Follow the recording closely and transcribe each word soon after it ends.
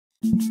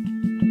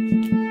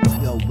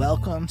Yo,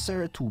 welcome,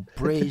 sir, to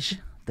Bridge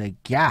the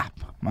Gap.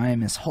 My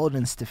name is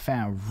Holden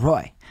Stefan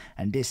Roy,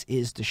 and this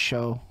is the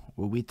show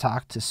where we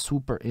talk to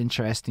super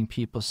interesting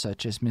people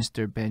such as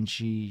Mr.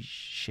 Benji.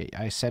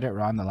 I said it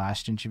wrong the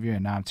last interview,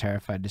 and now I'm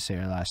terrified to say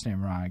your last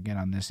name wrong again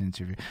on this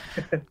interview.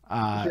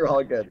 Uh, You're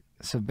all good.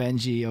 so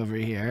Benji over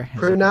here is a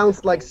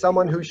Pronounced like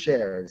someone who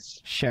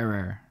shares.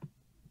 sharer,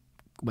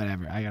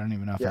 whatever. I don't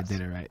even know if I Yes.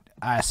 did it right.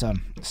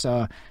 Awesome.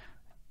 So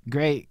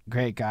great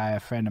guy, a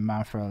friend of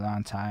mine for a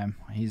long time.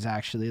 He's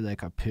actually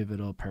like a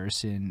pivotal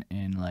person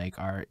in like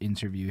our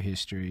interview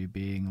history,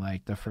 being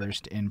like the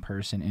first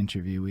in-person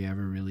interview we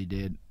ever really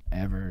did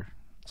ever.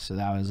 So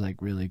that was like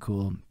really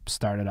cool.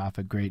 Started off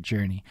a great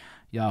journey.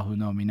 Y'all who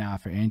know me now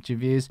for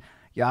interviews,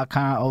 y'all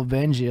kind of owe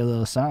Benji a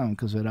little something,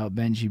 because without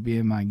Benji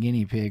being my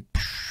guinea pig,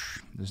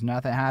 there's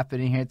nothing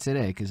happening here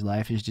today, because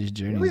life is just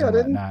journeys Really,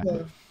 and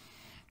whatnot.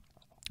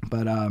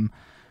 But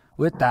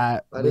with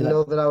that, I didn't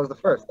know that I was the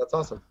first. That's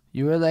awesome.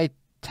 you were like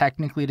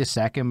technically the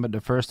second, but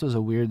the first was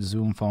a weird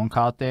Zoom phone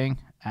call thing.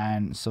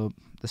 And so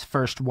this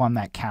first one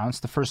that counts,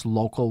 the first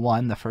local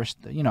one, the first,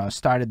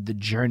 started the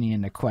journey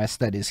and the quest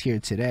that is here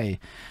today.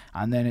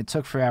 And then it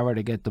took forever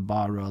to get the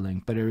ball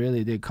rolling, but it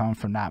really did come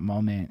from that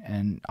moment.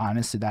 And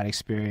honestly, that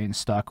experience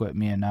stuck with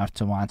me enough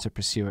to want to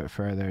pursue it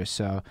further.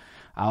 So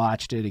I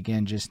watched it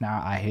again just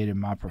now. I hated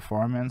my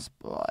performance,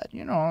 but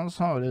that's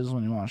how it is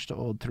when you watch the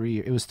old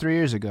it was 3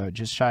 years ago,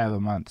 just shy of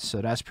a month.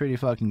 So that's pretty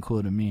fucking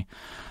cool to me.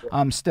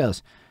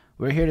 Stills,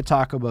 we're here to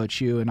talk about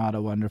you and all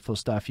the wonderful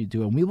stuff you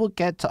do, and we will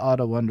get to all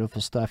the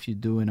wonderful stuff you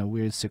do in a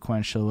weird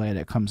sequential way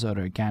that comes out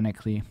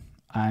organically.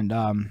 And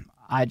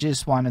I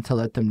just wanted to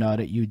let them know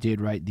that you did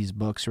write these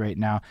books right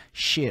now.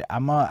 Shit,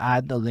 I'm gonna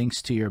add the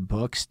links to your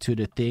books to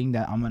the thing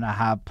that I'm gonna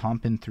have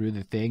pumping through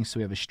the thing, so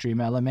we have a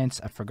stream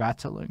elements. I forgot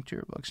to link to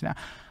your books now.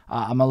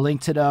 I'm gonna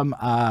link to them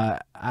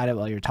at it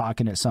while you're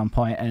talking at some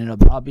point, and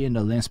it'll all be in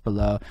the links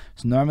below.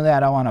 So normally I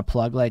don't want to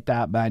plug like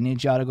that, but I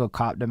need y'all to go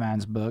cop the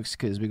man's books,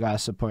 because we gotta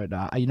support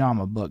that. I'm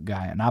a book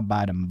guy and I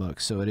buy them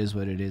books, so it is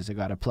what it is. I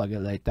gotta plug it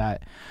like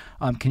that.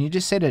 Can you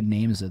just say the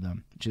names of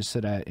them, just so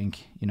that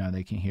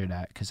they can hear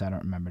that, because I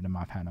don't remember them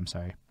offhand. I'm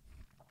sorry.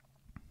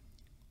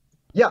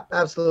 Yeah,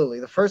 absolutely.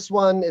 The first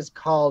one is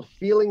called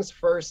Feelings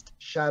First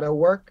Shadow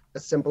Work, a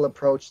simple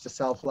approach to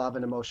self-love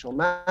and emotional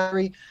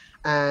mastery.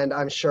 And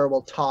I'm sure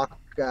we'll talk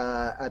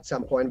at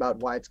some point about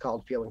why it's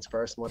called Feelings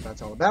First and what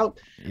that's all about.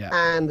 Yeah.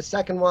 And the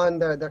second one,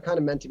 they're kind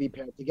of meant to be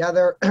paired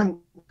together,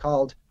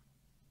 called,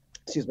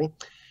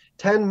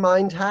 10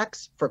 Mind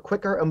Hacks for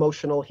Quicker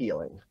Emotional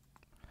Healing.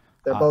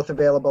 They're both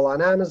available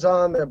on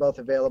Amazon. They're both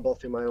available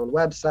through my own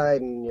website,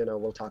 and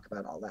we'll talk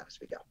about all that as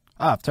we go.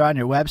 Oh, if they're on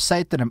your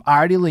website, then I'm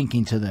already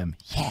linking to them.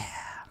 Yeah,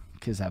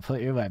 because I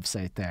put your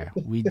website there.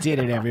 We did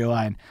it,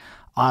 everyone.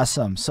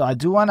 Awesome. So I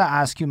do want to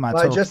ask you my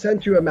Well, I just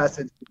sent you a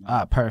message.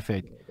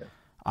 perfect.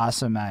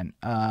 Awesome, man.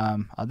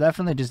 I'll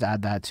definitely just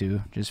add that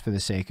too, just for the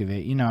sake of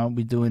it.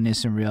 We doing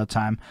this in real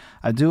time.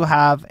 I do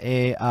have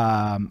a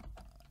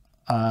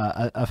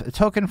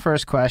token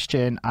first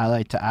question I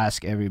like to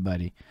ask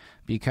everybody,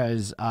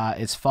 because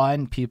it's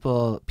fun.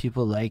 People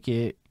like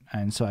it,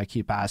 and so I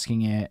keep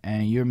asking it.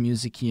 And you're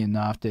musicy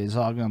enough that it's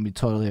all going to be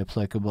totally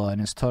applicable,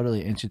 and it's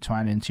totally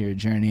intertwined into your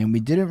journey. And we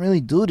didn't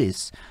really do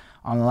this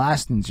on the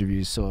last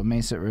interview, so it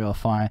makes it real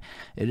fun.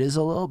 It is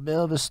a little bit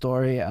of a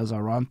story as I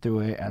run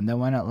through it, and then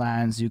when it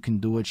lands, you can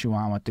do what you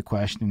want with the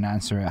question and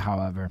answer it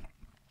however.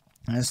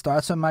 And it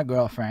starts with my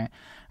girlfriend,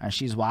 and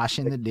she's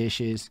washing the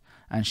dishes,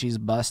 and she's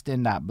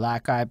busting that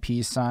Black Eyed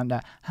Peas song,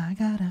 that I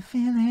got a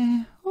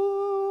feeling,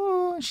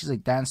 ooh. And she's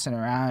like dancing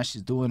around,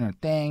 she's doing her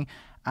thing.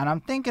 And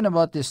I'm thinking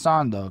about this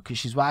song though, because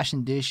she's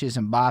washing dishes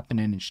and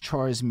bopping, and it's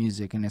chores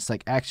music, and it's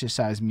like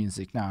exercise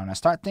music now. And I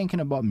start thinking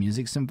about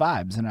musics and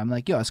vibes, and I'm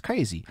like, yo, it's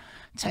crazy.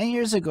 10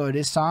 years ago,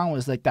 this song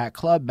was like that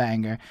club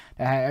banger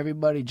that had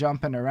everybody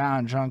jumping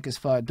around, drunk as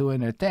fuck,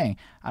 doing their thing.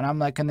 And I'm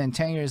like, and then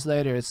 10 years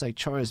later, it's like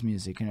chores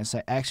music, and it's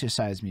like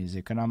exercise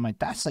music. And I'm like,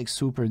 that's like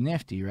super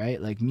nifty,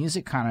 right? Like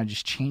music kind of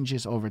just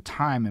changes over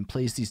time and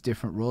plays these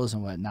different roles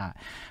and whatnot.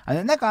 And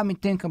then that got me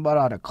thinking about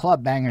all the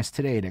club bangers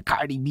today, the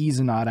Cardi B's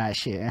and all that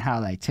shit, and how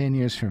like 10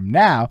 years from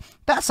now,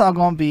 that's all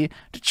gonna be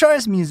the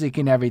chores music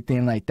and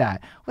everything like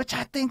that, which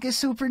I think is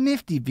super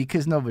nifty,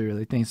 because nobody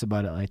really thinks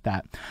about it like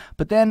that.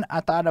 But then I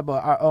thought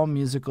about our own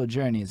musical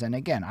journeys, and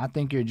again, I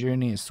think your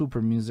journey is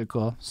super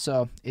musical,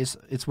 so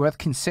it's worth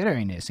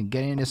considering this and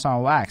getting this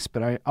on wax.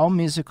 But our own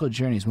musical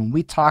journeys, when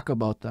we talk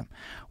about them,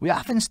 we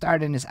often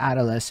start in this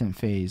adolescent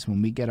phase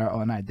when we get our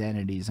own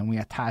identities and we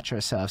attach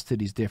ourselves to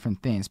these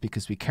different things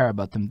because we care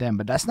about them then.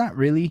 But that's not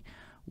really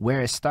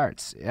where it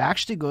starts. It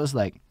actually goes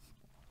like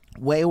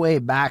way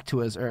back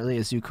to as early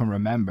as you can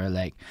remember.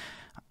 Like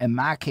in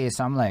my case,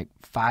 I'm like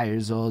 5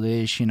 years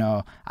old-ish, you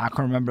know. I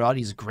can remember all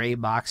these gray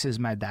boxes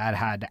my dad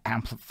had, the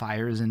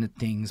amplifiers and the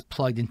things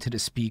plugged into the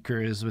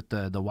speakers with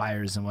the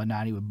wires and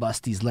whatnot. He would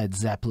bust these Led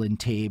Zeppelin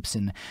tapes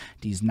and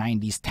these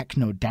 90s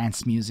techno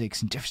dance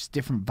musics and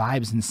different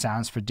vibes and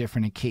sounds for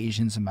different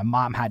occasions. And my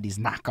mom had these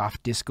knockoff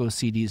disco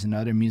CDs and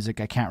other music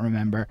I can't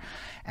remember.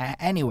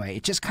 Anyway,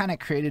 it just kind of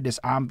created this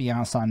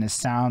ambiance on this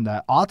sound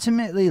that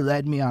ultimately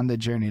led me on the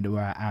journey to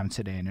where I am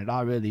today. And it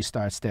all really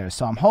starts there.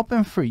 So I'm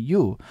hoping for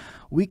you,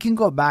 we can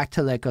go back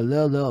to like a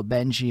little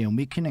Benji and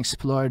we can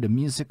explore the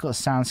musical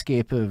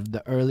soundscape of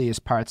the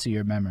earliest parts of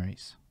your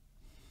memories.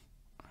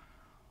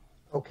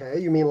 Okay,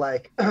 you mean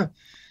like you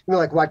mean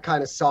like what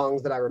kind of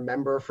songs that I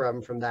remember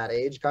from that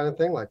age kind of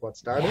thing, like what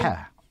started?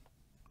 Yeah,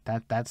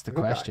 that's the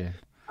question.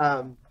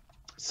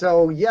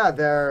 So yeah,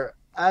 there,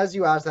 as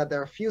you asked that,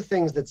 there are a few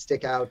things that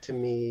stick out to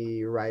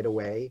me right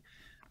away.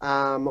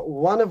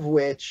 One of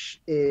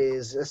which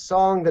is a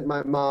song that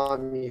my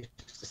mom used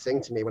to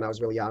sing to me when I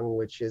was really young,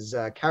 which is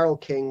Carole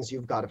King's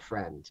 "You've Got a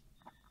Friend."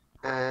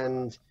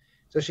 And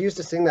so she used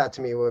to sing that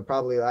to me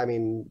probably, I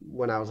mean,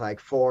 when I was like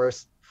four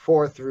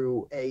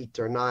through 8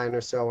 or 9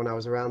 or so, when I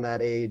was around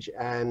that age.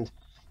 And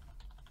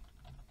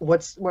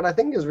what I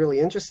think is really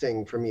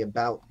interesting for me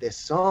about this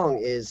song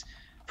is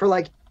for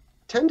like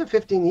 10 to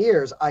 15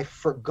 years, I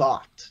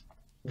forgot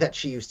that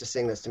she used to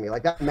sing this to me.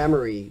 Like that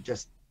memory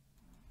just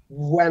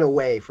went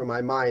away from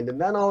my mind.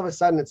 And then all of a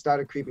sudden it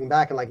started creeping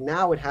back. And like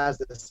now it has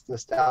this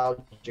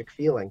nostalgic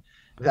feeling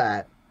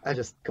that I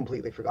just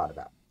completely forgot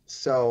about.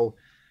 So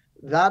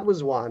that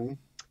was one.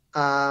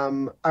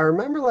 I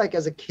remember like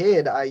as a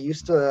kid, I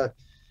used to,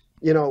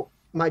 you know,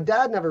 my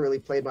dad never really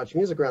played much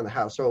music around the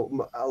house.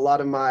 So a lot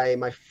of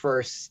my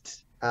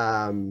first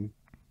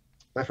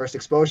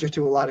exposure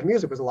to a lot of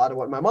music was a lot of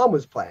what my mom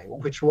was playing,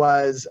 which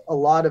was a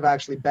lot of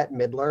actually Bette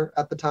Midler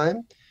at the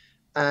time.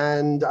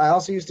 And I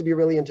also used to be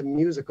really into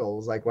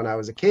musicals, like when I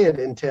was a kid,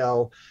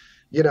 until,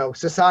 you know,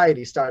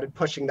 society started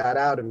pushing that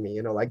out of me,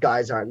 you know, like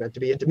guys aren't meant to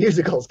be into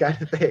musicals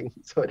kind of thing.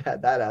 So it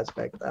had that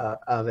aspect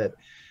of it.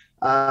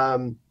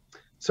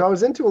 So I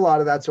was into a lot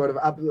of that sort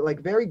of like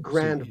very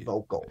grand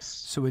vocals.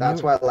 So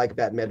that's why I like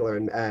Bette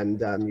Midler and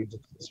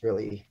musicals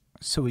really.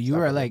 So you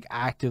were like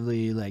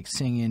actively like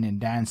singing and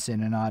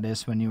dancing and all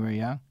this when you were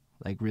young,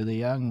 like really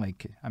young?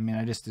 Like, I mean,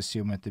 I just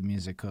assume with the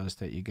musicals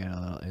that you get a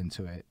little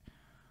into it.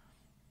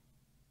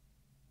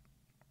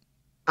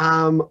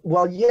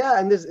 Well, yeah,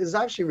 and this is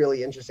actually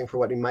really interesting for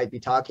what we might be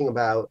talking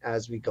about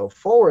as we go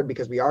forward,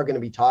 because we are going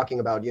to be talking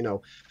about, you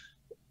know,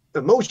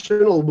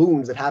 emotional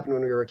wounds that happened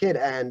when we were a kid.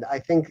 And I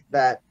think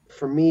that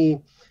for me,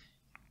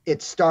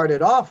 it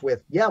started off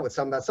with, yeah, with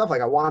some of that stuff.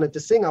 Like I wanted to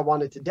sing, I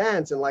wanted to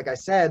dance. And like I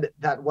said,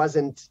 that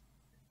wasn't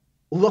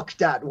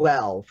looked at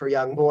well for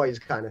young boys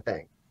kind of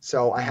thing.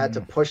 So I had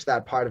to push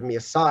that part of me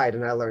aside,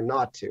 and I learned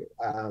not to.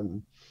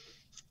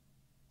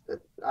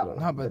 I don't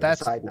know. No, but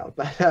that's a side note.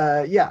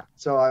 But yeah,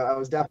 so I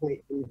was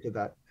definitely into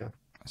that. Yeah.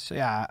 So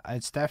yeah,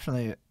 it's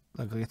definitely,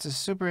 look, it's a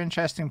super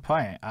interesting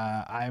point.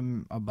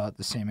 I'm about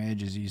the same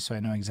age as you, so I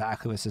know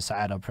exactly what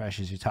societal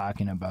pressures you're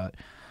talking about.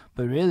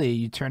 But really,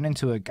 you turn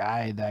into a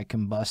guy that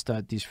can bust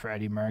out these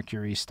Freddie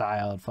Mercury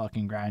styled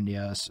fucking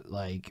grandiose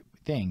like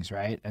things,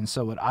 right? And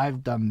so what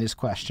I've done this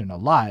question a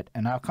lot,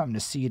 and I've come to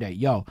see that,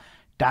 yo,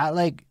 that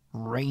like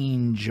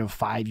range of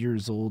 5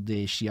 years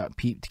old-ish, yeah,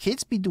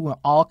 kids be doing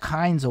all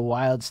kinds of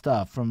wild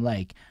stuff, from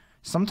like,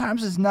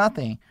 sometimes it's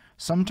nothing,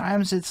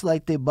 sometimes it's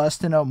like they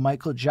busting out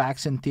Michael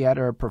Jackson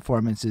theater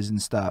performances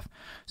and stuff.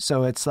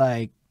 So it's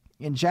like,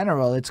 in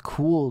general, it's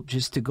cool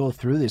just to go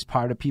through this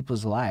part of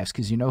people's lives,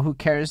 because you know who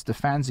cares? The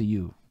fans of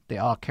you. They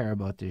all care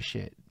about this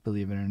shit,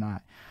 believe it or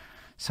not.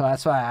 So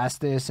that's why I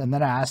asked this. And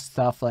then I asked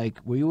stuff like,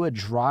 were you a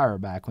drawer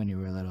back when you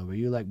were little? Were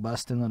you like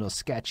busting little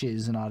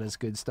sketches and all this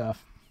good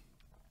stuff?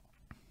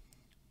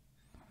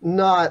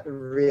 Not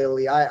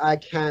really. I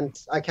can't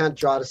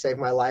draw to save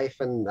my life,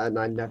 and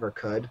I never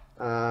could.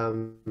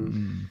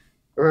 Remember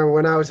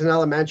when I was in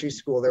elementary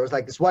school, there was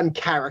like this one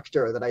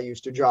character that I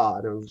used to draw,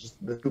 and it was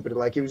just the stupid,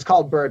 like he was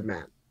called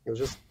Birdman. It was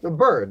just a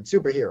bird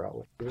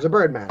superhero. He was a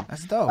Birdman.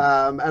 That's dope.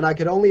 And I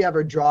could only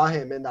ever draw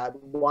him in that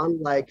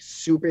one like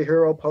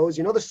superhero pose.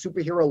 You know, the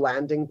superhero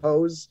landing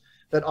pose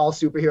that all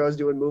superheroes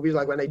do in movies,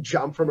 like when they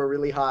jump from a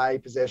really high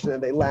position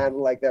and they land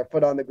like their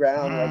foot on the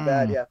ground like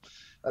that. Yeah.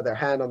 Their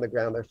hand on the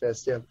ground, their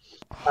fist, yeah.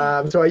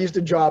 So I used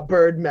to draw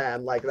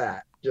Birdman like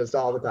that, just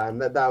all the time.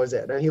 That was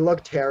it. And he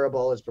looked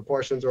terrible. His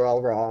proportions were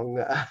all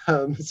wrong.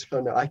 So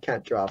no, I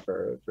can't draw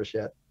for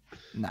shit.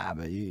 Nah,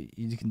 but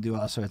you can do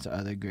all sorts of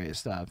other great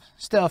stuff.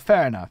 Still,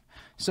 fair enough.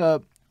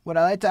 So what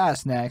I like to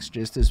ask next,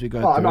 just as we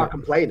go through I'm not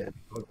complaining.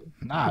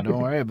 Nah, don't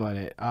worry about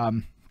it.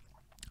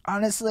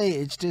 Honestly,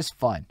 it's just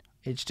fun.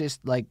 It's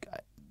just like,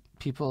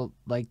 people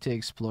like to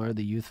explore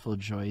the youthful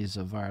joys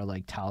of our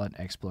like talent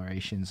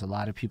explorations. A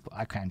lot of people,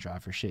 I can't draw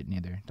for shit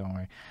neither, don't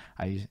worry.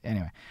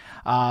 Anyway.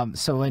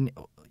 So when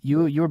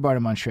you were born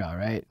in Montreal,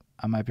 right?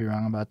 I might be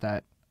wrong about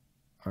that,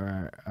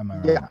 or am I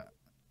wrong? Yeah.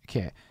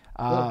 Okay.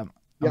 Yeah,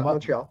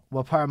 Montreal.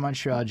 What part of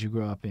Montreal did you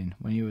grow up in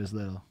when you was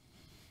little?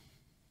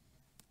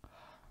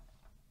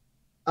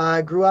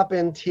 I grew up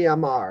in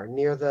TMR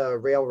near the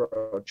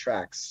railroad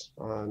tracks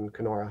on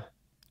Kenora.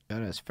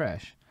 That is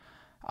fresh.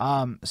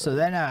 So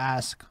then I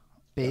ask,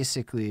 Yeah.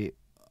 basically,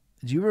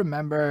 do you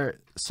remember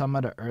some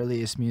of the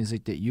earliest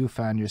music that you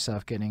found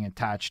yourself getting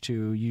attached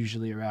to,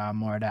 usually around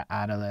more that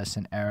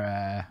adolescent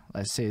era,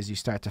 let's say as you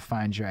start to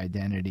find your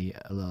identity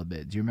a little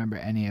bit? Do you remember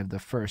any of the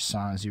first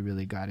songs you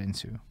really got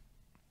into?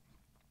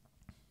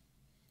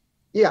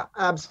 Yeah,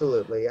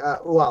 absolutely.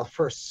 Well,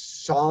 for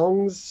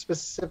songs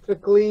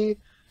specifically,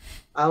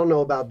 I don't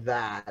know about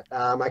that.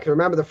 I can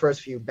remember the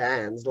first few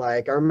bands.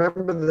 Like I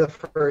remember the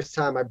first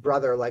time my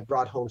brother like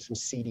brought home some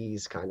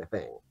CDs kind of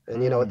thing.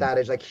 And you know, at Mm, that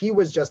age, like he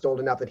was just old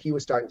enough that he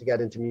was starting to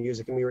get into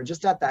music, and we were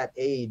just at that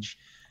age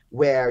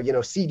where you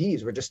know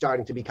CDs were just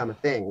starting to become a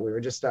thing. We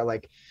were just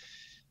like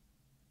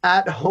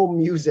at home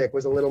music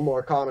was a little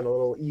more common, a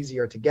little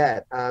easier to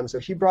get. So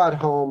he brought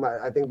home,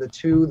 I think the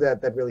two that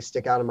really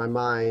stick out in my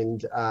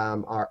mind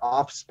are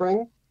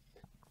Offspring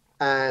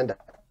and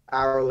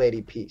Our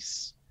Lady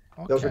Peace.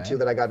 Those were two okay.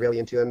 that I got really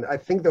into. And I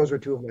think those were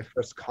two of my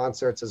first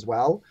concerts as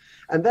well.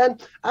 And then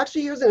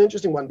actually, here's an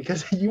interesting one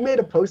because you made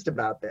a post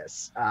about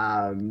this,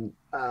 I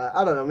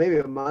don't know, maybe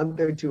a month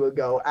or two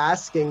ago,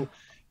 asking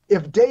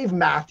if Dave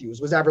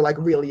Matthews was ever like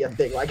really a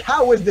thing. Like,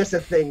 how was this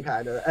a thing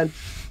kind of? And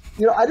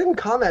you know, I didn't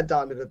comment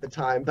on it at the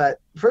time, but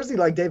firstly,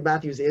 like Dave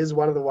Matthews is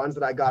one of the ones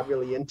that I got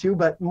really into,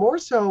 but more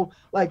so,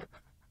 like,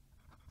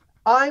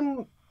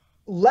 I'm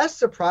less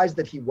surprised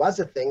that he was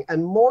a thing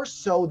and more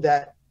so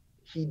that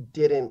he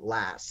didn't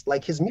last.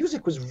 Like, his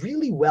music was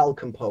really well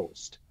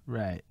composed,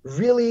 Right.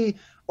 really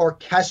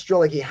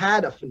orchestral. Like, he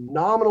had a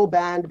phenomenal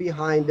band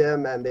behind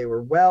him and they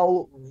were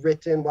well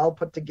written, well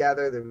put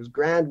together. There was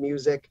grand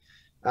music.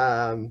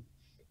 Um,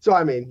 so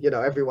I mean, you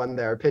know, everyone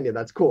their opinion.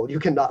 That's cool. You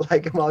cannot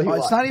like him all you Oh,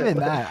 it's want, not even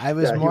but that. I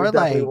was yeah, he was more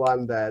definitely like,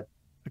 one that.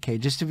 okay,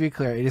 just to be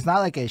clear, it is not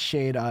like a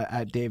shade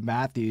at Dave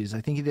Matthews.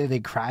 I think they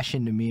crash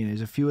into me, and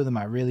there's a few of them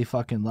I really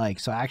fucking like.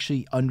 So I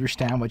actually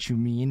understand what you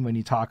mean when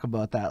you talk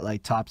about that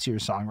like top tier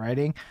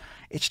songwriting.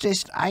 It's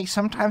just I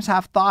sometimes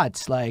have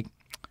thoughts like,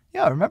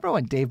 yo, remember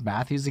when Dave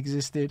Matthews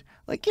existed?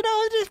 Like, you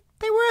know,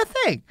 they were a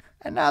thing,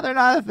 and now they're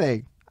not a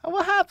thing.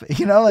 What happened?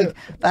 You know, Yeah, like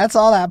that's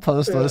all that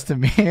post yeah. was to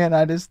me, and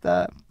I just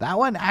that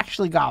one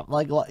actually got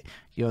like,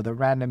 yo, the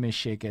randomest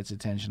shit gets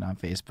attention on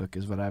Facebook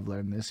is what I've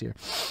learned this year.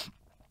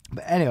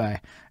 But anyway,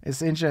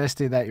 it's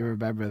interesting that you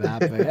remember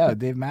that. But yeah,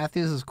 Dave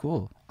Matthews is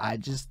cool. I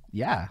just,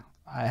 yeah,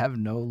 I have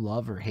no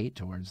love or hate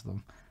towards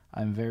them.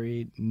 I'm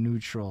very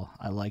neutral.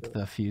 I like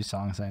the few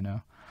songs I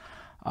know.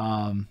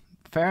 Um,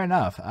 Fair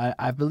enough.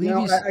 I You believe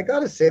know, you. I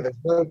gotta say there's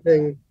one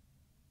thing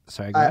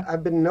Sorry, go ahead.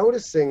 I've been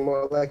noticing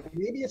more, like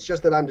maybe it's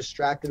just that I'm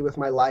distracted with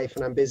my life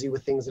and I'm busy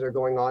with things that are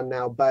going on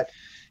now. But,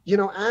 you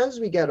know, as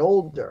we get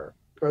older,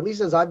 or at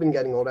least as I've been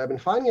getting older, I've been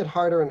finding it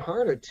harder and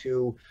harder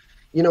to,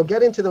 you know,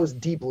 get into those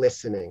deep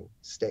listening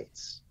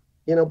states.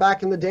 You know,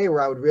 back in the day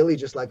where I would really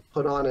just like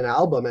put on an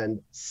album and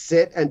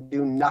sit and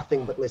do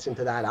nothing but listen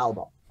to that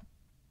album.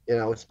 You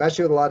know,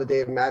 especially with a lot of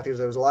Dave Matthews.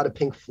 There was a lot of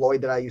Pink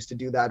Floyd that I used to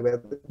do that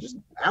with, just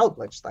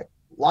outlets, just like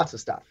lots of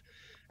stuff.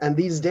 And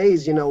these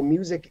days, you know,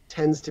 music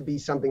tends to be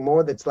something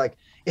more that's like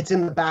it's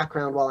in the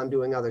background while I'm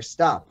doing other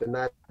stuff, and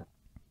that's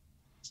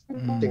Mm.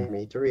 something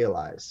me to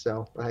realize.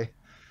 So I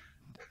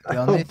The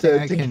only hope thing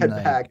I to can get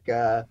like, back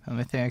the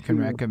only thing I can to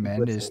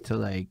recommend is listening. to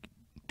like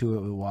do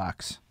it with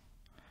walks.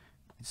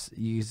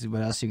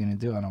 What else are you gonna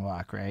do on a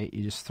walk, right?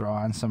 You just throw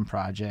on some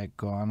project,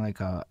 go on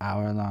like a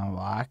hour long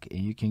walk,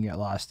 and you can get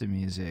lost in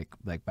music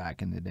like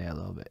back in the day a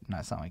little bit.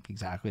 Not sound like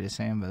exactly the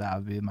same, but that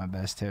would be my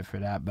best tip for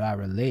that. But I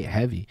relate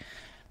heavy.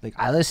 Like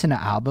I listen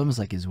to albums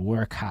like it's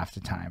work half the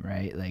time,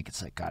 right? Like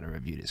it's like gotta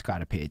review this,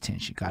 gotta pay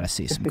attention, gotta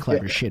say some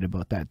clever Yeah. shit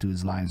about that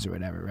dude's lines or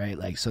whatever, right?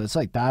 Like so it's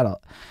like that,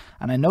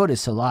 and I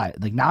notice a lot.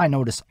 Like now I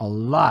notice a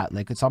lot.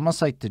 Like it's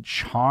almost like the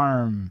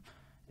charm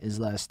is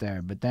less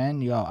there. But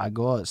then yo, I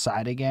go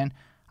outside again.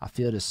 I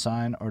feel the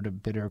sun or the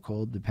bitter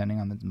cold, depending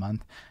on the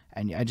month,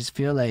 and I just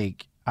feel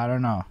like I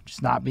don't know,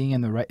 just not being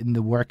in the right in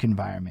the work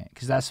environment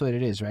because that's what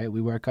it is, right?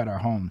 We work at our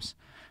homes,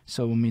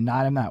 so when we're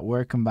not in that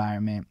work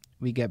environment,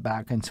 we get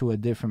back into a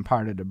different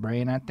part of the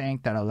brain. I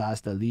think that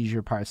allows the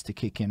leisure parts to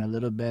kick in a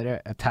little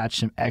better. Attach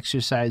some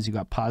exercise, you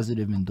got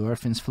positive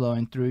endorphins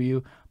flowing through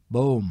you.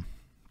 Boom.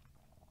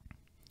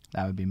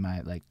 That would be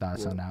my like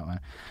thoughts Yeah. on that one.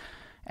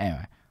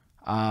 Anyway,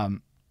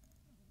 um,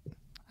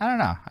 I don't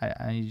know.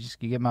 I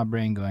just you get my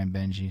brain going,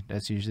 Benji.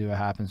 That's usually what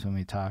happens when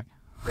we talk.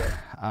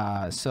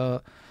 Yeah.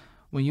 So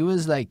when you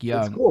was like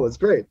It's young, cool. It's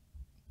great.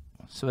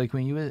 so like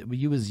when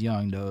you was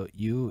young though,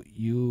 you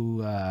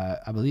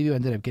I believe you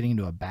ended up getting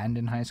into a band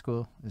in high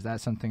school. Is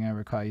that something I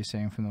recall you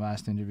saying from the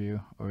last interview,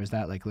 or is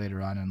that like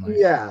later on in life?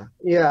 Yeah,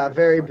 yeah,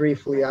 very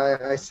briefly.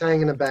 I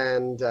sang in a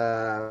band.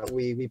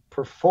 We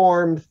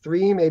performed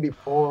three, maybe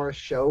four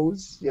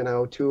shows. You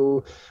know,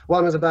 two.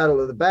 One was a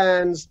battle of the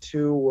bands.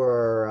 Two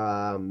were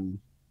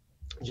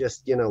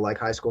just you know like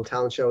high school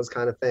talent shows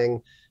kind of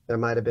thing. There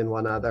might have been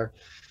one other.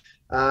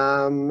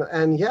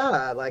 And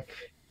yeah, like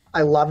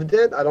I loved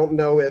it. I don't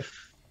know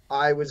if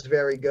I was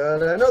very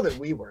good. I know that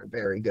we weren't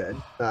very good.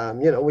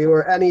 We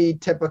were any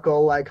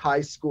typical like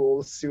high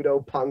school pseudo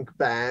punk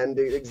band,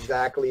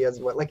 exactly as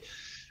what like.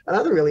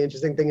 Another really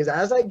interesting thing is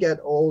as I get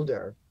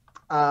older,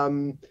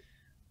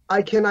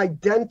 I can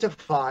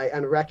identify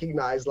and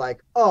recognize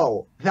like,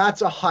 oh,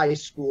 that's a high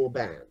school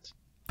band.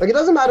 Like it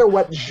doesn't matter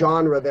what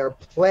genre they're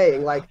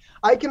playing. Like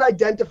I can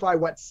identify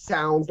what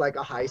sounds like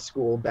a high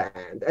school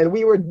band, and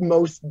we were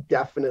most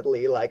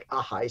definitely like a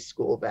high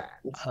school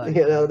band.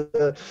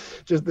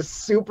 Just the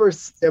super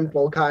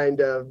simple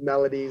kind of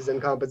melodies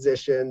and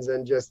compositions,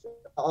 and just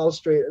all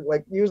straight,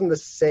 like using the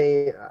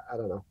same, I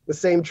don't know, the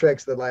same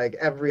tricks that like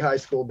every high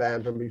school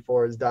band from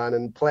before has done,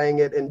 and playing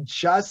it in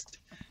just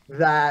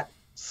that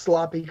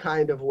sloppy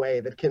kind of way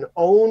that can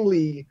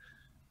only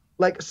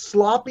like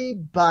sloppy,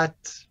 but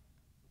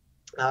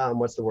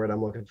what's the word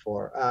I'm looking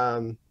for?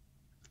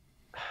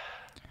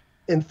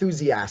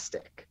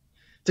 Enthusiastic.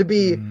 To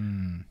be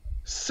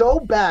so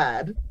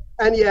bad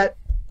and yet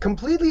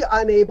completely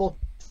unable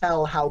to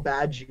tell how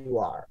bad you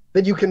are,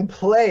 that you can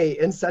play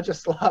in such a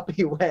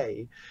sloppy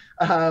way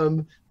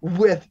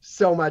with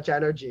so much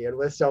energy and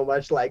with so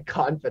much like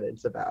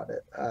confidence about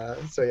it.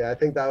 So yeah, I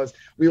think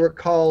we were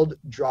called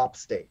Drop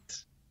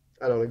State.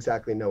 I don't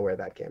exactly know where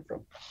that came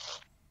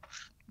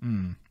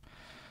from.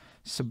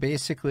 So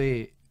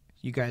basically,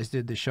 you guys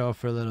did the show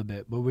for a little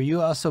bit, but were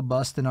you also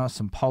busting out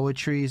some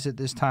poetries at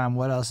this time?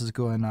 What else is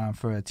going on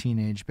for a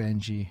teenage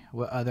Benji?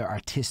 What other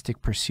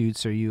artistic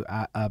pursuits are you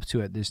up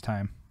to at this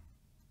time?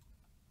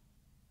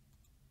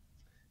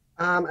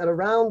 At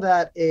around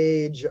that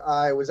age,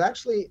 I was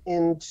actually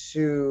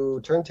into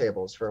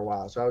turntables for a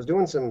while. So I was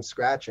doing some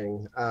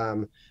scratching.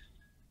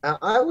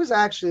 I was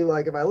actually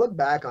like, if I look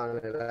back on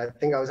it, I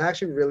think I was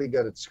actually really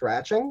good at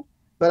scratching,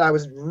 but I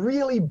was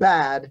really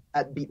bad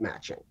at beat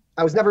matching.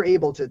 I was never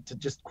able to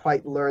just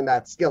quite learn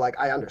that skill. Like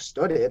I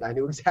understood it. I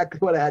knew exactly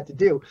what I had to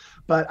do,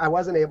 but I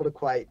wasn't able to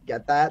quite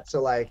get that.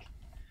 So like,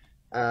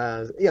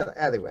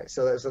 anyway,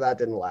 so that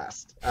didn't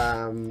last.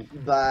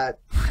 But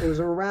it was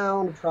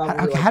around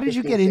probably how did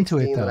you get into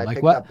it though?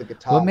 Like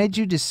what made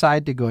you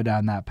decide to go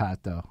down that path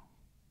though?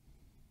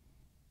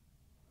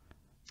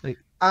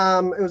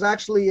 It was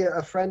actually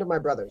a friend of my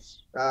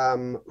brother's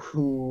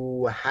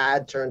who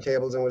had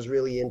turntables and was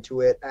really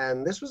into it.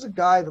 And this was a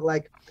guy that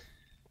like,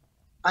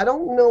 I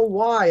don't know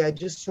why, I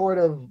just sort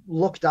of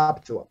looked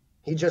up to him.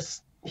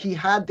 He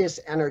had this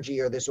energy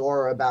or this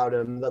aura about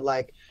him that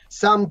like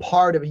some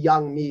part of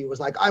young me was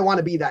like, I want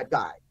to be that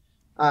guy.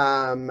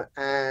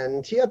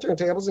 And he had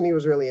turntables and he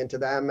was really into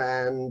them.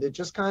 And it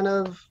just kind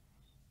of,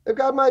 it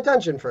got my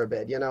attention for a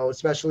bit,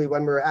 especially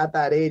when we're at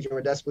that age and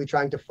we're desperately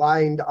trying to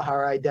find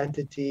our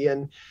identity,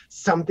 and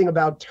something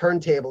about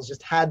turntables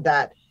just had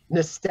that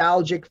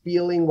nostalgic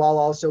feeling while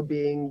also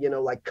being,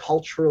 like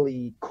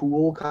culturally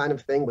cool kind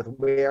of thing with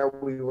where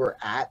we were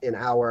at in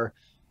our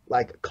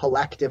like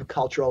collective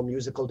cultural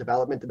musical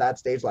development at that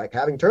stage. Like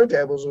having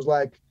turntables was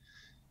like,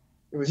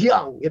 it was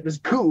young, it was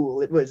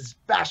cool, it was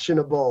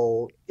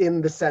fashionable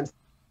in the sense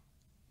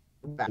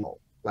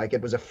like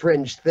it was a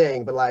fringe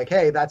thing, but like,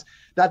 hey, that's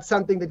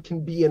something that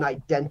can be an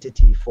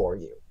identity for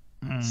you.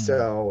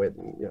 So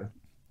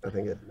I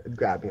think it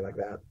grabbed me like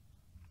that.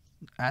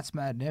 That's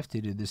mad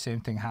nifty. Did the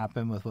same thing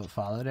happen with what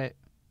followed it?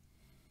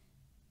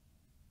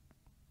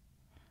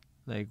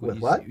 Like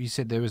what? You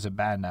said there was a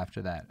band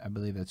after that. I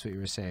believe that's what you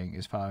were saying,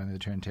 is following the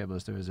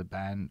turntables. There was a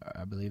band,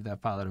 I believe,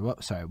 that followed.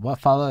 What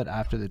followed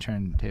after the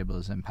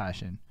turntables and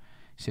Passion?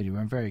 You said you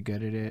weren't very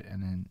good at it,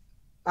 and then.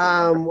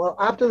 Well,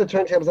 after the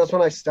turntables, that's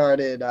when I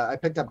started. I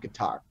picked up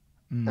guitar,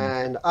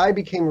 and I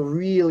became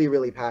really,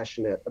 really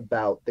passionate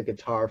about the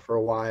guitar for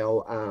a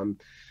while.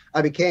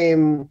 I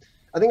became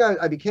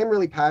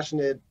really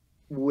passionate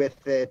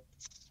with it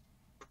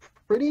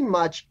pretty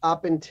much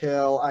up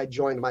until I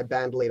joined my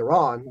band later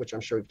on, which I'm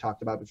sure we've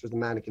talked about, which was the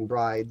Mannequin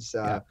Brides.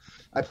 I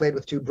played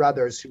with two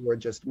brothers who were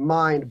just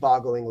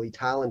mind-bogglingly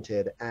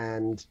talented,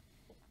 and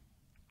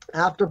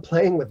after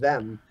playing with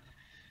them,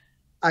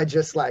 I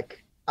just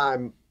like,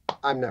 I'm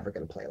never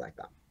going to play like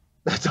them.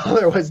 That's all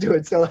there was to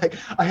it. So like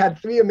I had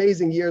 3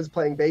 amazing years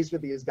playing bass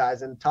with these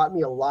guys, and taught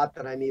me a lot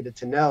that I needed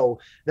to know,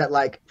 that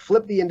like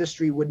Flip the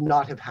Industry would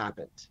not have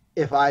happened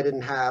if I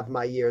didn't have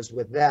my years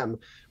with them.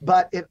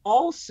 But it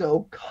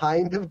also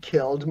kind of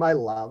killed my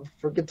love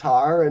for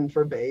guitar and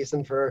for bass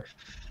and for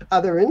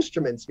other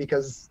instruments,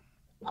 because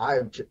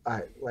I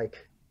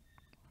like,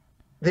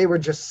 they were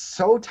just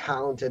so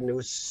talented and it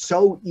was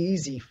so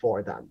easy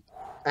for them.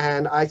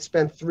 And I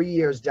spent 3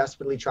 years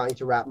desperately trying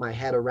to wrap my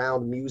head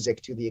around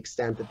music to the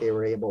extent that they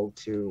were able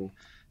to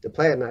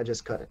play it, and I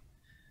just couldn't.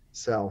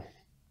 So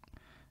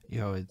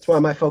that's why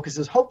my focus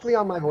is hopefully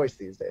on my voice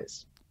these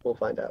days. We'll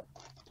find out.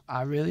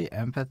 I really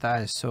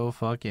empathize so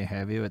fucking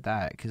heavy with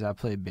that, because I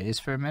played bass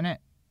for a minute,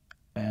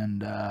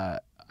 and I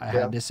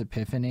had this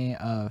epiphany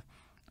of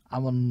I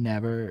will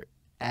never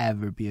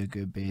ever be a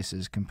good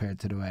bassist compared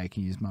to the way I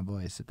can use my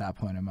voice at that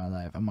point in my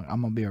life. I'm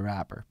gonna be a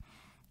rapper.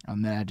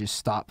 And then I just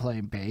stopped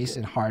playing bass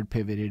and hard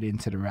pivoted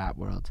into the rap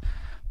world.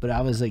 But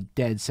I was like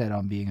dead set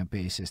on being a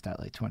bassist at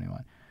like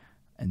 21.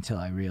 until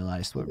I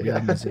realized what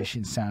real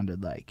musicians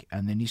sounded like.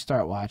 And then you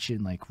start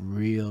watching like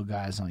real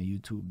guys on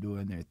YouTube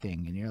doing their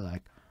thing, and you're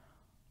like,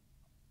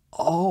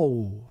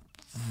 oh,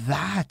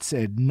 that's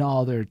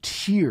another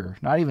tier.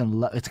 Not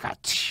even it's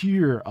got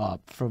tier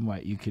up from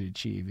what you could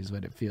achieve is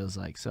what it feels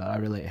like. So I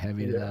relate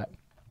heavy to that.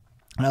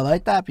 And I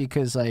like that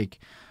because like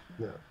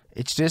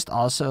it's just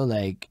also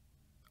like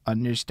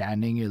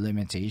understanding your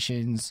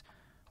limitations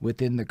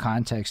within the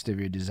context of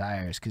your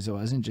desires, because it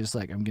wasn't just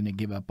like I'm gonna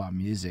give up on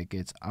music,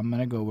 it's I'm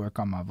gonna go work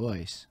on my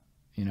voice,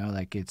 you know,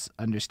 like it's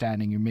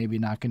understanding you're maybe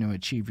not going to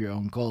achieve your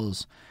own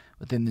goals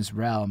within this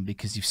realm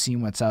because you've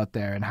seen what's out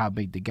there and how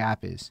big the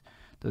gap is.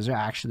 Those are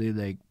actually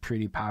like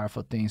pretty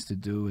powerful things to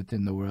do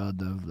within the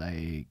world of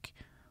like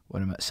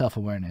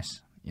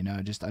self-awareness, you know,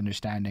 just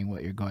understanding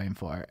what you're going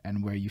for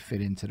and where you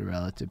fit into the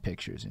relative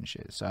pictures and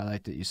shit. So I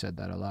like that you said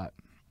that a lot.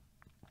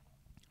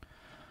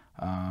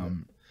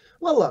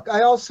 Well, look,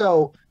 I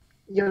also,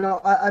 you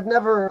know, I'm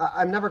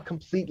never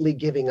completely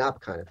giving up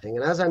kind of thing.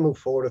 And as I move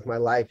forward with my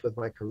life, with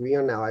my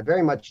career now, I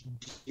very much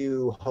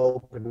do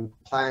hope and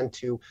plan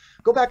to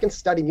go back and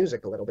study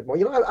music a little bit more.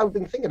 You know, I've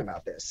been thinking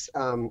about this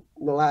the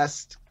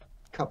last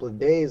couple of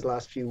days,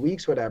 last few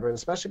weeks, whatever, and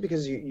especially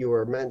because you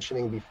were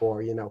mentioning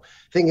before, you know,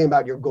 thinking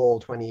about your goal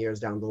 20 years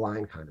down the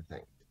line kind of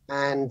thing.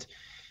 And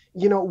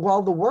you know,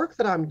 while the work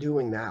that I'm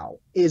doing now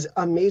is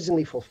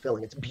amazingly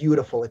fulfilling, it's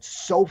beautiful, it's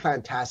so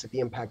fantastic, the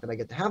impact that I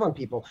get to have on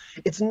people,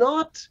 it's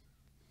not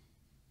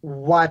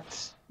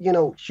what, you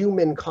know,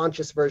 human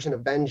conscious version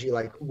of Benji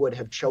like would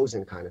have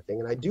chosen kind of thing.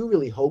 And I do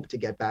really hope to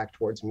get back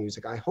towards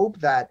music. I hope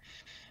that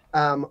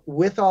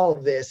with all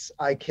of this,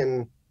 I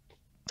can,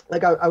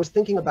 like I was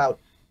thinking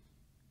about,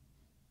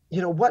 you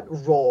know, what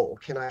role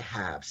can I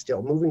have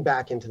still moving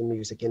back into the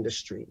music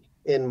industry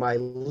in my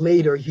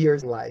later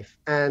years in life?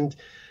 And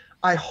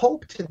I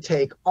hope to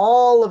take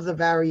all of the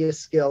various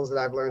skills that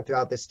I've learned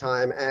throughout this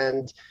time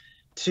and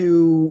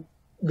to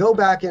go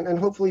back and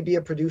hopefully be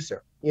a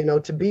producer, you know,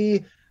 to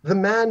be the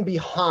man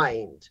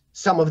behind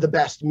some of the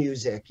best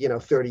music, you know,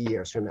 30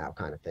 years from now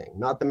kind of thing.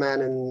 Not the man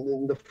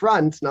in the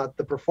front, not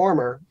the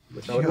performer,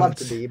 which I would love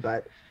to be,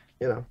 but,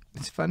 you know.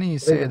 It's funny you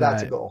say that.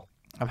 That's a goal.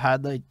 I've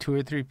had like 2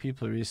 or 3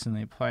 people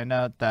recently point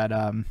out that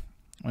one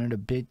of the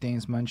big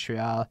things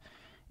Montreal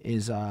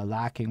is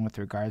lacking with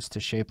regards to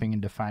shaping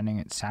and defining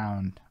its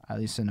sound, at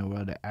least in the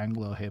world of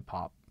Anglo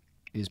hip-hop,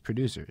 is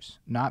producers.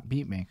 Not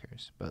beat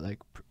makers, but like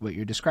what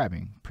you're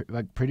describing,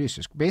 like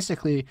producers.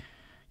 Basically,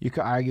 you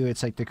could argue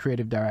it's like the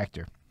creative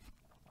director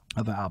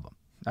of an album.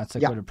 That's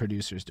like what a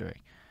producer's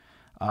doing.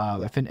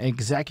 If an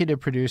executive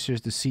producer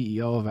is the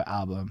CEO of an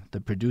album,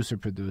 the producer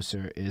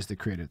is the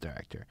creative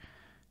director.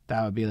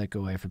 That would be like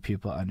a way for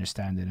people to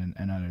understand it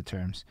in other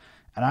terms.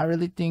 And I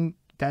really think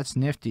that's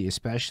nifty,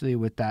 especially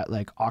with that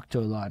like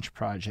Octo Launch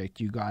project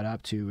you got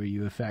up to, where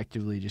you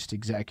effectively just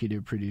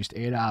executive produced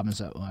 8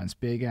 albums at once,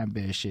 big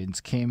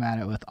ambitions, came at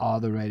it with all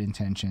the right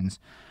intentions.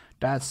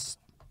 That's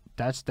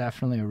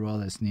definitely a role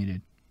that's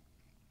needed.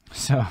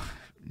 So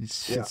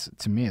it's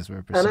to me, it's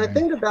where pursuing. And I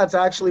think that's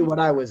actually what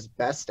I was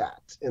best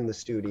at in the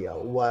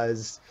studio,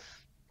 was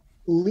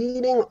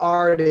leading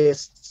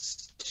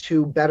artists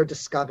to better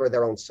discover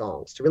their own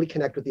songs, to really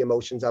connect with the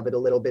emotions of it a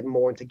little bit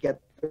more, and to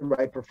get the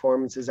right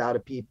performances out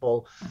of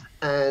people,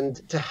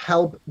 and to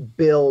help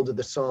build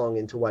the song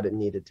into what it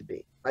needed to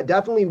be. I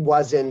definitely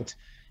wasn't,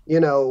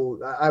 you know,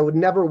 I would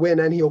never win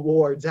any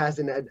awards as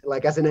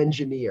an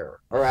engineer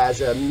or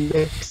as a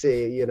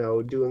mixing, you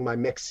know, doing my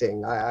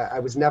mixing. I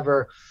was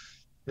never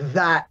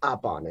that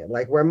up on it.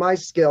 Like where my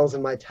skills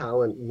and my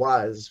talent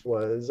was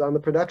on the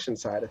production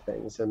side of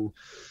things. And,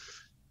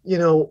 you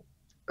know,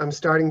 I'm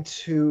starting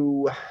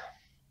to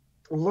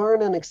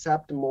learn and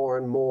accept more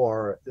and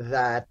more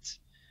that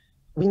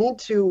we need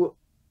to,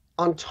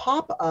 on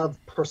top of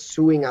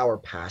pursuing our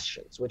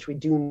passions, which we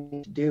do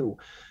need to do,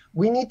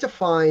 we need to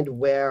find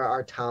where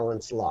our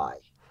talents lie.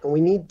 And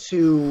we need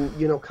to,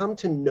 you know, come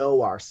to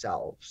know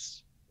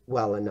ourselves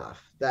well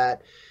enough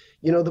that,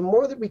 you know, the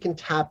more that we can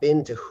tap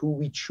into who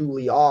we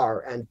truly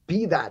are and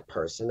be that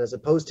person, as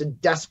opposed to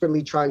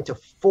desperately trying to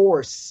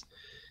force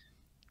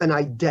an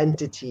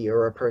identity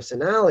or a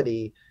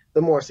personality,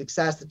 the more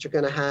success that you're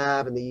going to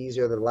have and the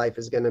easier that life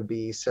is going to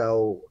be.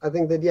 So I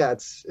think that, yeah,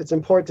 it's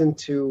important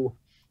to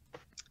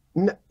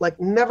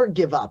never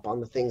give up on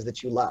the things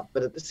that you love,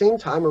 but at the same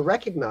time,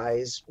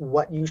 recognize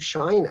what you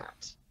shine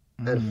at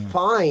and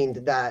find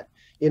that,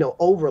 you know,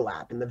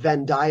 overlap in the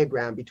Venn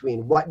diagram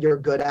between what you're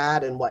good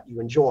at and what you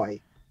enjoy.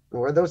 And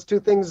where those two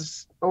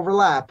things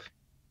overlap,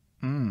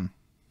 find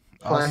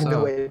a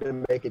way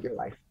to make it your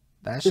life.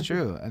 That's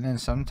true. And then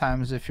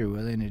sometimes if you're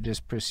willing to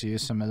just pursue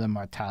some of the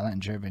more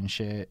talent-driven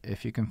shit,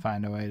 if you can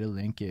find a way to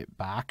link it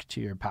back to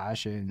your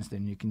passions,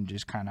 then you can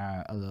just kind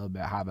of a little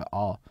bit have it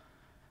all.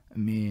 I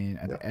mean,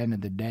 at the end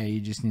of the day, you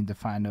just need to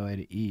find a way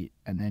to eat,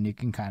 and then you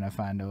can kind of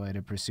find a way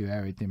to pursue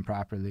everything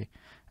properly,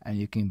 and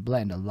you can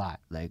blend a lot.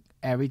 Like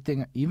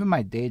everything, even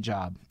my day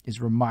job is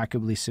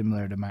remarkably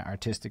similar to my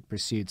artistic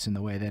pursuits in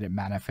the way that it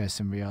manifests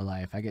in real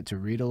life. I get to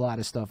read a lot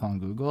of stuff on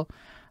Google.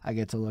 I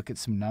get to look at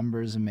some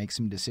numbers and make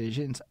some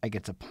decisions. I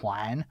get to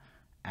plan,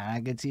 and I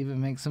get to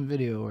even make some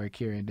video work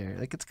here and there.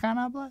 Like, it's kind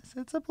of blessed.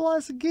 It's a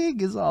blessed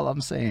gig, is all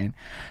I'm saying.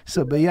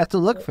 So, but you have to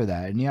look for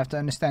that, and you have to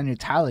understand your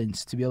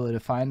talents to be able to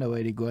find a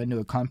way to go into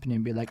a company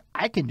and be like,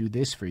 I can do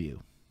this for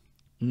you.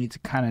 You need to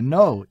kind of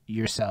know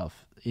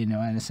yourself, you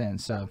know, in a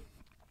sense. So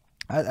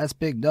that's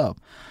big dope.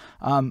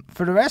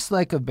 For the rest,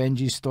 like, of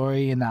Benji's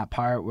story in that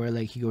part where,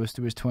 like, he goes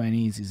through his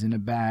 20s, he's in a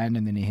band,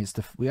 and then he hits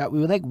the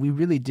we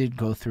really did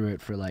go through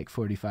it for like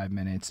 45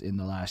 minutes in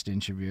the last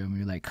interview, and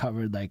we like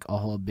covered like a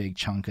whole big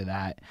chunk of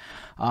that.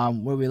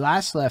 Where we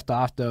last left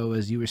off though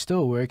was you were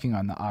still working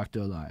on the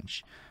Octo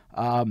launch.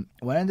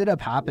 What ended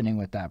up happening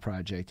with that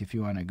project, if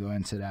you want to go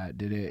into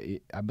that?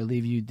 I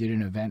believe you did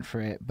an event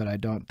for it, but I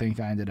don't think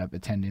I ended up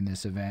attending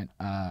this event.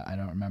 I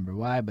don't remember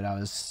why, but I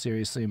was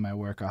seriously in my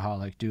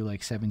workaholic, do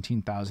like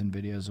 17,000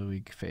 videos a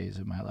week phase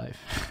of my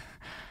life.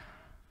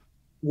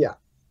 Yeah,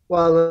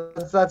 well,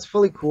 that's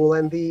fully cool.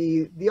 And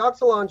the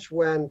Octo launch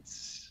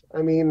went,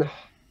 I mean,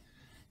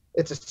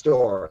 it's a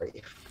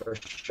story for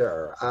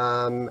sure.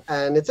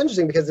 And it's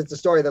interesting because it's a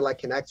story that like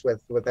connects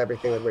with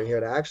everything that we're here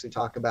to actually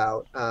talk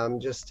about.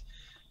 Just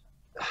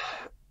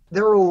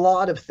there were a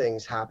lot of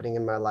things happening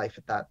in my life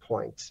at that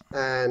point.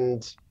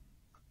 And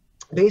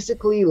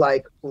basically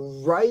like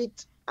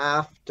right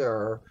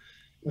after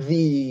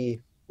the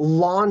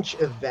launch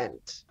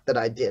event that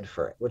I did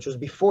for it, which was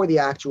before the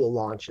actual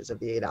launches of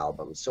the 8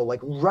 albums. So like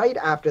right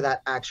after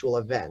that actual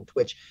event,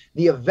 which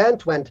the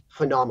event went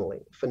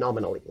phenomenally,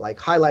 like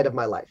highlight of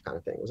my life kind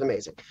of thing. It was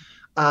amazing.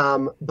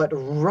 But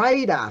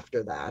right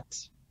after that,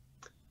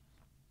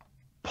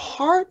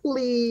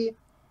 partly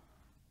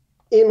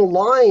in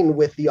line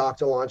with the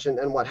Octo launch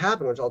and what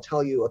happened, which I'll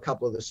tell you a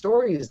couple of the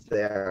stories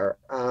there.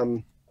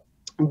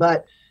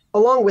 But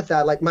along with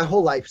that, like my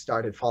whole life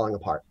started falling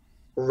apart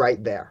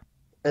right there.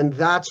 And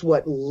that's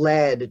what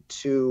led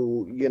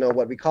to, you know,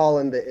 what we call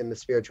in the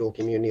spiritual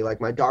community,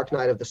 like my dark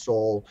night of the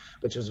soul,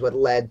 which is what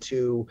led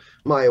to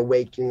my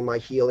awakening, my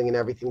healing and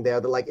everything there.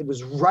 That like, it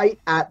was right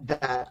at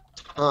that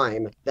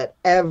time that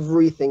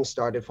everything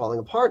started falling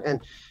apart.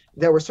 And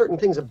there were certain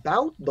things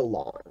about the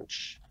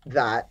launch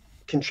that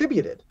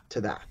contributed to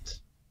that.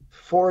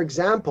 For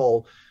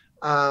example,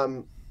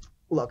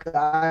 look,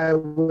 I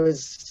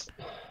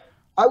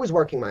was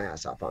working my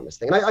ass off on this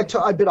thing. And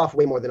I bit off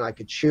way more than I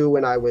could chew.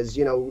 And I was,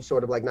 you know,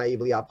 sort of like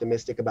naively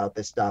optimistic about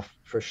this stuff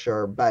for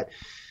sure. But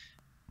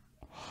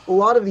a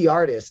lot of the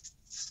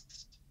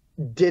artists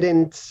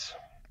didn't,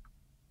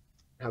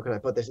 how can I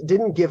put this?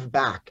 Didn't give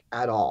back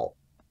at all.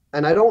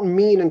 And I don't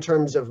mean in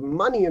terms of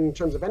money, in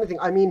terms of anything.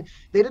 I mean,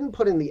 they didn't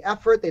put in the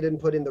effort. They didn't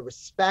put in the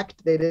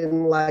respect. They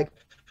didn't like,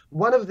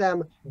 one of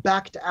them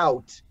backed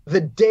out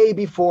the day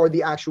before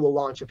the actual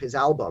launch of his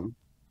album,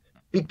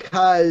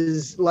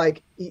 because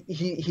like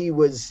he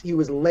was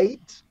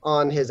late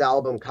on his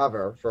album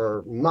cover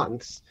for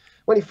months.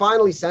 When he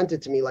finally sent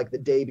it to me, like the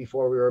day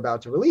before we were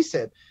about to release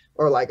it,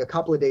 or like a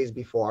couple of days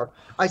before,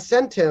 I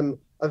sent him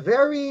a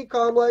very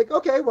calm, like,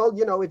 okay, well,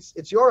 you know,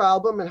 it's your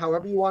album and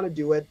however you want to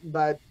do it,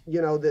 but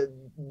you know,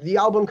 the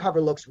album cover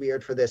looks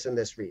weird for this and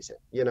this reason.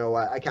 You know,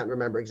 I can't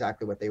remember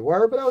exactly what they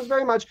were, but I was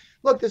very much,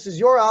 look, this is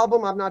your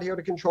album. I'm not here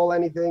to control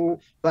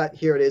anything, but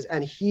here it is.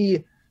 And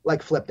he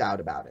like flipped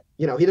out about it.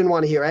 You know, he didn't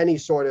want to hear any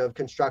sort of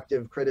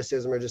constructive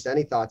criticism or just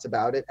any thoughts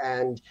about it.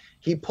 And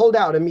he pulled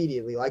out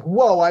immediately, like,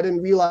 whoa, I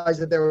didn't realize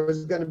that there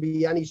was going to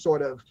be any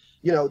sort of,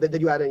 you know,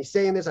 that you had any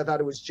say in this. I thought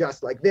it was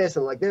just like this,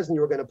 and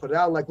you were going to put it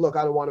out. Like, look,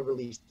 I don't want to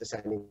release this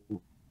anymore.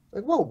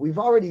 Like, whoa, we've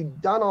already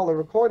done all the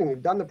recording.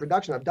 We've done the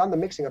production. I've done the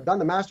mixing. I've done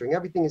the mastering.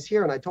 Everything is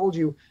here. And I told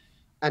you,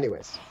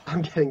 anyways,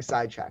 I'm getting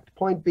sidetracked.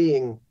 Point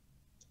being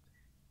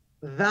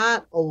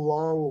that,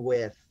 along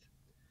with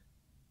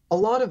a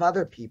lot of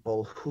other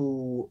people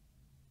who,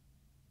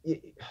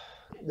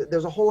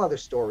 there's a whole other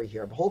story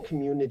here, a whole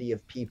community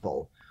of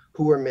people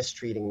who were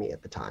mistreating me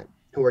at the time,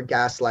 who were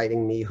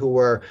gaslighting me, who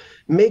were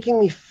making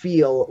me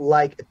feel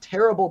like a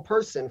terrible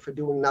person for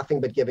doing nothing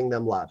but giving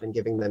them love and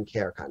giving them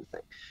care kind of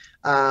thing.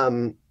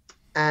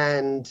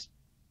 And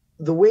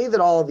the way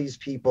that all of these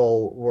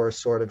people were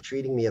sort of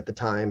treating me at the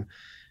time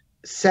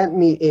sent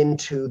me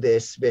into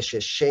this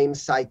vicious shame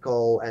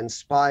cycle and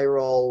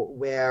spiral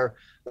where,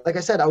 like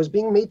I said, I was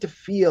being made to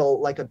feel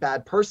like a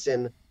bad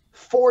person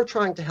for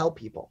trying to help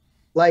people.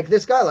 Like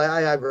this guy, like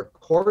I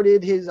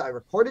recorded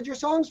your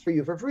songs for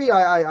you for free.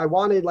 I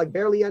wanted like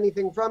barely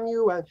anything from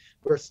you, and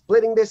we're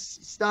splitting this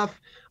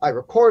stuff. I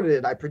recorded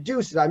it, I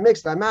produced it, I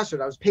mixed it, I mastered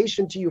it. I was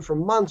patient to you for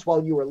months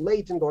while you were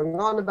late and going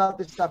on about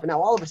this stuff. And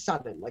now all of a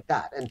sudden, like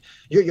that, and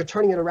you're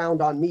turning it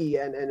around on me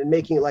and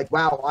making it like,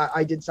 wow,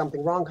 I did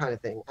something wrong kind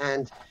of thing.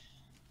 And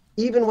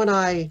even when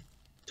I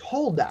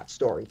told that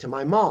story to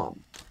my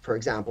mom, for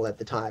example, at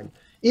the time,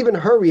 even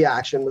her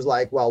reaction was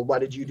like, well, what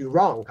did you do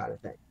wrong kind of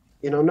thing?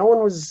 You know, no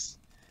one was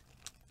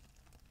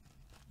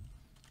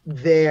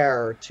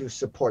there to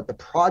support the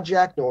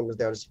project. No one was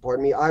there to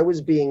support me. I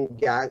was being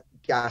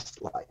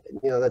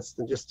gaslighted. You know, that's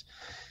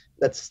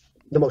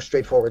the most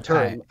straightforward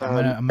term. Right.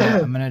 I'm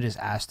gonna just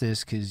ask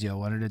this because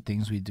one of the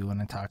things we do when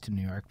I talk to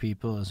New York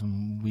people is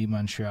when we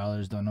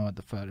Montrealers don't know what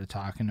the fuck they're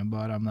talking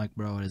about. I'm like,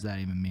 bro, what does that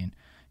even mean?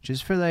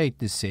 Just for like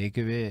the sake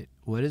of it,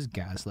 what does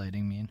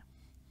gaslighting mean?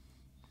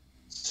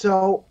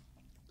 So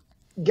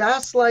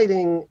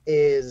gaslighting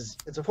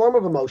it's a form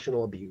of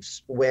emotional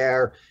abuse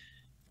where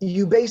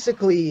you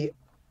basically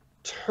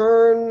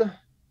turn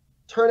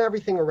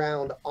everything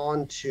around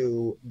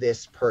onto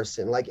this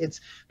person. Like it's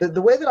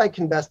the way that I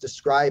can best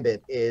describe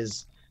it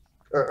is,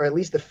 or at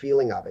least the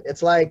feeling of it.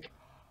 It's like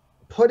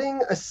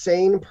putting a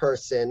sane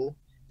person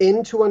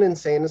into an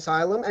insane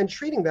asylum and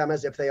treating them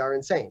as if they are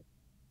insane.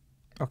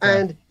 Okay.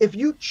 And if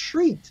you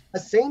treat a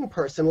sane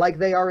person like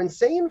they are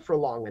insane for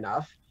long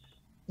enough,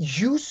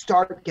 you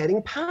start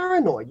getting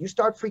paranoid. You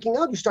start freaking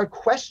out. You start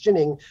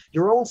questioning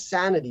your own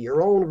sanity,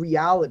 your own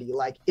reality.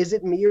 Like, is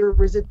it me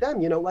or is it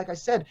them? You know, like I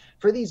said,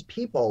 for these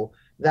people,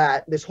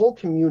 that this whole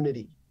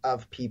community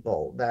of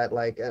people that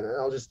like, and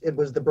it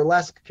was the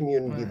burlesque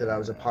community that I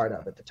was a part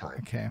of at the time.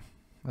 Okay.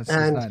 Let's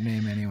And just not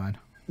name anyone.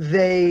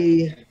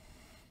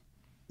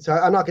 So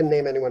I'm not going to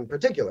name anyone in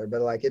particular,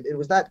 but like it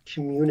was that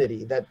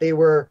community that they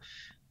were,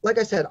 like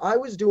I said, I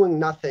was doing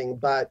nothing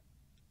but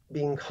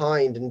being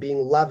kind and being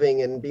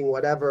loving and being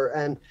whatever.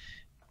 And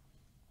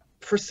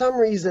for some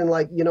reason,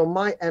 like, you know,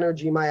 my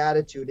energy, my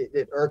attitude,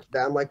 it irked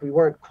them. Like we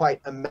weren't quite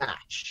a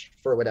match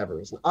for whatever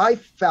reason. I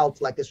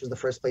felt like this was the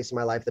first place in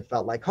my life that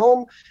felt like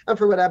home. And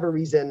for whatever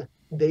reason,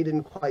 they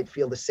didn't quite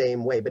feel the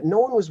same way. But no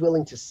one was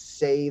willing to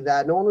say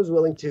that. No one was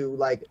willing to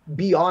like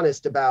be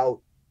honest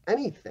about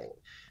anything.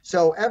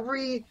 So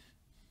every,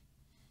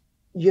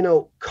 you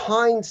know,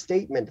 kind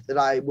statement that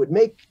I would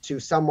make to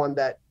someone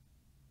that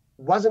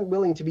wasn't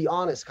willing to be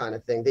honest, kind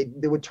of thing,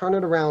 they would turn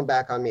it around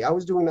back on me. I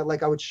was doing that.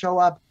 Like I would show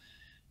up,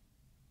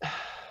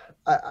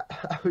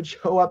 I would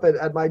show up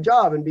at my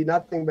job and be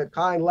nothing but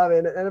kind, loving.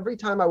 And every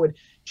time I would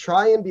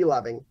try and be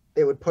loving,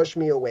 they would push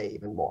me away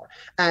even more.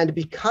 And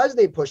because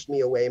they pushed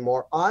me away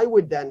more, I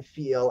would then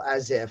feel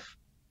as if,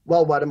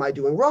 well, what am I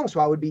doing wrong? So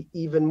I would be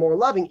even more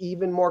loving,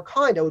 even more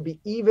kind. I would be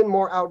even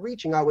more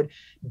outreaching. I would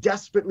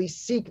desperately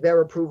seek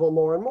their approval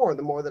more and more.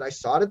 The more that I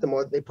sought it, the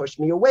more that they pushed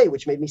me away,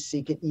 which made me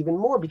seek it even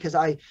more because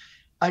I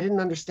didn't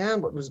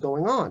understand what was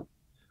going on.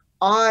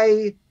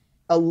 I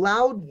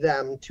allowed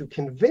them to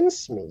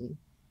convince me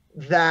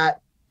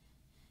that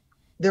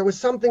there was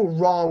something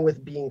wrong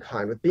with being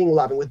kind, with being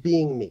loving, with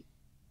being me,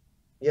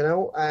 you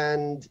know?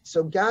 And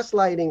so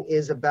gaslighting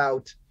is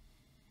about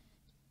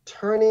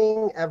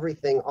turning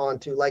everything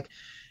onto, like,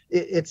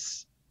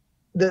 it's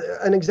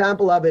an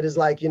example of it is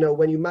like, you know,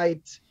 when you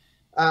might,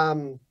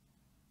 you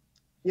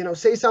know,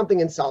 say something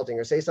insulting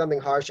or say something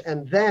harsh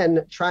and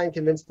then try and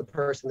convince the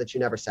person that you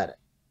never said it.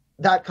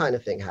 That kind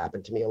of thing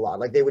happened to me a lot.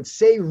 Like they would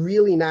say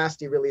really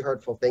nasty, really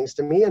hurtful things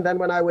to me. And then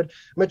when I would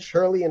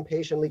maturely and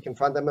patiently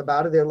confront them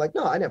about it, they're like,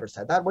 no, I never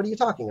said that. What are you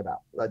talking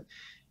about? Like,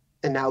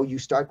 and now you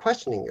start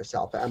questioning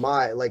yourself. Am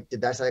I like, did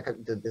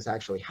this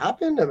actually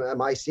happen?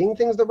 Am I seeing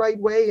things the right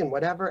way and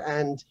whatever?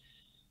 And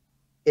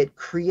it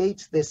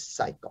creates this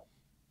cycle.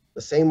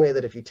 The same way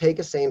that if you take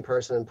a sane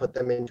person and put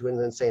them into an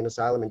insane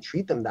asylum and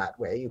treat them that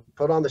way, you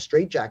put on the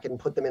straitjacket and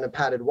put them in a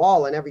padded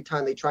wall. And every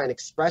time they try and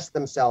express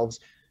themselves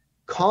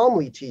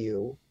calmly to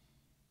you,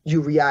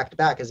 you react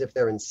back as if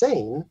they're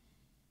insane.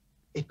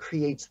 It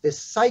creates this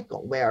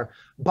cycle where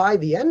by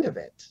the end of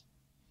it,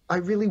 I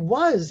really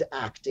was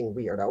acting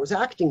weird. I was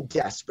acting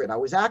desperate. I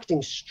was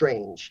acting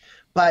strange,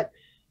 but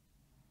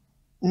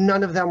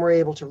none of them were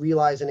able to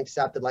realize and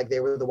accept that like they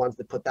were the ones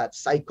that put that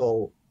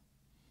cycle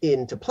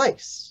into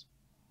place,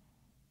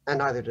 and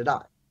neither did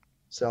I.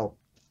 So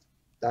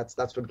that's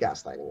what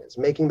gaslighting is,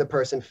 making the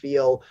person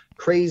feel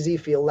crazy,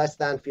 feel less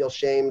than, feel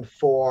shamed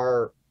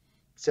for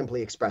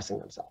simply expressing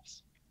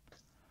themselves.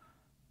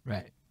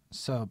 Right.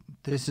 So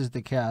this is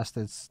the cast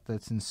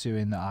that's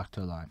ensuing the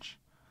Octo launch,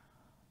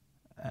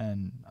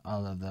 and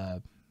all of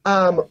the.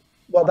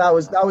 Well, that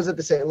was at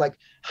the same, like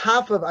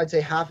I'd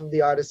say half of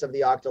the artists of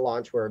the Octo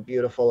launch were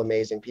beautiful,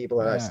 amazing people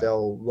that I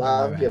still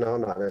love. Right. You know,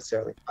 I'm not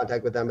necessarily in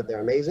contact with them, but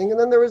they're amazing. And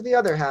then there was the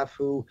other half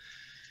who,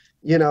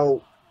 you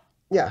know,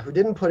 who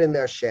didn't put in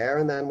their share.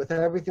 And then with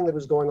everything that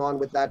was going on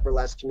with that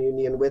burlesque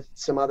community and with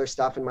some other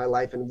stuff in my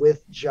life and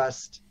with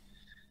just,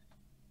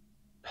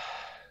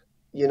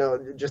 you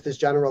know, just this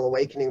general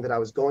awakening that I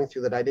was going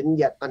through that I didn't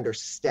yet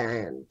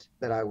understand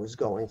that I was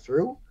going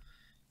through,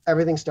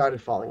 everything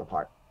started falling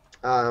apart.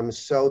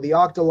 So the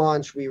Octo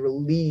launch, we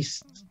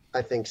released,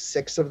 I think,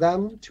 6 of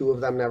them. 2 of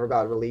them never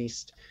got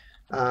released.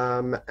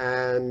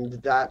 And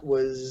that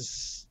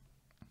was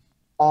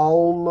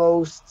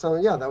almost,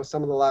 that was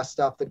some of the last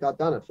stuff that got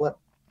done at Flip.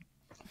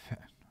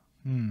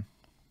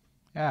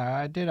 Yeah,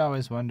 I did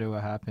always wonder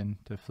what happened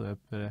to Flip,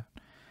 but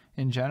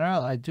in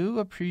general, I do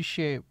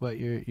appreciate what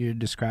you're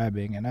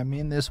describing, and I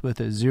mean this with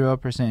a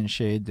 0%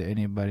 shade to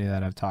anybody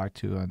that I've talked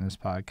to on this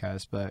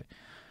podcast, but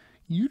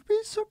you'd be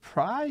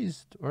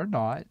surprised or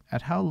not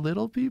at how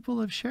little people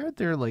have shared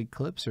their like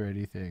clips or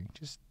anything.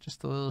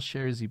 Just a little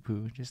sharesy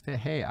poo. Just that,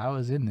 hey, I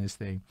was in this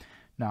thing.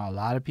 Now a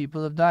lot of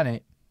people have done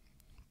it,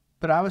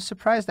 but I was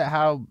surprised at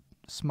how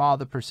small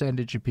the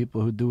percentage of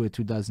people who do it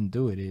who doesn't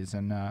do it is.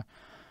 And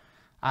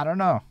I don't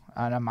know.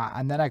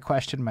 And then I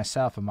questioned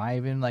myself, am I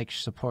even like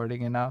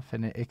supporting enough?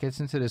 And it gets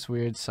into this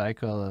weird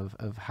cycle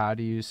of how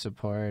do you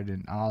support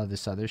and all of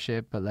this other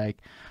shit. But like,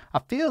 I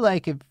feel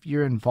like if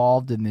you're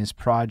involved in this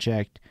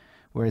project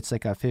where it's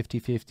like a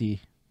 50-50,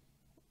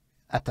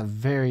 at the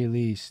very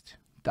least,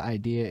 the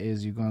idea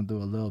is you're going to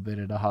do a little bit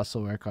of the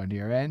hustle work on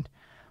your end.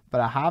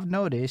 But I have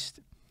noticed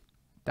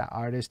that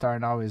artists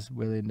aren't always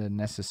willing to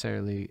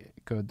necessarily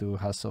go do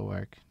hustle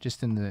work,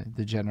 just in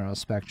the general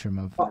spectrum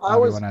of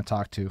everyone I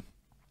talk to.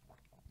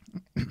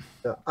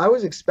 I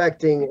was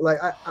expecting, like,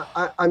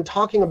 I'm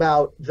talking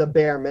about the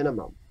bare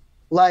minimum.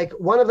 Like,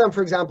 one of them,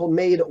 for example,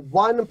 made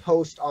one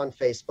post on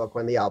Facebook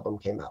when the album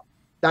came out.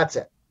 That's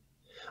it.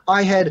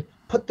 I had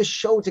put the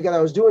show together.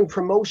 I was doing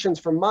promotions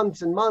for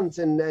months and months,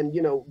 and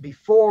you know,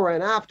 before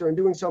and after, and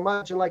doing so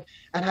much, and like,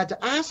 and had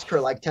to ask her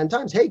like 10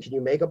 times, hey, can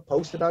you make a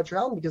post about your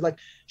album? Because like,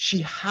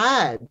 she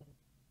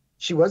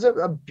was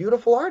a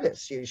beautiful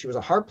artist. She was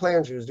a harp player,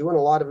 and she was doing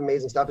a lot of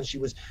amazing stuff, and she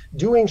was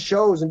doing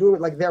shows and doing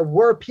it. Like, there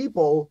were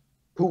people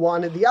who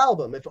wanted the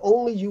album. If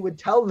only you would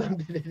tell them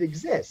that it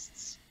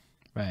exists.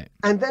 Right.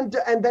 And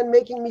then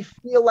making me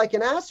feel like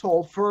an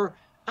asshole for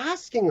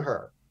asking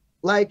her,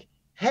 like,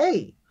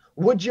 hey,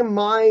 would you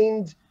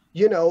mind,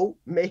 you know,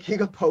 making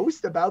a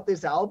post about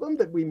this album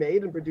that we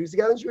made and produced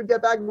together? And she would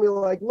get back to me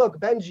like, look,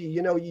 Benji,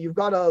 you know, you've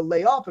got to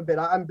lay off a bit.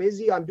 I'm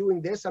busy. I'm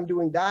doing this. I'm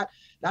doing that.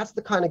 That's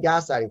the kind of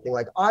gaslighting thing.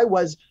 Like, I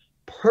was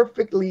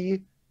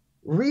perfectly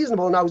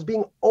reasonable, and I was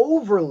being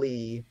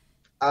overly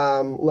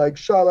like,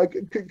 Shaw, like,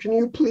 can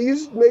you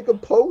please make a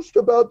post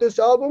about this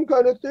album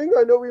kind of thing?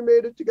 I know we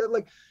made it together.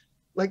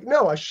 Like,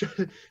 no, I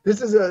should,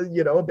 this is a,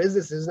 you know, a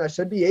business, and I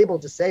should be able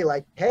to say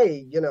like,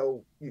 hey, you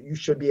know, you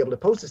should be able to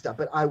post this stuff.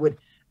 But I would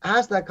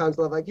ask that kind of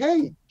stuff like,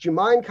 hey, do you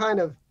mind kind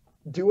of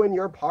doing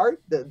your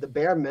part, the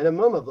bare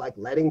minimum of like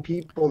letting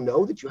people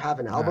know that you have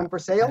an album for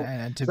sale?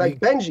 It's like,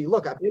 Benji,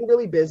 look, I've been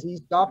really busy.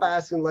 Stop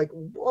asking. Like,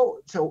 whoa.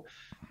 So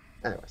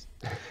anyways.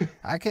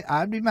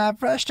 I'd be mad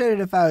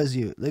frustrated if I was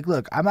you. Like,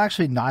 look, I'm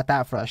actually not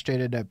that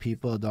frustrated that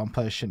people don't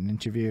push an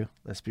interview.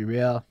 Let's be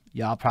real.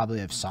 Y'all probably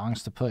have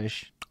songs to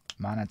push.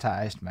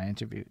 Monetized. My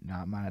interview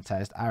not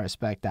monetized. I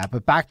respect that.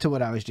 But back to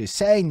what I was just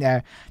saying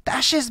there,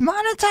 that shit's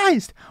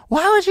monetized.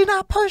 Why would you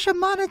not push a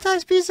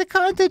monetized piece of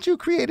content you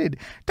created?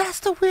 That's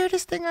the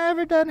weirdest thing I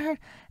ever done heard.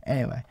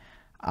 Anyway,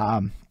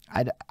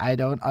 I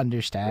don't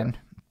understand,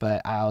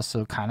 but I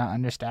also kind of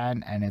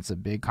understand, and it's a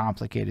big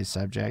complicated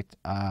subject.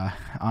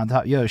 On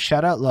top, yo,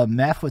 shout out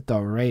Lamef with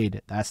the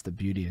raid. That's the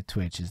beauty of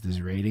Twitch, is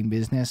this raiding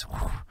business.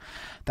 Whew,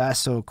 that's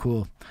so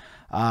cool.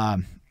 Yeah,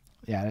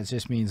 that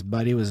just means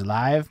Buddy was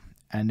live,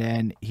 and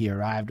then he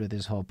arrived with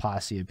his whole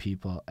posse of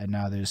people, and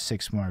now there's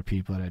 6 more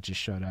people that just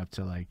showed up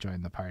to like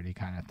join the party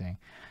kind of thing.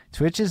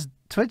 Twitch is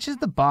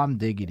the bomb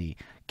diggity.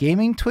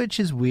 Gaming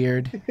Twitch is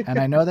weird, and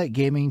I know that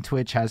gaming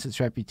Twitch has its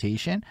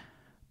reputation,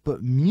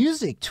 but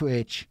music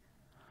Twitch,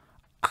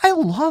 I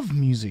love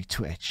music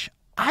Twitch.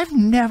 I've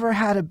never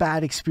had a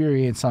bad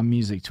experience on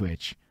music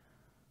Twitch.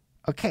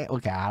 Okay,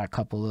 I had a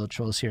couple little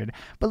trolls here,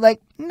 but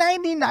like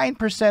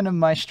 99% of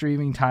my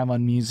streaming time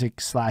on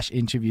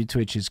music/interview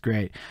Twitch is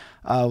great.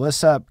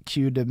 What's up,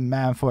 Q the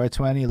man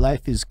 420?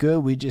 Life is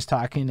good. We just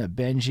talking to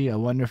Benji, a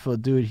wonderful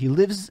dude. He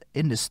lives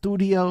in the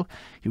studio.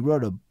 He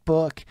wrote a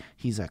book.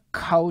 He's a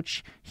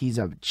coach. He's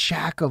a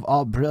jack of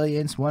all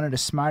brilliance. One of the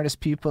smartest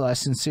people I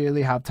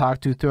sincerely have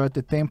talked to throughout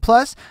the thing.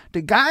 Plus,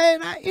 the guy,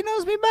 he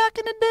knows me back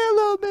in the day a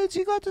little bit. So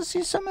you got to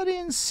see some of the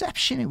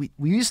inception.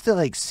 We used to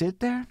like sit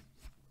there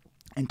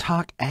and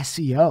talk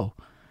SEO,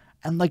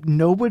 and like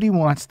nobody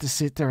wants to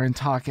sit there and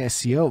talk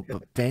SEO,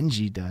 but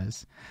Benji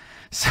does.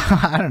 So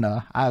I don't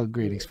know. I have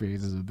great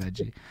experiences with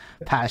Benji.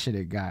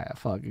 Passionate guy.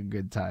 Fucking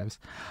good times.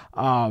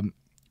 But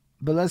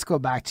let's go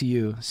back to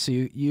you. So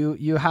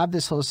you have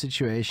this whole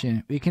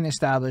situation. We can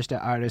establish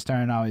that artists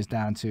aren't always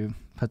down to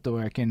put the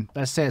work in.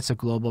 Let's say it's a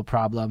global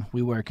problem.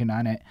 We're working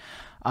on it.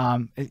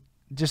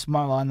 Just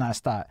one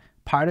last thought.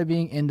 Part of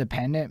being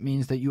independent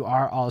means that you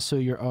are also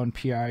your own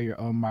PR, your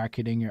own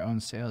marketing, your own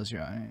sales.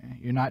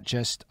 You're not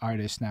just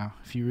artists now.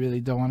 If you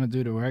really don't want to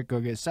do the work, go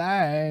get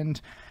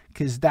signed,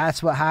 because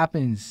that's what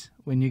happens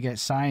when you get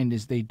signed,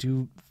 is they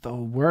do the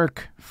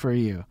work for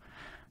you.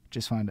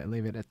 Just wanted to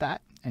leave it at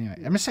that. Anyway,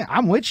 I'm just saying,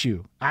 I'm with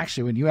you.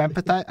 Actually, when you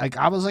empathize, like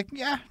I was like,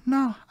 yeah,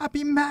 no, I'd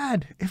be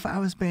mad if I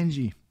was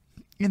Benji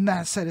in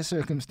that set of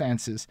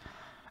circumstances.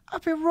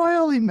 I'd be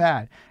royally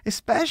mad,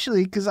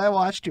 especially because I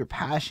watched your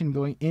passion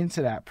going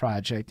into that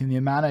project and the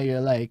amount of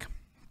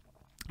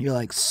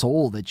your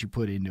soul that you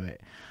put into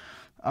it.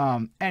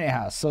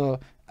 Anyhow, so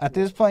at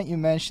this point you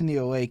mentioned the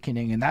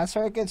awakening, and that's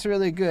where it gets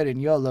really good.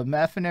 And yo,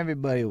 Lamef and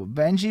everybody,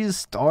 Benji's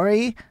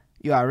story,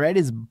 I read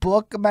his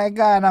book, my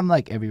God, and I'm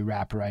like, every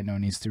rapper I know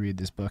needs to read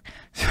this book.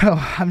 So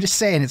I'm just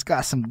saying, it's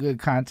got some good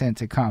content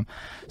to come.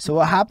 So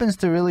what happens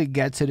to really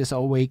get to this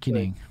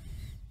awakening?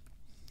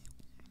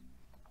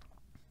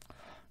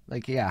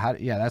 Like, yeah,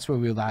 that's where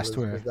we last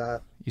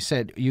were. You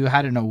said you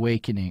had an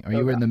awakening, or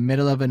you were in the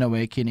middle of an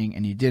awakening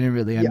and you didn't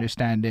really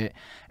understand it.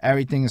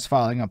 Everything is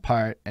falling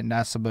apart, and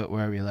that's about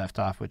where we left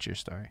off with your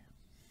story.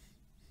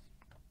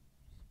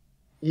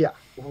 Yeah.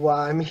 Well,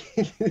 I mean,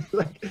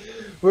 like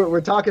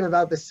we're talking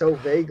about this so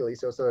vaguely,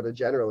 so sort of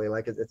generally,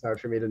 like it's hard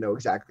for me to know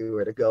exactly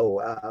where to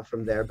go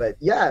from there. But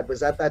yeah, it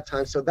was at that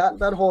time. So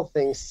that whole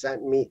thing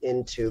sent me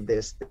into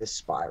this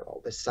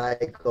spiral, this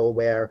cycle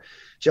where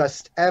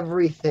just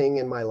everything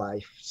in my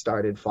life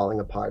started falling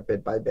apart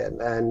bit by bit,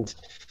 and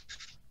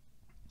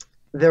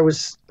there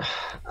was,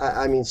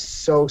 I mean,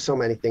 so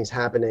many things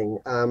happening.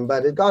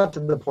 But it got to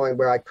the point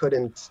where I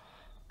couldn't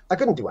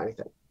do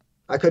anything.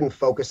 I couldn't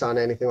focus on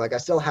anything. Like I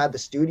still had the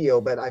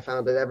studio, but I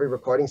found that every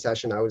recording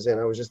session I was in,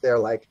 I was just there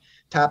like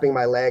tapping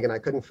my leg, and I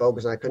couldn't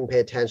focus and I couldn't pay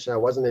attention. I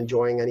wasn't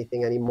enjoying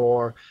anything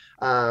anymore.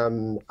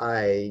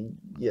 I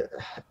yeah,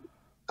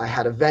 I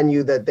had a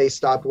venue that they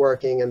stopped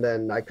working, and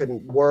then I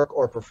couldn't work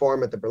or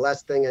perform at the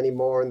burlesque thing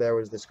anymore. And there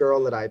was this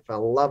girl that I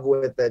fell in love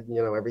with that,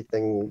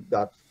 everything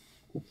got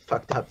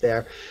fucked up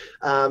there.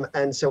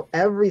 And so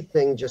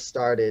everything just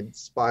started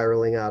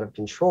spiraling out of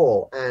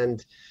control.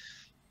 And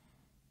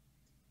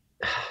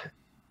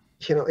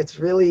it's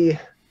really,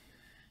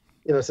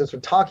 since we're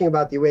talking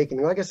about the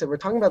awakening, like I said, we're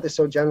talking about this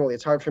so generally,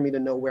 it's hard for me to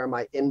know where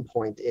my end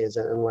point is,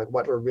 and like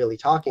what we're really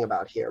talking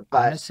about here.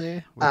 But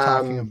Honestly, we're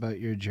talking about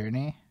your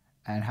journey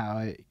and how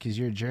it, because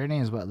your journey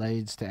is what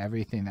leads to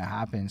everything that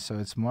happens. So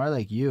it's more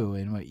like you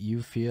and what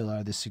you feel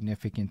are the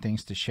significant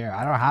things to share.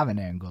 I don't have an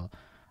angle.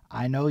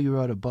 I know you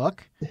wrote a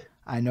book.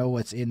 I know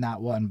what's in that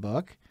one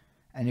book.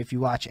 And if you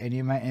watch any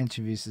of my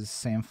interviews, it's the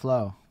same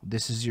flow.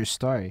 This is your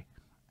story.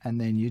 And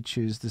then you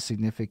choose the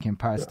significant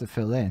parts to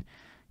fill in.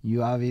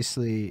 You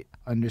obviously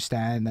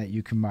understand that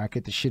you can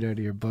market the shit out of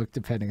your book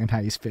depending on how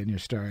you spin your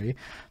story.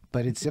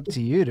 But it's up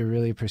to you to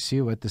really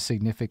pursue what the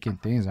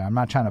significant things are. I'm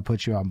not trying to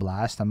put you on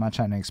blast. I'm not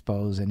trying to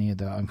expose any of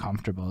the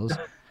uncomfortables.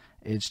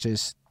 It's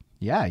just,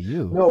 yeah,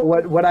 you. No,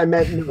 what I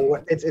meant,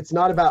 no, it's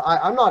not about,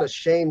 I'm not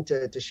ashamed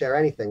to share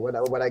anything.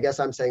 What I guess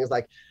I'm saying is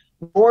like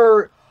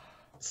more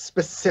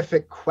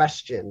specific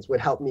questions would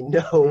help me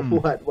know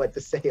what to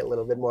say a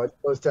little bit more, as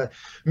opposed to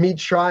me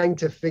trying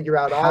to figure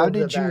out all How of the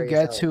did you various get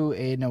elements. to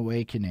an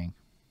awakening?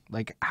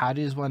 Like, how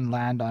does one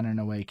land on an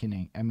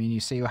awakening? I mean, you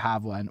say you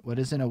have one. What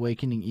does an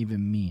awakening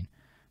even mean?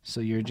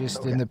 So you're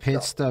just in Okay, the so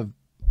pits of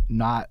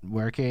not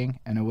working,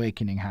 an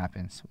awakening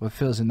happens. What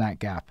fills in that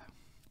gap?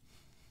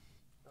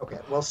 okay,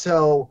 well,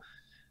 so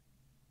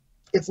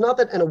it's not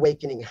that an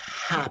awakening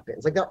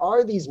happens. Like there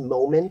are these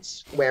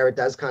moments where it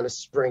does kind of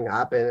spring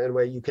up, and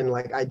where you can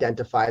like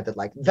identify that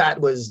like that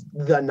was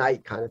the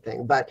night kind of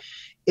thing. But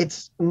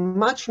it's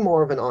much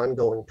more of an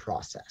ongoing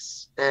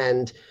process.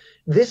 And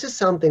this is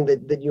something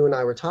that you and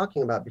I were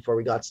talking about before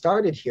we got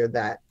started here,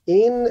 that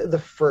in the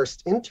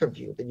first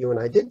interview that you and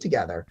I did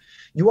together,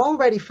 you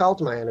already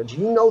felt my energy.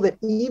 You know that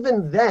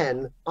even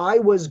then I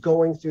was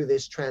going through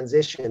this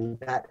transition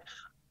that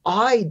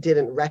I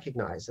didn't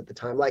recognize at the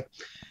time. Like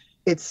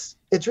it's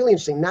really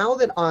interesting now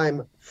that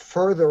I'm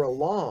further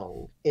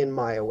along in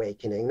my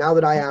awakening, now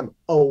that I am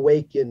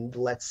awakened,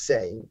 let's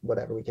say,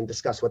 whatever, we can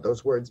discuss what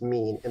those words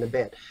mean in a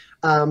bit.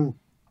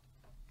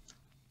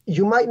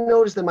 You might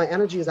notice that my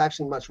energy is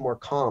actually much more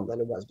calm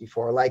than it was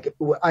before. Like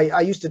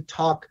I used to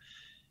talk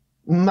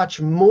much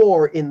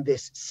more in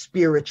this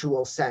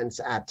spiritual sense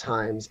at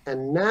times,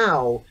 and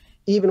now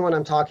even when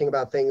I'm talking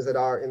about things that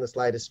are in the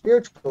slightest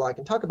spiritual, I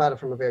can talk about it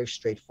from a very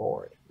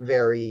straightforward,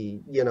 very,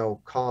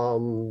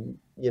 calm,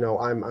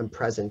 I'm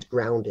present,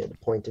 grounded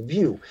point of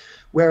view.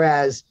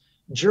 Whereas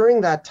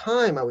during that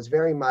time, I was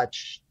very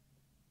much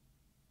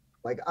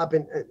like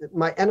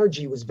my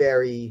energy was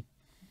very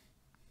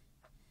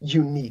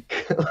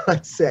unique,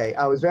 let's say.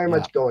 I was very Yeah.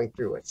 much going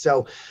through it.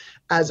 So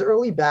as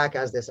early back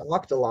as this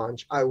Okta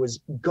launch, I was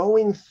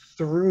going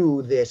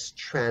through this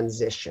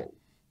transition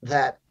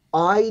that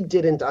I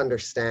didn't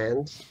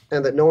understand,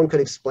 and that no one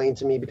could explain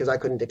to me because I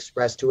couldn't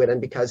express to it,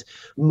 and because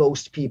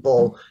most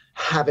people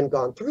haven't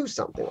gone through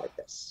something like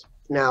this.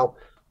 Now,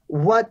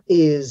 what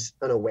is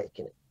an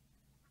awakening?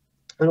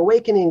 An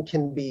awakening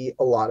can be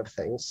a lot of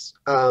things.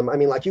 I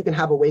mean, like you can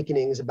have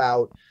awakenings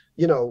about,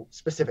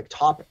 specific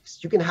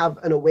topics. You can have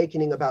an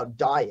awakening about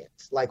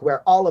diet, like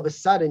where all of a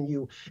sudden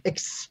you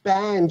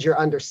expand your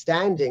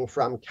understanding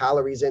from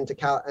calories in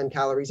and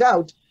calories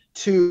out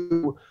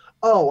to,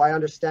 oh, I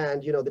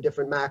understand, the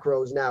different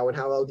macros now, and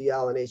how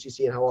LDL and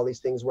HCC and how all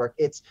these things work.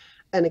 It's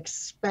an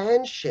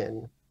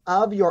expansion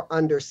of your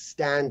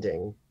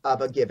understanding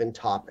of a given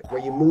topic,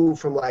 where you move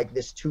from like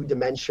this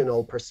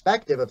two-dimensional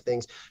perspective of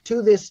things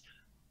to this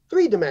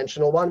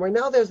three-dimensional one, where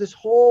now there's this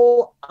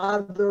whole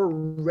other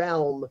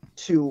realm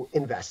to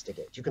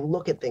investigate. You can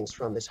look at things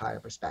from this higher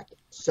perspective.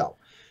 So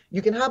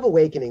you can have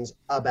awakenings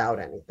about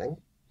anything,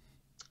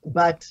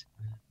 but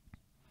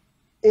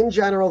in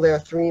general, there are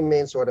three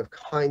main sort of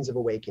kinds of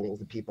awakenings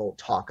that people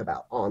talk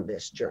about on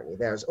this journey.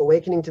 There's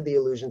awakening to the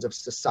illusions of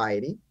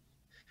society,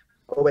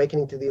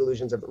 awakening to the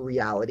illusions of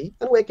reality,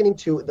 and awakening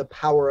to the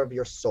power of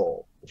your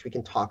soul, which we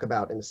can talk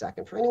about in a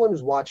second. For anyone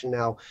who's watching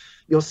now,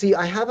 you'll see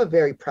I have a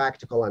very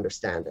practical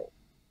understanding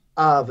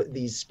of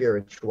these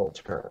spiritual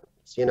terms.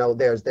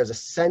 There's a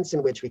sense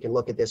in which we can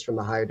look at this from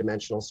the higher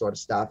dimensional sort of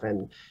stuff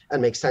and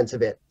make sense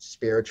of it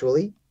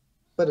spiritually,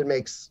 but it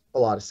makes a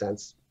lot of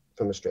sense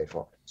from the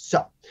straightforward.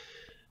 So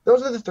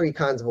those are the three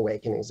kinds of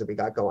awakenings that we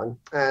got going,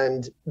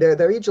 and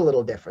they're each a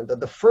little different.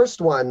 The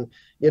first one,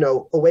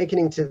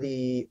 awakening to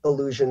the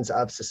illusions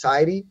of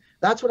society,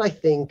 that's what I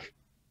think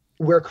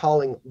we're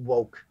calling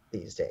woke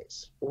these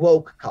days,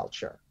 woke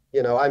culture.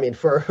 I mean,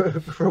 for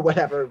for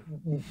whatever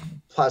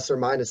plus or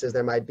minuses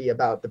there might be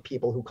about the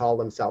people who call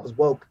themselves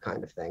woke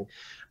kind of thing.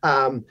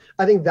 I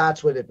think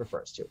that's what it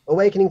refers to,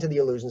 awakening to the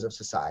illusions of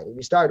society.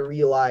 We start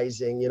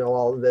realizing,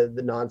 all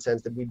the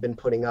nonsense that we've been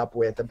putting up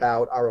with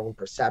about our own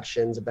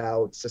perceptions,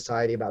 about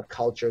society, about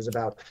cultures,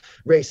 about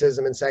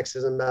racism and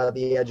sexism,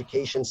 the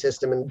education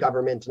system and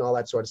government and all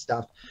that sort of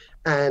stuff.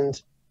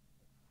 And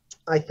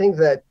I think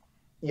that,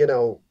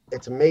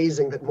 it's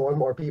amazing that more and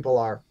more people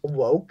are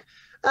woke.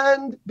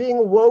 And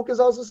being woke is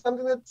also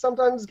something that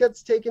sometimes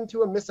gets taken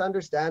to a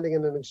misunderstanding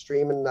in an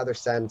extreme in another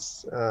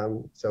sense.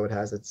 So it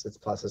has its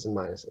pluses and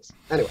minuses.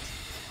 Anyways,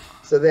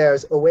 so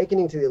there's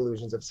awakening to the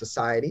illusions of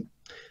society.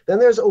 Then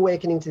there's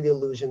awakening to the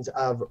illusions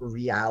of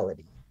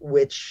reality,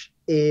 which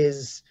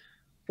is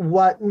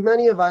what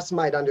many of us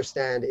might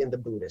understand in the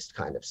Buddhist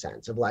kind of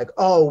sense of like,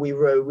 oh, we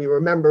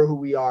remember who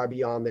we are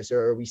beyond this,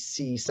 or we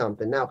see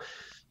something. Now,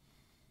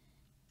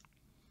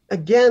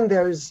 again,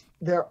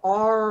 there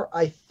are,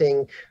 I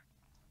think,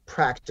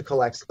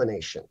 practical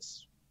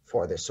explanations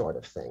for this sort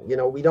of thing.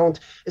 We don't,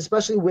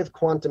 especially with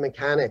quantum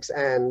mechanics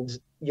and,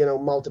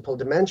 multiple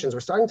dimensions, we're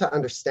starting to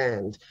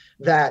understand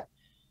that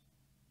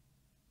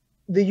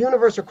the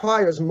universe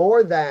requires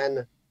more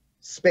than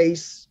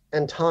space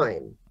and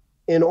time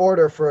in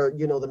order for,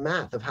 the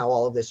math of how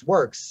all of this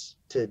works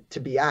to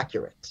be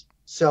accurate.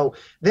 So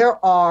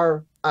there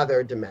are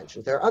other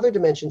dimensions. There are other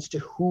dimensions to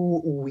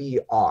who we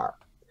are.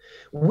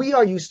 We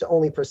are used to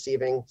only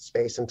perceiving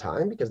space and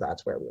time because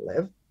that's where we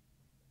live.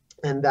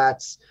 And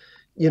that's,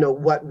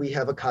 what we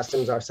have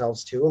accustomed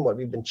ourselves to and what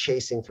we've been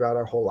chasing throughout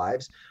our whole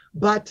lives.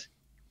 But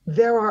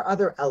there are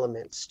other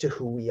elements to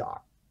who we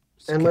are.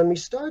 And when we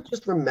start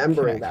just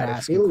remembering that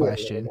and feeling it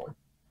a little more.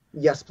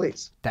 Yes,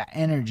 please. That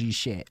energy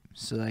shit.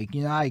 So like,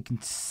 I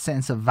can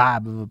sense a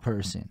vibe of a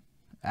person.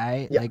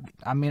 Right? Yeah. Like,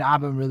 I mean,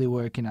 I've been really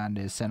working on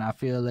this, and I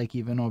feel like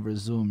even over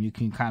Zoom, you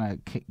can kind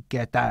of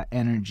get that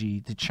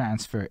energy to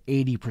transfer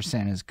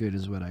 80% as good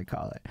as what I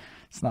call it.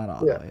 It's not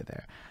all the way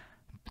there.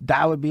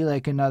 That would be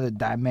like another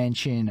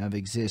dimension of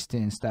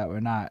existence that we're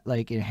not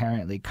like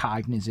inherently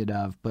cognizant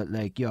of, but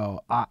like,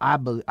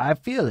 I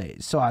feel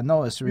it, so I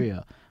know it's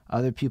real.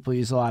 Other people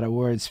use a lot of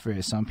words for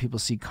it. Some people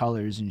see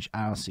colors, and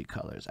I don't see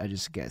colors. I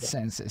just get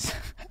senses.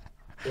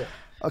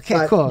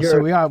 Okay, cool. So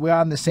we're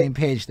on the same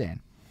page then.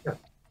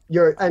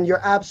 You're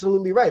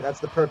absolutely right. That's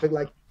the perfect,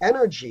 like,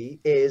 energy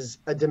is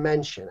a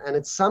dimension, and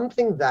it's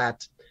something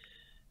that,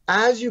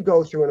 as you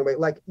go through in a way,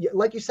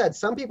 like you said,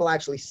 some people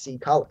actually see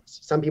colors.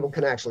 Some people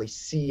can actually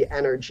see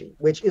energy,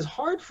 which is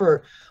hard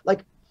for,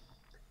 like,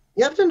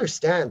 you have to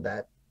understand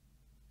that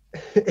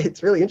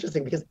it's really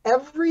interesting because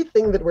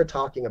everything that we're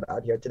talking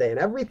about here today and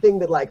everything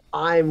that, like,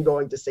 I'm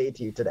going to say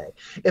to you today,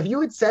 if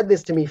you had said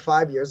this to me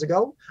 5 years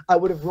ago, I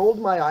would have rolled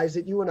my eyes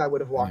at you and I would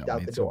have walked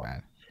out the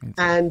door.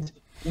 And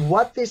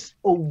what this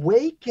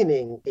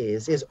awakening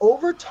is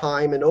over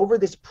time and over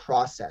this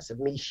process of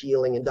me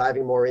healing and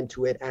diving more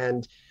into it,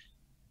 and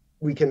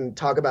we can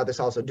talk about this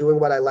also, doing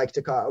what I like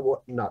to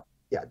call,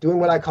 doing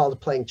what I call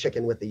playing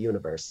chicken with the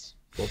universe.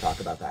 We'll talk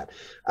about that.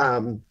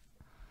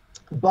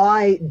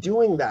 By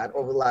doing that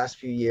over the last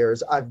few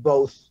years, I've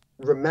both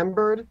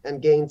remembered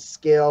and gained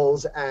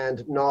skills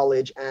and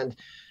knowledge and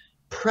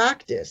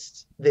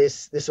practiced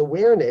this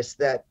awareness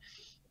that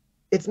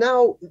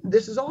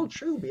this is all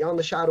true beyond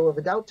the shadow of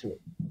a doubt to me.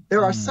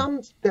 There are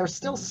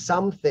still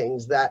some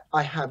things that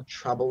I have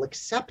trouble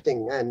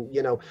accepting and,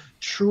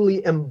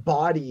 truly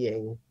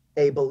embodying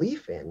a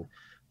belief in.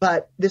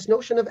 But this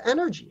notion of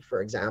energy,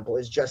 for example,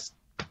 is just,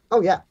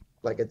 oh yeah,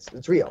 like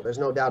it's real. There's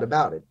no doubt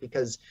about it,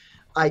 because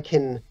I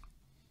can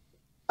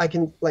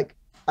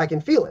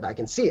feel it. I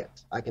can see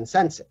it. I can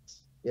sense it.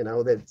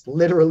 That's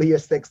literally a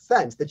sixth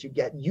sense that you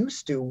get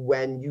used to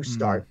when you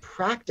start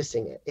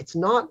practicing it. It's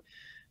not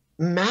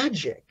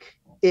magic.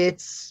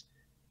 It's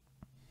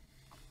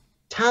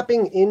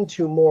tapping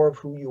into more of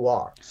who you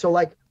are. So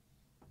like,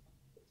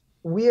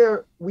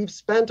 we've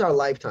spent our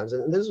lifetimes,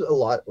 and this is a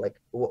lot like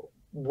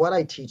what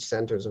I teach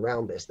centers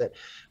around this, that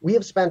we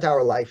have spent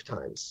our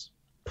lifetimes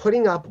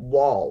putting up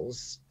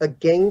walls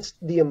against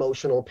the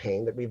emotional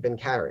pain that we've been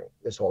carrying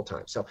this whole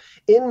time. So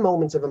in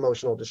moments of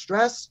emotional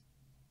distress,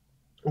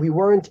 we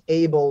weren't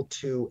able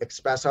to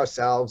express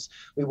ourselves.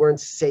 We weren't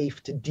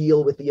safe to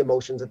deal with the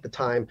emotions at the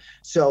time.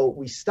 So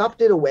we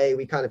stuffed it away.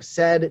 We kind of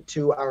said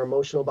to our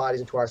emotional bodies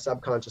and to our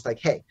subconscious, like,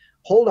 hey,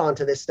 hold on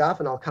to this stuff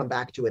and I'll come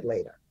back to it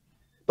later.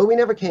 But we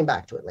never came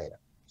back to it later.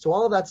 So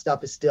all of that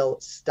stuff is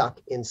still stuck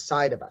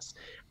inside of us.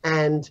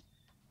 And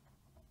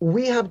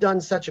we have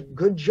done such a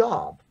good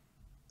job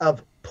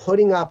of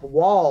putting up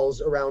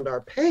walls around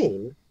our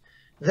pain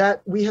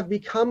that we have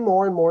become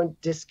more and more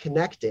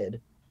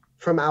disconnected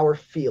from our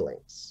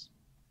feelings.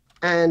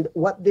 And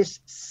what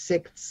this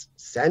sixth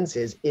sense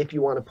is, if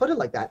you want to put it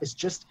like that, is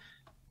just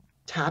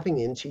tapping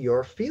into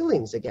your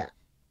feelings again.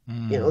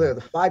 You know, they're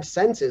the five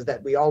senses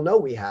that we all know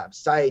we have: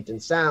 sight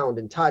and sound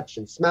and touch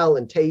and smell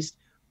and taste.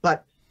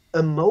 But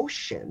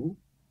emotion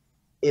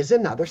is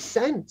another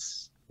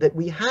sense that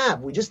we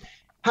have. We just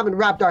haven't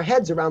wrapped our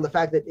heads around the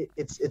fact that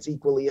it's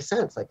equally a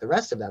sense like the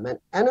rest of them. And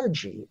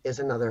energy is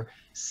another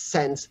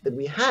sense that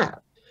we have.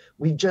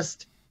 We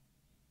just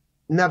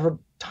never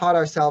taught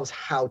ourselves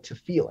how to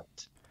feel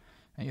it.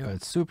 You know,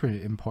 it's super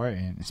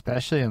important,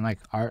 especially in like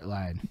art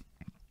line.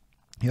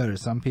 You know,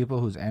 there's some people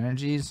whose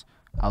energies,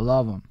 I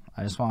love them.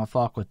 I just want to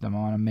fuck with them. I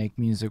want to make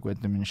music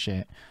with them and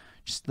shit.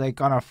 Just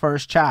like on our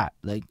first chat.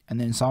 Like, and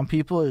then some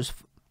people, is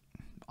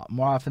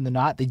more often than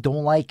not, they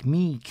don't like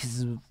me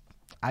because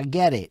I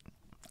get it.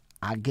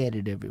 I get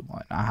it,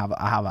 everyone. I have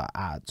an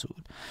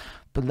attitude.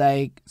 But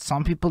like,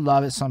 some people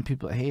love it, some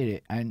people hate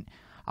it. And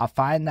I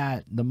find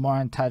that the more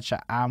in touch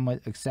I am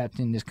with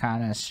accepting this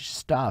kind of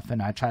stuff,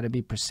 and I try to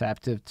be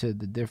perceptive to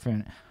the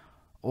different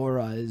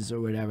auras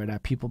or whatever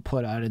that people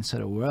put out into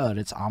the world,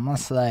 it's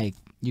almost like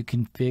you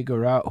can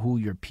figure out who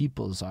your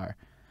peoples are,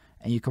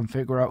 and you can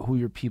figure out who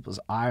your peoples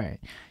aren't.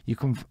 You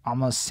can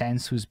almost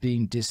sense who's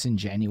being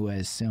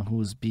disingenuous and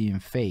who's being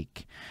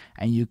fake,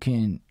 and you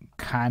can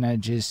kind of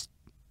just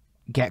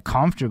get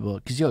comfortable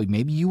because, yo,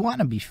 maybe you want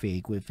to be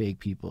fake with fake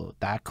people.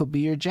 That could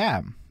be your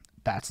jam.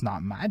 That's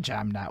not my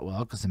jam that well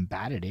because I'm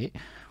bad at it,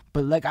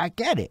 but like I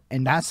get it.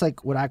 And that's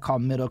like what I call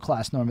middle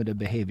class normative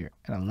behavior,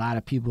 and a lot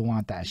of people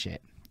want that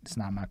shit. It's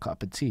not my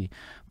cup of tea,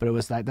 but it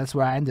was like, that's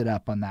where I ended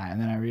up on that.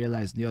 And then I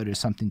realized, yo, there's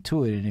something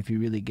to it. And if you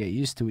really get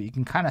used to it, you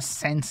can kind of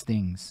sense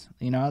things,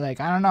 you know, like,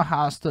 I don't know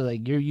how else to,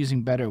 like, you're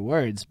using better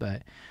words,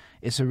 but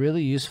it's a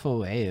really useful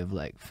way of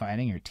like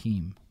finding your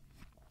team.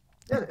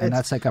 Yeah, and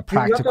that's like a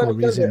practical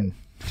reason,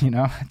 you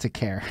know, to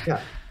care.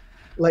 Yeah.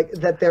 Like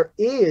that there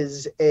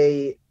is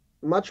a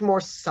much more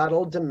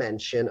subtle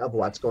dimension of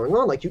what's going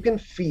on. Like you can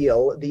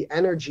feel the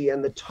energy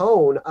and the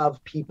tone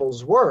of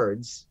people's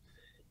words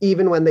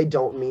even when they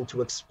don't mean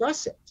to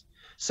express it.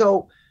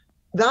 So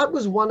that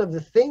was one of the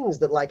things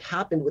that like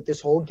happened with this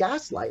whole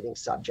gaslighting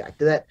subject,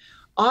 that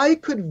I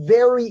could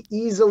very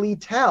easily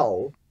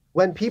tell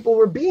when people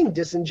were being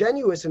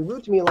disingenuous and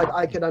rude to me. Like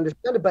I could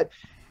understand it, but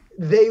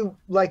they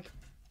like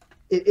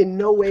in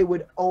no way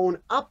would own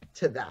up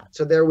to that.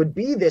 So there would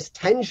be this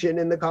tension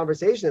in the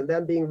conversation and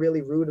them being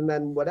really rude and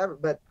then whatever.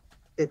 But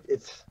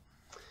it's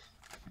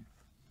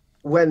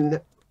when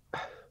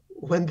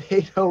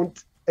they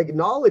don't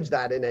acknowledge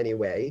that in any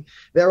way,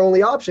 their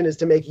only option is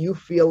to make you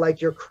feel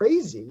like you're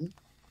crazy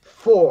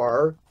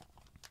for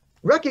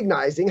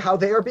recognizing how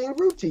they are being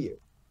rude to you.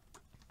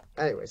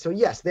 Anyway, so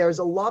yes, there's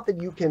a lot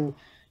that you can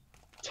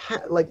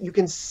you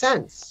can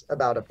sense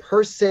about a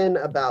person,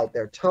 about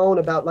their tone,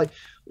 about like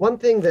one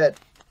thing that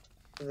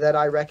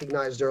I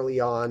recognized early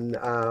on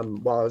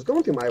while I was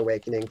going through my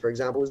awakening, for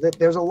example, is that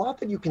there's a lot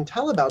that you can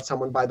tell about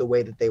someone by the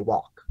way that they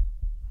walk.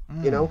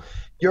 You know,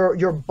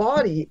 your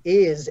body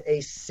is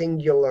a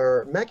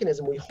singular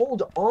mechanism. We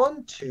hold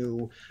on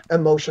to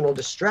emotional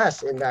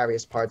distress in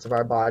various parts of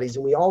our bodies,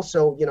 and we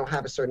also, you know,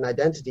 have a certain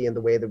identity in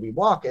the way that we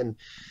walk. And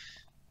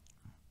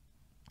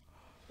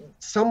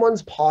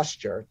someone's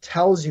posture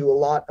tells you a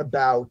lot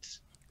about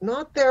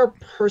not their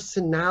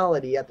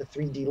personality at the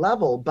 3D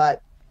level,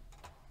 but,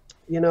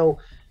 you know,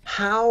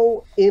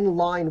 how in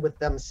line with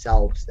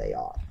themselves they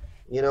are,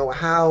 you know,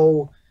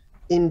 how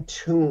in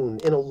tune,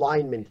 in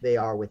alignment they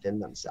are within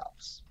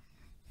themselves.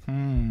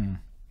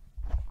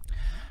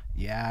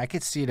 Yeah, I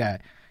could see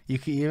that. You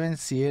can even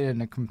see it in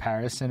the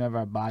comparison of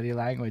our body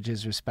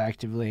languages,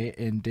 respectively,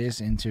 in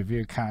this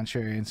interview,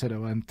 contrary to the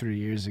one 3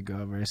 years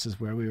ago versus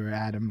where we were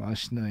at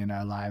emotionally in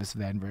our lives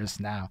then versus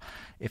now.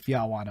 If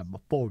y'all want a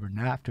before and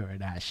after of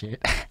that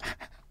shit.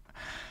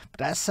 But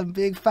that's some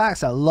big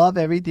facts. I love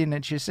everything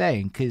that you're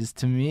saying, because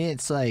to me,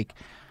 it's like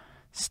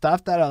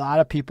stuff that a lot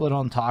of people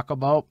don't talk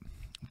about.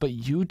 But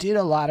you did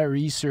a lot of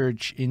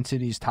research into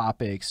these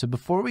topics. So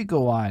before we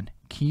go on,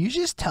 can you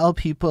just tell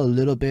people a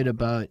little bit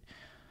about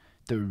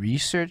the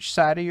research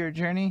side of your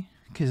journey?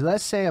 Because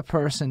let's say a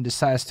person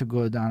decides to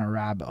go down a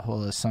rabbit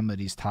hole of some of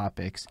these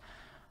topics.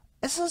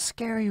 It's a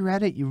scary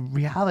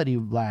reality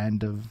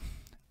land of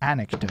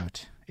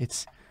anecdote.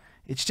 It's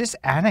just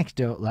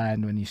anecdote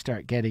land when you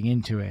start getting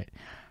into it.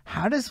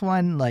 How does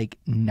one like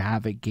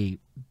navigate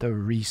the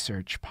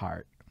research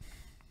part?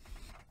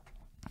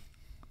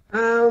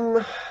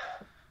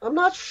 I'm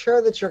not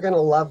sure that you're going to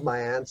love my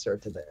answer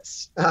to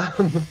this.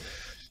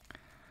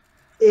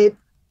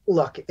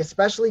 Look,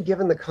 especially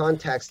given the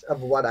context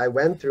of what I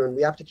went through, and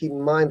we have to keep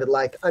in mind that,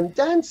 like, I'm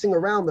dancing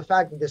around the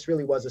fact that this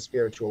really was a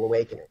spiritual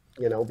awakening,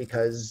 you know,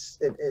 because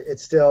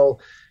it's still,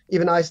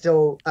 even I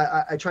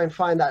try and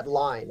find that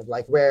line of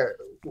like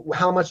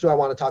how much do I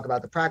want to talk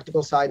about the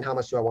practical side and how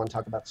much do I want to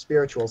talk about the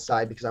spiritual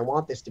side, because I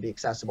want this to be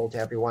accessible to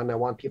everyone. I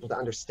want people to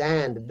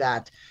understand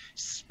that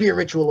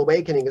spiritual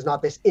awakening is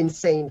not this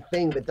insane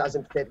thing that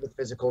doesn't fit with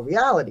physical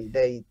reality.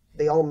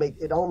 It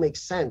all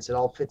makes sense. It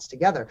all fits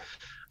together.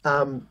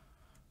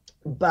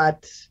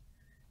 But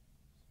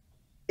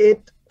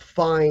it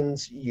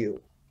finds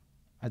you.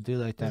 I do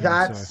like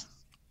that.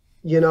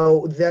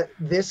 that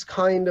this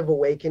kind of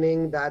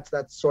awakening, that's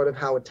sort of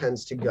how it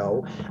tends to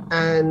go.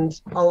 And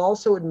I'll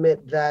also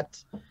admit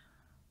that,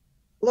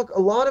 look, a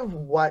lot of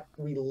what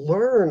we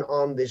learn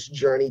on this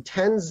journey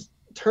turns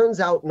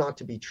out not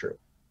to be true,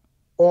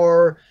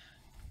 or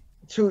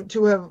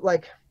to have,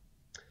 like,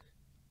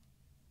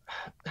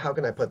 how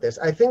can I put this?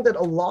 I think that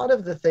a lot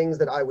of the things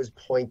that I was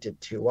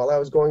pointed to while I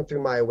was going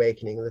through my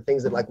awakening, the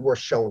things that like were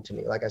shown to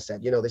me, like I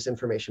said, this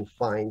information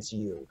finds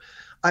you.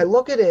 I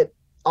look at it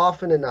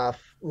often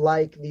enough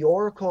like the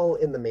Oracle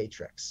in the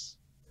Matrix.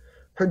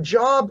 Her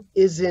job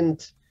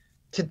isn't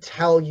to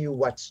tell you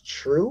what's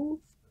true.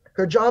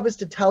 Her job is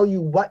to tell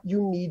you what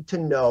you need to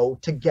know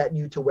to get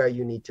you to where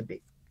you need to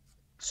be.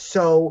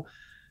 So,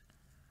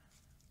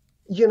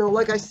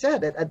 like I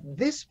said, at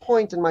this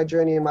point in my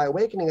journey and my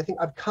awakening, I think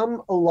I've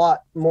come a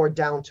lot more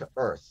down to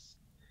earth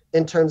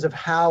in terms of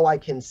how I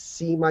can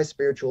see my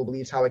spiritual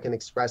beliefs, how I can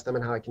express them,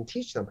 and how I can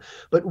teach them.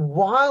 But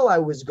while I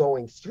was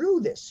going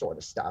through this sort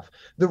of stuff,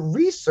 the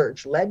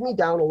research led me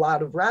down a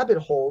lot of rabbit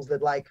holes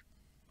that, like,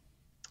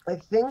 I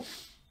think,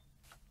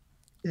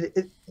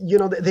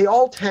 they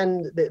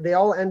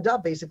all end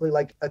up basically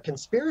like a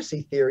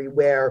conspiracy theory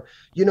where,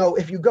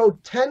 if you go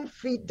 10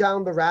 feet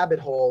down the rabbit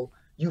hole,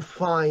 you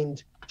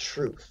find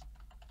truth.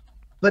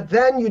 But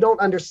then you don't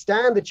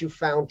understand that you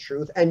found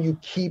truth, and you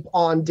keep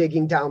on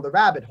digging down the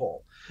rabbit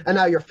hole. And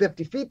now you're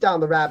 50 feet down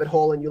the rabbit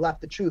hole, and you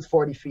left the truth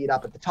 40 feet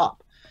up at the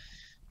top.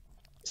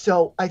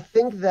 So I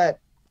think that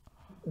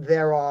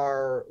there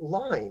are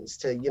lines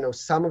to,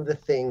 some of the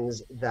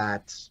things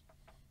that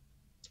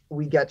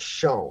we get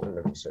shown in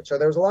the research. So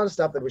there was a lot of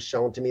stuff that was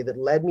shown to me that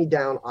led me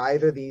down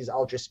either these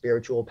ultra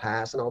spiritual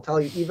paths. And I'll tell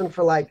you, even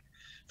for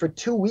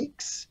 2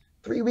 weeks,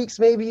 3 weeks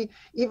maybe,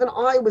 even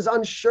I was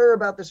unsure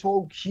about this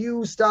whole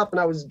Q stuff, and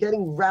I was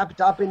getting wrapped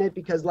up in it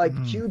because, like,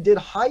 Q did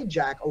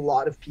hijack a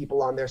lot of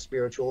people on their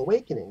spiritual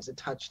awakenings. It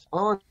touched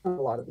on a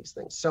lot of these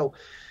things. So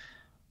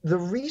the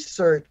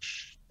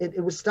research,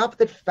 it was stuff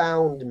that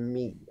found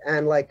me.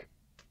 And, like,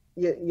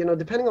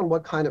 depending on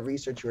what kind of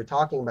research you were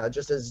talking about,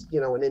 just as,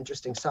 an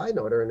interesting side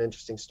note or an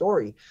interesting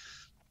story,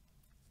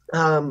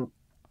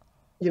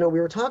 we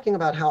were talking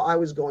about how I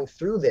was going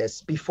through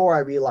this before I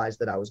realized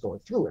that I was going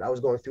through it. I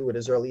was going through it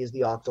as early as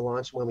the Okta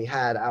launch when we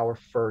had our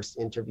first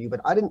interview,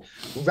 but I didn't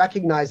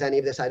recognize any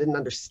of this. I didn't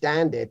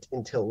understand it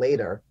until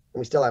later. And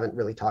we still haven't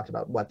really talked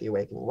about what the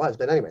awakening was.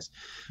 But anyways,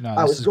 No,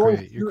 I was is going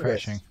great. You're through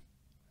crushing. this.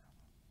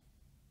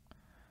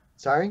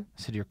 Sorry?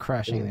 I said you're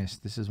crushing this.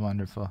 This is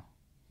wonderful.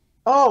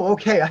 Oh,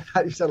 okay. I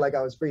thought you said like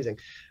I was freezing.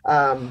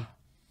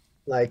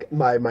 Like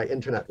my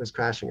internet was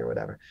crashing or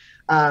whatever.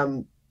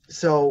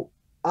 So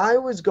I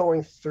was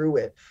going through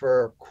it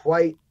for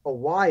quite a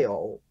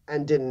while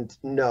and didn't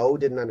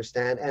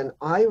understand. And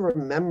I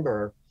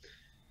remember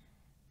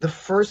the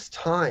first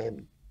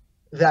time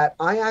that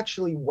I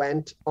actually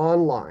went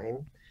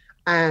online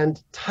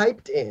and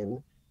typed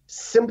in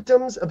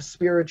symptoms of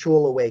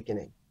spiritual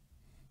awakening.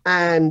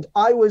 And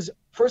I was,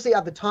 firstly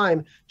at the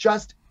time,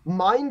 just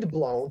mind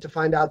blown to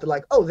find out that,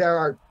 like, oh, there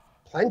are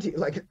plenty,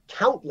 like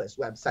countless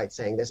websites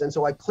saying this. And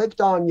so I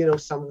clicked on,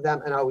 some of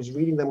them, and I was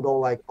reading them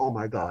going like, oh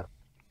my God,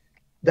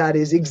 that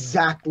is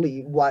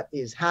exactly what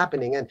is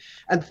happening.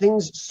 And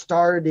things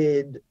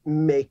started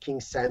making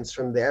sense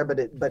from there,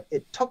 but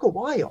it took a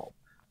while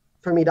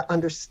for me to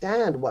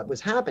understand what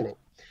was happening.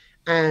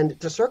 And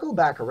to circle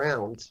back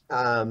around,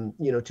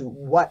 to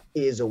what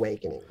is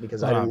awakening,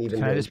 because I didn't even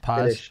Can I just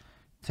pause? finish.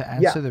 To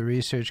answer the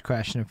research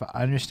question, if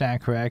I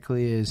understand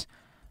correctly, is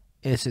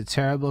it's a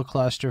terrible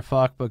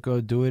clusterfuck, but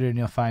go do it and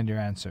you'll find your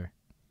answer.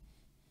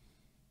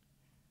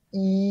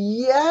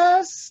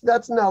 Yes,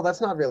 that's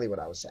not really what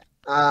I was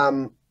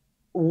saying.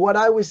 What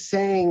I was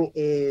saying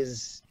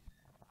is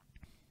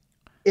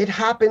it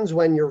happens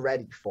when you're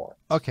ready for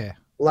it. Okay,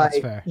 like,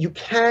 that's fair. You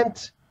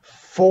can't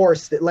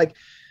force it. Like,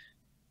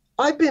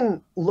 I've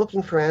been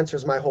looking for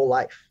answers my whole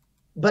life,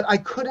 but I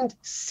couldn't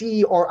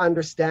see or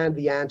understand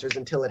the answers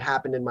until it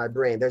happened in my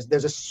brain.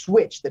 There's a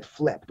switch that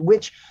flipped,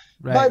 which,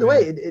 by the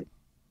way,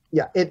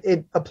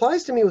 it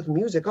applies to me with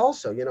music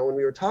also. When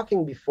we were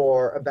talking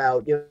before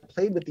about,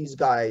 played with these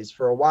guys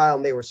for a while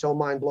and they were so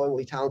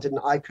mind-blowingly talented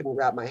and I couldn't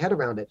wrap my head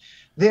around it.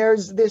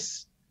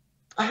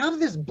 I have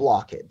this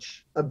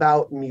blockage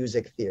about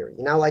music theory.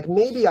 Now, like,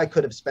 maybe I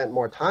could have spent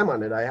more time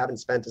on it. I haven't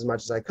spent as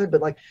much as I could,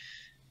 but, like,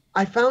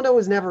 I found I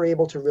was never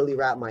able to really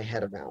wrap my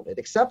head around it,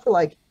 except for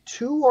like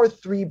 2 or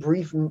 3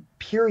 brief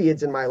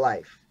periods in my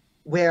life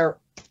where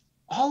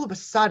all of a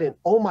sudden,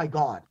 oh my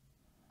God,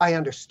 I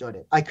understood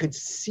it. I could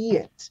see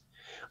it.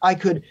 I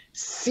could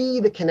see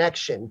the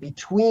connection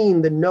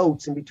between the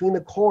notes and between the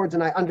chords,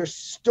 and I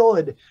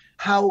understood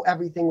how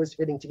everything was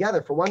fitting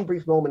together for one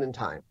brief moment in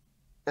time.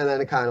 And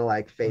then it kind of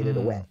like faded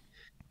away.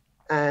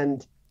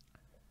 And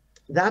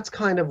that's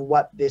kind of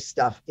what this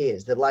stuff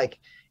is, that, like,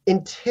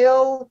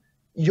 until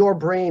your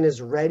brain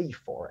is ready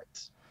for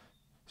it,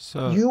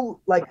 so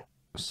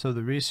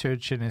the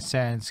research in a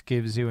sense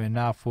gives you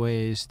enough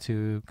ways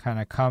to kind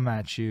of come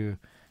at you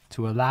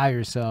to allow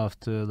yourself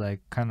to, like,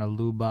 kind of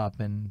lube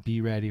up and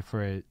be ready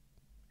for it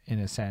in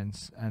a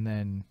sense, and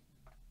then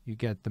you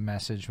get the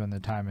message when the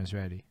time is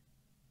ready?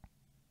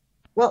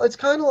 Well, it's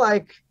kind of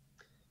like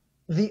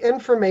the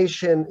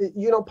information,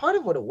 part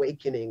of what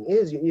awakening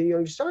is,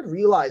 you start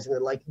realizing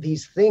that like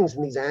these things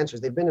and these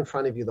answers, they've been in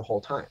front of you the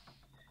whole time.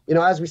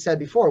 As we said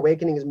before,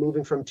 awakening is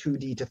moving from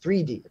 2D to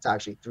 3D. It's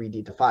actually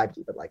 3D to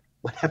 5D, but like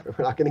whatever,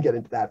 we're not going to get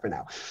into that for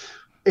now.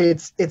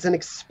 It's an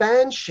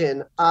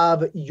expansion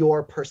of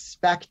your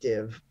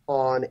perspective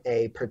on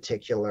a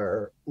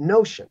particular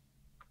notion.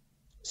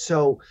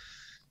 So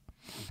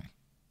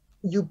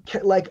you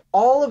can, like,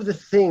 all of the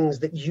things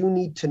that you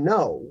need to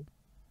know,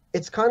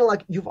 it's kind of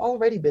like you've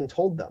already been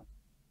told them.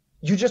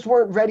 You just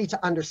weren't ready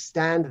to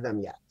understand them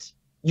yet.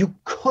 You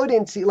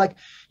couldn't see, like,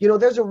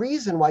 there's a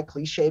reason why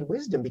cliched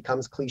wisdom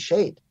becomes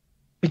cliched,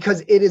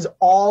 because it is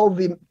all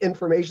the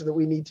information that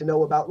we need to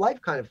know about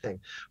life, kind of thing.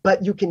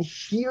 But you can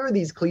hear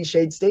these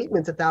cliched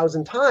statements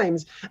 1,000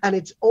 times, and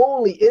it's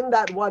only in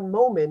that one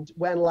moment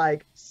when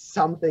like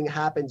something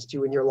happens to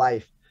you in your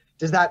life.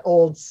 Does that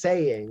old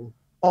saying,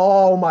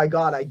 oh my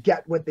God, I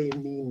get what they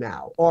mean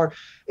now. Or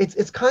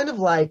it's kind of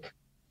like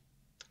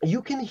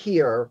you can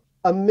hear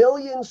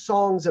 1,000,000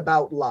 songs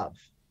about love,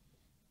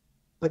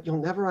 but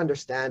you'll never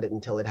understand it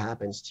until it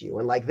happens to you.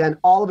 And like, then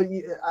all of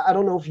it, I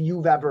don't know if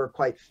you've ever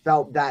quite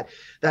felt that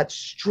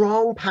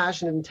strong,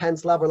 passionate,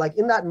 intense love, or like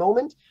in that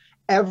moment,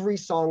 every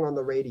song on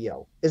the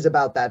radio is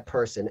about that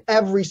person.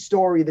 Every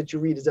story that you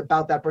read is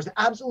about that person.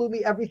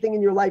 Absolutely everything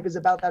in your life is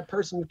about that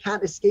person. You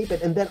can't escape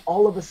it. And then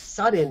all of a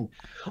sudden,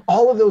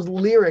 all of those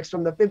lyrics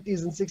from the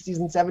 50s and 60s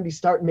and 70s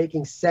start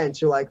making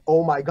sense. You're like,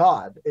 oh my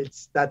God,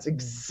 that's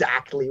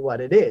exactly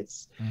what it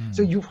is.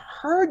 So you've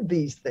heard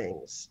these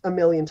things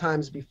 1,000,000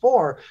 times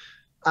before.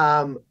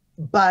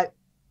 But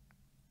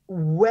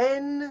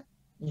when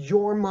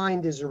your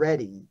mind is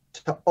ready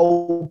to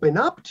open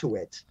up to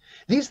it,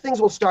 these things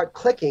will start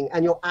clicking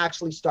and you'll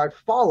actually start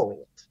following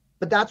it.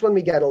 But that's when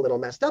we get a little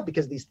messed up,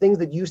 because these things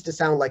that used to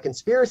sound like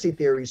conspiracy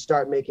theories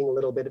start making a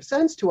little bit of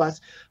sense to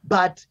us,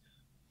 but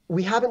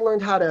we haven't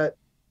learned how to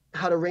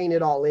rein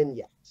it all in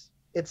yet.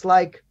 It's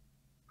like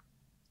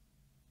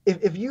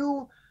if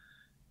you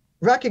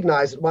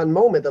recognize at one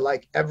moment that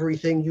like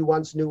everything you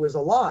once knew is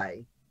a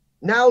lie,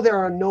 now there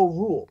are no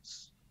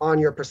rules on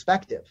your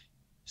perspective.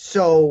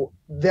 So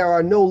there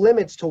are no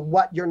limits to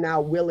what you're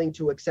now willing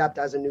to accept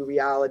as a new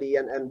reality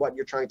and what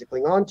you're trying to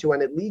cling on to.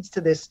 And it leads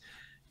to this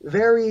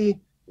very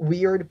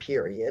weird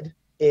period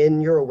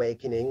in your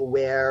awakening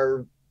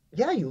where,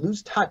 yeah, you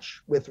lose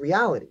touch with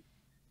reality.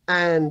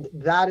 And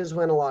that is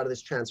when a lot of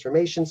this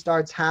transformation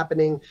starts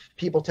happening.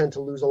 People tend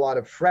to lose a lot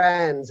of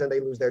friends, and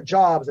they lose their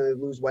jobs, and they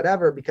lose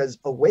whatever, because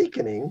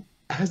awakening,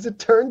 as it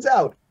turns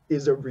out,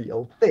 is a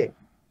real thing.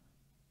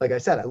 Like I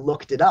said, I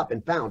looked it up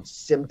and found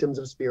symptoms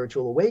of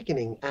spiritual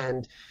awakening.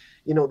 And,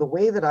 the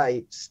way that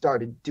I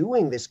started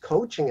doing this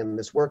coaching and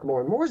this work more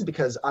and more is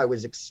because I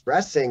was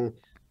expressing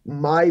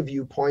my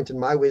viewpoint and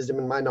my wisdom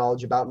and my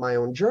knowledge about my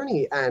own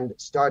journey, and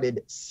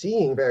started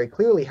seeing very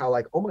clearly how,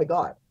 like, oh my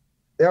God,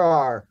 there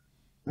are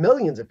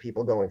millions of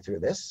people going through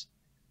this,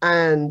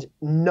 and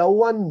no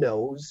one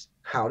knows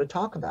how to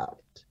talk about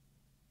it.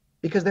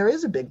 Because there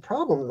is a big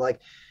problem. Like,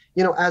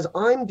 as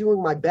I'm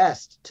doing my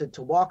best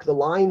to walk the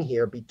line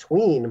here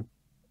between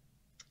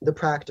the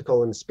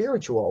practical and the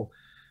spiritual,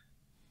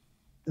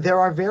 there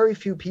are very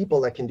few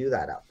people that can do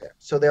that out there.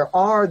 So there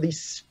are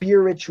these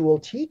spiritual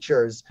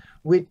teachers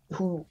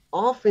who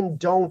often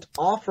don't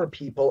offer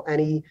people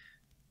any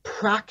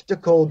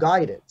practical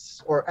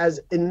guidance, or as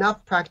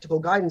enough practical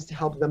guidance to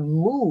help them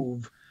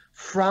move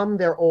from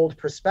their old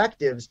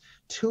perspectives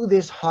to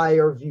this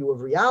higher view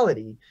of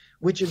reality,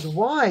 which is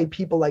why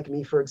people like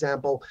me, for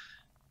example,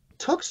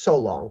 took so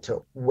long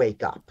to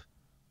wake up.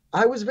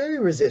 I was very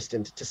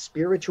resistant to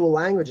spiritual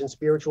language and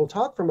spiritual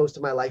talk for most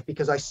of my life,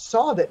 because I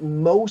saw that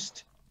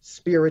most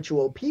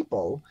spiritual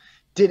people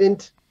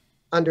didn't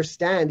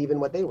understand even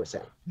what they were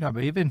saying. No,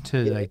 but even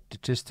to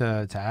just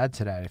to add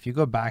to that, if you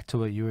go back to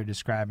what you were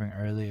describing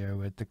earlier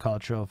with the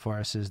cultural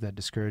forces that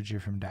discourage you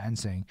from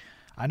dancing,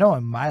 I know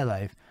in my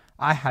life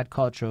I had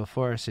cultural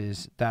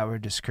forces that were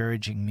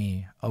discouraging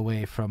me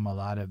away from a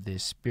lot of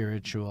this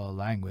spiritual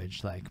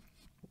language. Like,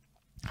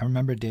 I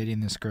remember dating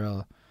this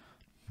girl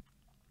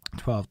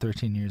 12,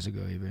 13 years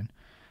ago even,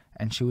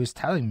 and she was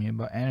telling me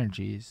about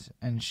energies,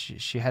 and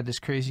she had this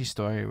crazy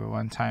story where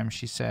one time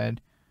she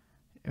said,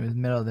 it was the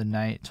middle of the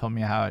night, told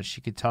me how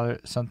she could tell her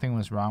something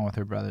was wrong with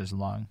her brother's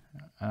lung.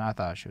 And I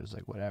thought she was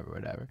like,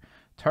 whatever.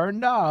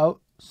 Turned out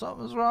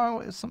something was wrong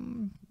with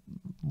some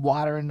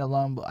water in the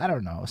lung, I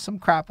don't know, some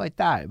crap like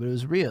that, but it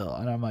was real.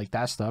 And I'm like,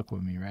 that stuck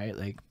with me, right?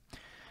 Like,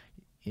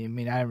 I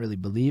mean, I didn't really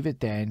believe it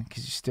then,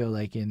 because you're still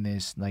like in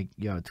this, like,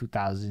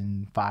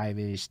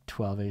 2005-ish,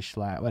 12-ish,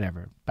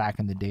 whatever, back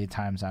in the day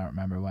times, I don't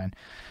remember when.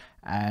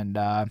 And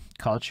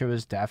culture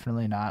was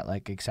definitely not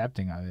like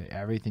accepting of it.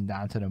 Everything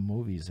down to the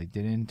movies. Like,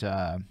 didn't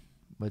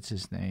what's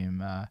his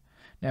name?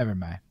 Never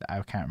mind. I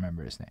can't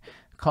remember his name.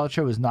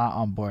 Culture was not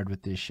on board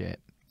with this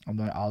shit. And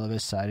then all of a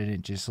sudden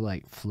it just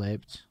like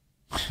flipped.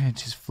 It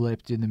just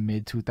flipped in the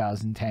mid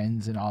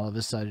 2010s, and all of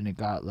a sudden it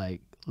got like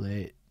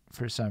lit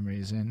for some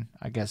reason.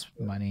 I guess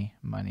money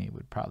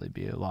would probably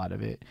be a lot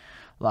of it.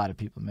 A lot of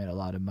people made a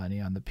lot of money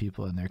on the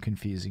people in their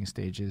confusing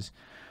stages.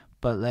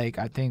 But like,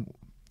 I think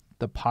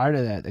the part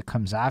of that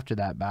comes after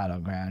that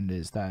battleground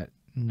is that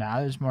now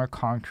there's more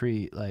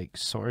concrete like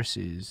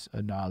sources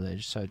of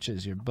knowledge, such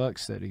as your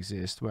books that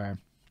exist, where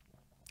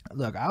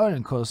look, I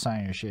wouldn't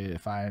co-sign your shit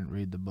if I didn't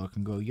read the book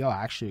and go, yo,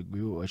 I actually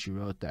agree with what you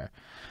wrote there.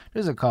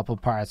 There's a couple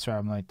parts where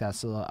I'm like,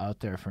 that's a little out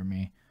there for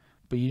me.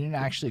 But you didn't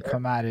actually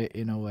come at it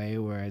in a way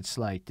where it's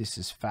like, this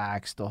is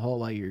facts. The whole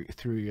way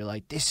you're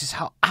like, this is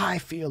how I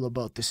feel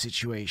about the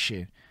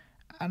situation.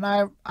 And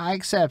I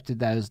accepted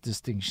those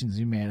distinctions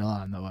you made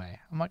along the way.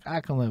 I'm like,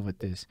 I can live with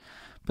this.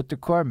 But the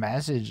core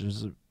message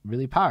was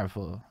really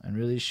powerful and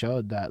really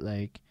showed that,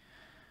 like,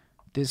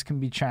 this can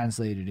be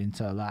translated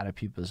into a lot of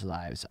people's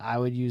lives. I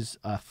would use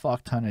a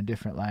fuck ton of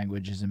different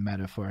languages and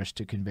metaphors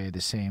to convey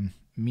the same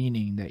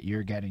meaning that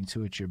you're getting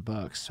to with your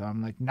books. So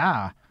I'm like,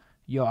 nah,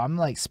 yo, I'm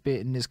like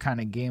spitting this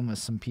kind of game with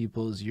some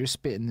people's. You're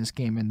spitting this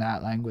game in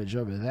that language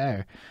over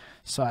there.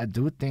 So I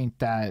do think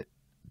that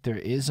there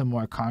is a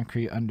more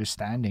concrete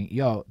understanding.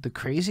 Yo, the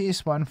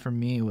craziest one for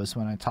me was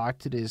when I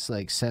talked to this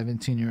like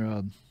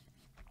 17-year-old,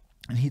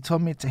 and he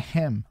told me to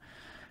him,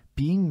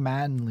 being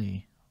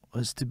manly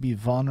was to be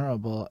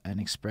vulnerable and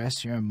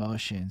express your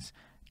emotions.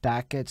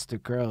 That gets the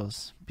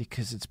girls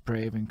because it's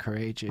brave and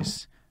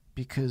courageous,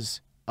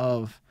 because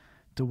of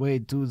the way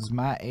dudes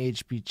my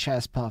age be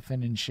chest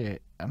puffing and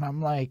shit. And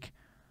I'm like,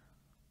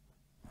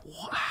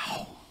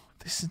 wow,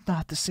 this is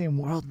not the same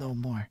world no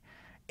more.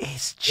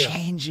 It's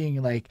changing.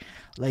 Yeah.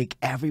 Like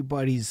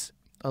everybody's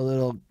a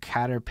little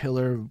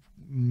caterpillar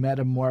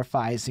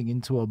metamorphizing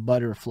into a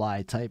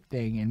butterfly type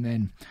thing, and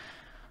then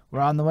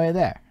we're on the way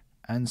there.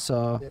 And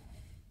so,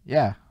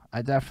 yeah,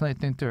 I definitely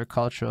think there are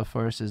cultural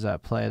forces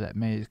at play that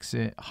makes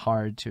it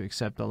hard to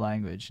accept the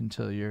language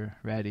until you're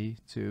ready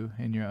to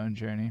in your own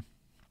journey.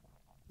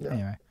 Yeah.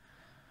 Anyway,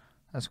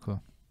 that's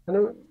cool.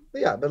 And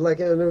but like,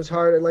 and it was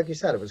harder, like you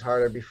said, it was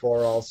harder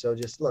before also.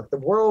 Just look, the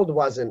world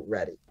wasn't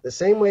ready. The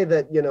same way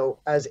that, you know,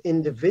 as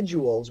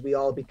individuals, we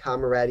all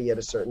become ready at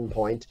a certain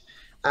point.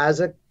 As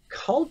a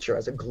culture,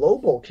 as a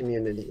global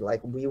community,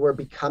 like we were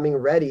becoming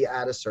ready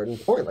at a certain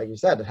point. Like you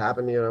said, it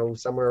happened, you know,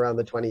 somewhere around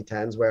the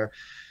 2010s where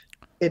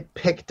it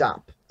picked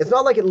up. It's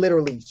not like it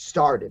literally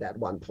started at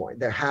one point.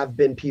 There have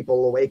been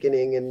people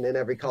awakening in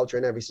every culture,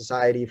 in every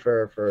society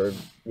for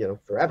you know,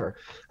 forever.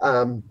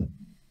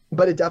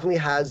 But it definitely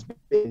has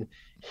been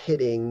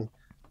hitting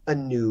a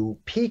new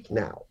peak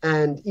now.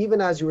 And even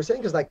as you were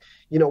saying, because like,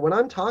 you know, what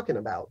I'm talking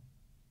about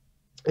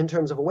in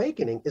terms of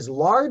awakening is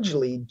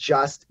largely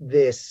just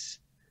this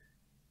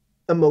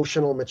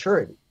emotional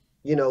maturity,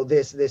 you know,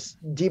 this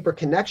deeper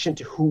connection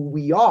to who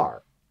we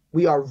are.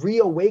 We are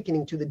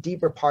reawakening to the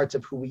deeper parts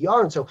of who we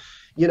are. And so,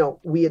 you know,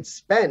 we had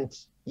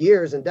spent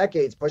years and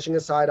decades pushing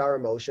aside our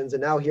emotions.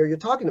 And now here you're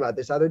talking about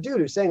this other dude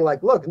who's saying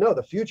like, look, no,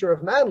 the future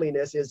of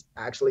manliness is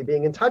actually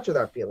being in touch with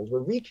our feelings.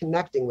 We're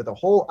reconnecting with a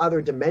whole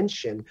other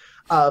dimension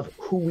of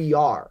who we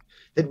are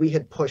that we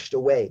had pushed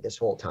away this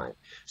whole time.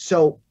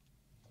 So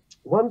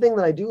one thing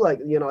that I do like,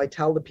 you know, I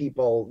tell the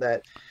people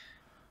that,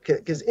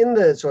 because in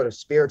the sort of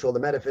spiritual, the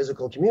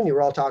metaphysical community,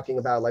 we're all talking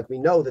about, like, we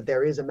know that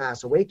there is a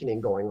mass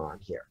awakening going on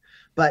here.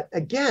 But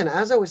again,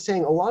 as I was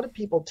saying, a lot of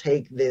people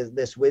take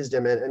this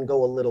wisdom and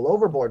go a little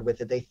overboard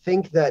with it. They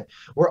think that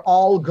we're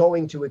all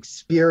going to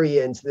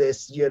experience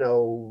this, you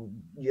know,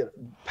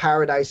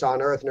 paradise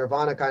on earth,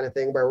 nirvana kind of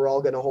thing, where we're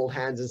all going to hold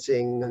hands and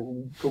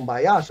sing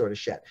Kumbaya sort of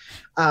shit.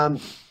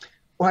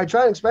 What I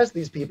try to express to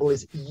these people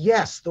is,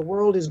 yes, the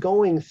world is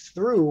going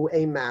through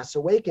a mass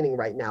awakening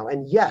right now.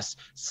 And yes,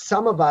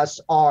 some of us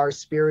are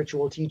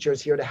spiritual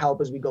teachers here to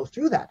help as we go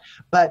through that.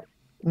 But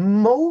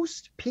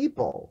most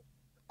people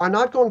are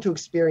not going to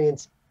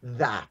experience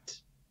that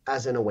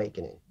as an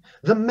awakening.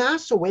 The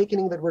mass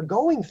awakening that we're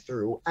going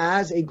through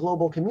as a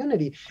global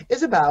community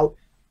is about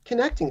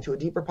connecting to a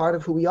deeper part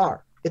of who we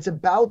are. It's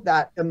about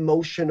that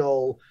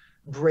emotional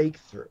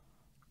breakthrough.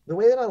 The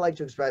way that I like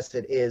to express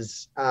it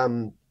is,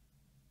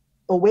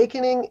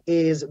 awakening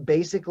is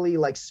basically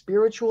like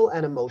spiritual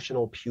and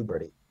emotional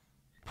puberty.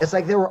 It's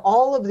like there were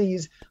all of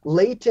these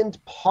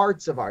latent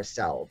parts of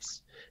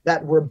ourselves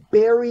that were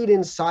buried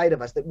inside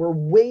of us, that were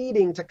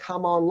waiting to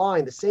come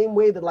online, the same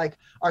way that like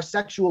our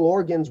sexual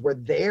organs were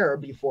there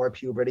before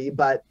puberty,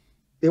 but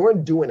they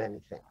weren't doing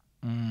anything.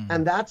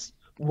 And that's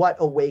what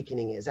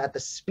awakening is. At the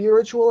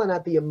spiritual and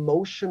at the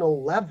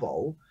emotional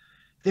level,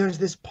 there's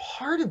this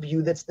part of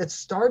you that's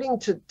starting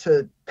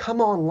to come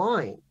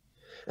online.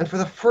 And for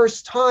the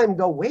first time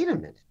go, wait a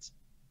minute,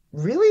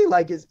 really?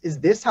 Like, is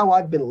this how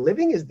I've been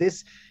living? Is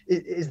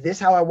this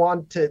how I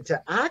want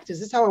to act? Is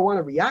this how I want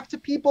to react to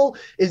people?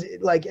 Is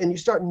it like, and you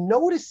start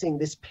noticing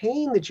this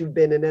pain that you've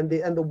been in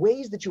and the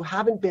ways that you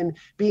haven't been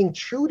being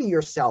true to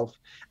yourself.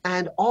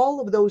 And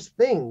all of those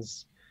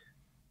things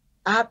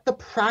at the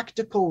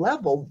practical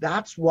level,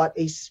 that's what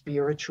a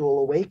spiritual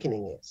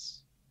awakening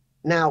is.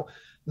 Now,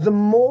 the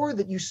more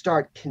that you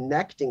start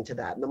connecting to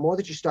that, and the more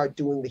that you start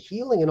doing the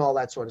healing and all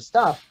that sort of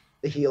stuff,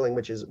 the healing,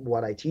 which is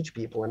what I teach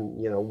people and,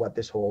 what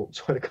this whole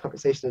sort of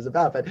conversation is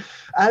about. But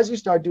as you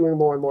start doing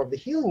more and more of the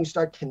healing, you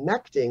start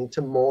connecting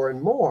to more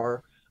and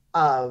more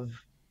of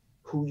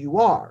who you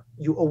are.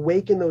 You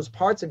awaken those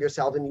parts of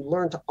yourself and you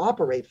learn to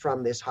operate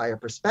from this higher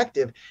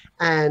perspective.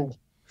 And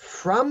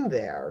from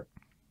there,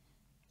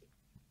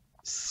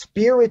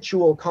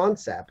 spiritual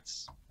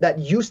concepts that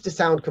used to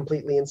sound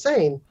completely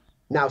insane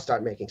now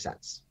start making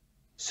sense.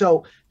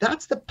 So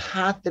that's the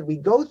path that we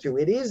go through.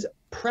 It is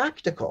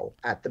practical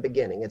at the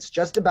beginning. It's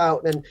just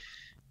about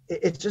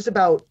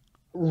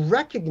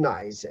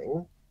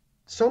recognizing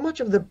so much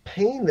of the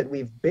pain that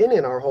we've been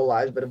in our whole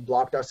lives but have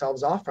blocked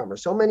ourselves off from, or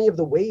so many of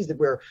the ways that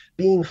we're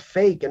being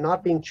fake and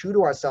not being true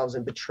to ourselves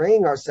and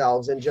betraying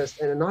ourselves and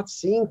not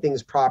seeing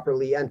things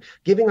properly and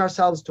giving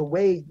ourselves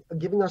away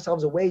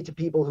to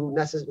people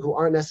who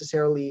aren't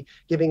necessarily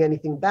giving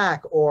anything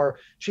back, or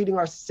treating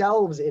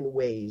ourselves in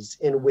ways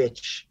in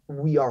which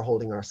we are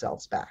holding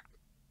ourselves back.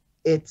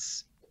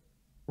 It's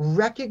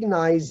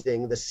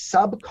recognizing the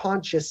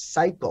subconscious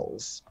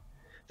cycles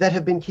that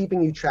have been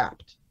keeping you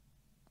trapped.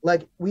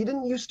 Like, we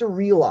didn't used to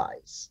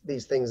realize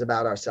these things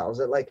about ourselves,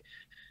 that like,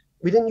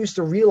 we didn't used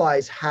to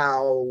realize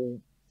how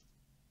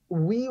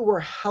we were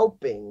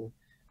helping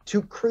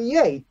to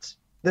create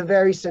the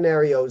very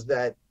scenarios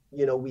that,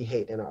 we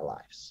hate in our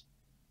lives.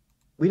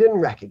 We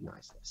didn't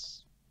recognize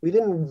this. We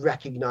didn't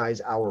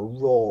recognize our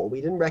role.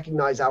 We didn't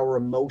recognize our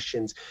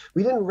emotions.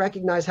 We didn't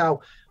recognize how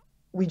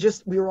we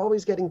were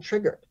always getting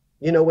triggered.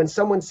 When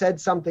someone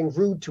said something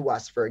rude to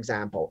us, for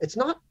example, it's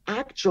not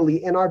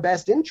actually in our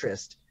best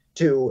interest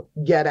to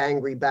get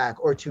angry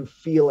back or to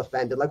feel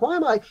offended. Like, why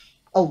am I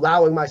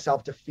allowing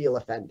myself to feel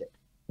offended?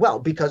 Well,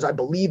 because I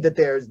believe that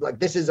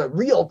this is a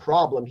real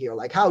problem here.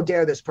 Like, how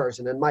dare this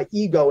person, and my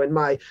ego and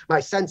my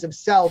sense of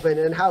self,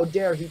 and how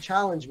dare he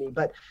challenge me.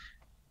 But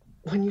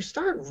when you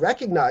start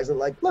recognizing,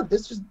 like, look,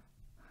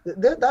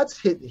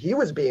 he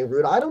was being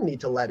rude. I don't need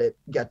to let it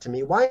get to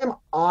me. Why am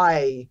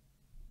I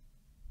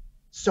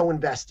so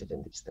invested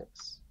in these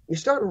things? You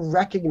start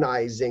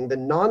recognizing the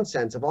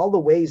nonsense of all the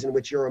ways in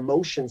which your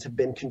emotions have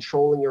been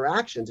controlling your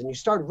actions. And you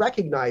start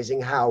recognizing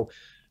how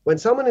when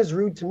someone is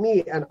rude to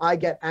me and I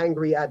get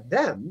angry at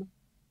them,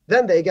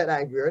 then they get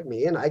angrier at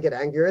me and I get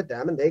angrier at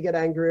them and they get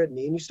angrier at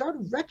me. And you start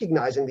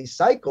recognizing these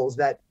cycles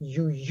that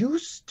you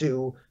used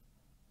to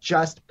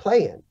just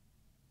play in.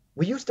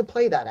 We used to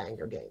play that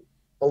anger game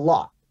a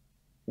lot.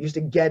 We used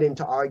to get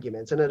into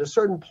arguments. And at a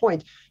certain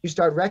point, you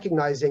start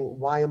recognizing,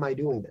 why am I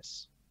doing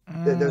this?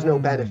 There's no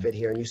benefit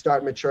here. And you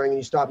start maturing and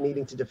you stop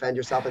needing to defend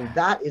yourself. And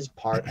that is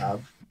part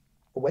of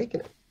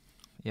awakening.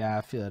 Yeah,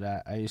 I feel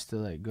that. I used to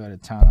like go to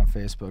town on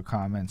Facebook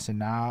comments, and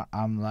now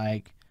I'm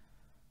like,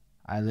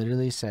 I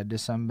literally said to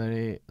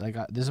somebody, like,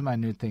 this is my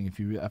new thing.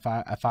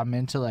 If I'm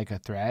into like a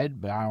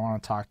thread, but I don't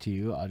want to talk to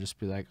you, I'll just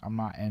be like, I'm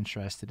not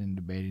interested in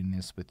debating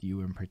this with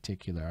you in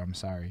particular. I'm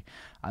sorry.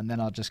 And then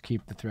I'll just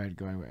keep the thread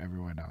going with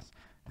everyone else,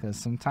 because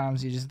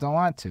sometimes you just don't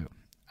want to.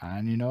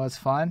 And you know what's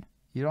fun?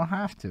 You don't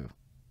have to.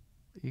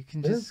 You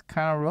can just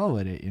kind of roll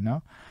with it,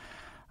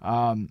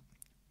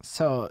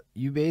 So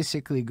you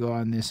basically go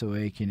on this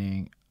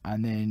awakening,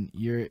 and then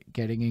you're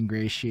getting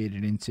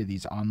ingratiated into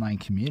these online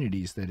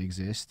communities that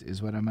exist,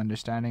 is what I'm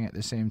understanding at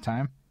the same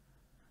time.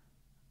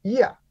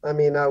 Yeah, I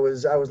mean, I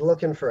was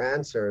looking for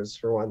answers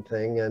for one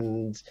thing,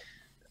 and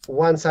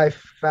once I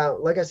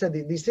found, like I said,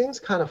 these things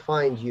kind of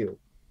find you,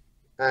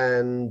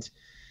 and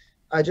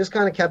I just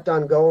kind of kept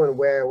on going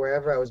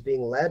wherever I was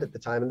being led at the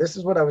time. And this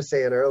is what I was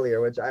saying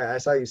earlier, which I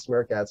saw you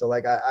smirk at. So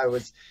like I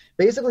was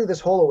basically, this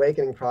whole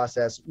awakening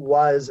process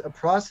was a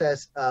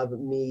process of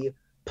me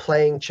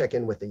playing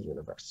chicken with the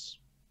universe.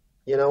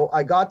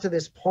 I got to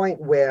this point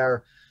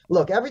where,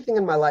 look, everything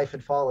in my life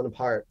had fallen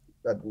apart,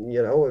 like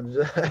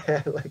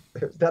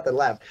there's nothing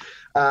left.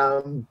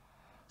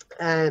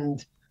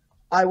 And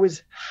I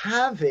was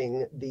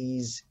having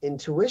these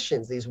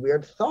intuitions, these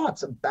weird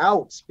thoughts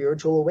about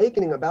spiritual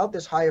awakening, about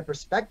this higher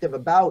perspective,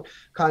 about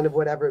kind of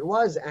whatever it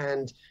was.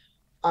 And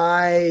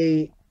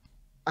I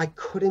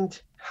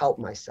couldn't help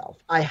myself.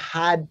 I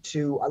had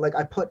to,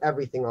 I put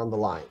everything on the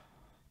line.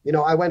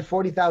 I went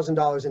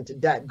 $40,000 into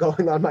debt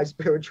going on my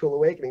spiritual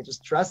awakening,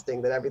 just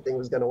trusting that everything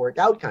was going to work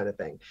out, kind of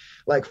thing.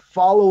 Like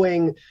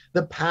following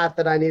the path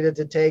that I needed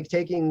to take,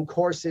 taking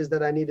courses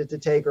that I needed to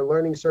take, or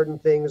learning certain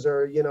things,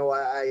 or,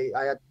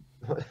 I had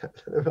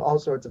all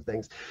sorts of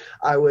things.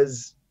 I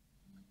was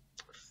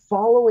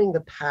following the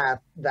path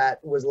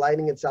that was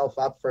lighting itself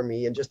up for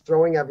me and just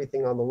throwing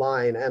everything on the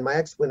line. And my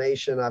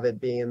explanation of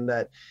it being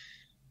that,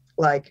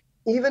 like,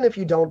 even if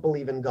you don't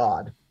believe in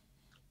God,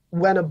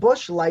 when a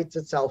bush lights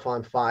itself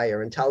on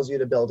fire and tells you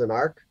to build an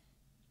ark,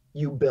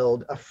 you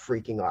build a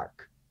freaking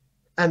ark.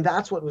 And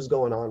that's what was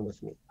going on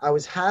with me. I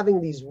was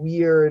having these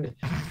weird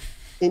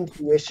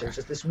intuitions,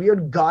 just this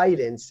weird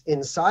guidance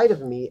inside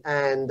of me.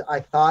 And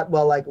I thought,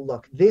 well, like,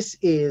 look, this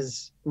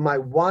is my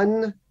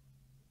one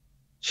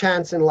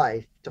chance in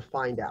life to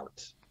find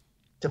out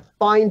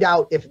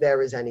if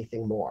there is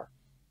anything more.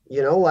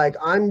 You know, like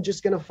I'm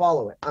just going to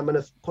follow it. I'm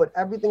going to put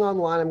everything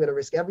online. I'm going to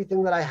risk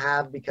everything that I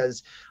have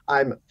because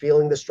I'm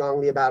feeling this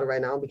strongly about it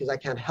right now, because I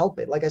can't help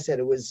it. Like I said,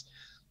 it was,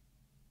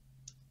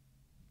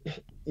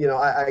 you know,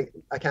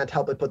 I can't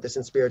help but put this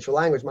in spiritual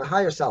language. My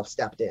higher self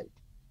stepped in.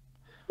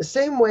 The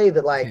same way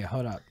that, Okay, like,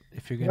 hold up.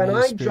 If you're gonna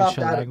when use I dropped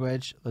spiritual out of,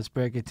 language, let's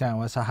break it down.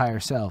 What's a higher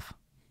self?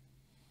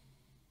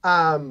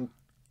 um,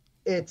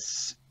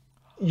 it's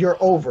your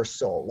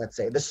oversoul, let's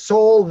say, the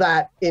soul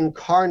that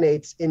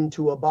incarnates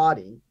into a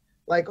body.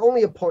 Like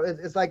only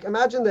it's like,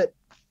 imagine that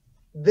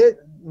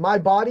my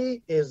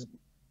body is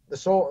the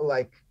soul,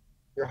 like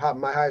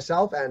my higher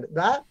self, and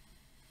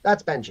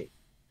that's Benji.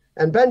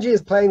 And Benji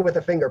is playing with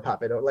a finger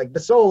puppet, or like the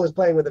soul is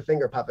playing with a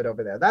finger puppet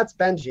over there. That's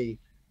Benji.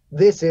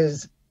 This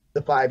is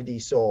the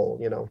 5D soul,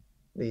 you know,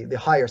 the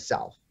higher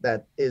self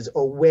that is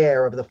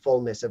aware of the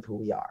fullness of who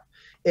we are.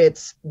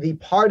 It's the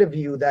part of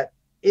you that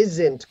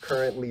isn't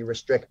currently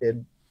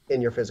restricted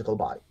in your physical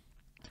body,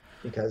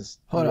 because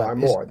Hold you up. are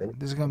more than.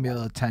 This is gonna be a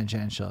little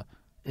tangential.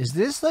 Is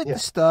this like Yeah. the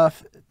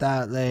stuff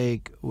that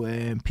like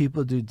when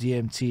people do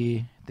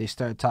DMT, they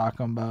start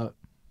talking about?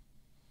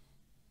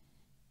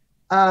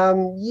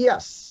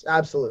 Yes,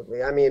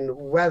 absolutely. I mean,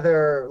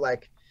 whether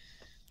like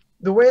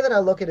the way that I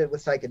look at it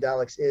with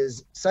psychedelics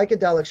is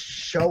psychedelics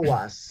show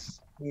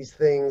us these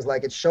things,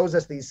 like it shows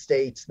us these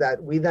states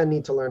that we then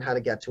need to learn how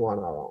to get to on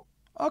our own.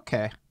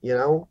 Okay. You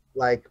know,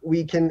 like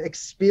we can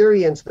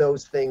experience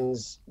those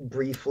things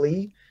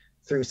briefly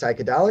through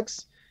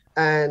psychedelics,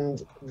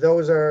 and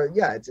those are,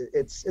 yeah,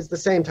 it's the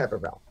same type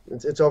of realm.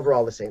 It's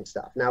overall the same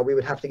stuff. Now we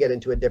would have to get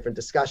into a different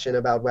discussion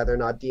about whether or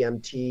not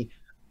DMT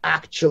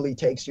actually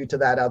takes you to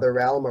that other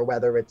realm, or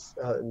whether it's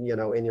you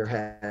know, in your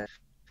head.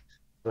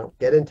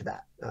 Get into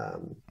that,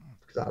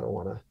 because I don't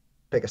want to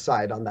pick a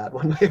side on that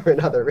one way or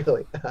another,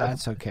 really.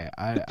 That's okay.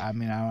 I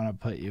mean, I want to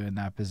put you in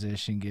that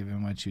position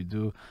given what you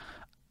do.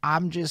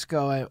 I'm just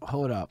going,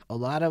 hold up. A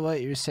lot of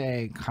what you're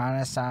saying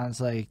kind of sounds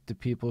like the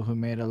people who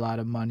made a lot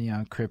of money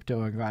on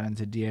crypto and got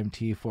into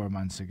DMT 4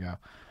 months ago.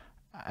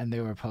 And they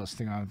were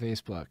posting on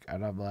Facebook.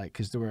 And I'm like,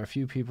 because there were a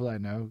few people I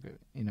know,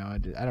 you know,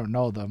 I don't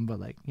know them, but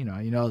like, you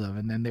know them.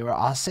 And then they were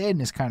all saying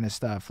this kind of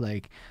stuff.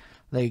 Like,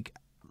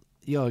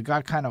 yo, it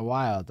got kind of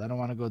wild. I don't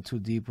want to go too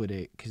deep with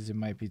it because it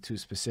might be too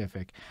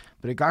specific.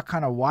 But it got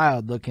kind of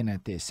wild looking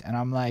at this. And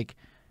I'm like,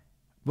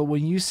 but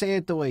when you say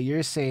it the way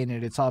you're saying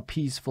it, it's all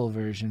peaceful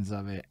versions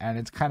of it, and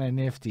it's kind of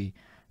nifty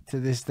to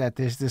this, that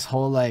there's this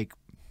whole like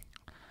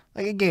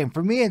again,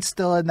 for me it's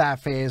still in that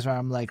phase where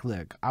I'm like,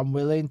 look, I'm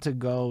willing to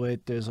go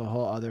with there's a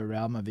whole other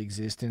realm of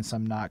existence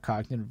I'm not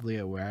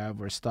cognitively aware of,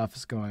 where stuff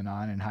is going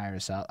on in higher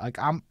self. Like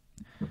I'm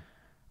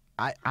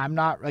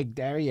not like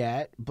there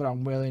yet, but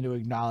I'm willing to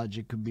acknowledge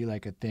it could be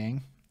like a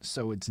thing.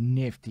 So it's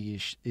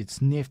nifty.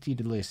 It's nifty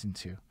to listen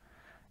to.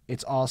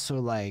 It's also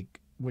like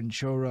when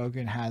Joe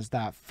Rogan has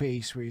that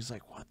face where he's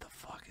like, what the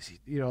fuck is he?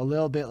 You know, a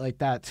little bit like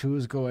that too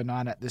is going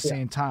on at the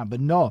same time.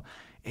 But no,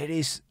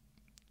 it's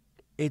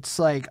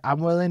like I'm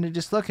willing to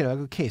just look at it. Like,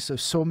 okay,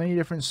 so many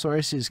different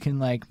sources can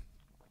like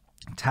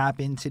tap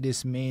into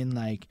this main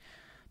like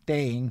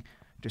thing.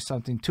 There's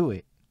something to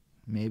it.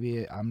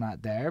 Maybe I'm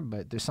not there,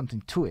 but there's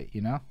something to it,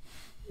 you know?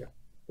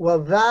 Well,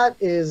 that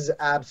is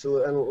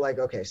absolute. And like,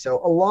 okay,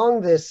 so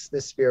along this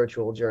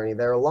spiritual journey,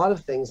 there are a lot of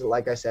things that,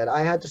 like I said,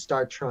 I had to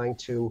start trying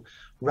to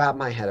wrap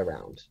my head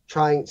around,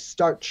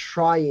 start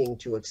trying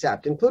to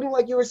accept, including,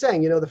 like you were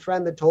saying, you know, the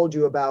friend that told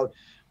you about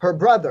her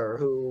brother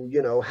who,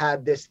 you know,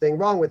 had this thing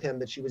wrong with him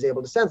that she was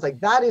able to sense. Like,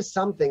 that is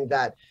something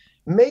that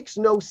makes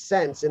no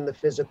sense in the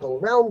physical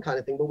realm kind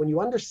of thing. But when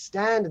you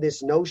understand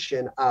this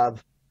notion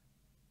of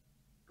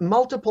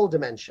multiple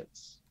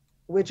dimensions,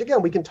 which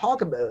again, we can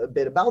talk a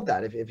bit about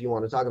that if you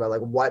want to talk about like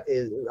what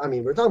is, I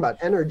mean, we're talking about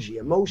energy,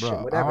 emotion,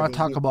 Bro, whatever. I want to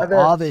talk about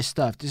all this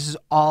stuff. This is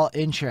all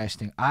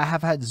interesting. I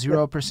have had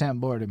 0%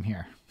 boredom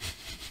here.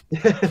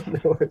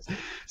 No,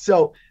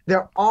 so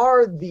there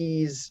are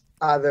these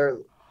other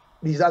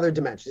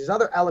dimensions, these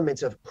other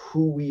elements of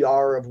who we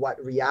are, of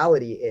what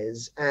reality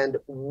is, and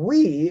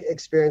we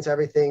experience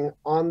everything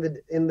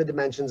in the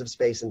dimensions of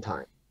space and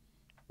time.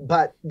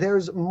 But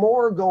there's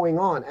more going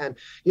on. And,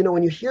 you know,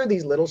 when you hear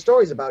these little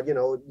stories about, you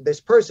know,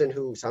 this person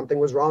who something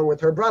was wrong with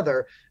her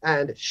brother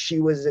and she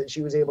was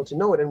able to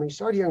know it. And when you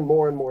start hearing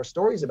more and more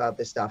stories about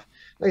this stuff,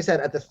 like I said,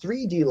 at the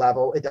 3D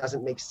level, it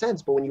doesn't make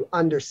sense. But when you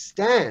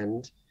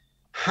understand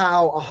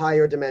how a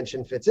higher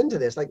dimension fits into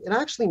this, like, it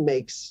actually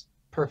makes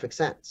perfect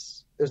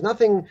sense. There's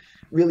nothing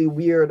really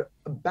weird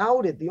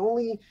about it. The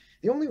only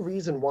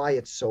reason why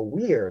it's so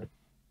weird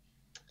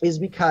is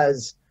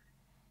because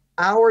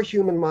our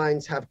human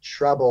minds have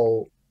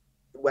trouble,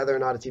 whether or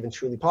not it's even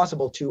truly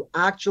possible, to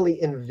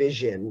actually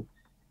envision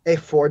a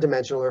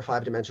 4-dimensional or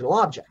 5-dimensional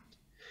object.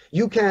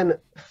 You can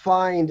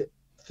find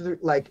through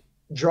like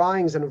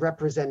drawings and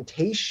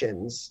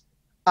representations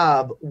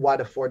of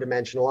what a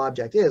 4-dimensional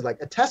object is. Like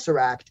a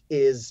tesseract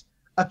is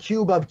a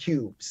cube of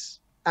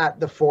cubes at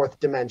the 4th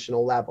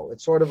dimensional level.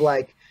 It's sort of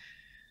like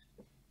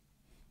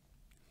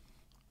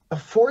a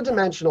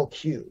 4-dimensional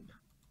cube,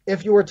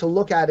 if you were to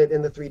look at it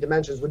in the 3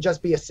 dimensions, would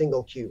just be a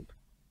single cube.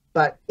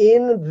 But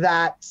in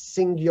that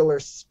singular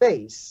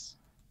space,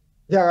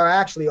 there are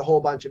actually a whole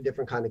bunch of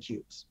different kind of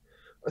cubes.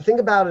 Think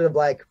about it of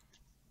like,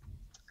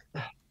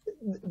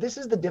 this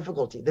is the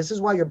difficulty. This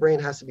is why your brain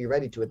has to be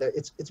ready to it.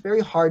 It's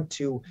very hard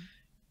to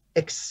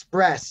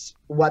express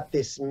what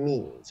this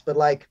means. But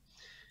like,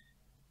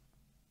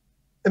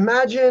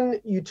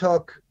 imagine you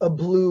took a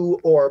blue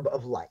orb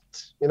of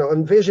light,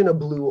 envision a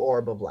blue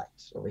orb of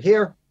light over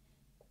here.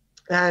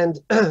 And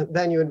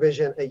then you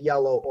envision a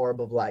yellow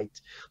orb of light.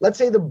 Let's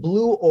say the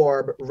blue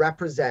orb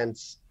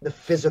represents the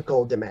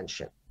physical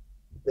dimension.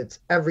 It's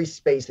every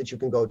space that you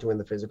can go to in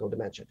the physical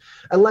dimension.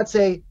 And let's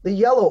say the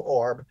yellow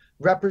orb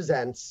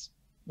represents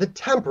the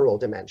temporal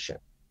dimension.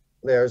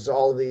 There's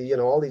all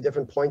the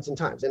different points and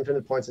times,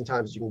 infinite points and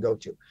times you can go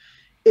to.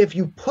 If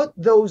you put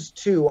those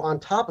two on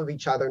top of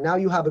each other, now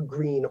you have a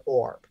green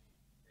orb.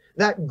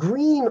 That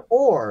green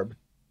orb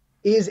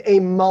is a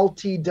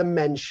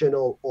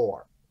multi-dimensional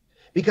orb.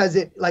 Because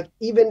it, like,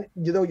 even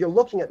though you're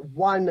looking at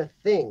one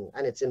thing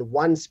and it's in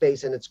one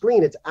space and it's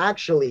green, it's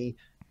actually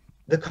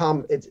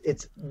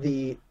it's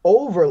the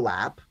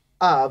overlap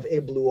of a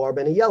blue orb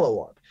and a yellow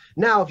orb.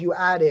 Now, if you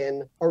add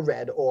in a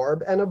red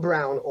orb and a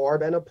brown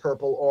orb and a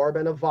purple orb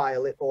and a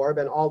violet orb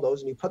and all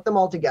those, and you put them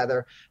all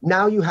together,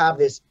 now you have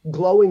this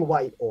glowing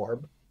white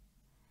orb,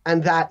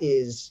 and that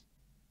is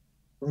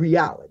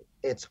reality.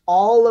 It's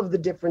all of the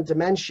different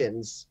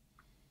dimensions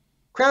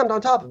crammed on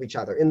top of each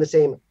other in the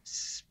same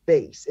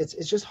space. It's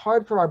just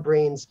hard for our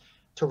brains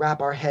to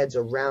wrap our heads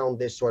around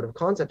this sort of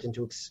concept and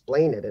to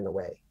explain it in a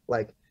way.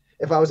 Like,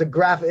 if I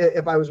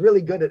was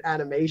really good at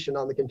animation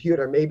on the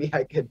computer, maybe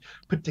I could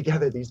put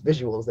together these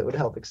visuals that would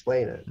help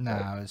explain it. No,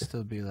 it would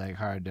still be like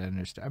hard to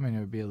understand. I mean, it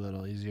would be a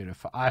little easier to.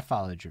 I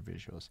followed your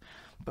visuals,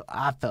 but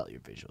I felt your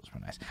visuals were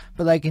nice.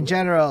 But like in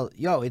general,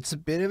 it's a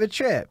bit of a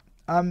trip.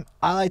 I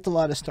liked a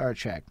lot of Star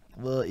Trek.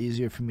 A little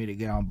easier for me to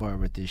get on board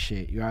with this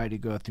shit. You already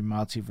go through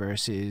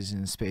multiverses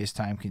and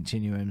space-time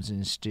continuums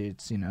and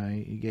shits.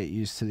 You get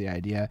used to the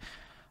idea.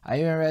 I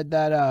even read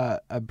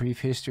that A Brief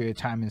History of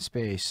Time and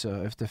Space.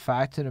 So if the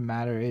fact of the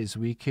matter is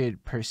we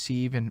could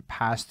perceive and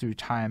pass through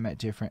time at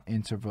different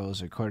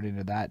intervals, according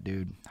to that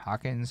dude,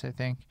 Hawkins, I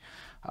think.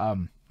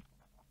 And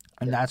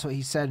that's what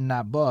he said in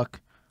that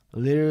book.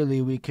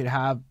 Literally, we could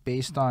have,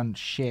 based on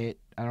shit,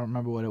 I don't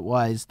remember what it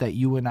was, that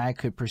you and I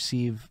could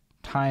perceive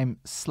time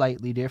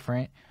slightly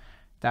different.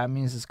 That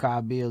means it's got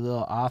to be a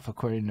little off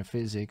according to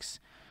physics.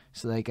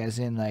 So like, as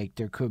in, like,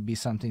 there could be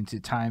something to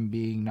time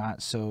being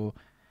not so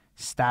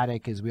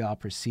static as we all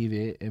perceive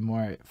it and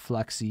more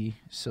fluxy,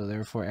 so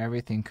therefore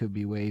everything could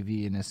be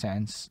wavy in a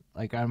sense.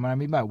 Like, what I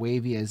mean by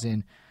wavy as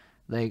in,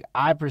 like,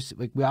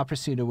 we all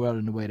perceive the world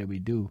in the way that we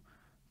do,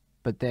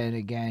 but then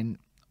again,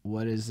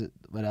 what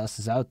else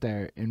is out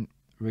there in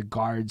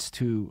regards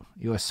to,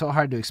 it's so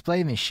hard to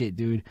explain this shit,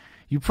 dude.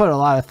 You put a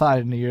lot of thought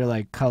into your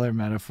like color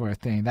metaphor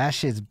thing. That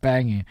shit's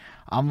banging.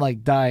 I'm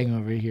like dying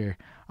over here.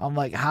 I'm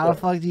like, how the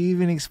fuck do you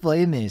even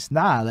explain this?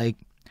 Nah, like,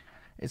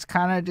 it's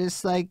kind of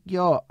just like,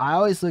 I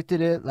always looked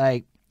at it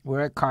like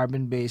we're a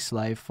carbon-based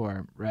life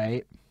form,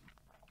 right?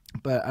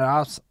 But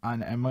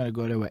I'm going to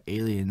go to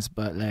aliens,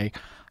 but like,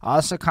 I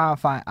also kind of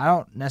find, I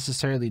don't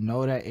necessarily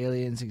know that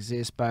aliens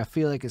exist, but I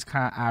feel like it's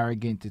kind of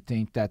arrogant to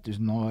think that there's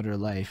no other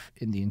life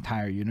in the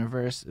entire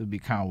universe. It would be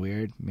kind of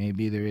weird.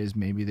 Maybe there is,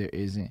 maybe there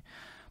isn't.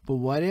 But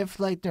what if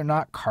like they're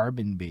not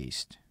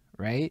carbon-based,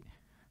 right?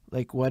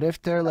 Like, what if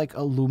they're like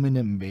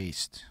aluminum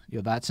based?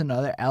 That's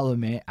another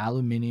element,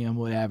 aluminium,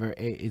 whatever.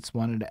 It's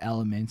one of the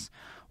elements.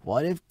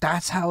 What if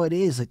that's how it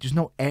is? Like, there's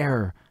no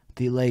air.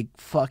 They like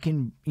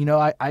fucking,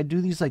 I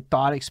do these like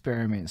thought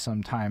experiments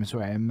sometimes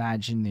where I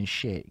imagine this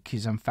shit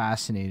because I'm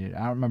fascinated.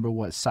 I don't remember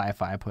what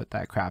sci-fi put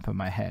that crap in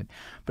my head,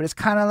 but it's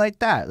kind of like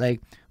that. Like,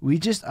 we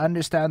just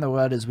understand the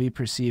world as we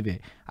perceive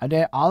it. And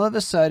then all of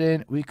a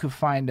sudden we could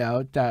find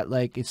out that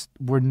like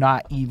we're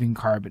not even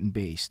carbon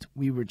based.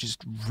 We were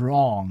just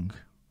wrong.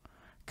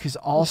 Because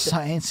all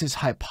science is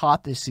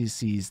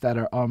hypotheses that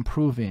are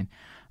unproven.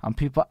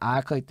 People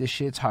act like this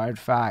shit's hard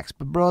facts.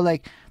 But bro,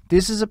 like,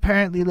 this is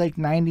apparently like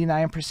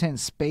 99%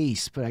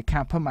 space, but I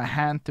can't put my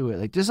hand through it.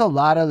 Like, there's a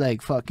lot of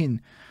like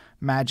fucking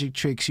magic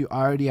tricks you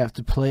already have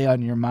to play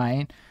on your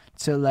mind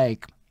to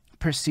like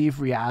perceive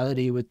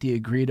reality with the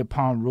agreed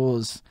upon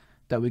rules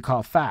that we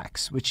call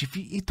facts. Which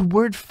if the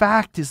word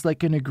fact is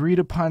like an agreed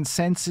upon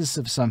census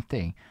of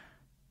something.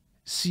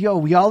 So,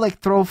 we all like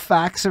throw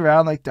facts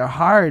around like they're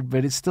hard,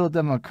 but it's still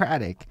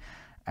democratic.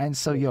 And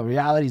so,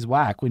 reality's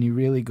whack when you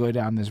really go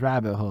down this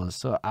rabbit hole.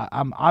 So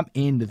I'm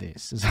into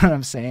this, is what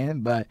I'm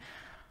saying. But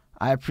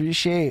I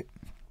appreciate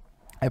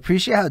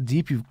how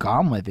deep you've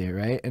gone with it,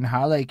 right? And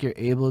how like you're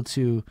able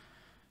to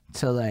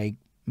like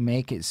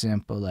make it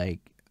simple, like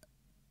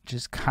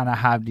just kind of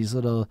have these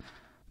little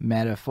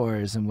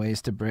metaphors and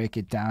ways to break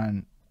it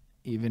down,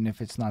 even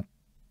if it's not,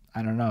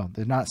 I don't know,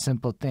 they're not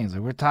simple things.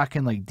 Like, we're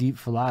talking like deep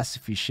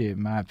philosophy shit,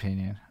 in my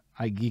opinion.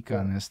 I geek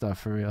on this stuff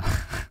for real.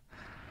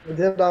 I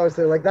did always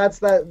say, like, that's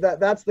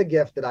the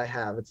gift that I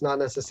have. It's not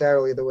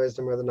necessarily the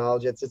wisdom or the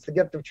knowledge. It's the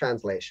gift of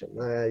translation.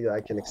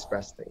 I can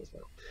express things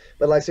now.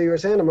 But like, so you were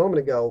saying a moment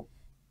ago,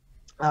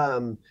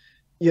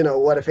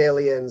 what if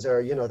aliens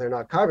are, they're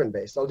not carbon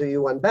based? I'll do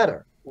you one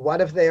better.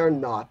 What if they are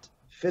not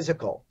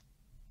physical?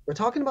 We're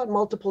talking about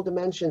multiple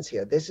dimensions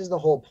here. This is the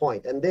whole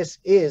point. And this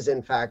is,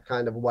 in fact,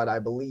 kind of what I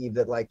believe,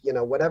 that, like,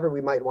 whatever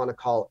we might want to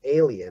call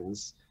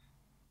aliens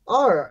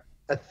are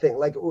a thing.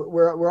 Like,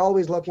 we're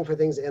always looking for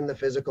things in the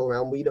physical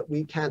realm.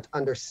 We can't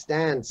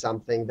understand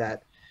something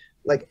that,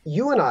 like,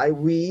 you and I,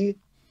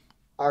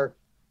 our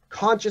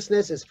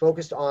consciousness is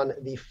focused on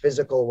the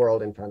physical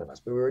world in front of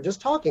us. But we were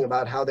just talking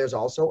about how there's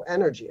also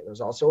energy,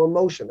 there's also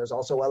emotion, there's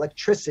also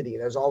electricity,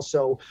 there's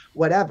also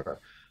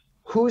whatever.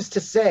 Who's to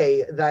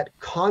say that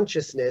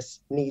consciousness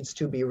needs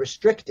to be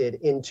restricted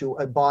into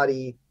a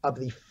body of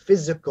the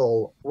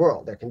physical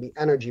world? There can be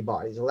energy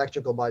bodies,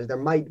 electrical bodies. There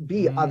might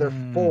be other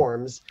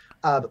forms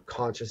of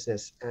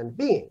consciousness and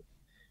being.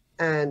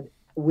 And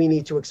we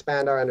need to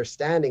expand our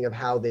understanding of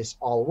how this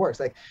all works.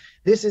 Like,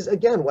 this is,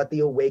 again, what the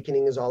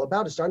awakening is all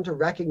about. Is starting to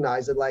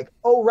recognize that, like,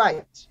 oh,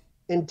 right,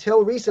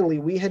 until recently,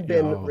 we had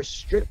been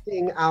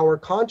restricting our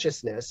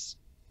consciousness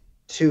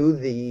to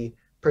the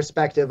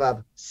perspective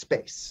of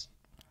space.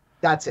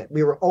 That's it.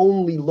 We were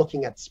only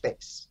looking at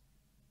space.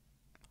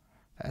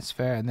 That's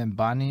fair. And then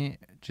Bonnie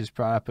just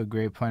brought up a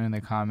great point in the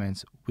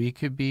comments. We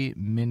could be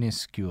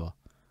minuscule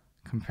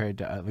compared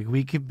to, like,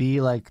 we could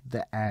be like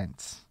the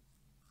ants.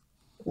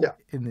 Yeah.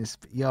 In this,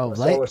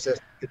 solar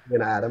system could be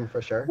an atom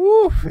for sure.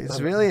 Woo, it's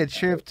really a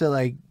trip to,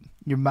 like,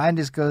 your mind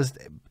just goes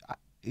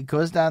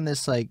down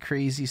this, like,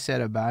 crazy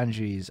set of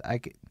boundaries.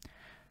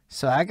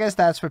 So I guess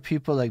that's where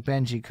people like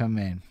Benji come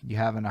in. You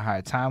having a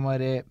hard time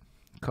with it?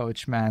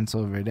 Coach Man's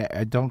over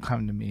there. Don't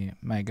come to me,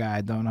 my guy.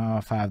 I don't know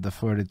if I have the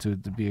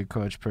fortitude to be a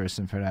coach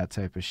person for that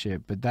type of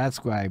shit. But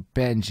that's why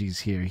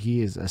Benji's here.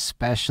 He is a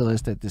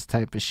specialist at this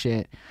type of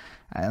shit.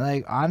 And,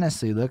 like,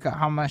 honestly, look at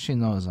how much he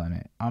knows on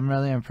it. I'm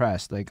really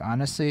impressed. Like,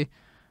 honestly,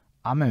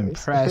 I'm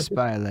impressed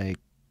by, like,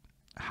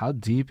 how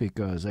deep it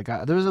goes. Like,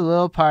 there was a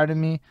little part of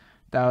me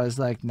that was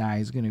like, nah,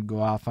 he's gonna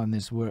go off on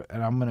this word,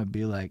 and I'm gonna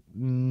be like,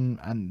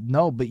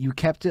 no. But you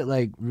kept it,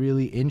 like,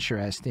 really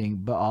interesting,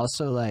 but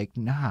also, like,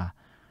 nah.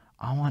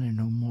 I want to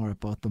know more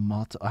about the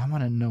I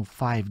want to know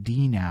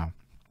 5D now.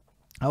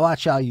 I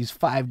watch y'all use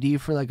 5D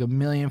for like a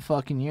million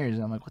fucking years.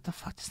 And I'm like, what the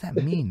fuck does that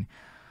mean?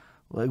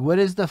 Like, what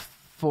is the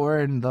 4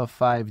 and the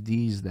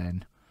 5Ds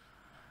then?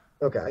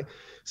 Okay.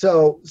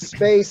 So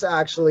space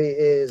actually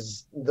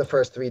is the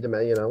first three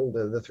dimensions,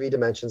 the 3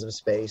 dimensions of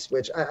space,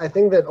 which I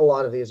think that a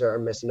lot of these are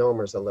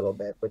misnomers a little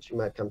bit, which you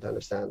might come to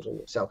understand.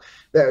 So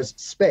there's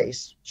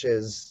space, which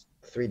is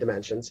 3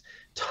 dimensions.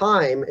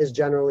 Time is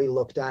generally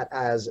looked at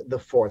as the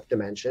 4th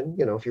dimension.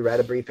 If you read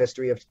A Brief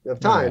History of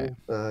Time,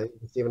 right.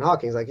 Stephen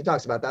Hawking, like, he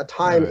talks about that.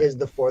 Time is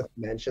the 4th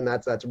dimension.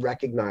 That's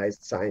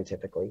recognized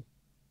scientifically.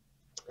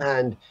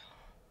 And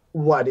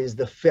what is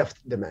the 5th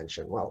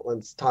dimension? Well,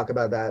 let's talk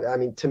about that. I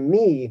mean, to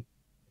me,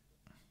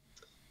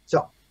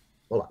 so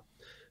hold on.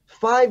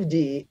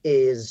 5D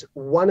is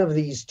one of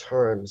these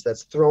terms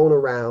that's thrown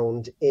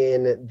around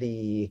in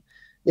the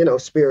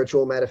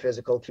spiritual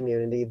metaphysical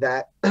community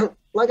that,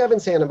 like I've been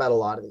saying about a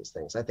lot of these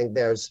things, I think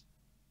there's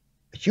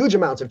huge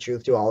amounts of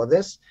truth to all of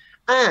this,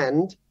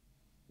 and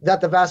that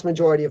the vast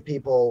majority of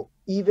people,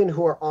 even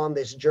who are on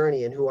this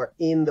journey and who are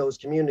in those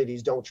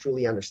communities, don't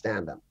truly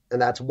understand them.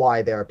 And that's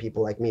why there are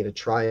people like me to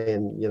try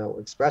and,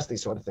 express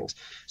these sort of things.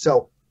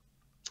 So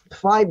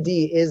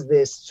 5D is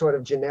this sort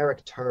of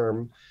generic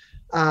term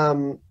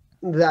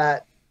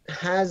that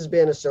has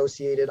been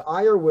associated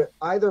either with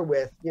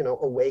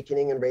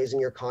awakening and raising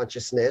your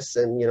consciousness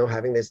and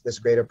having this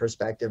greater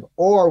perspective,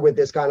 or with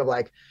this kind of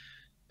like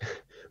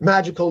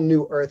magical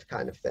new earth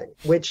kind of thing,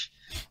 which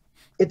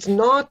it's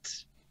not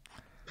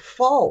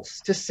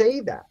false to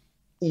say that.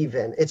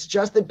 Even it's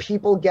just that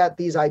people get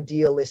these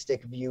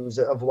idealistic views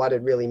of what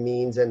it really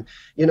means. And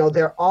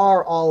there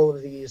are all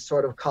of these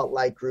sort of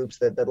cult-like groups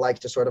that like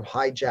to sort of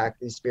hijack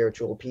these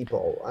spiritual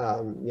people,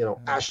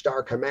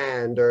 Ashtar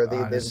Command, or the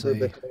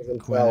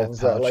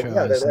themselves,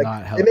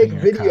 they make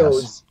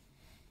videos. Cause.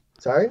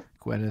 Sorry,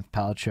 Gwyneth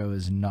Paltrow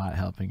is not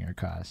helping her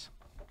cause.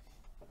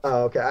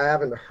 Oh, okay. I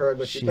haven't heard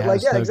what she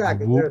has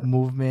exactly. Goop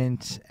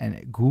movement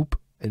and Goop,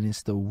 and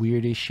it's the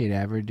weirdest shit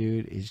ever,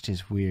 dude. It's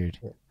just weird.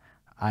 Yeah.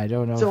 I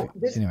don't know. So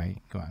anyway,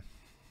 go on.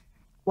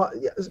 Well,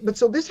 yeah, but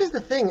so this is the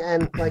thing,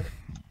 and like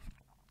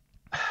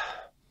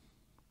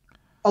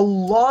a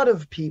lot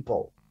of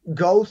people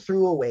go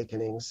through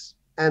awakenings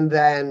and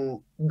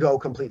then go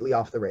completely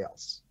off the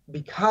rails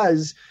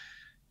because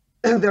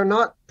they're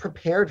not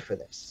prepared for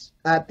this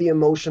at the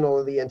emotional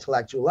or the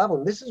intellectual level.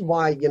 And this is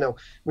why,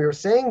 we were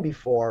saying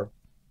before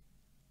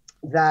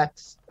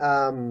that,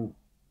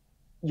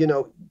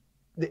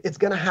 it's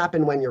going to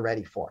happen when you're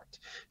ready for it.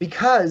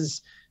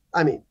 Because,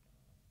 I mean,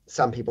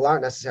 some people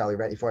aren't necessarily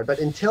ready for it, but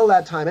until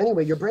that time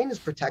anyway, your brain is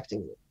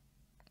protecting you.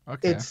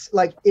 Okay. It's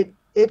like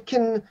it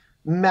can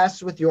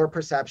mess with your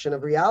perception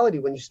of reality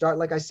when you start,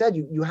 like I said,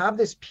 you have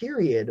this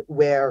period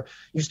where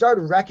you start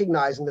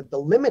recognizing that the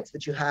limits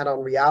that you had on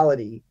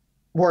reality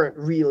weren't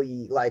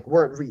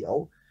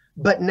real,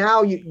 But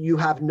now you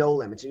have no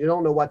limits, and you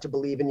don't know what to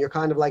believe, and you're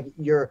kind of like,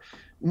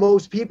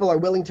 most people are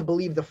willing to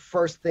believe the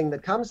first thing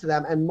that comes to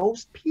them, and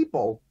most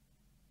people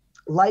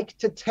like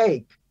to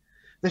take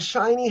the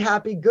shiny,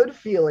 happy, good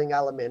feeling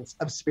elements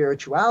of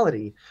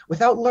spirituality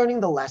without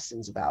learning the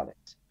lessons about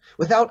it,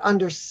 without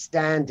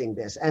understanding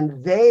this.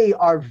 And they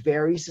are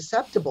very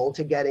susceptible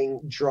to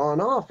getting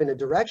drawn off in a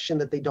direction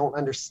that they don't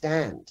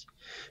understand.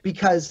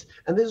 Because,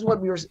 and this is what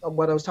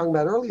I was talking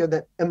about earlier,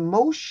 that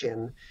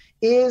emotion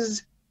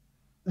is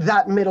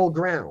that middle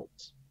ground.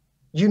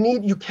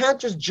 You can't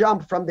just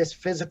jump from this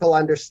physical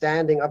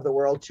understanding of the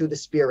world to the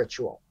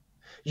spiritual.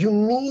 You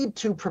need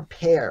to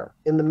prepare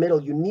in the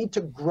middle. You need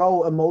to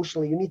grow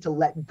emotionally. You need to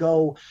let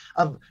go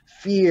of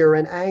fear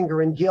and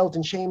anger and guilt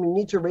and shame. You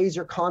need to raise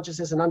your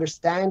consciousness and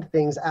understand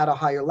things at a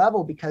higher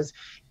level, because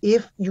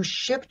if you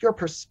shift your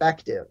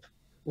perspective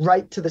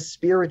right to the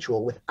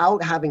spiritual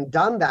without having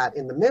done that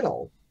in the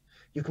middle,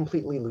 you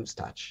completely lose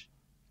touch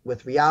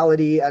with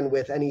reality and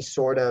with any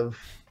sort of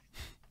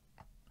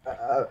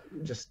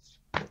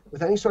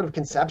with any sort of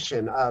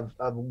conception of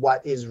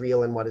what is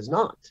real and what is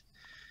not.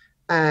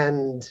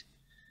 And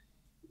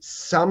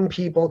some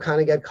people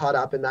kind of get caught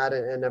up in that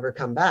and never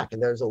come back.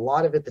 And there's a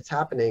lot of it that's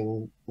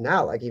happening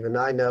now. Like, even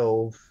I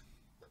know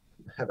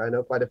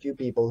quite a few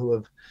people who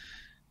have,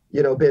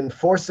 been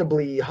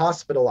forcibly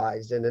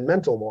hospitalized and in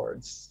mental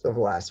wards over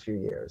the last few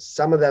years.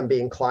 Some of them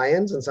being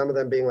clients and some of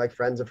them being like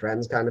friends of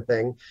friends kind of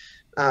thing.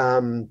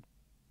 And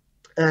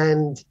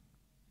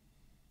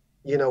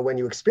when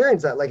you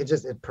experience that, like,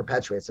 it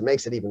perpetuates, it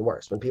makes it even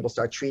worse when people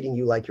start treating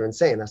you like you're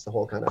insane. That's the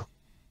whole kind of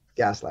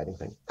gaslighting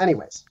thing.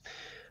 Anyways.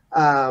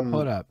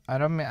 Hold up. I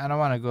don't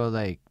want to go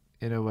like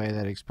in a way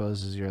that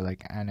exposes your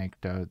like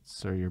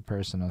anecdotes or your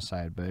personal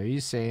side, but are you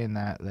saying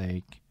that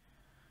like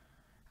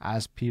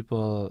as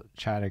people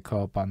try to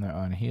cope on their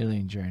own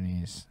healing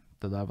journeys,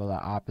 the level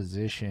of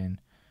opposition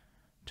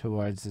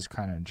towards this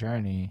kind of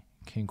journey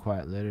can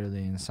quite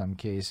literally, in some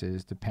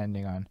cases,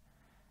 depending on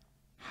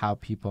how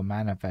people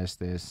manifest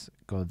this,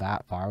 go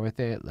that far with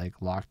it,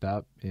 like locked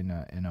up in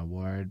a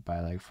ward by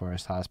like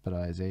forced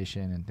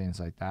hospitalization and things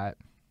like that?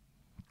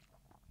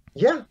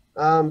 Yeah,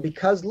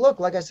 because look,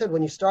 like I said,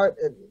 when you start,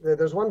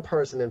 there's one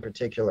person in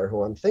particular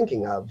who I'm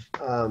thinking of,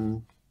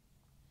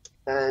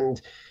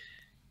 and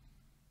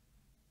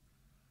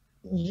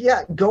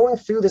yeah, going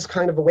through this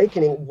kind of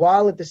awakening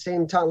while at the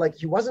same time, like,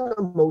 he wasn't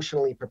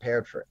emotionally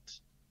prepared for it.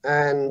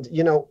 And,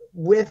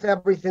 with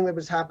everything that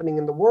was happening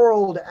in the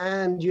world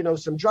and,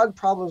 some drug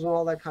problems and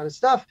all that kind of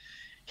stuff,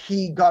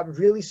 he got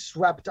really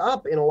swept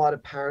up in a lot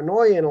of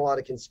paranoia and a lot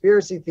of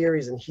conspiracy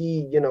theories. And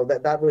he,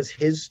 that was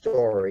his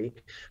story.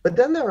 But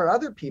then there are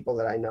other people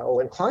that I know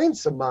and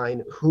clients of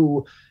mine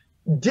who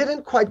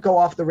didn't quite go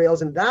off the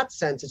rails in that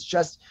sense. It's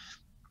just,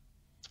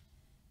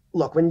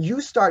 look, when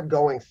you start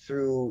going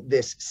through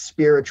this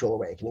spiritual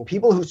awakening,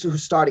 people who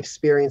start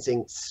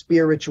experiencing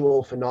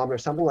spiritual phenomena,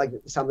 something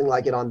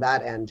like it on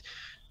that end,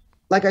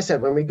 like I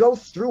said, when we go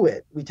through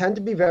it, we tend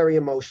to be very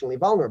emotionally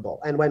vulnerable.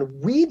 And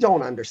when we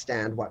don't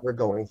understand what we're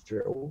going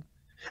through,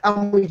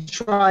 and we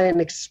try and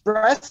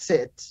express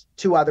it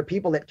to other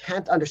people that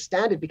can't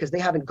understand it because they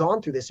haven't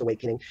gone through this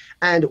awakening,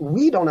 and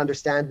we don't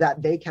understand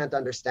that they can't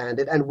understand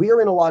it, and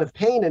we're in a lot of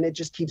pain, and it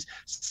just keeps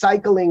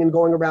cycling and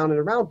going around and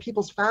around,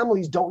 people's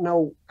families don't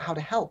know how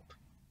to help,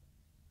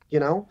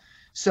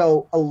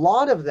 So a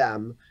lot of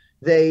them,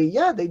 they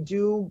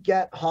do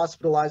get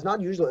hospitalized. Not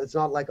usually, it's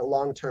not like a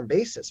long-term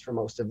basis for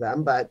most of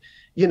them, but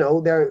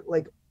they're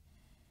like,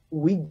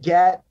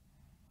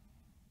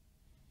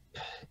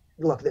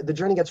 look, the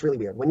journey gets really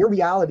weird when your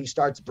reality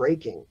starts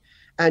breaking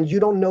and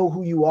you don't know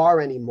who you are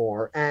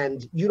anymore,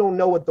 and you don't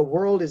know what the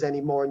world is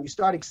anymore, and you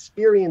start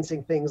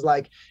experiencing things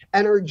like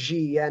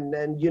energy and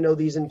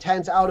these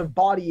intense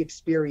out-of-body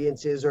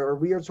experiences or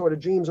weird sort of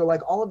dreams, or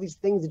like all of these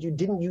things that you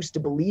didn't used to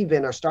believe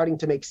in are starting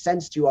to make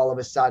sense to you all of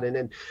a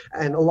sudden.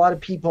 And a lot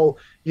of people,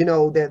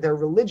 their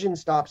religion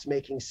stops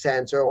making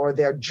sense, or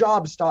their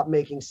jobs stop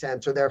making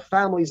sense, or their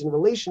families and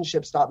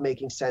relationships stop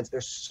making sense.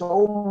 There's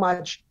so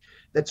much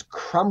that's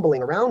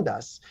crumbling around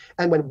us.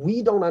 And when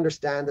we don't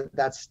understand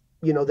that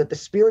the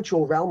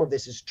spiritual realm of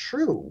this is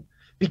true,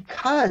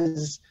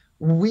 because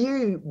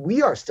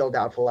we are still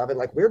doubtful of it,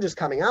 like, we're just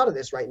coming out of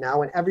this right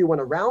now, and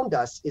everyone around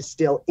us is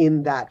still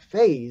in that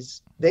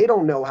phase. They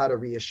don't know how to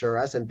reassure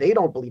us, and they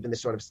don't believe in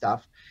this sort of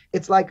stuff.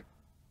 It's like,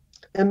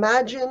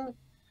 imagine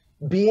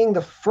being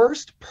the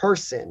first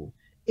person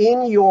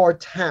in your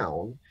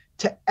town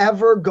to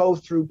ever go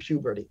through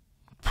puberty.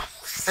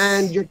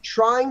 And you're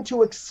trying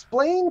to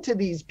explain to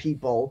these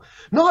people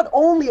not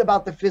only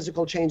about the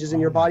physical changes in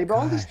your body, but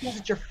all these things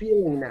that you're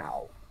feeling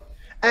now.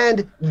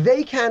 And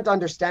they can't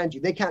understand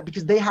you. They can't,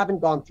 because they haven't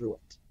gone through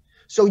it.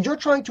 So you're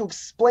trying to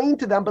explain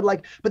to them,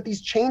 but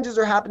these changes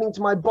are happening to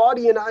my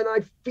body, and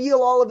I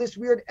feel all of this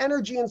weird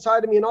energy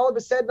inside of me, and all of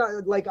a sudden,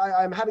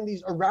 I'm having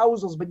these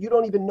arousals, but you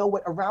don't even know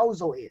what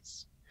arousal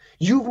is.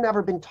 You've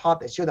never been taught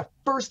this. You're the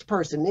first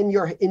person in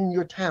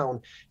your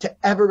town to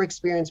ever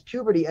experience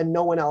puberty, and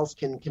no one else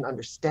can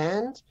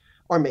understand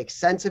or make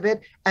sense of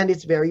it. And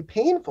it's very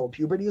painful.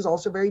 Puberty is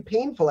also very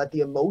painful at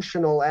the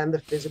emotional and the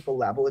physical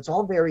level. It's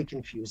all very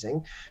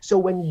confusing. So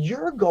when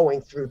you're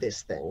going through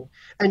this thing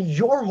and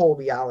your whole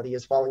reality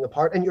is falling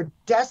apart and you're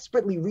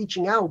desperately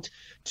reaching out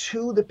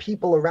to the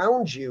people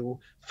around you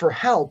for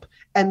help,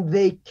 and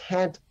they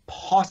can't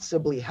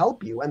possibly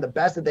help you, and the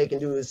best that they can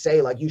do is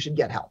say, like, you should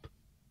get help.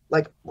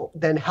 Like, well,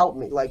 then help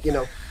me. Like, you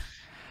know,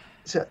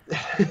 so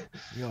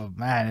Yo,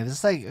 man,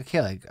 it's like,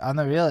 okay, like on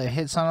the real, it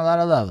hits on a lot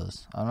of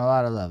levels. On a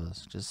lot of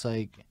levels. Just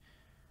like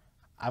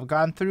I've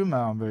gone through my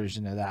own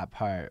version of that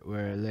part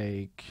where,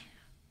 like,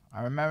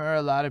 I remember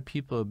a lot of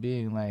people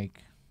being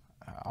like,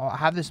 I'll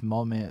have this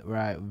moment where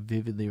I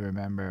vividly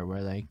remember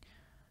where, like,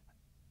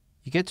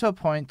 you get to a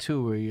point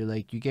too where you're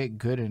like, you get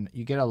good and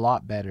you get a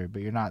lot better,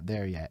 but you're not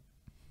there yet.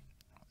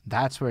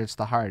 That's where it's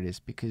the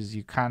hardest because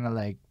you kind of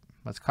like,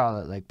 let's call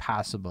it like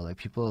passable. Like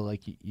people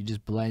like you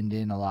just blend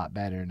in a lot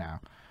better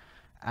now.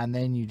 And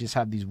then you just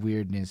have these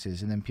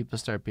weirdnesses, and then people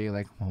start being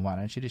like, well, why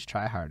don't you just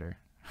try harder?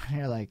 And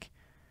you're like,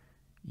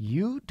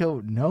 you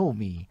don't know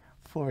me.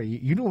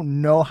 You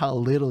don't know how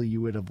little you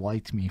would have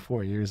liked me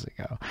 4 years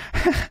ago.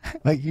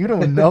 Like, you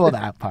don't know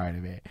that part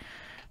of it.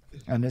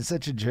 And it's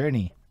such a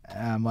journey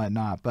and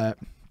whatnot. But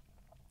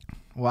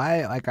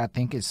why, like, I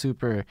think it's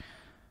super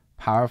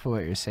powerful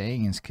what you're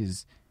saying is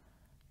because,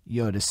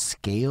 yo, the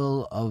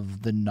scale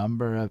of the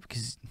number of,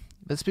 because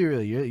let's be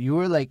real, you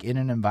were like in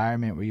an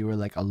environment where you were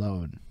like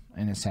alone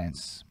in a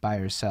sense by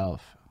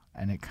yourself,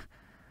 and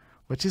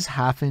what just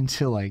happened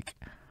to like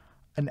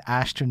an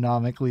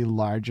astronomically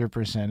larger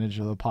percentage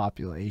of the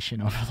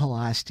population over the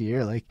last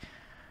year. Like,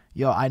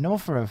 yo, I know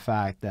for a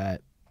fact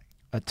that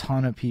a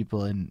ton of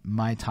people in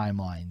my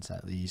timelines,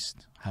 at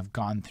least, have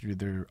gone through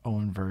their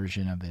own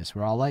version of this.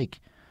 We're all like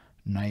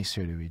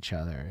nicer to each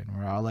other, and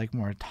we're all like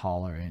more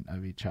tolerant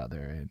of each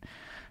other, and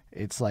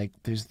it's like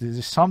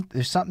there's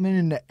something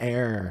in the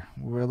air.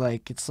 We're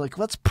like, it's like,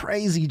 let's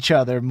praise each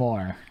other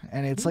more,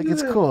 and it's like,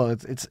 it's cool.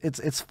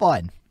 It's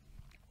fun.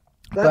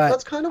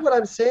 That's kind of what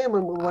I'm saying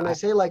when I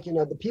say, like, you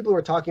know, the people who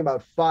are talking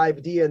about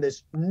 5D and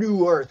this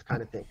new earth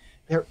kind of thing.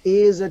 There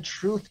is a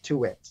truth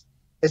to it.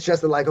 It's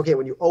just that, like, okay,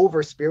 when you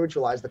over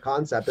spiritualize the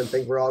concept and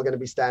think we're all going to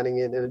be standing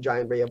in a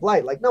giant ray of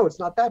light, like, no, it's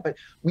not that. But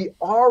we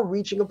are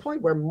reaching a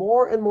point where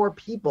more and more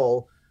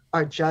people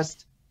are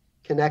just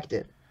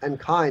connected and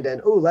kind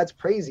and, oh, let's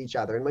praise each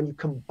other. And when you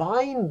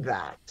combine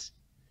that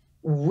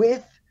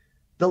with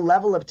the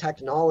level of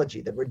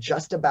technology that we're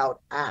just about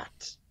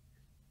at,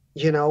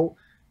 you know,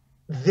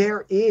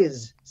 there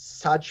is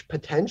such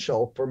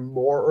potential for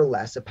more or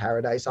less a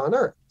paradise on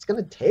earth. It's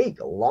going to take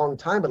a long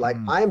time, but like,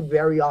 I'm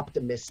very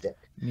optimistic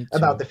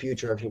about the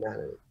future of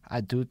humanity.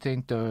 I do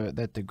think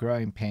that the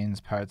growing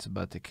pains part's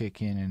about to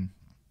kick in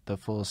the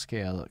full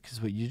scale,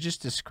 because what you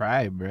just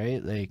described,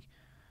 right? Like,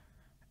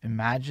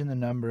 imagine the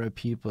number of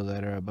people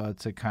that are about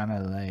to kind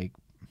of like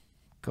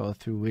go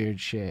through weird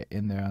shit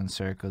in their own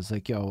circles.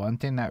 Like, yo, one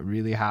thing that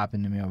really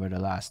happened to me over the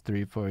last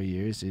 3-4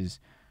 years is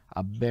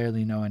I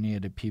barely know any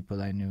of the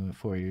people I knew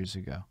 4 years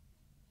ago.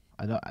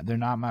 They're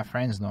not my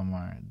friends no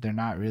more. They're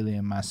not really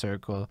in my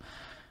circle.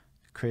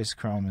 Chris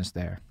Chrome is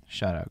there.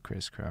 Shout out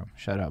Chris Chrome.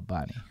 Shout out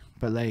Bonnie.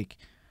 But like,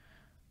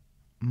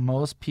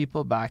 most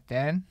people back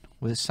then,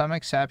 with some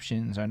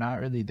exceptions, are not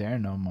really there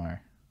no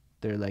more.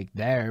 They're like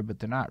there, but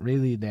they're not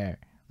really there.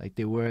 Like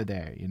they were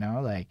there, you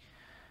know? Like,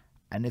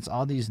 and it's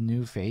all these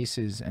new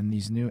faces and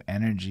these new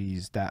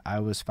energies that I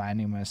was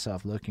finding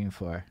myself looking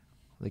for.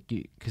 Like,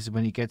 because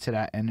when you get to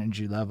that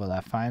energy level,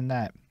 I find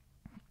that,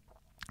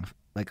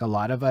 like, a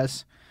lot of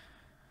us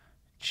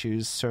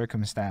choose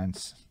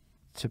circumstance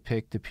to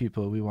pick the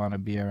people we want to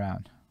be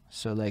around.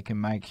 So, like, in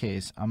my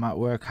case, I'm at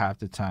work half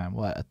the time.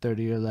 What, a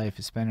 30-year life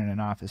is spent in an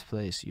office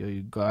place.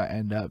 You go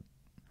end up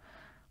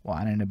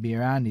wanting to be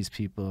around these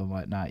people and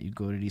whatnot. You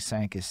go to these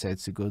Sanka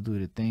sets to go do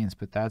the things,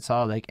 but that's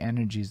all, like,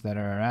 energies that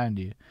are around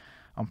you.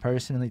 I'm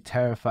personally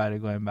terrified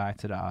of going back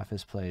to the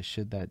office place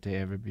should that day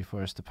ever be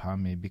forced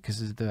upon me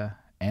because of the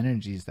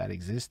energies that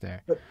exist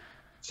there.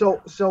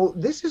 So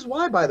this is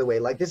why, by the way,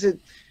 like, this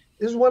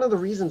is one of the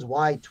reasons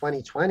why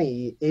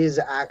 2020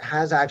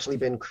 has actually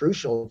been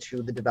crucial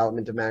to the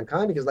development of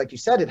mankind, because, like you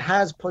said, it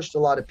has pushed a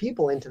lot of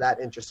people into that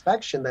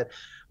introspection. That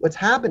what's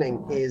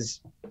happening is,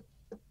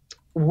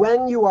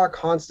 when you are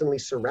constantly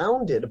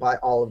surrounded by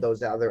all of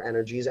those other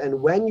energies,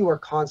 and when you are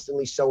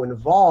constantly so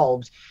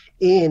involved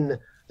in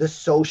the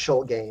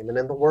social game and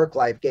in the work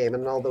life game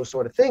and all those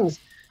sort of things,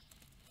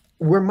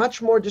 we're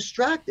much more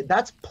distracted.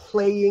 That's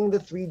playing the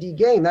 3D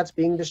game. That's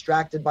being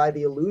distracted by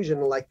the illusion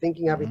and like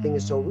thinking everything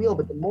is so real.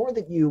 But the more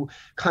that you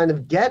kind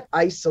of get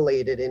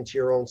isolated into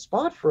your own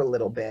spot for a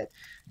little bit,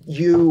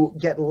 you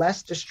get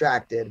less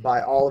distracted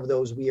by all of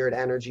those weird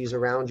energies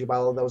around you, by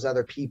all of those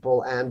other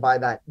people, and by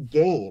that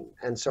game.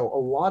 And so a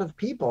lot of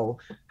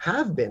people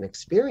have been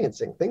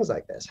experiencing things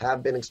like this,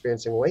 have been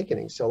experiencing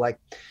awakening. So like,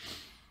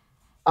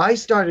 I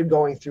started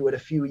going through it a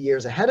few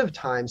years ahead of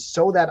time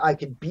so that I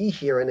could be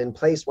here and in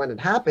place when it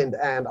happened.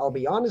 And I'll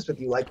be honest with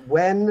you, like,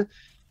 when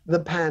the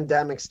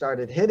pandemic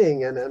started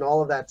hitting and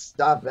all of that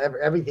stuff,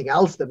 everything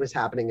else that was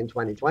happening in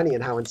 2020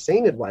 and how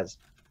insane it was,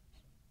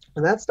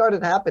 And that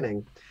started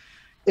happening.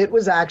 It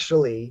was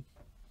actually,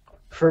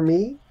 for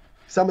me,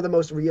 some of the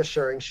most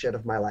reassuring shit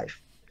of my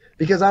life.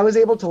 Because I was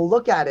able to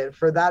look at it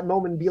for that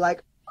moment and be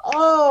like,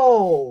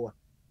 oh,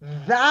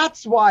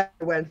 that's why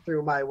I went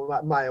through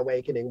my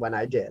awakening when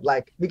I did.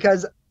 Like,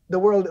 because the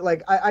world,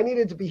 like, I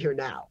needed to be here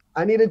now.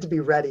 I needed to be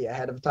ready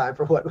ahead of time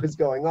for what was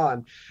going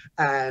on.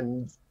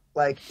 And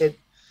like it,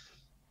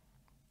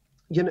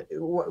 you know,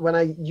 when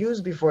I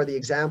used before the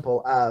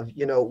example of,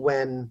 you know,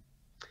 when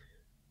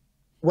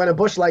a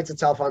bush lights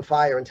itself on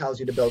fire and tells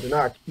you to build an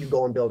ark, you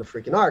go and build a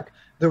freaking ark.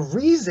 The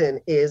reason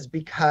is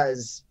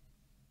because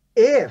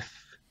if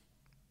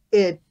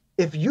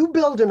if you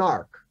build an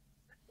ark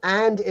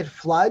and it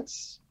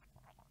floods,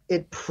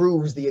 it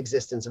proves the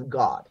existence of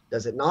God,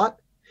 does it not?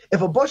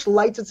 If a bush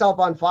lights itself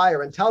on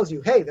fire and tells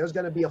you, hey, there's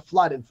going to be a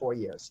flood in 4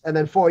 years, and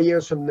then 4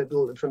 years from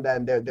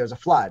then there's a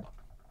flood,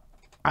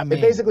 I mean,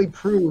 it basically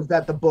proves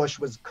that the bush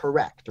was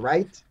correct,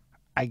 right?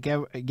 I get,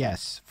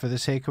 yes, for the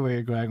sake of where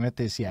you're going with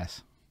this,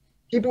 yes.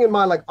 Keeping in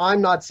mind, like,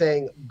 I'm not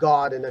saying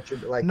God in a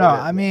like. No,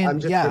 I mean, I'm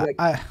just yeah, saying,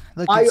 like,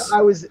 look,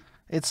 I was.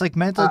 it's like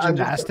mental I'm just.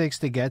 gymnastics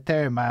to get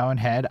there in my own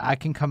head. I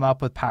can come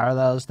up with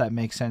parallels that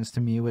make sense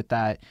to me with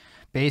that.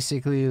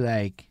 Basically,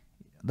 like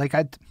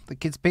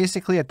it's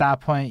basically at that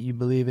point you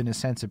believe in a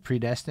sense of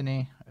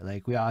predestiny.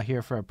 Like we all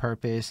here for a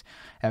purpose.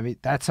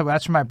 That's where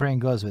my brain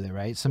goes with it,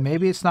 right? So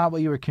maybe it's not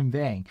what you were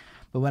conveying,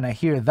 but when I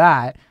hear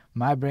that,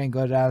 my brain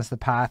goes down the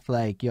path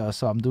like, yo,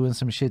 so I'm doing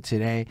some shit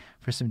today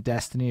for some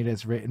destiny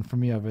that's written for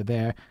me over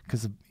there.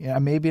 Because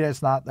maybe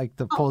that's not like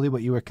fully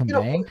what you were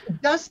conveying.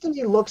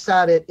 Destiny looks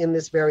at it in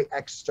this very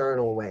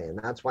external way, and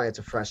that's why it's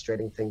a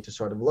frustrating thing to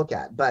sort of look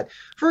at. But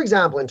for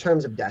example, in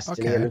terms of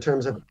destiny and in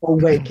terms of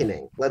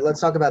awakening, let's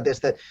talk about this.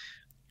 That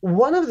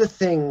one of the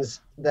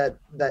things that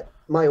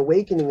my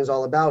awakening is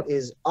all about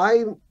is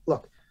I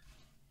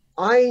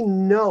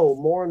know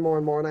more and more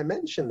and more, and I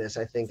mentioned this,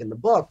 I think, in the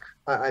book.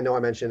 I know I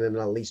mentioned it in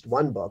at least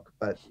one book,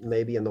 but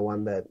maybe in the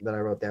one that I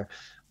wrote there.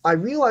 I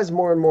realized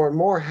more and more and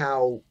more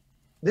how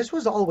this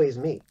was always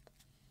me.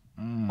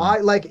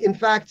 In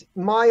fact,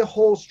 my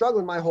whole struggle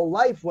in my whole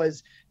life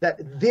was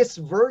that this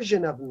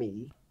version of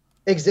me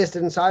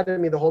existed inside of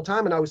me the whole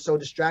time, and I was so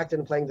distracted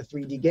in playing the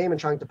 3D game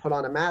and trying to put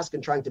on a mask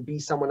and trying to be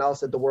someone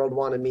else that the world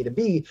wanted me to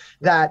be,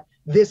 that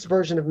this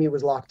version of me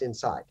was locked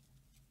inside.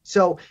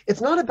 So it's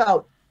not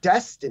about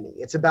destiny,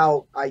 it's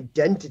about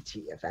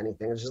identity. If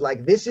anything, it's just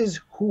like, this is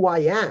who I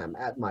am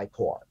at my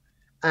core.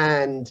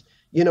 And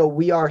you know,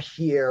 we are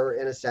here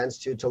in a sense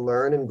to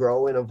learn and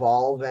grow and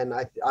evolve. And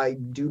I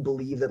do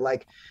believe that,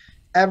 like,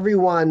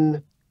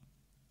 everyone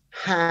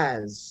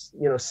has,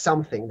 you know,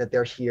 something that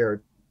they're here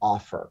to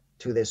offer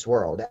to this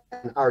world,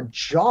 and our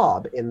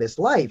job in this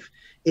life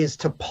is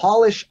to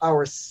polish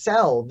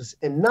ourselves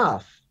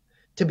enough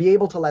to be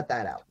able to let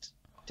that out,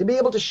 to be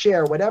able to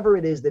share whatever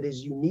it is that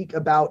is unique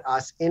about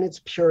us in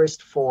its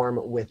purest form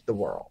with the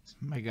world.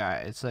 Oh my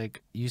God, it's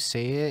like you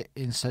say it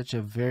in such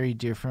a very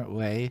different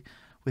way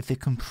with a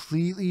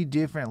completely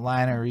different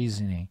line of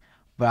reasoning,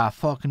 but I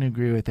fucking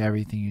agree with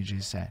everything you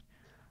just said.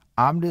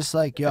 I'm just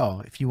like,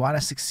 yo, if you want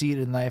to succeed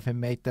in life and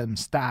make them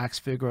stacks,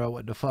 figure out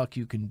what the fuck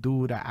you can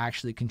do that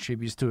actually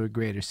contributes to a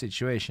greater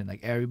situation.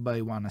 Like,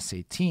 everybody want to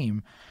say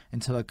team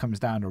until it comes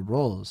down to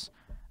roles,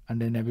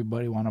 and then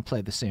everybody want to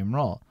play the same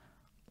role.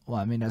 Well,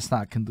 I mean, that's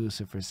not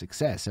conducive for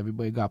success.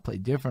 Everybody got to play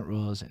different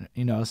roles, and,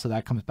 you know, so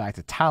that comes back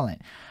to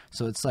talent.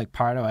 So it's like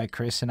part of why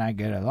Chris and I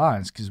get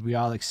along is because we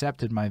all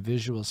accepted my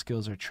visual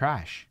skills are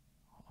trash.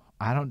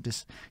 I don't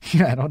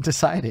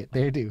decide it.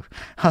 They do.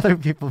 Other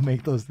people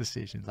make those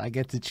decisions. I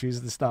get to choose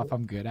the stuff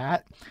I'm good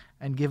at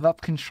and give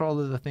up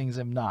control of the things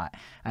I'm not.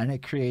 And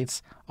it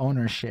creates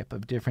ownership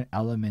of different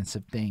elements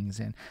of things,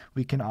 and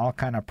we can all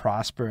kind of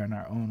prosper in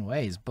our own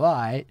ways.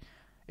 But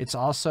it's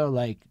also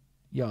like,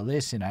 yo,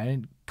 listen, I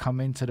didn't come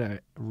into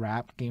the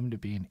rap game to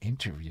be an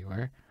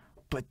interviewer,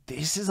 but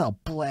this is a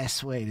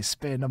blessed way to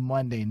spend a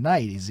Monday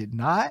night, is it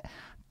not?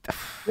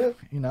 You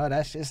know,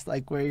 that's just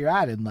like where you're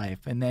at in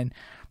life. And then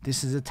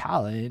this is a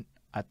talent,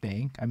 I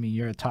think. I mean,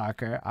 you're a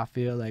talker. I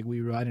feel like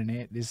we running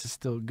it. This is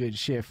still good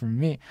shit for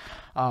me.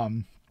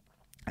 And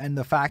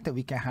the fact that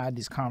we can have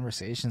these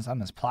conversations on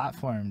this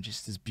platform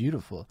just is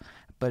beautiful.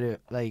 But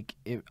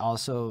it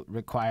also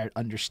required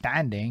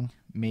understanding.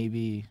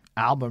 Maybe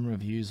album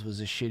reviews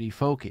was a shitty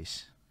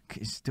focus,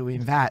 because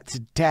doing that to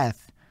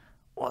death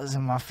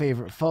wasn't my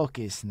favorite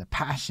focus, and the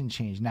passion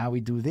changed. Now we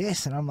do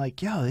this, and I'm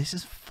like, yo, this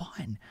is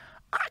fun.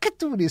 I could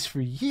do this for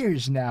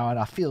years now, and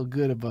I feel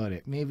good about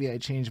it. Maybe I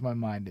change my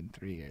mind in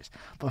 3 years,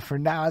 but for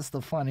now, it's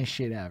the funnest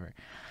shit ever.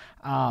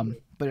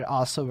 But it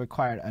also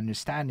required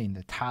understanding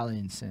the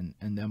talents and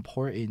the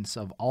importance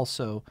of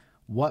also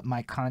what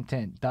my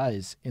content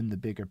does in the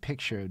bigger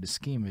picture of the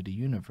scheme of the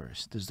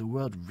universe. Does the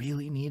world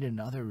really need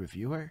another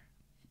reviewer?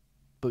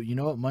 But you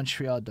know what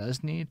Montreal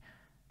does need?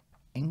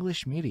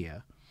 English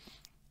media.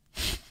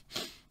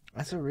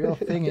 That's a real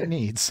thing it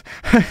needs.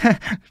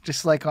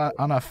 Just like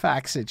on a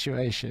fact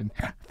situation,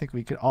 I think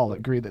we could all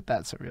agree that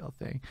that's a real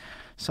thing.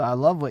 So I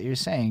love what you're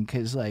saying,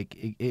 because like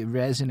it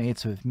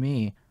resonates with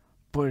me,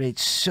 but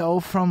it's so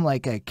from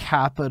like a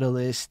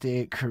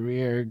capitalistic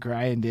career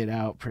grinded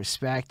out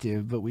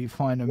perspective, but we What?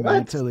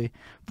 fundamentally,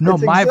 no,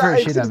 my It's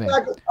version of it,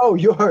 exactly. Oh,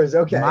 yours.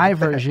 Okay. my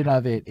version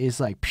of it is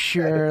like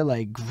pure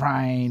like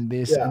grind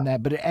this Yeah. and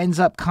that, but it ends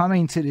up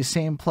coming to the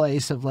same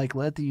place of like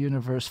let the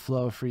universe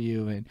flow for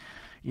you. And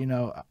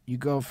you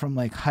go from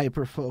like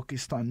hyper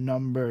focused on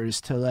numbers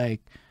to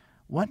like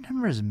what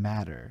numbers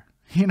matter.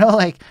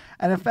 Like,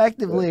 and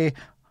effectively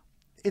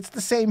it's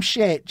the same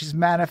shit, just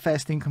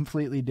manifesting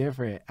completely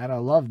different. And I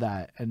love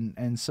that.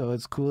 And so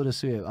it's cool to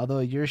see it. Although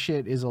your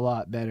shit is a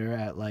lot better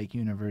at like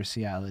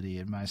universality,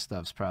 and my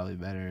stuff's probably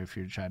better if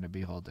you're trying to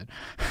be Holden.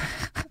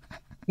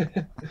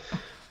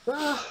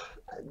 Ah,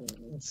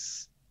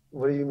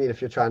 what do you mean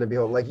if you're trying to be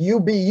home? Like you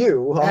be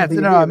you, Yeah, I'll be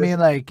no, me. I This mean is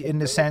like in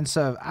the sense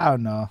of I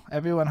don't know.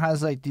 Everyone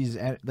has like these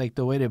like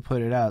the way they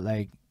put it out.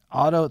 Like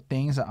all the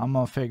things that I'm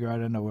gonna figure out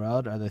in the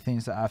world are the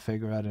things that I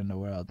figure out in the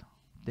world.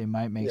 They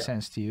might make yeah,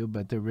 sense to you,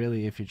 but they're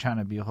really if you're trying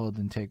to be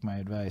Holden, take my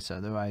advice.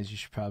 Otherwise, you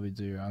should probably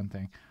do your own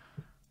thing.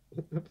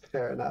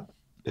 fair enough.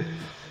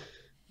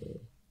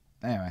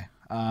 Anyway,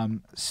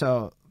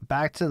 so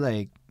back to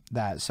like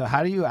that. So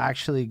how do you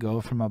actually go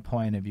from a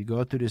point of you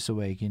go through this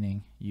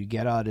awakening, you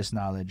get all this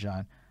knowledge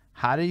on,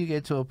 how do you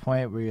get to a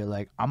point where you're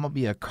like, I'm gonna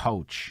be a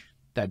coach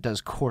that does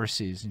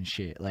courses and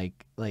shit?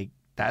 Like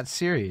that's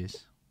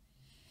serious.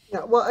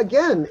 Yeah, well,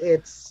 again,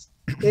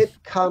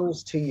 it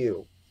comes to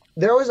you.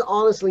 There was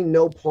honestly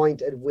no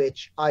point at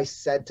which I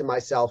said to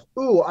myself,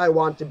 "Ooh, I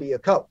want to be a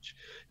coach."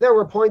 There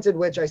were points at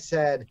which I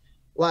said,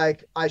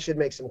 like, I should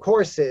make some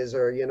courses,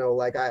 or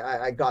like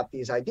I got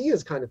these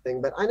ideas, kind of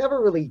thing. But I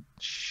never really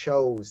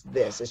chose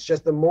this. It's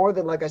just the more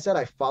that, like I said,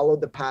 I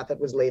followed the path that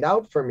was laid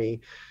out for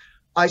me.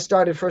 I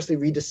started firstly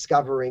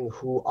rediscovering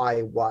who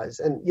I was,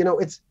 and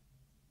it's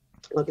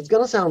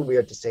going to sound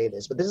weird to say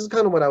this, but this is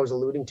kind of what I was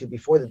alluding to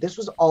before, that this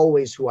was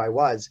always who I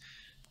was.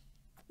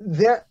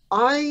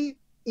 I,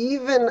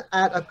 even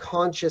at a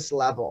conscious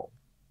level,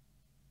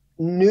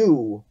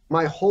 knew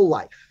my whole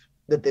life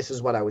that this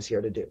is what I was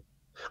here to do.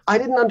 I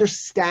didn't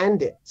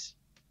understand it,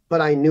 but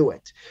I knew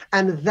it.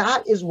 And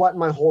that is what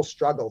my whole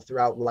struggle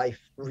throughout life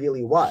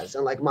really was.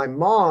 And like my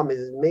mom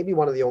is maybe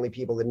one of the only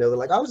people that know that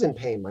like I was in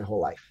pain my whole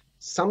life.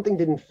 Something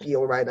didn't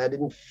feel right. I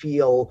didn't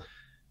feel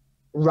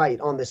right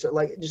on this,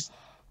 like just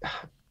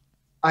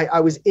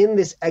I was in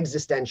this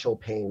existential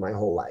pain my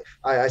whole life.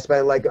 I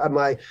spent like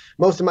my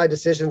most of my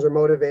decisions were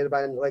motivated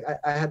by like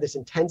I had this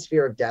intense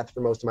fear of death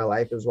for most of my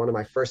life. It was one of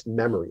my first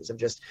memories of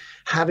just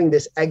having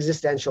this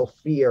existential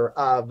fear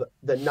of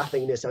the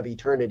nothingness of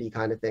eternity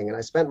kind of thing. And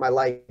I spent my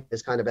life in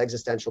this kind of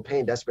existential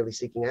pain, desperately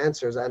seeking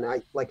answers. And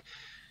I like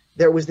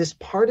there was this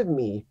part of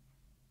me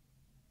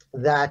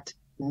that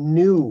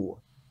knew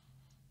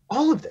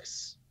all of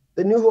this,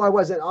 that knew who I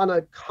was. And on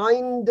a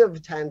kind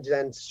of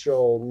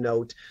tangential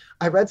note,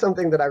 I read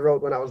something that I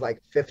wrote when I was like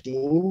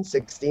 15,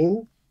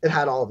 16. It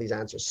had all of these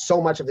answers.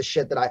 So much of the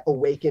shit that I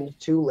awakened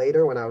to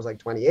later when I was like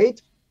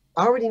 28,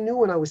 I already knew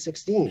when I was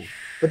 16,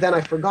 but then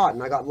I forgot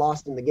and I got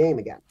lost in the game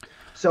again.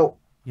 So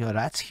Yo,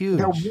 that's there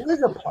huge.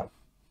 was a part.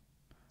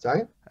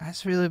 Sorry?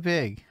 That's really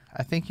big.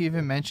 I think you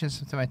even mentioned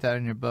something like that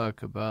in your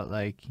book about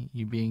like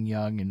you being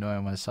young and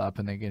knowing what's up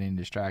and then getting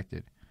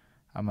distracted.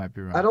 I might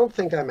be I wrong. don't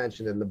think I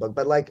mentioned it in the book,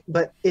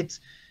 but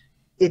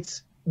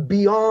it's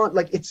beyond,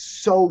 like, it's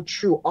so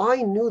true. I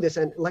knew this,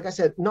 and like I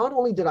said, not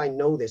only did I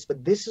know this,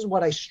 but this is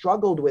what I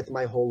struggled with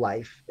my whole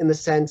life, in the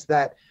sense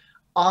that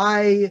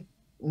I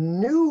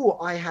knew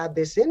I had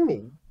this in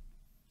me,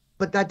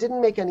 but that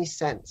didn't make any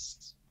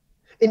sense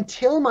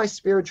until my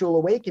spiritual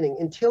awakening,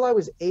 until I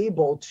was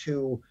able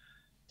to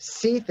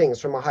see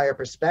things from a higher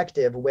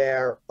perspective,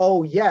 where,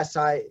 oh yes,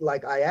 I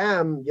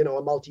am,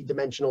 a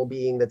multi-dimensional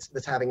being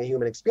that's having a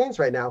human experience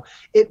right now.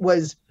 It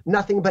was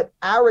nothing but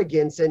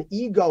arrogance and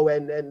ego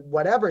and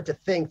whatever to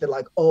think that,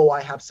 like, oh,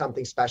 I have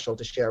something special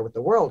to share with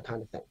the world,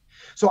 kind of thing.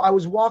 So I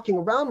was walking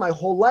around my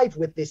whole life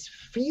with this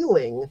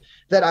feeling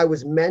that I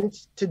was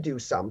meant to do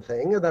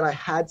something, or that I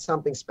had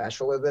something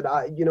special, or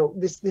that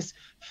this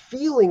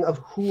feeling of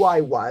who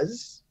I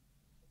was.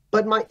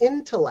 But my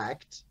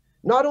intellect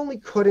not only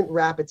couldn't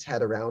wrap its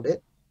head around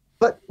it,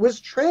 but was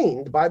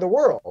trained by the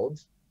world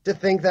to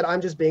think that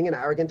I'm just being an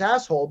arrogant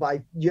asshole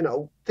by,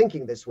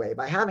 thinking this way,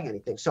 by having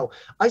anything. So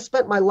I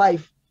spent my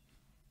life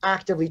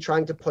actively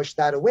trying to push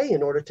that away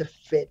in order to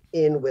fit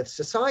in with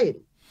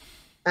society.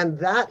 And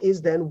that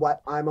is then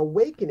what I'm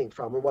awakening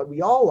from, and what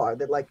we all are,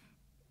 that like,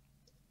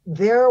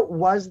 there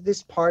was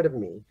this part of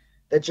me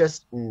that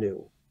just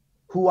knew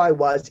who I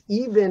was,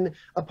 even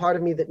a part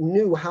of me that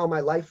knew how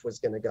my life was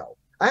going to go.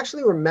 I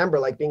actually remember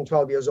like being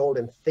 12 years old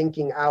and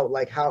thinking out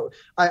like how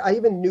I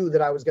even knew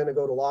that I was going to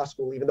go to law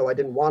school, even though I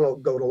didn't want to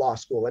go to law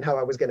school, and how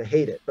I was going to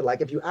hate it. But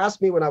like, if you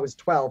asked me when I was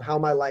 12 how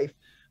my life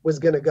was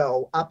going to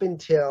go up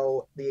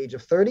until the age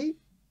of 30,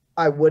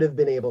 I would have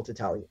been able to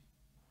tell you.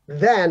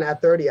 Then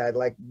at 30, I'd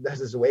like, this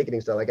is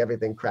awakening. So like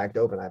everything cracked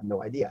open. I have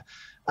no idea.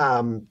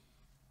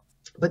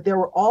 But there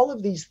were all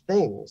of these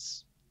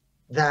things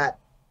that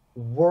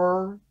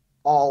were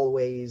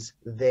always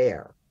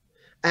there.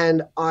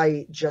 And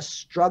I just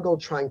struggled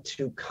trying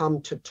to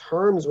come to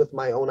terms with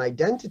my own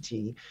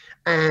identity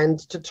and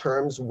to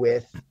terms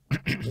with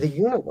the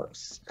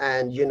universe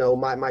and, you know,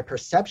 my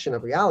perception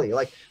of reality.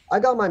 Like, I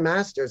got my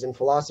master's in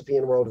philosophy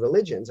and world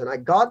religions, and I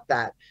got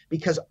that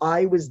because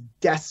I was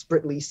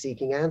desperately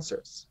seeking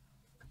answers.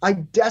 I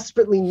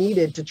desperately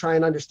needed to try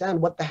and understand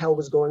what the hell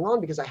was going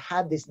on, because I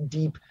had this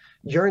deep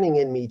yearning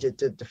in me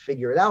to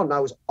figure it out. And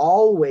I was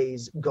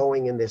always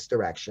going in this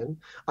direction.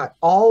 I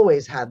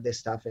always had this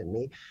stuff in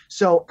me.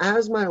 So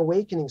as my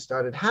awakening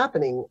started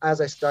happening,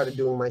 as I started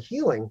doing my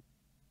healing,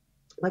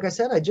 like I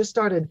said, I just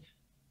started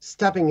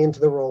stepping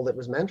into the role that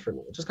was meant for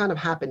me. It just kind of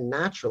happened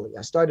naturally.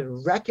 I started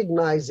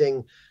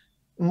recognizing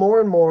more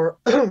and more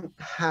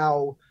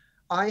how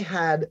I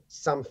had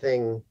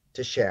something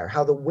to share,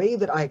 how the way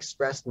that I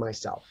expressed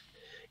myself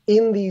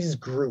in these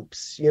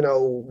groups, you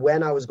know,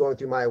 when I was going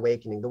through my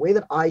awakening, the way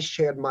that I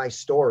shared my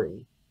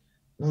story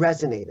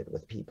resonated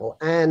with people.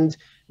 And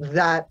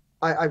that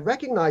I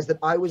recognized that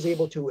I was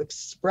able to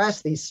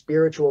express these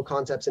spiritual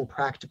concepts in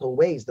practical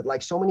ways, that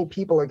like so many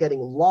people are getting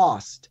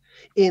lost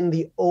in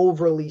the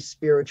overly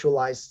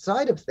spiritualized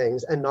side of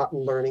things and not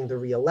learning the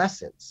real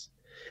lessons.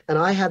 And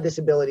I had this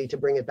ability to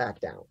bring it back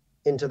down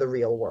into the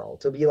real world,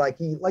 to be like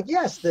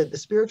yes, the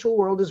spiritual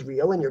world is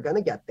real and you're going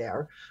to get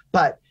there,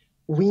 but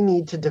we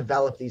need to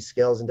develop these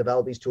skills and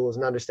develop these tools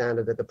and understand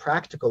it at the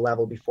practical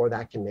level before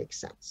that can make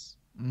sense.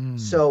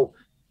 So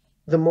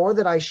the more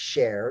that I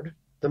shared,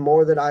 the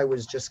more that I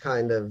was just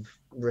kind of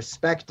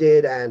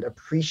respected and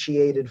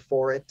appreciated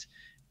for it.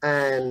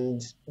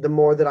 And the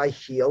more that I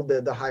healed,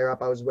 the higher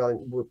up I was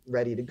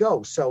ready to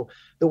go. So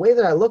the way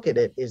that I look at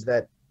it is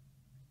that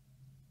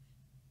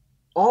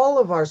all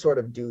of our sort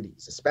of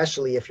duties,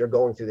 especially if you're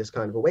going through this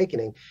kind of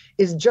awakening,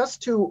 is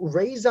just to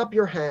raise up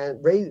your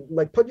hand,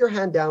 put your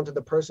hand down to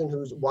the person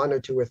who's 1 or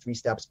 2 or 3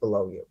 steps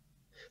below you.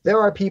 There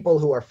are people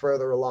who are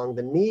further along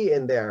than me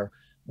in their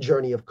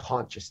journey of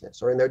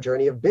consciousness, or in their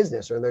journey of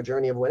business, or in their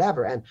journey of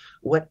whatever. And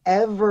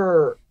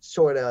whatever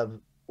sort of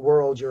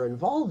world you're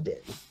involved in,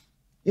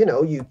 you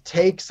know, you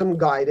take some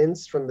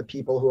guidance from the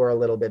people who are a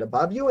little bit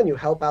above you, and you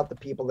help out the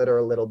people that are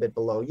a little bit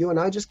below you. And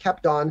I just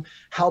kept on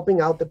helping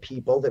out the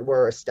people that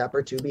were a step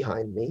or 2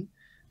 behind me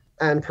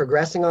and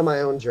progressing on my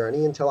own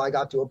journey until I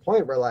got to a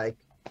point where, like,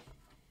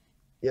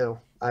 you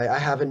know, I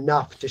have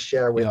enough to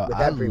share with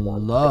everyone.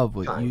 I love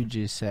what you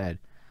just said.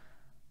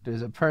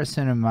 There's a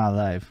person in my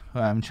life who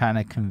I'm trying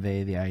to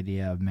convey the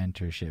idea of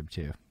mentorship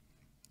to.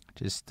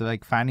 Just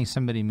like finding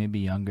somebody maybe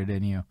younger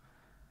than you,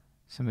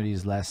 somebody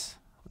who's less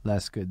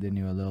good than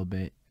you a little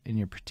bit in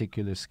your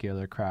particular skill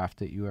or craft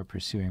that you are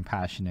pursuing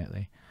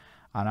passionately.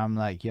 And I'm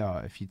like, yo,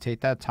 if you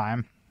take that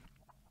time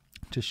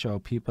to show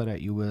people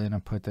that you're willing to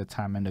put that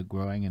time into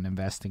growing and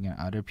investing in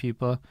other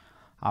people,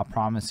 I'll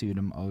promise you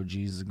them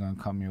OGs are going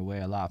to come your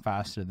way a lot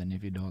faster than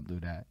if you don't do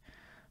that.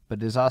 But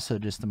there's also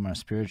just the more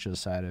spiritual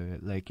side of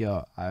it. Like,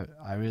 yo,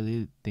 I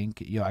really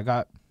think, I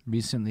got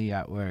recently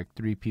at work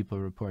 3 people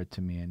report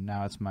to me, and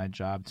now it's my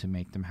job to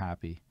make them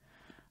happy.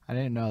 I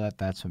didn't know that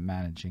that's what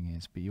managing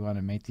is, but you want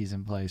to make these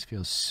employees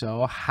feel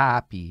so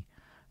happy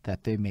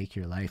that they make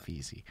your life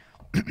easy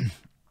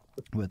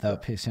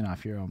without pissing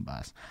off your own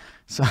boss.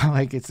 So,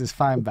 like, it's this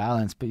fine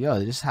balance. But,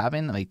 just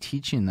having, like,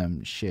 teaching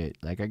them shit.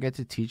 Like, I get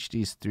to teach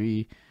these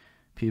 3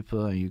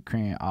 people in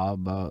Ukraine all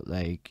about,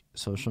 like,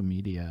 social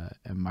media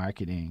and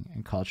marketing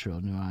and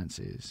cultural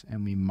nuances.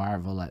 And we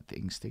marvel at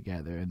things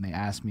together. And they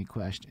ask me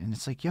questions. And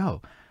it's like,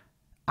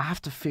 I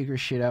have to figure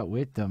shit out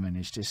with them, and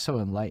it's just so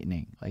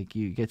enlightening. Like,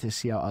 you get to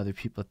see how other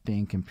people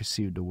think and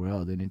perceive the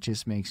world, and it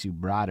just makes you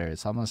broader.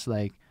 It's almost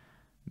like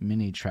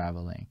mini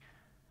traveling.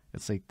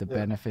 It's like the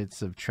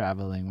benefits of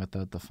traveling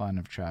without the fun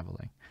of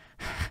traveling.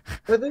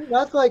 I think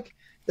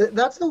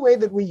that's the way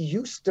that we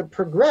used to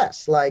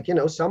progress. Like, you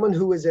know, someone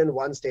who was in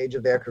one stage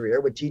of their career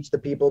would teach the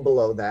people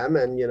below them,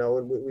 and, you know,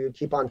 we would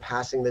keep on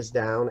passing this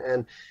down.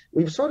 And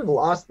we've sort of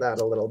lost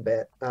that a little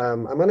bit.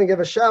 I'm going to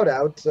give a shout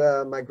out.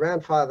 My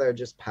grandfather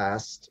just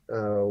passed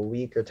a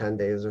week or 10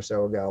 days or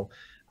so ago.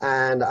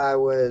 And I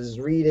was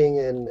reading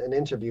an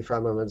interview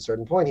from him at a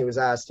certain point. He was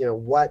asked, you know,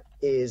 what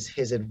is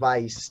his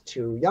advice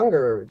to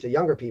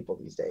younger people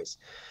these days?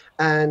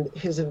 And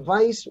his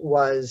advice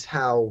was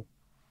how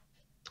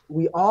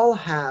we all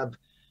have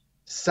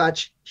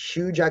such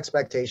huge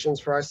expectations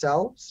for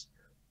ourselves,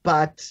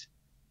 but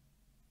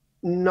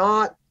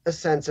not a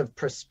sense of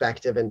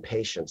perspective and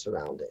patience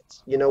around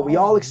it. You know, we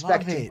all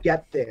expect to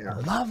get there,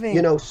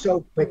 you know,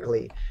 so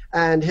quickly.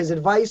 And his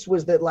advice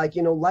was that, like,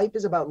 you know, life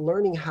is about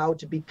learning how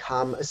to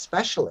become a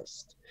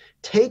specialist.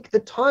 Take the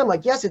time.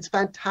 Like, yes, it's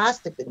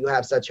fantastic that you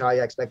have such high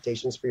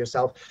expectations for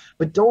yourself,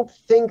 but don't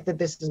think that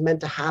this is meant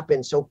to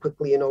happen so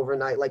quickly and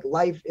overnight. Like,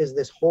 life is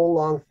this whole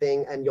long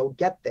thing, and you'll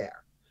get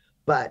there.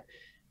 But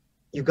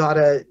you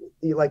gotta,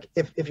 like,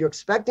 if you're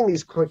expecting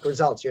these quick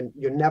results,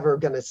 you're never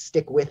gonna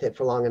stick with it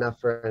for long enough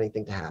for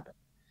anything to happen.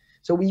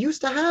 So we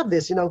used to have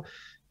this, you know,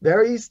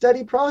 very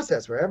steady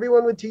process where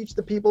everyone would teach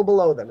the people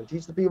below them and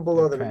teach the people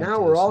below them. And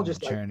now we're all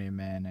just like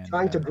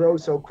trying to grow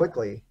so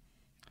quickly.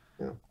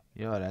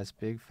 Yo, that's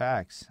big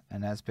facts.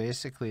 And that's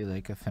basically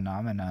like a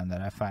phenomenon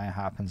that I find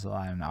happens a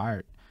lot in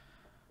art,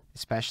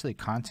 especially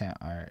content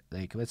art.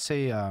 Like let's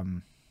say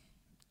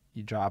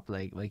you drop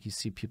like you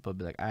see people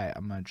be like, "All right,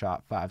 I'm gonna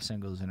drop 5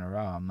 singles in a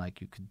row." I'm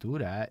like, you could do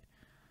that,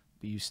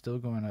 but you still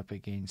going up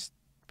against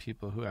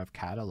people who have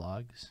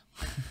catalogs.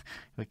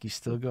 Like you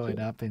still going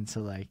up into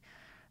like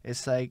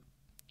it's like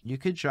you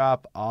could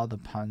drop all the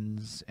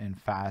puns and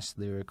fast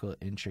lyrical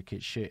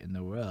intricate shit in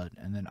the world,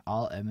 and then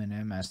all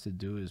Eminem has to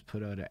do is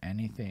put out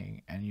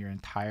anything, and your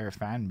entire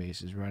fan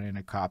base is running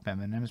a cop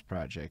Eminem's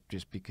project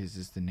just because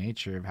it's the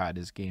nature of how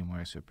this game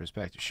works with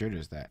perspective. Sure,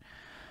 there's that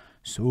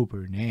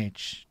super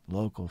niche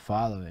local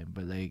following,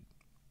 but like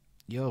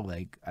yo,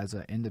 like as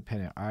an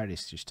independent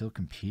artist, you're still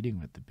competing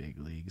with the big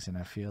leagues, and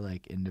I feel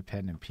like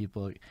independent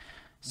people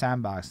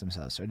sandbox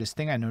themselves. Or this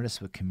thing I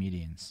noticed with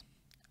comedians,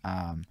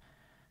 um,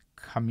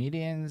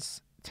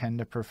 comedians tend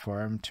to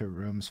perform to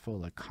rooms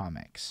full of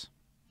comics,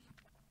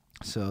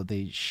 so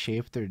they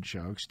shape their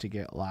jokes to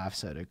get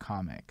laughs out of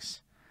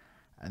comics.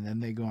 And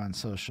then they go on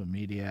social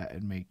media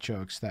and make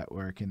jokes that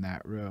work in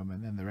that room,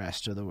 and then the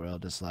rest of the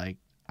world is like,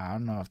 I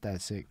don't know if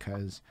that's it,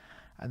 cuz.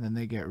 And then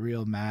they get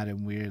real mad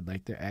and weird,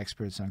 like they're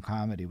experts on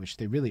comedy, which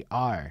they really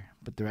are,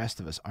 but the rest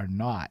of us are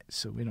not,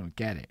 so we don't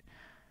get it.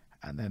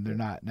 And then they're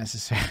not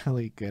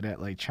necessarily good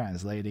at like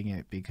translating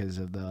it because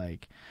of the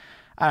like,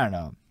 I don't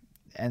know.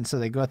 And so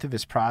they go through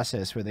this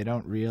process where they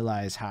don't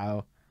realize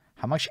how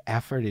much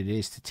effort it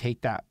is to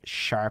take that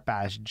sharp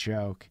ass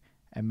joke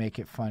and make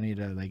it funny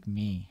to like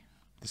me,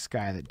 this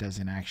guy that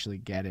doesn't actually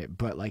get it.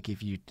 But like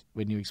if you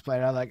when you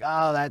explain it, I'm like,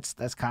 oh, that's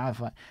kind of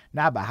fun.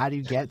 Nah, but how do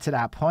you get to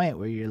that point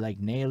where you're like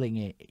nailing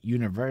it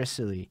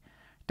universally?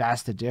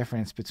 That's the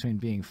difference between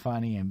being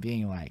funny and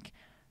being like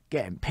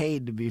getting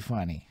paid to be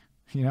funny.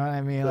 You know what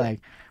I mean? Yeah. Like,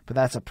 but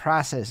that's a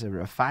process of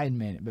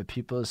refinement. But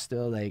people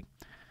still like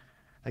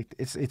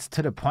it's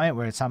to the point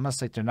where it's almost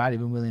like they're not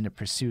even willing to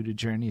pursue the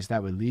journeys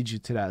that would lead you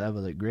to that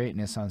level of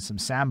greatness on some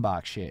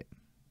sandbox shit.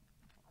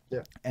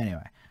 Yeah.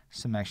 Anyway,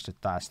 some extra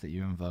thoughts that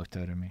you invoked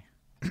out of me.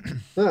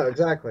 No,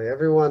 exactly.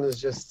 Everyone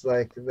is just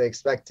like they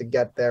expect to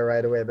get there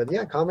right away. But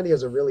yeah, comedy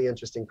is a really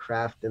interesting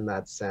craft in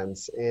that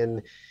sense,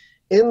 in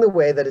the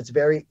way that it's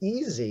very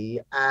easy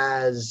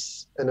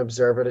as an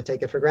observer to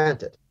take it for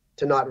granted,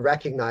 to not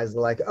recognize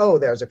like, oh,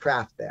 there's a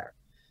craft there.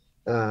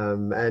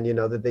 And you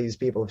know that these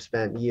people have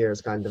spent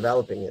years kind of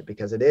developing it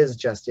because it is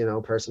just, you know,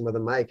 a person with a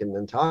mic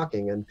and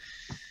talking. And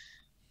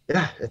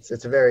yeah, it's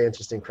a very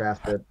interesting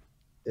craft that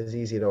is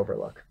easy to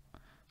overlook.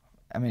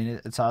 I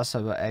mean, it's also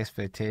about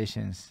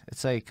expectations.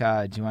 It's like,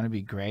 do you want to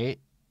be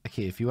great?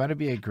 Okay, if you want to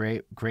be a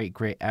great,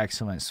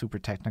 excellent, super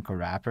technical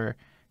rapper,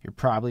 you're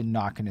probably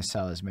not going to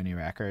sell as many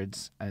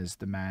records as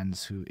the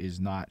man's who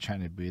is not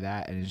trying to be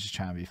that and is just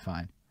trying to be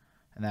fun.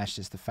 And that's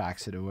just the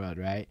facts of the world,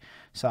 right?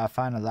 So I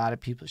find a lot of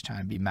people is trying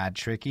to be mad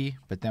tricky,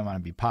 but then want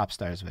to be pop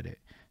stars with it.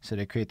 So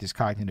they create this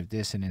cognitive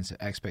dissonance of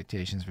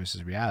expectations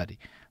versus reality.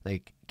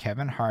 Like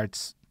Kevin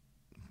Hart's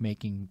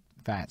making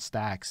fat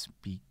stacks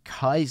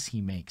because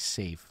he makes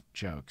safe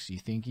jokes. You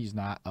think he's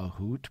not a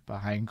hoot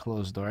behind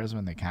closed doors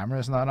when the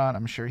camera's not on?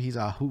 I'm sure he's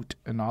a hoot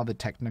in all the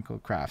technical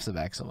crafts of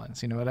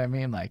excellence. You know what I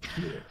mean? Like,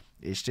 Yeah.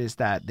 it's just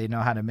that they know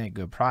how to make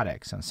good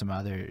products and some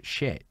other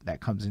shit that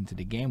comes into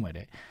the game with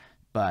it.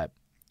 But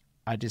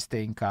I just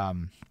think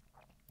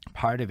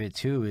part of it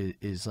too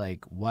is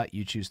like what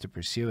you choose to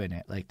pursue in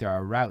it. Like there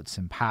are routes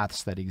and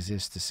paths that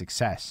exist to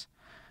success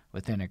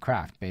within a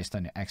craft based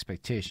on your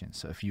expectations.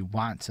 So if you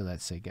want to,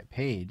 let's say, get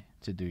paid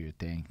to do your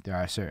thing, there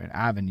are certain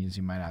avenues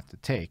you might have to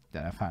take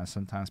that I find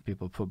sometimes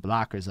people put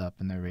blockers up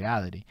in their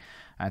reality.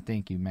 I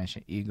think you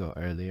mentioned ego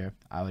earlier.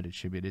 I would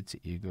attribute it to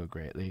ego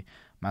greatly.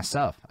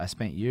 Myself, I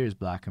spent years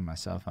blocking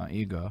myself on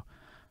ego,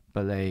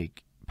 but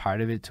like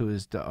part of it too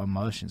is the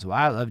emotions. Well,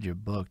 I loved your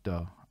book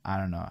though. I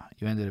don't know.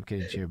 You ended up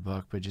getting to your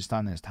book, but just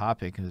on this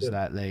topic is Yeah.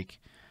 that like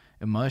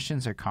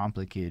emotions are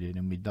complicated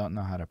and we don't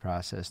know how to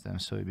process them,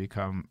 so we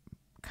become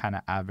kind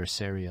of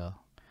adversarial.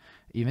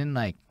 Even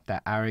like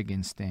that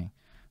arrogance thing.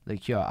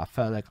 Like, yo, I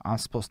felt like I'm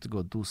supposed to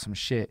go do some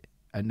shit,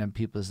 and then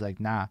people's like,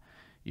 nah,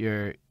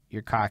 you're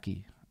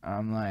cocky.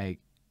 I'm like,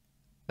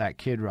 that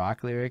Kid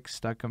Rock lyric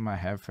stuck in my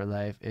head for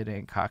life. It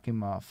ain't cocky,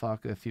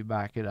 motherfucker, if you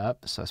back it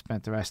up. So I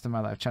spent the rest of my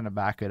life trying to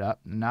back it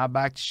up. Now I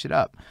backed shit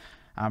up.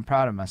 I'm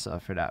proud of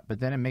myself for that. But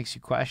then it makes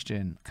you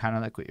question, kind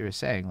of like what you were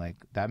saying. Like,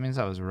 that means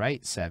I was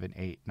right 7,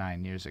 8,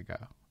 9 years ago.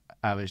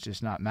 I was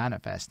just not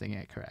manifesting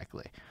it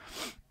correctly.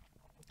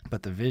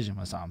 But the vision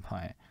was on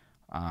point.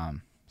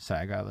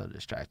 Sorry, I got a little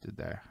distracted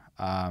there.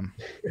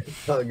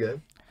 It's all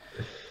good.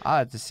 I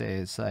have to say,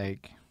 it's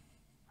like,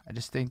 I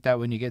just think that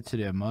when you get to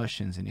the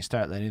emotions and you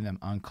start letting them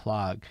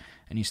unclog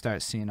and you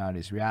start seeing all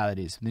these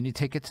realities, and then you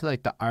take it to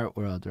like the art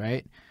world,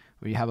 right?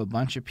 Where you have a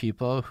bunch of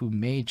people who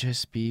may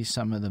just be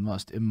some of the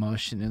most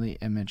emotionally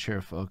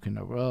immature folk in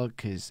the world,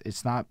 because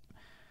it's not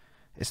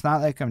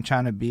like I'm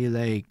trying to be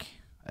like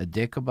a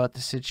dick about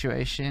the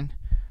situation.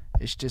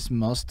 It's just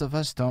most of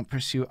us don't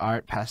pursue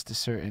art past a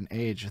certain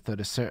age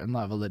without a certain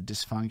level of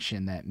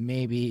dysfunction that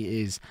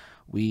maybe is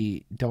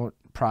we don't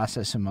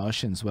process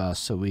emotions well,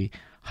 so we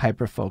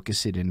hyper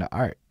focus it into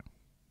art.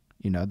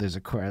 there's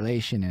a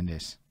correlation in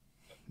this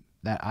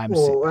that I'm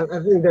seeing. Well, I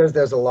think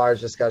there's a large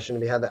discussion to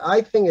be had. That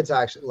I think it's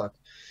actually, look,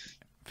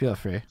 Feel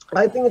free.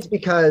 I think it's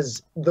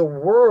because the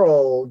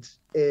world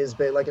is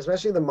like,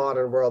 especially the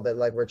modern world that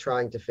like we're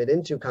trying to fit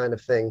into kind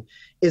of thing,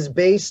 is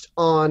based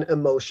on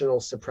emotional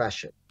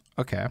suppression.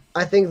 Okay.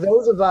 I think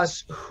those of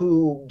us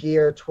who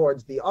gear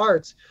towards the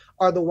arts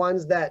are the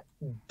ones that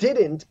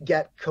didn't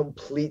get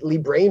completely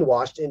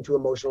brainwashed into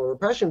emotional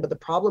repression. But the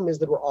problem is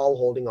that we're all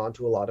holding on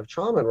to a lot of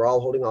trauma, and we're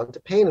all holding on to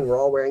pain, and we're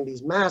all wearing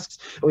these masks,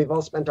 and we've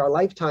all spent our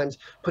lifetimes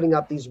putting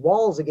up these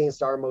walls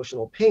against our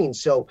emotional pain.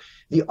 So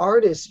the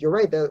artists, you're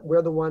right, that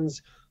we're the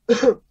ones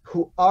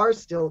who are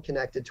still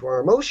connected to our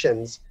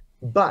emotions,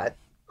 but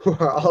who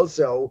are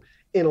also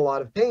in a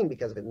lot of pain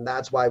because of it. And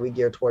that's why we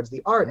gear towards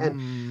the art.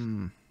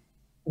 And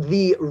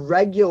the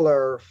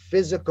regular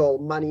physical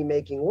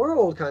money-making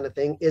world kind of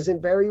thing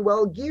isn't very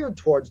well geared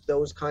towards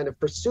those kind of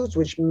pursuits,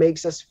 which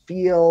makes us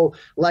feel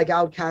like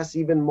outcasts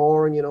even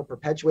more, and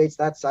perpetuates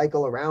that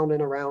cycle around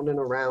and around and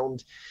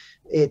around.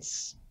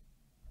 It's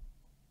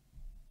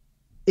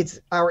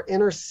our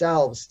inner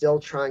selves still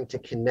trying to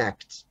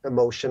connect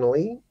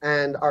emotionally,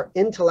 and our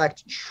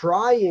intellect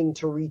trying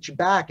to reach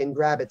back and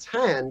grab its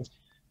hand,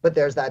 but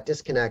there's that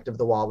disconnect of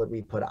the wall that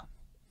we put up.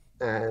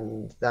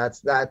 And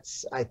that's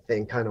I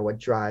think kind of what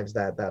drives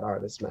that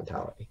artist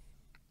mentality.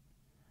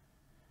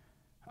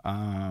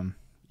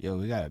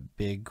 We got a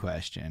big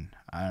question.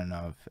 I don't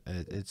know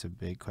if it's a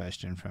big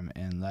question from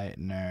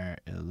Enlightener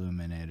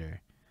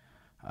Illuminator.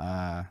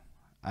 I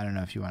don't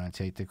know if you want to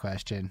take the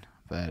question,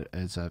 but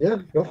it's a Yeah,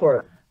 go for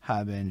it.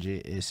 Hi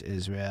Benji, it's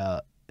Israel.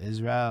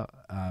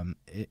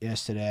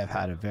 Yesterday I've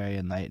had a very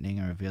enlightening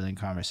and revealing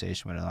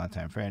conversation with a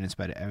longtime friend. In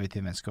spite of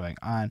everything that's going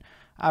on,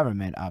 I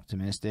remain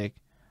optimistic.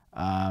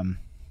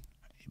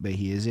 But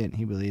he isn't.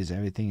 He believes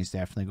everything is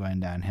definitely going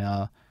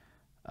downhill,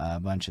 a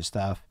bunch of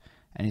stuff,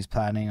 and he's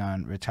planning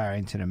on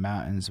retiring to the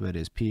mountains with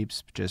his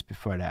peeps just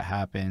before that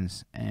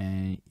happens.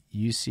 And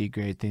you see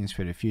great things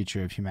for the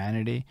future of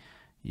humanity.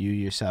 You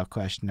yourself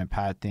question the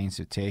path things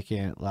have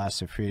taken,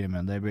 loss of freedom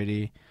and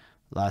liberty,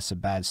 lots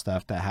of bad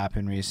stuff that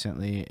happened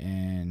recently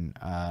in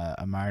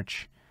a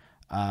march,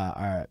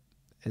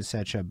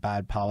 etc.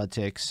 Bad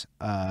politics.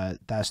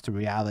 That's the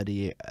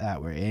reality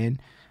that we're in.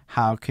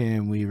 How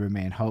can we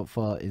remain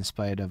hopeful in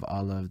spite of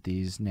all of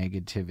these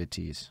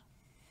negativities?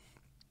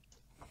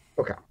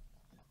 Okay.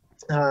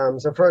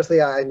 So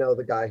firstly, I know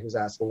the guy who's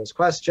asking this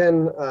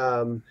question.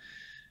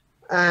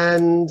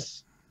 And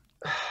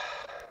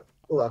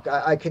look,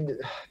 I could,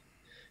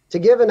 to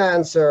give an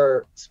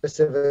answer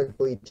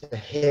specifically to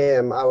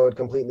him, I would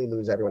completely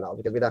lose everyone else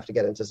because we'd have to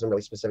get into some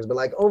really specifics. But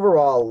like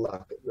overall,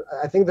 look,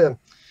 I think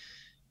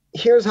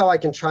here's how I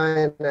can try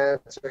and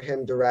answer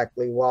him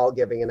directly while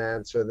giving an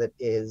answer that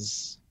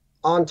is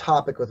on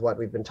topic with what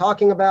we've been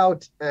talking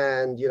about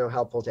and,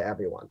 helpful to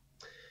everyone.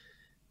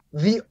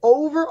 The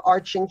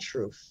overarching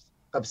truth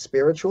of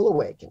spiritual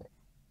awakening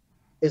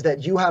is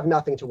that you have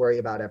nothing to worry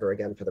about ever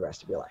again for the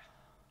rest of your life.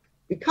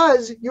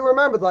 Because you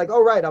remember, like,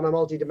 oh, right, I'm a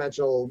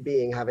multidimensional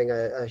being having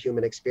a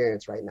human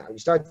experience right now. You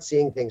start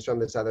seeing things from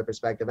this other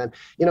perspective. And,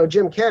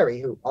 Jim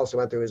Carrey, who also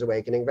went through his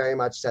awakening, very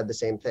much said the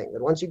same thing,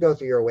 that once you go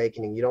through your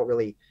awakening, you don't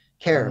really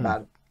care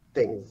about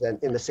things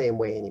in the same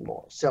way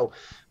anymore. So,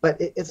 but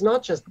it's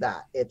not just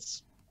that.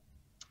 It's,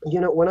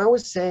 when I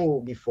was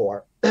saying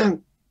before,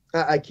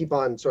 I keep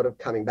on sort of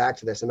coming back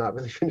to this and not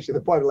really finishing the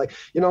point, but like,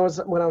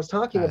 when I was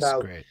talking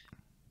about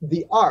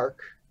the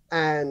ark,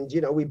 and,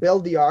 we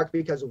build the ark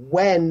because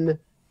when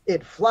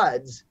it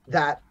floods,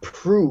 that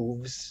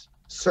proves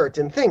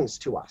certain things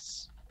to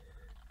us.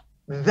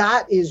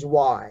 That is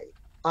why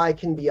I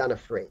can be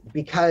unafraid,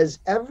 because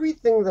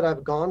everything that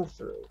I've gone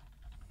through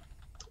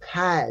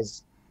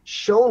has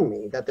shown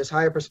me that this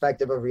higher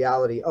perspective of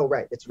reality, oh,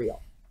 right, it's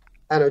real.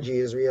 Energy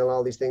is real,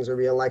 all these things are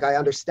real. Like, I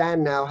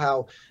understand now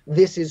how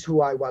this is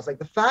who I was. Like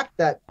the fact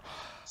that,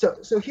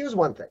 so here's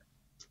one thing.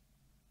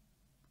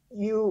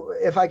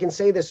 If I can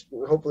say this,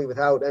 hopefully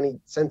without any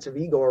sense of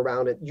ego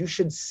around it, you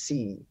should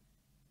see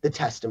the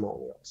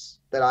testimonials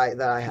that I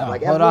have. No,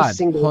 like hold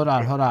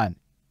on.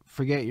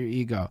 Forget your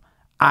ego.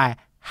 I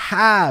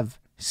have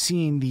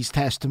seen these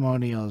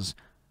testimonials.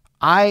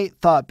 I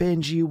thought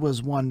Benji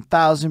was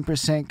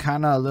 1000%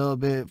 kind of a little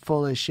bit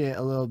full of shit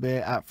a little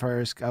bit at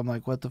first. I'm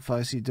like, what the fuck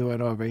is he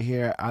doing over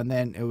here? And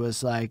then it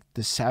was like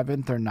the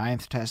 7th or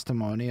 9th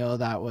testimonial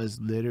that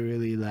was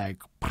literally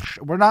like,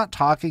 we're not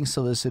talking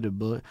solicited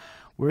bullet.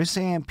 We're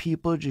saying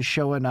people just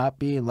showing up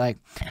being like,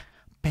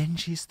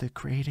 Benji's the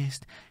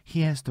greatest.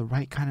 He has the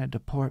right kind of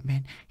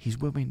deportment. He's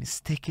willing to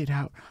stick it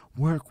out,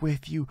 work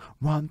with you,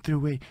 run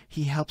through it.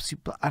 He helps you.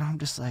 And I'm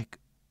just like,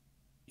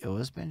 yo,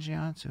 what's Benji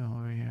on to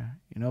over here?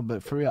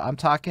 But for real,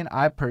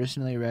 I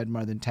personally read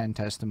more than 10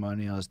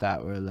 testimonials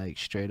that were like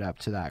straight up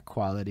to that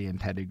quality and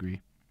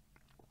pedigree.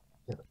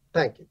 Yeah,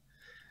 thank you.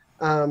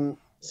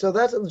 So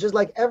that's just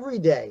like every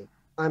day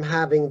I'm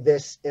having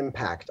this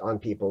impact on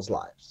people's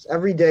lives.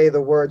 Every day the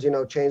words,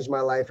 changed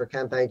my life or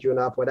can't thank you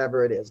enough,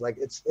 whatever it is. Like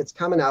it's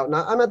coming out. And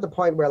I'm at the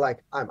point where like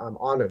I'm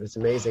honored. It's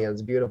amazing and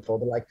it's beautiful.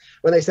 But like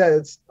when they said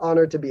it's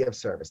honored to be of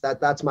service,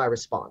 that's my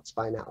response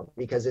by now,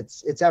 because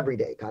it's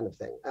everyday kind of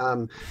thing.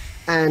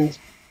 And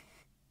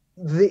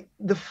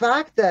the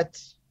fact that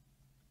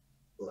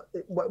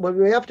what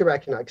we have to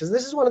recognize, because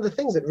this is one of the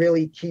things that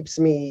really keeps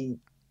me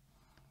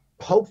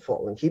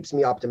hopeful and keeps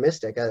me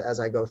optimistic as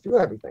I go through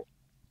everything.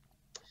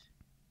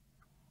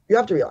 You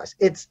have to realize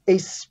it's a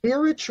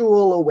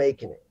spiritual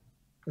awakening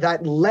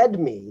that led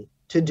me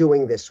to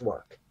doing this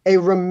work. A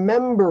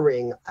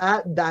remembering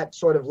at that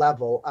sort of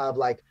level of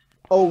like,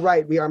 oh,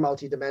 right, we are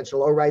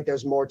multidimensional. Oh, right,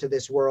 there's more to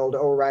this world.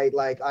 Oh, right,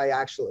 like I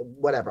actually,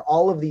 whatever,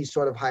 all of these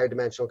sort of higher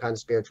dimensional kind of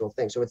spiritual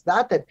things. So it's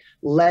that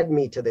led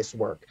me to this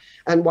work.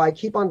 And why I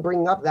keep on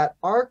bringing up that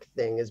arc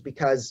thing is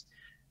because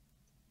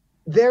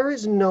there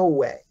is no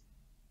way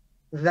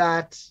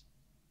that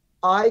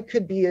I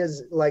could be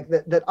as like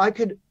that I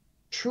could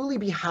truly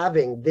be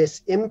having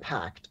this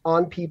impact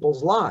on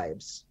people's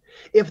lives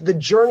if the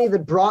journey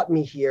that brought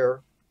me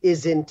here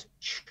isn't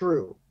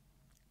true.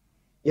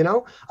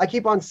 I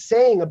keep on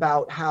saying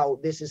about how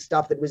this is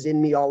stuff that was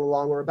in me all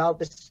along, or about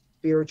the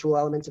spiritual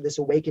elements of this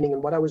awakening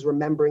and what I was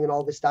remembering and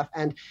all this stuff.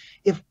 And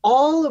if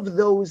all of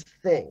those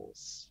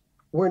things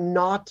were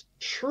not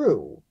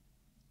true,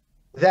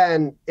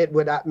 then it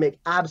would make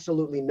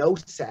absolutely no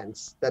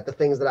sense that the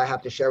things that I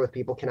have to share with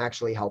people can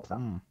actually help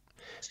them.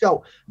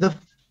 So the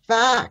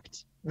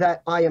fact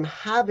that I am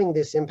having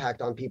this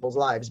impact on people's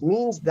lives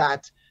means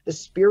that the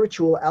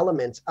spiritual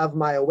elements of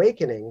my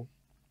awakening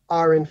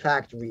are in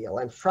fact real.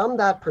 And from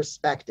that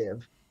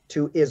perspective,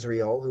 to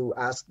Israel, who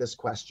asked this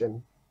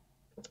question,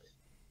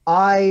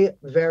 I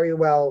very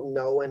well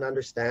know and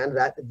understand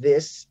that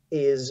this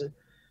is,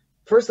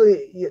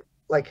 firstly,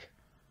 like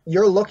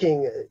you're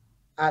looking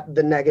at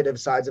the negative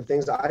sides of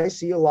things. I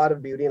see a lot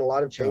of beauty and a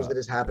lot of change that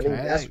is happening.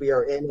 Okay. Yes, we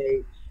are in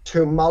a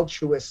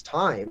tumultuous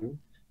time,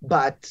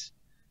 but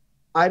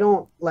I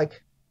don't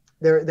like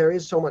there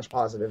is so much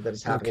positive that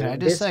is happening. Can I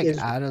just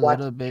add a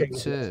little bit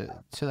to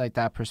like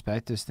that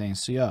perspective thing?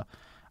 So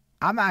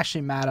I'm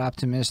actually mad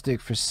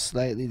optimistic for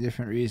slightly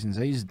different reasons.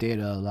 I use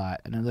data a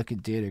lot and I look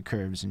at data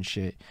curves and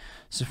shit.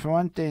 So for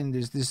one thing,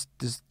 there's this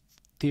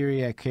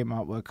theory I came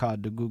up with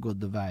called the Google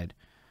divide.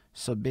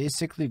 So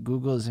basically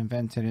Google was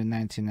invented in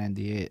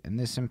 1998, and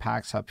this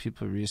impacts how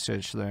people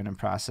research, learn, and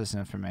process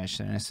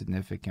information in a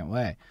significant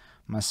way.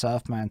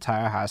 Myself, my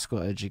entire high school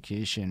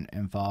education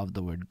involved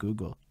the word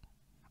Google.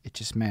 It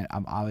just meant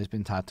I've always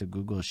been taught to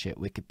Google shit,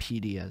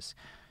 Wikipedias.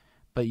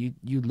 But you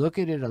look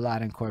at it a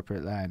lot in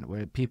corporate land,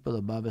 where people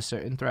above a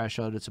certain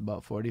threshold, it's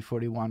about 40,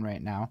 41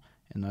 right now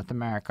in North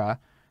America,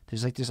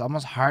 there's like this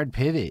almost hard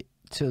pivot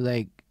to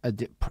like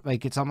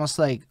it's almost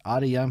like all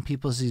the young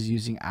people is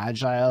using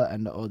agile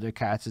and the older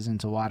cats is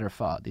into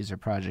waterfall. These are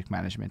project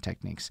management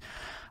techniques.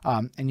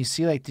 And you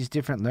see like these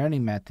different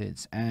learning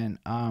methods, and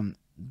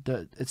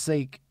it's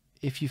like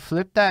if you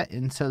flip that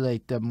into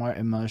like the more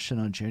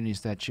emotional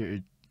journeys that you're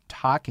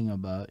talking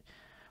about,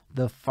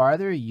 the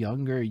farther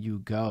younger you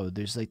go,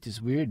 there's like this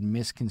weird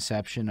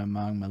misconception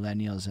among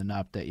millennials and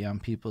up that young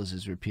people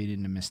is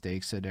repeating the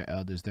mistakes of their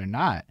elders. They're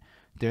not.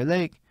 They're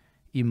like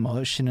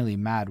emotionally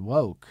mad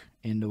woke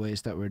in the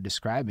ways that we're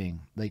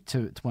describing. Like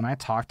to when I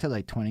talk to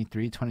like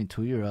 23,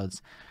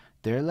 22-year-olds,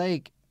 they're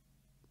like,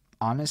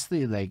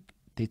 honestly, like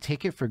they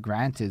take it for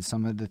granted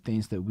some of the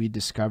things that we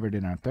discovered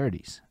in our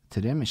 30s.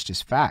 To them, it's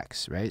just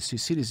facts, right? So you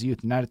see this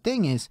youth. Now the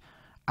thing is,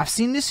 I've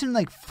seen this in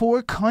like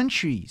 4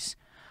 countries.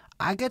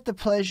 I get the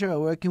pleasure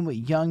of working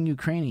with young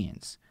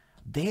Ukrainians.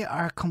 They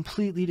are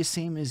completely the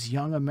same as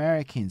young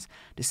Americans,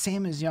 the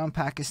same as young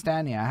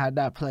Pakistani. I had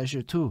that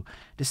pleasure too.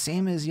 The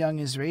same as young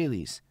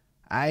Israelis.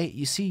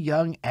 You see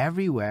young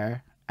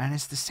everywhere, and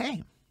it's the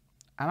same.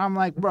 And I'm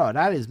like, bro,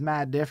 that is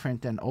mad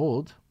different than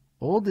old.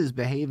 Old is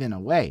behaving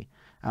away,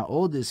 and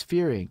old is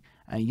fearing,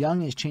 and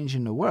young is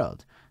changing the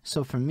world.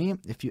 So for me,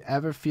 if you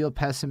ever feel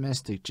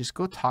pessimistic, just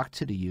go talk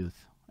to the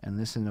youth and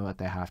listen to what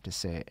they have to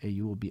say, and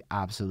you will be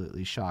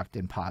absolutely shocked,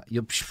 and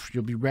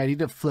you'll be ready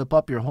to flip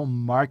up your whole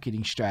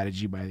marketing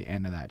strategy by the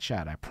end of that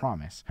chat. I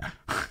promise.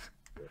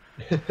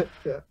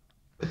 Yeah.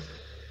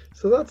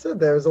 So that's it.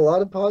 There's a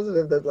lot of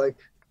positive that, like,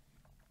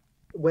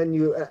 when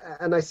you,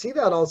 and I see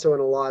that also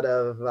in a lot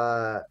of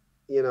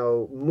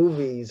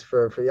movies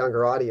for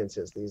younger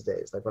audiences these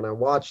days. Like when I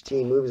watch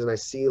teen movies and I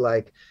see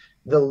like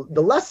the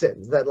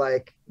lessons that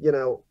like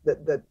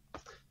that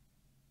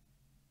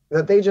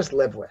they just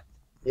live with.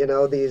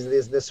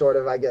 This sort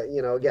of, I get,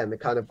 again, the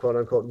kind of quote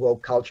unquote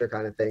woke culture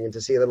kind of thing, and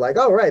to see that like,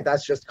 oh, right,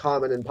 that's just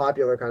common and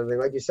popular kind of thing.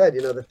 Like you said,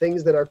 the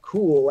things that are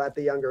cool at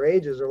the younger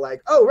ages are like,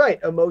 oh, right,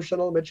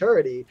 emotional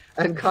maturity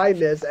and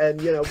kindness and,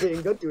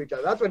 being good to each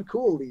other. That's what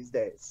cool these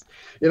days.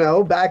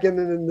 Back in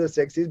the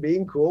 60s,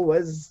 being cool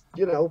was,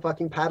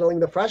 fucking paddling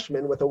the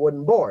freshman with a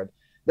wooden board.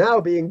 Now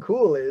being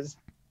cool is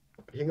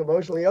being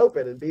emotionally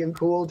open and being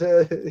cool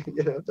to,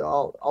 to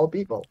all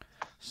people.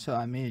 So,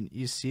 I mean,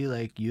 you see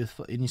like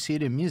youthful, and you see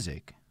it in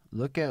music.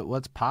 look at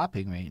what's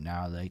popping right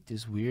now, like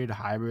this weird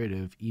hybrid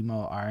of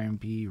emo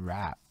R&B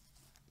rap.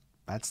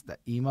 That's the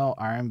emo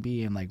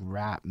R&B and like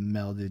rap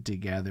melded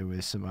together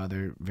with some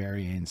other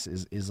variants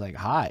is like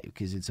hot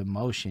because it's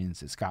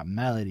emotions, it's got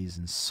melodies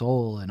and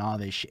soul and all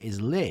this shit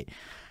is lit.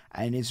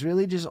 And it's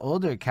really just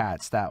older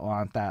cats that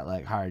want that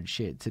like hard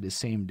shit to the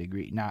same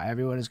degree. Now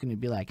everyone is gonna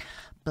be like,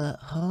 but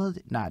hold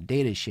it. Nah,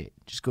 data shit.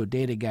 Just go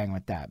data gang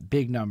with that.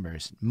 Big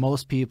numbers.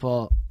 Most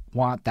people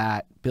want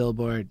that.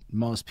 Billboard,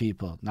 most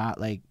people.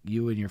 Not like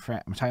you and your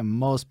friend. I'm talking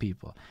most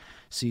people.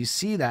 So you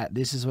see that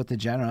this is what the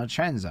general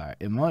trends are,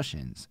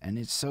 emotions. And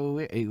it's so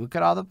weird. Look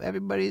at all the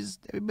everybody's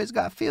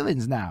got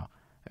feelings now.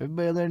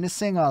 Everybody learned to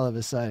sing all of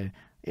a sudden.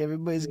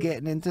 Everybody's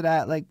getting into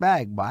that like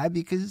bag. Why?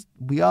 Because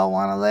we all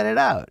want to let it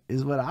out,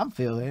 is what I'm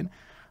feeling.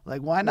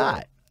 Like, why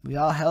not? We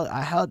all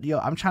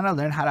I'm trying to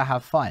learn how to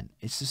have fun.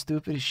 It's the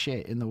stupidest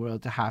shit in the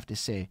world to have to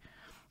say.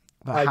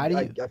 But how do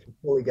you I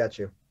fully get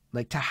you.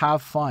 like to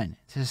have fun?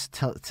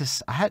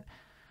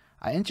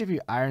 I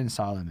interviewed Iron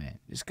Solomon.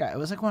 This guy, it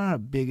was like one of the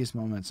biggest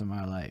moments of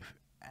my life.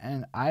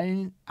 And I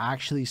didn't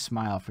actually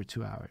smile for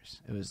 2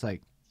 hours. It was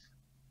like,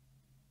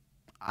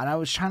 and I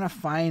was trying to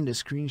find a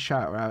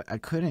screenshot where I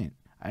couldn't.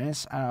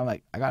 I'm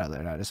like, I gotta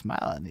learn how to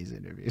smile in these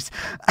interviews.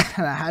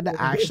 And I had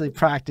to actually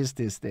practice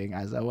this thing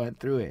as I went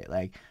through it.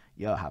 Like,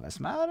 yo, have a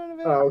smile in a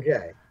minute.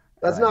 Okay.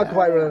 That's not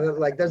quite what I,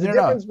 like. There's a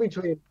difference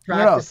between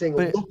practicing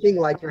looking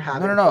like you're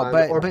having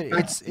fun or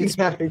it's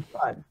having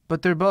fun.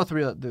 But they're both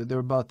real.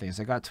 They're both things.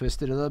 I got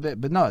twisted a little bit,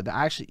 but no,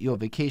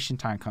 vacation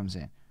time comes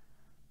in.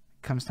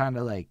 Comes time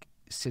to like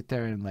sit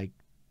there and like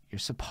you're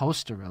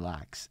supposed to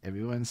relax.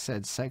 Everyone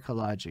said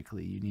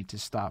psychologically you need to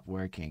stop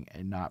working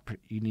and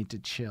you need to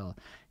chill,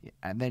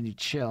 and then you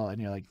chill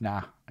and you're like,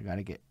 nah, I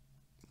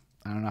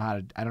don't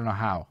know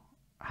how.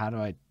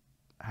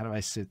 How do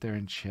I sit there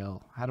and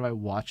chill? How do I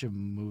watch a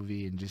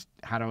movie and just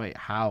how do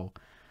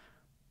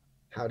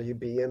you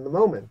be in the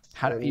moment?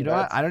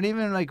 What? I don't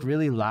even like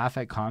really laugh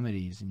at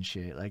comedies and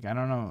shit. Like, I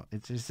don't know.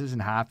 It just doesn't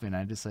happen.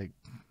 I just like,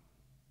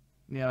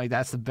 like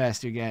that's the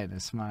best you're getting, a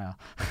smile.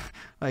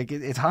 Like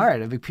it's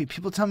hard. I mean,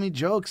 people tell me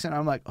jokes and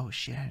I'm like, oh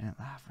shit, I didn't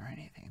laugh or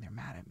anything. They're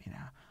mad at me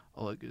now.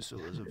 Oh, I guess it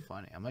wasn't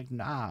funny. I'm like,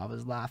 nah, I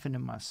was laughing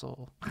in my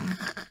soul.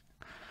 I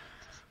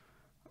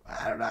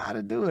don't know how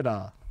to do it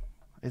all.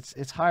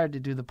 It's hard to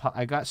do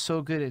I got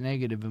so good at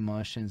negative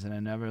emotions and I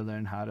never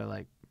learned how to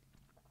like,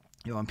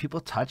 when people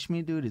touch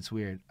me, dude, it's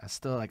weird.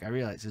 I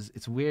realize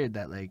it's weird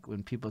that like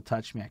when people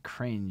touch me, I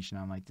cringe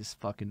and I'm like, this is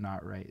fucking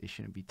not right. They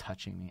shouldn't be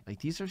touching me. Like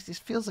this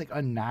feels like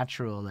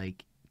unnatural,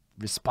 like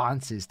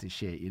responses to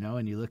shit,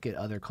 and you look at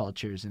other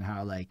cultures and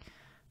how like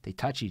they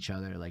touch each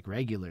other like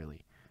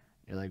regularly.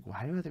 You're like,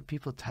 why do other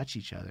people touch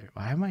each other?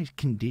 Why am I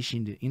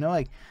conditioned to,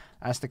 like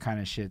that's the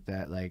kind of shit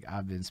that like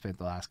I've been spent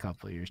the last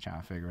couple of years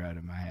trying to figure out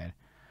in my head.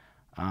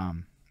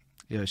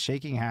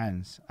 Shaking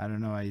hands. I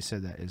don't know why you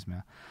said that,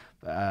 Ismail.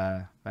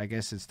 But I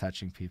guess it's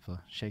touching people.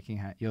 Shaking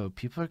hands.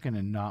 People are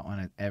gonna not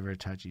want to ever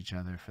touch each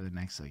other for the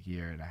next like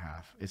year and a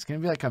half. It's gonna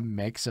be like a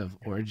mix of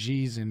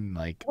orgies and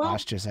like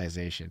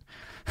ostracization.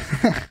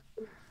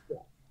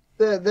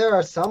 There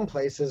are some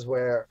places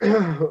where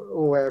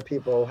where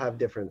people have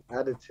different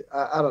attitudes.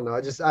 I don't know.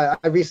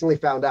 I recently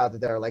found out that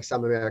there are like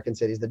some American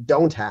cities that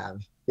don't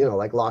have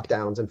like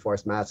lockdowns and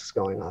forced masks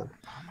going on.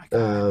 Oh my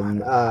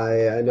God.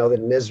 I know that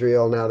in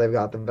Israel now they've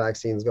got the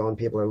vaccines going.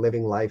 People are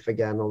living life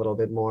again a little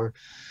bit more.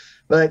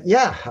 But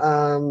yeah,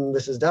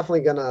 this is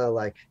definitely gonna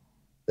like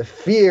the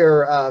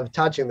fear of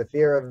touching, the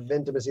fear of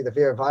intimacy, the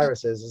fear of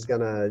viruses is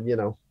gonna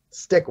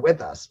stick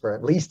with us for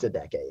at least a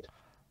decade.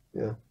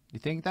 Yeah. You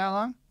think that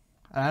long?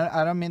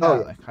 I don't mean that.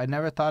 Yeah. Like, I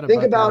never thought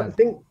about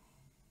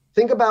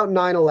think about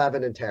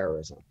 9/11 and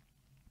terrorism.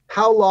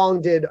 How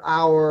long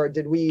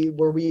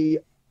were we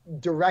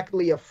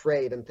directly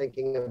afraid and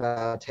thinking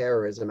about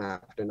terrorism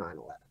after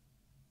 9/11?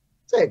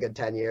 Say a good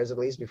 10 years at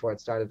least before it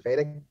started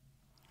fading.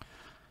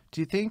 Do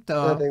you think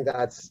though? I think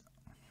that's.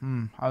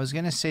 I was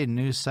gonna say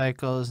news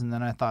cycles, and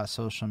then I thought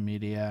social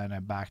media, and I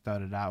backed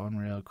out of that one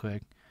real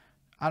quick.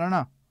 I don't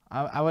know.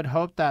 I would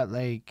hope that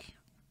like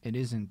it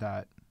isn't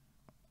that.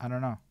 I don't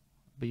know.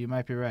 But you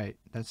might be right.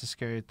 That's a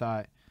scary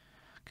thought.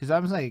 Because I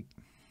was like,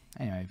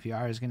 anyway,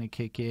 VR is going to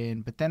kick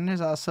in. But then there's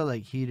also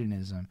like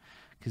hedonism.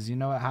 Because you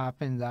know what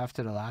happens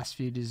after the last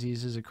few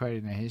diseases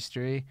according to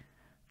history?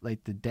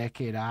 Like the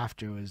decade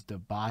after was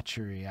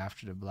debauchery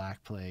after the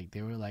Black Plague.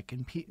 They were like,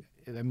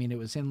 it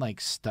was in like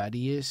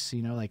studies,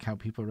 like how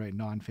people write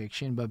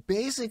nonfiction. But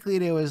basically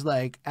there was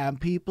like, and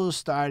people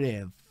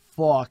started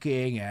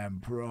fucking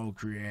and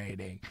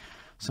procreating.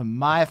 So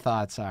my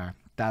thoughts are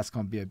that's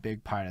going to be a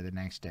big part of the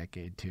next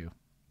decade too.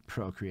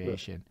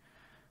 Procreation,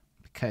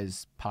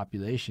 because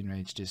population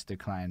rates just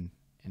decline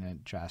in a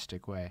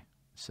drastic way.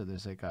 So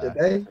there's like I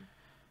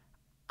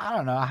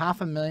don't know,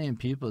 500,000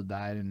 people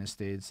died in the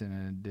States in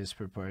a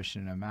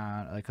disproportionate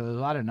amount. Like there's a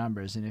lot of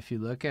numbers, and if you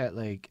look at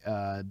like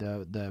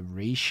the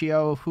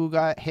ratio of who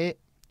got hit,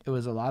 it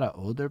was a lot of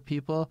older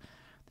people.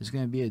 There's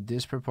going to be a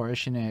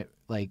disproportionate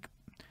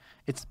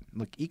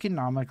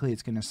economically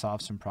it's going to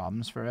solve some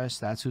problems for us.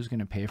 That's who's going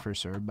to pay for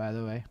CERB, by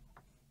the way.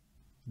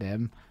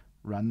 Them.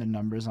 run the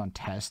numbers on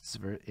tests.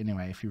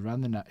 Anyway, if you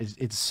run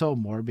it's so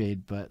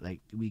morbid, but like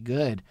we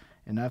good.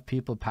 Enough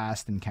people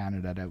passed in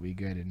Canada that we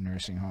good in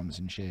nursing homes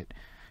and shit.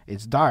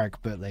 It's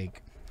dark, but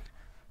like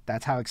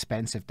that's how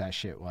expensive that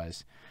shit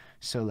was.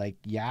 So like,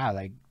 yeah,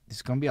 like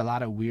there's gonna be a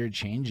lot of weird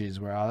changes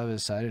where all of a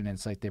sudden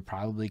it's like they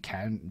probably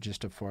can't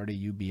just afford a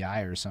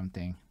UBI or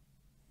something.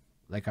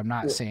 Like I'm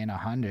not saying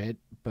 100,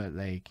 but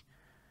like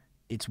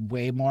it's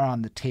way more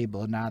on the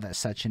table now that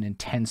such an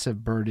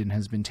intensive burden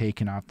has been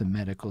taken off the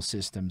medical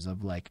systems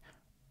of like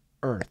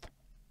Earth.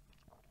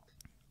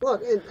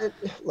 Look, and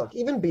look,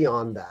 even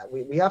beyond that,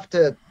 we have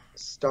to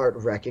start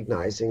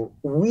recognizing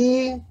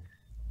we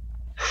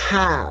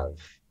have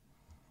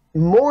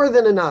more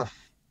than enough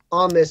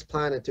on this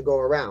planet to go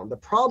around. The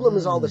problem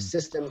is all the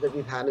systems that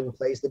we've had in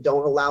place that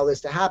don't allow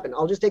this to happen.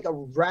 I'll just take a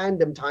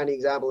random tiny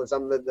example of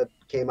something that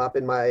came up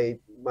in my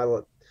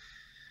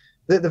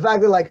the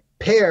fact that like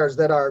pears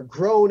that are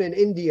grown in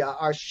India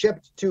are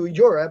shipped to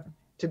Europe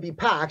to be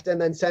packed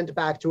and then sent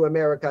back to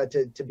America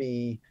to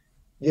be,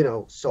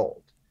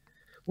 sold.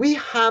 We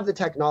have the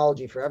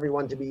technology for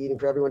everyone to be eating,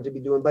 for everyone to be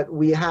doing, but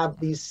we have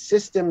these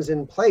systems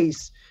in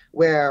place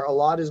where a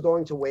lot is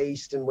going to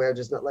waste and where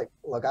just not like,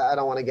 look, I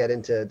don't want to get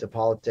into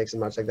politics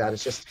and much like that.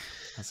 It's just,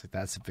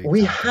 that's a big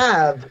we topic.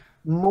 have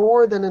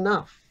more than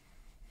enough.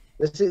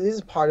 This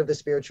is part of the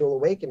spiritual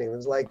awakening.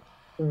 It's like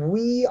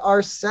we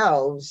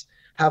ourselves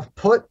have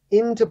put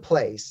into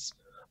place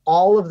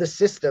all of the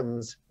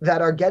systems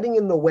that are getting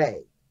in the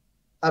way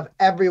of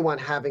everyone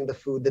having the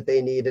food that they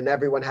need and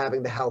everyone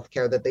having the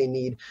healthcare that they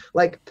need.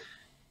 Like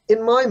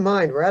in my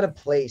mind, we're at a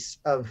place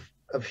of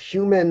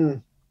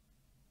human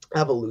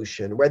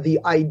evolution where the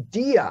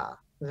idea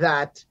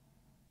that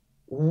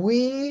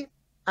we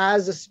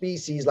as a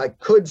species like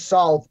could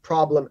solve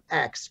problem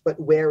X, but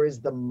where is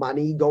the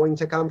money going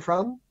to come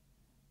from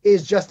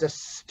is just a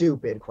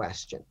stupid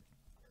question.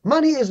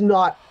 Money is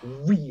not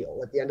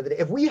real at the end of the day.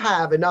 If we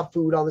have enough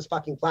food on this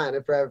fucking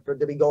planet for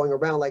to be going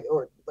around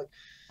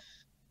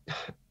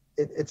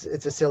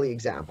it's a silly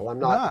example. I'm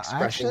not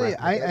expressing actually,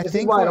 I this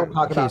think is why I don't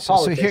talk about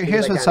politics. So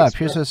here's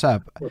what's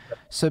up.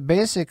 So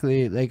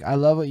basically, like I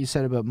love what you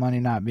said about money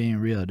not being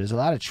real. There's a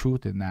lot of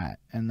truth in that,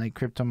 and like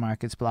crypto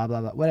markets, blah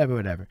blah blah,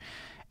 whatever.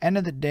 End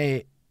of the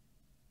day,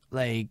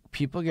 like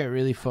people get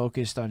really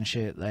focused on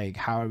shit like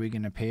how are we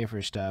gonna pay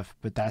for stuff,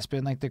 but that's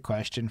been like the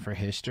question for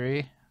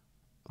history,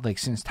 like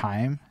since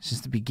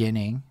the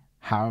beginning.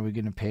 How are we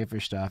gonna pay for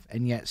stuff?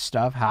 And yet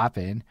stuff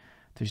happened.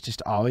 There's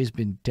just always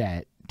been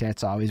debt.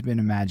 Debt's always been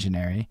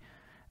imaginary.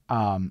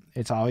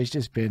 It's always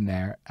just been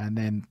there. And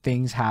then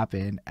things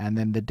happen, and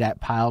then the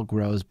debt pile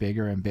grows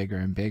bigger and bigger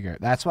and bigger.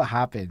 That's what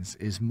happens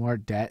is more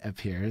debt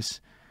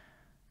appears,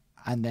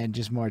 and then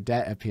just more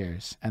debt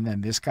appears. And then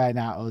this guy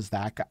now owes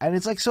that guy. And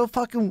it's like so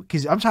fucking,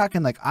 because I'm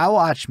talking like I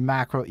watch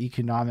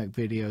macroeconomic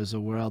videos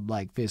of world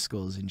like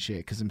fiscals and shit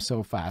because I'm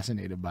so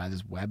fascinated by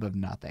this web of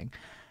nothing.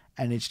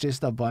 And it's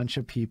just a bunch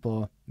of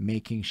people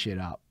making shit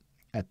up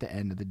at the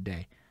end of the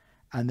day.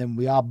 And then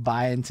we all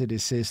buy into the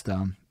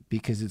system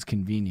because it's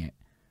convenient.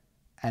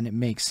 And it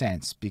makes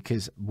sense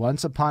because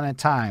once upon a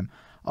time,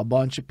 a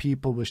bunch of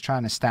people was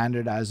trying to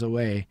standardize a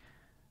way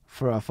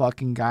for a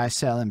fucking guy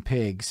selling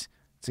pigs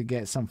to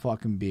get some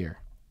fucking beer.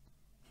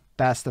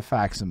 That's the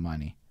facts of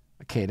money.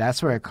 Okay,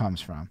 that's where it comes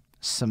from.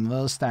 Some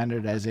little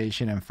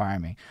standardization in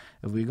farming.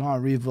 If we're going to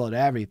revolt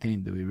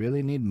everything, do we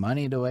really need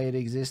money the way it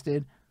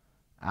existed?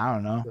 I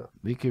don't know.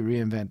 We could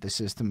reinvent the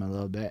system a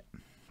little bit.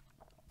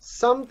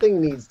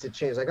 Something needs to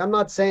change. Like I'm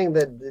not saying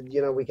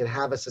that we can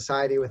have a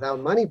society without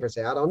money per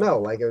se. I don't know.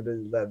 Like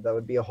that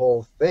would be a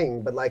whole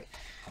thing. But like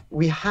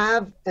we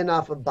have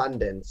enough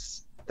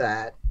abundance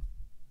that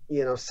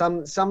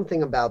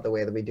something about the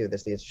way that we do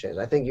this needs to change.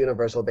 I think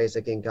universal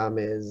basic income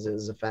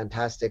is a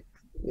fantastic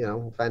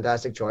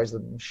choice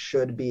that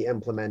should be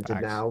implemented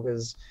now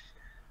because,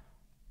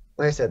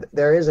 like I said,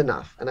 there is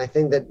enough, and I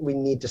think that we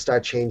need to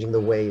start changing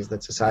the ways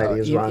that society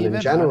is run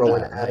in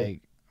general.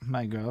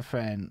 My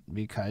girlfriend,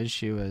 because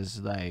she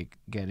was like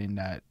getting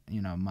that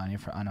money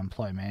for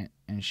unemployment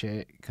and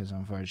shit, because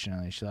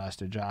unfortunately she lost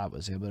her job,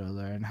 was able to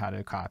learn how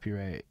to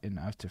copyright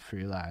enough to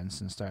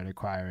freelance and start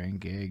acquiring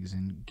gigs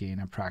and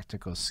gain a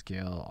practical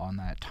skill on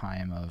that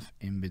time of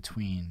in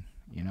between,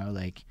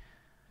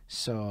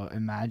 so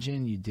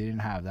imagine you didn't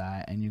have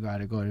that and you got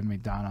to go to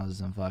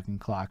McDonald's and fucking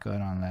clock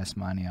out on less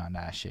money on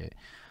that shit.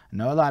 I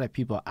know a lot of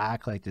people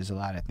act like there's a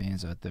lot of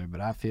things out there,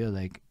 but I feel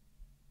like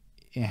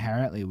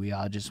inherently we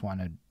all just want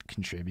to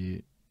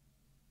contribute.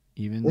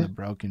 Even the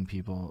broken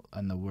people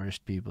and the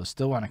worst people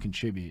still want to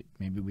contribute.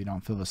 Maybe we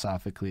don't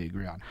philosophically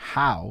agree on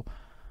how,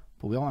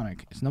 but we all want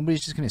to.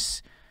 Nobody's just going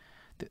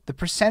to. The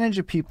percentage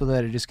of people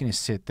that are just going to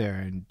sit there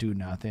and do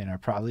nothing are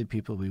probably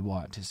people we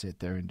want to sit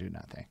there and do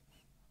nothing.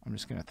 I'm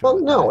just going to throw.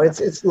 Well, no,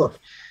 it's look.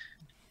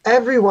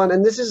 Everyone,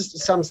 and this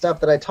is some stuff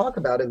that I talk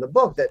about in the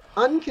book, that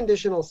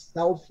unconditional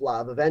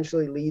self-love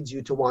eventually leads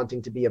you to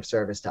wanting to be of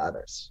service to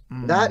others.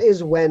 That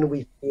is when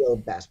we feel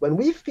best. When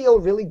we feel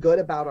really good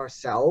about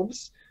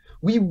ourselves,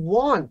 we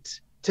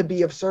want to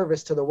be of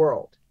service to the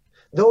world.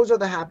 those are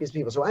the happiest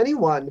people. So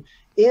anyone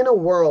in a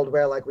world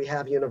where like we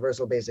have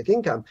universal basic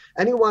income,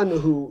 anyone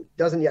who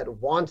doesn't yet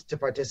want to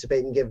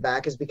participate and give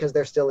back is because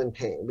they're still in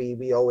pain.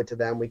 We owe it to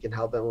them. We can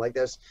help them. Like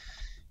there's,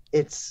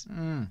 it's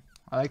I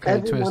like how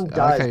you twist. everyone I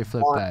like how does you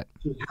flip want that.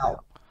 to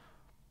help.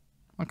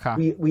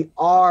 Okay. We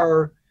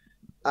are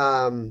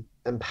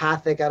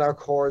empathic at our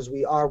cores.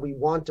 We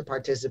want to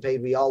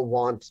participate. We all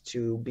want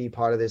to be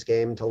part of this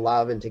game, to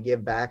love and to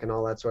give back and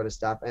all that sort of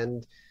stuff.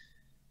 And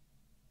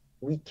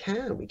we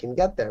can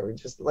get there. We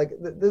just like,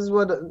 this is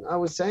what I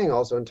was saying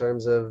also in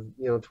terms of,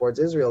 you know, towards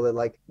Israel, that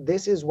like,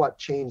 this is what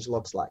change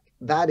looks like.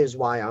 That is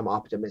why I'm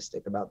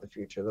optimistic about the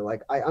future. That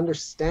like, I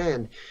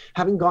understand,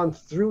 having gone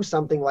through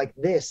something like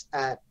this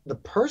at the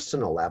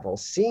personal level,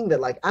 seeing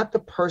that like at the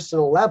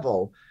personal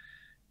level,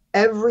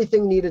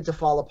 everything needed to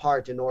fall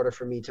apart in order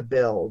for me to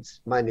build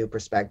my new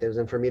perspectives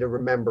and for me to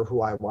remember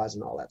who I was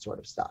and all that sort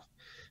of stuff.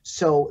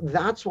 So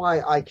that's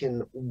why I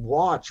can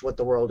watch what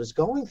the world is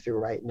going through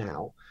right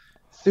now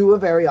through a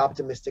very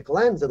optimistic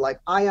lens. That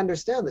like, I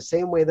understand the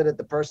same way that at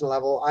the personal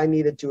level, I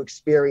needed to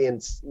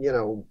experience, you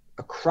know,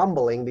 a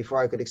crumbling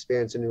before I could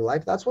experience a new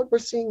life. That's what we're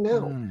seeing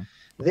now.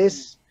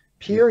 This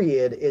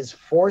period is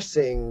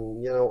forcing,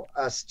 you know,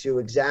 us to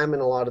examine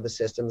a lot of the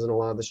systems and a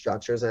lot of the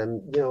structures.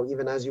 And, you know,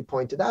 even as you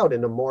pointed out,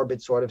 in a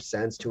morbid sort of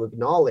sense, to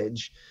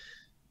acknowledge,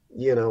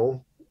 you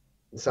know,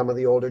 some of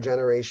the older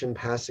generation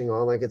passing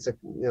on. Like it's a,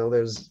 you know,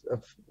 there's a,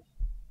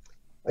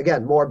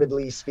 again,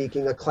 morbidly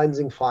speaking, a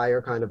cleansing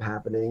fire kind of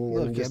happening.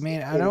 Look, And just I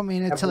mean, I don't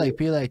mean it to like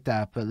be like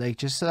that, but like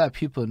just so that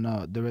people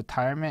know, the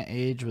retirement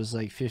age was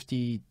like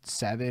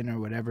 57 or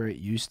whatever it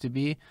used to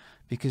be,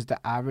 because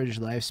the average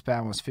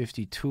lifespan was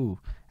 52,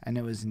 and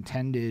it was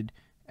intended,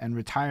 and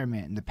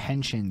retirement and the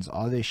pensions,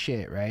 all this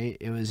shit, right?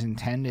 It was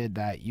intended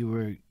that you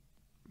were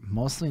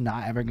mostly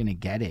not ever gonna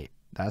get it.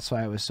 That's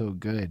why it was so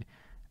good.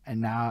 And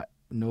now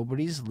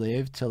nobody's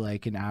lived to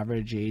like an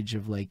average age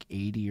of like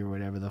 80 or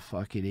whatever the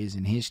fuck it is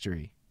in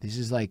history. This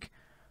is like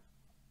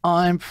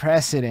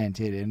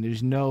unprecedented, and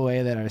there's no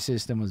way that our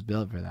system was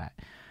built for that.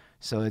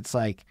 So it's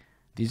like,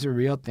 these are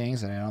real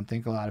things that I don't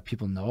think a lot of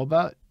people know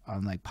about,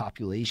 on like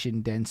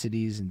population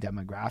densities and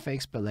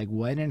demographics. But like,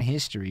 when in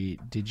history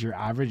did your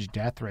average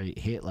death rate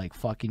hit like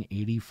fucking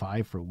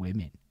 85 for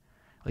women?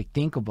 Like,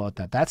 think about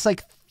that. That's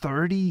like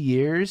 30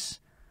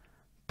 years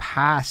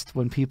past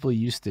when people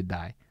used to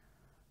die.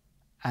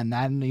 And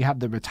then you have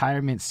the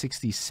retirement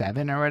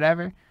 67 or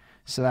whatever.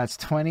 So that's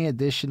 20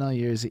 additional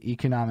years of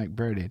economic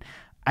burden.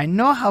 I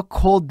know how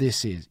cold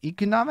this is.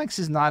 Economics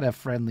is not a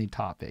friendly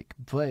topic,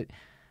 but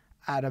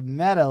at a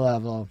meta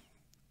level,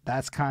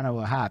 that's kind of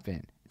what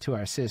happened to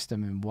our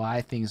system, and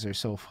why things are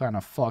so kind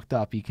of fucked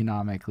up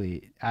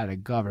economically at a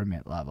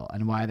government level,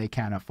 and why they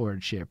can't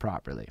afford shit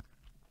properly.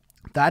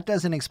 That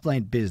doesn't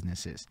explain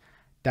businesses.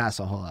 That's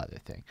a whole other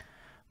thing.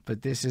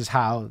 But this is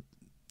how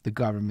the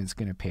government's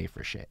going to pay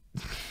for shit.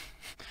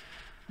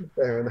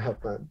 Fair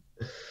enough, man.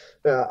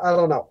 Yeah, I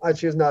don't know. I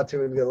choose not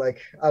to. And be like,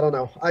 I don't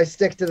know. I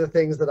stick to the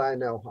things that I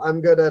know.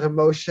 I'm good at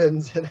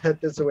emotions and at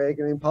this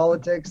awakening.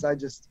 Politics, I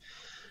just,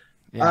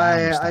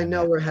 yeah, I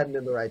know we're heading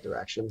in the right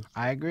direction.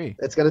 I agree.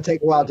 It's going to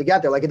take a while to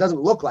get there. Like, it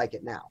doesn't look like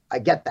it now. I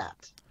get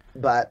that.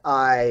 But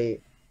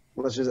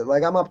let's just,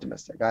 like, I'm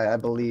optimistic. I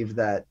believe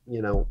that,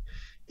 you know,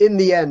 in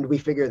the end, we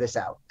figure this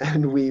out,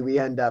 and we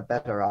end up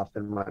better off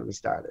than when we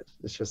started.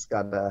 It's just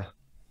got to,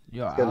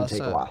 it's going to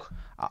take a while.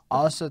 I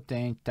also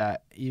think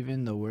that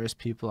even the worst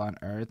people on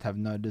earth have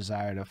no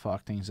desire to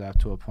fuck things up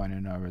to a point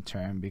of no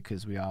return,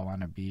 because we all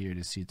want to be here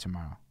to see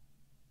tomorrow.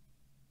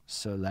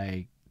 So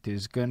like,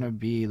 there's gonna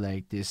be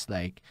like this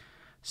like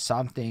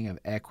something of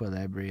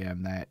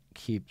equilibrium that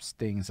keeps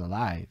things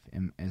alive,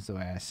 and is the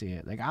way I see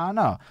it. Like, I don't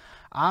know.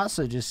 I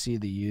also just see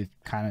the youth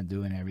kind of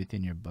doing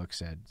everything your book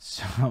said.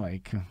 So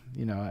like,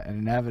 you know, and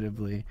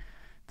inevitably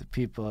the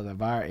people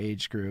of our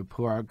age group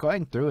who are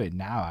going through it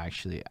now,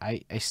 actually,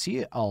 I see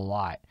it a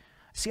lot.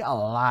 I see a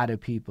lot of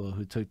people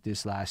who took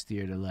this last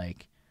year to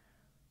like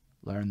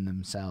learn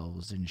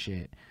themselves and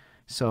shit.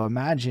 So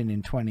imagine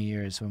in 20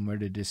 years when we're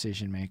the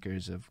decision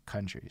makers of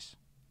countries,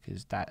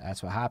 because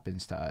that's what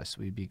happens to us.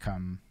 We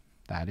become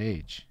that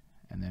age,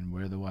 and then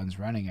we're the ones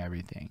running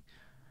everything.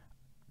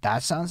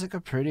 That sounds like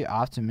a pretty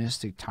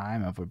optimistic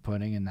time if we're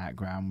putting in that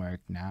groundwork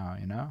now,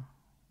 you know?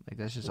 Like,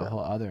 that's just a whole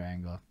other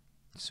angle.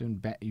 Soon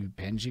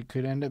Benji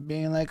could end up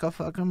being like a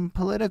fucking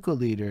political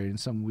leader in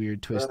some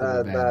weird twist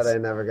of events. That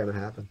ain't never going to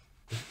happen.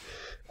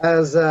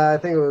 As I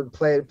think it would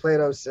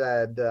Plato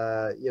said,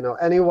 you know,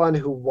 anyone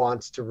who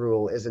wants to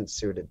rule isn't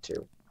suited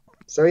to.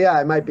 So yeah,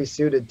 I might be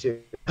suited to.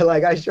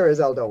 Like, I sure as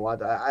hell don't want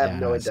to. I have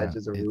no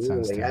intentions of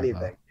ruling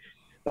anything.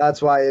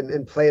 That's why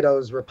in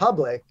Plato's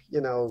Republic,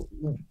 you know,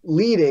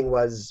 leading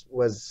was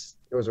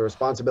it was a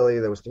responsibility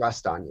that was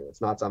thrust on you.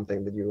 It's not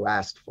something that you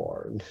asked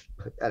for. And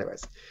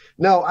anyways,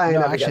 no,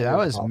 actually, that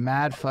was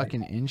mad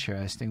fucking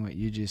interesting what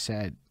you just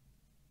said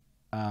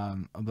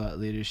about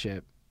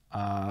leadership.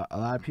 A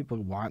lot of people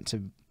want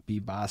to be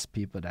boss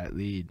people that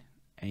lead,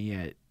 and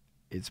yet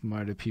it's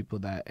more the people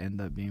that end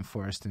up being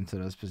forced into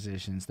those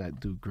positions that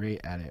do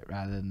great at it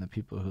rather than the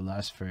people who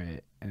lust for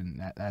it.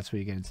 And that's where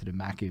you get into the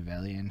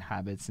Machiavellian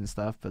habits and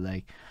stuff. But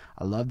like,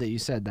 I love that you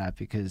said that,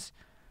 because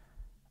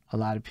a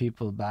lot of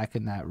people back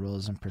in that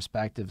roles and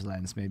perspectives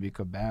lens maybe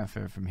could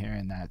benefit from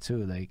hearing that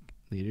too. Like,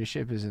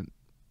 leadership isn't,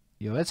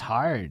 it's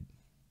hard.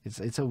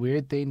 It's a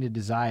weird thing to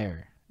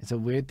desire. It's a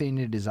weird thing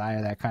to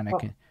desire that kind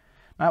of,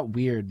 not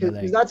weird, but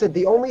like, that's it.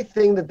 The only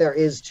thing that there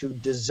is to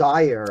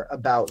desire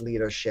about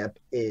leadership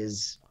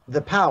is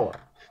the power.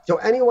 So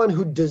anyone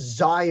who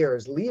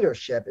desires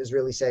leadership is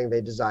really saying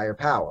they desire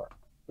power.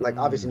 Like,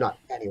 obviously not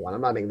anyone.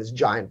 I'm not making this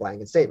giant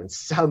blanket statement.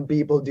 Some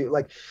people do.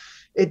 Like,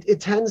 it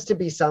tends to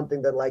be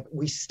something that, like,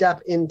 we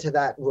step into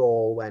that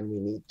role when we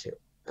need to.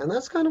 And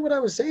that's kind of what I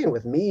was saying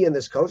with me and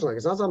this coaching. Like,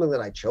 it's not something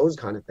that I chose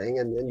kind of thing.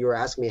 And you were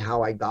asking me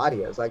how I got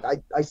here. It's like,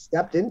 I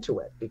stepped into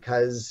it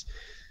because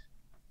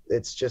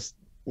it's just,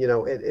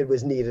 it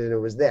was needed and it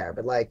was there.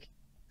 But like,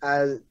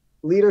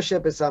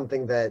 leadership is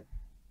something that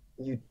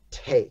you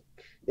take,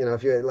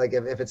 if you're like,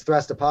 if it's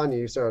thrust upon you,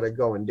 you sort of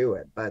go and do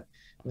it. But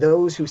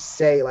those who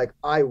say like,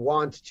 I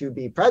want to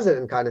be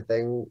president kind of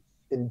thing,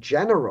 in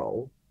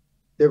general,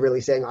 they're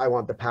really saying, I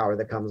want the power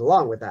that comes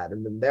along with that.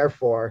 And then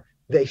therefore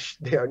they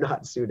are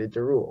not suited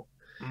to rule.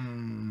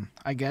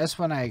 I guess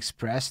when I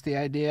expressed the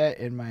idea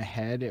in my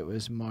head, it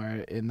was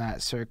more in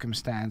that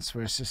circumstance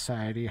where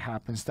society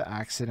happens to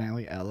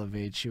accidentally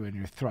elevate you and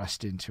you're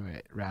thrust into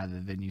it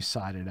rather than you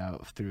sought it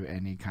out through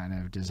any kind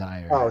of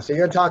desire. Oh, so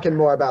you're talking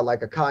more about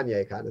like a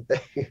Kanye kind of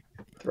thing,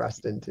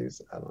 thrust into,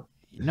 I don't know.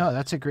 No,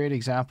 that's a great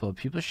example.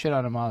 People shit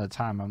on him all the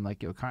time. I'm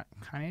like, yo,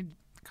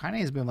 Kanye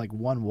has been like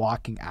one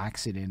walking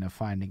accident of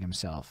finding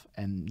himself,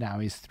 and now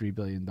he's $3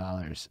 billion,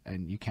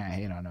 and you can't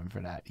hate on him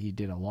for that. He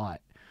did a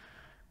lot.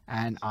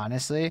 And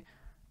honestly,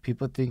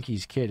 people think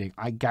he's kidding.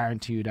 I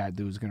guarantee you that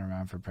dude's going to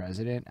run for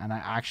president. And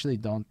I actually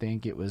don't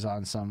think it was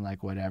on some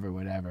like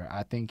whatever.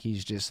 I think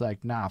he's just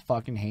like, nah,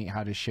 fucking hate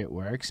how this shit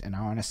works. And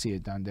I want to see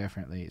it done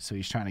differently. So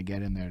he's trying to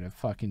get in there to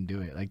fucking do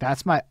it. Like,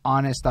 that's my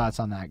honest thoughts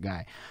on that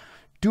guy.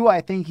 Do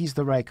I think he's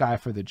the right guy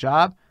for the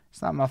job?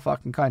 It's not my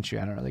fucking country.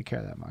 I don't really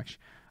care that much.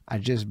 I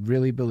just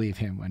really believe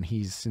him when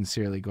he's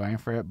sincerely going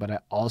for it. But I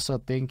also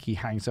think he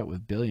hangs out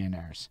with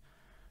billionaires.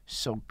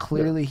 So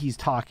clearly he's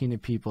talking to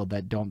people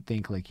that don't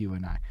think like you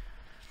and I.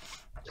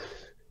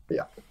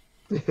 Yeah.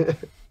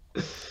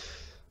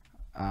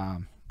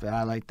 But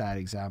I like that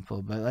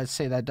example. But let's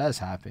say that does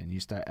happen.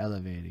 You start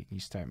elevating. You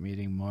start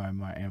meeting more and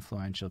more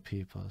influential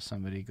people.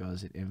 Somebody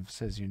goes and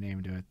says your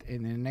name to it.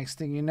 And the next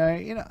thing you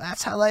know,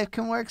 that's how life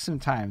can work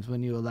sometimes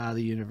when you allow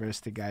the universe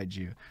to guide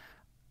you.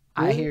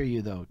 I hear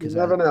you, though. You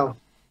never know.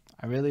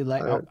 I really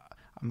like...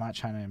 I'm not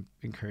trying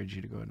to encourage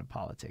you to go into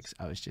politics.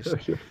 I was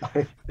just... You're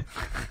fine.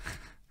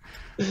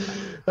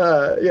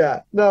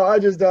 Yeah, no, I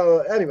just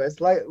don't.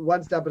 Anyways, like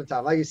one step at a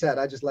time. Like you said,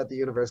 I just let the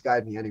universe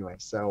guide me anyway.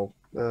 So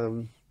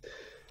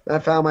I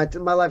found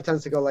my life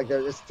tends to go like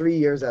this 3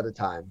 years at a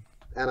time,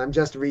 and I'm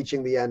just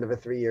reaching the end of a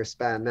 3-year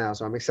span now.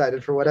 So I'm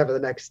excited for whatever the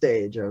next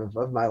stage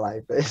of my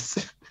life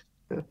is.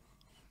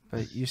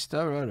 But you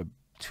still wrote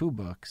 2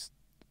 books,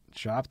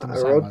 dropped them I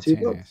wrote 2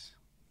 books.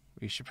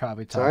 We should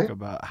probably talk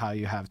about how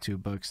you have 2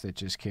 books that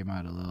just came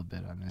out a little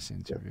bit on this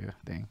interview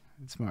thing.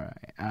 It's more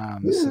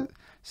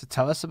so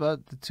tell us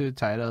about the 2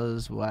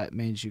 titles. What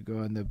made you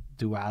go in the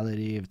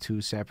duality of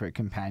 2 separate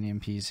companion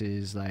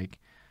pieces? Like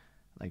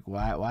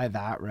why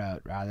that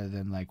route rather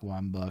than like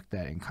one book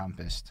that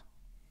encompassed?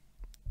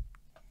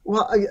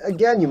 Well,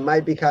 again, you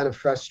might be kind of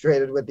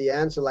frustrated with the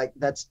answer. Like,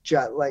 that's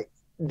just like,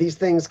 these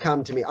things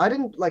come to me. I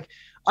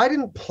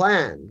didn't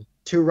plan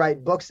to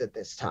write books at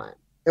this time.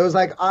 It was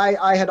like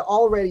I had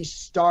already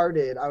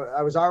started.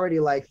 I was already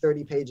like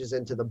 30 pages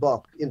into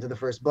the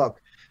first book,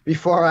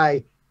 before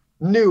I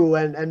knew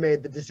and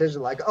made the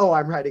decision like, oh,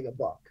 I'm writing a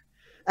book.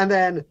 And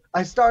then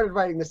I started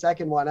writing the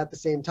second one at the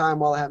same time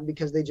while I haven't,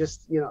 because they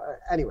just,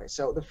 anyway.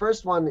 So the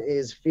first one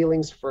is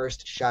Feelings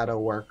First, Shadow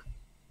Work.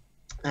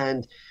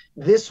 And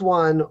this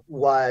one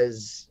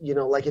was,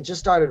 like, it just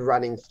started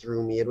running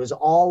through me. It was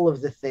all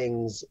of the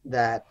things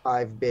that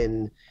I've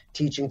been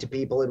teaching to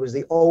people. It's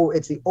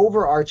the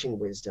overarching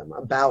wisdom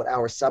about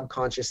our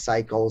subconscious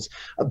cycles,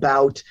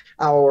 about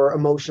our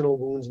emotional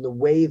wounds, and the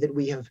way that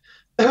we have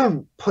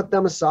put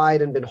them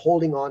aside and been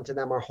holding on to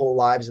them our whole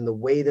lives, and the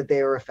way that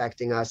they are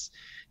affecting us.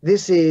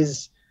 This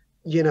is,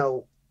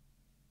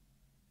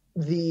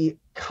 the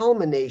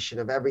culmination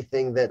of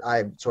everything that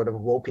I've sort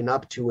of woken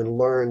up to and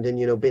learned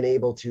and, been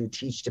able to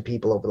teach to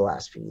people over the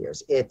last few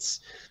years. It's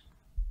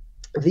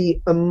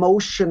the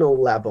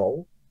emotional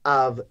level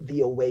of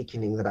the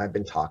awakening that I've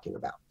been talking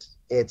about.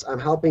 I'm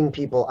helping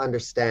people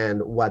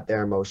understand what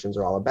their emotions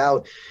are all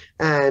about.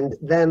 And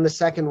then the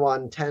second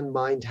one, 10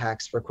 Mind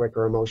Hacks for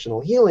Quicker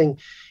Emotional Healing,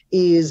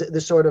 is the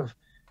sort of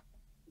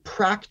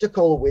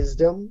practical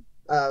wisdom,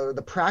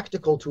 the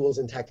practical tools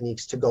and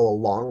techniques to go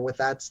along with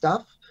that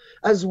stuff,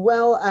 as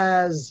well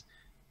as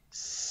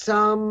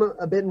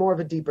a bit more of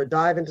a deeper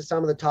dive into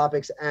some of the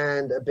topics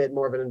and a bit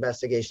more of an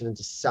investigation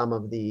into some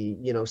of the,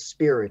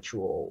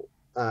 spiritual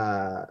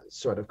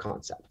sort of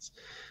concepts.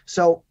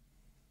 So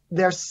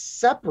they're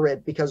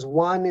separate because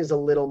one is a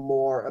little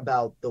more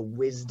about the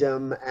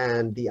wisdom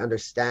and the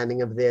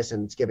understanding of this,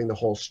 and it's giving the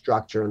whole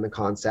structure and the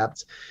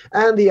concepts.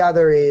 And the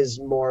other is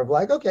more of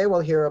like, okay, well,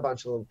 here are a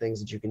bunch of little things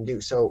that you can do.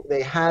 So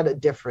they had a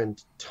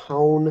different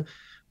tone,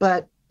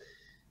 but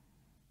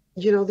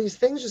these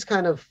things just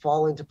kind of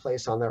fall into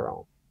place on their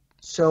own.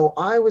 So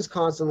I was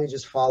constantly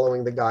just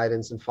following the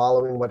guidance and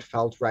following what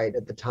felt right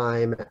at the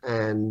time.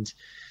 And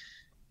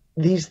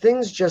these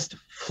things just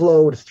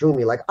flowed through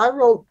me. Like I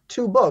wrote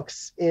 2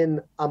 books in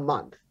a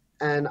month,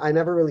 and I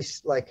never really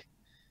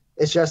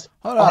it's just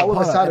all of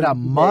a sudden in a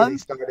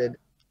month started.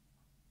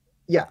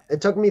 Yeah,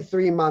 it took me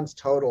 3 months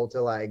total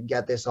to like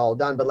get this all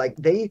done, but like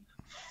they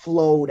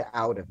flowed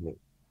out of me.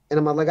 And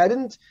I'm like,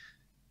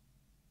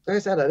 like I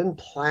said, I didn't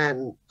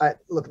plan.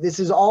 Look, this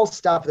is all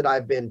stuff that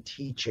I've been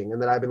teaching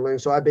and that I've been learning.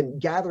 So I've been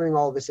gathering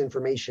all this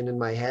information in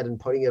my head and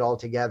putting it all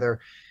together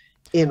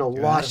in a lot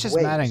of ways. That's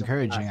just mad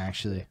encouraging,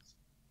 actually.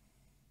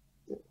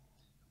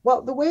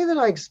 Well, the way that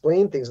I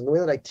explain things and the way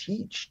that I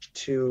teach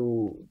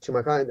to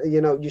my client,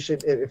 you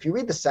should, if you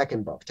read the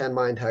second book, 10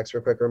 Mind Hacks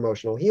for Quicker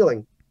Emotional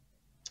Healing,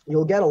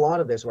 you'll get a lot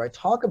of this where I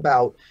talk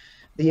about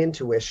the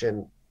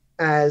intuition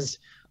as,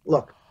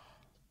 look,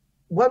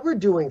 what we're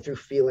doing through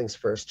Feelings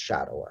First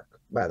shadow work,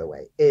 by the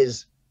way,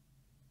 is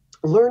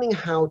learning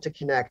how to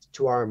connect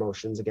to our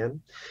emotions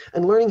again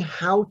and learning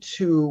how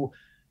to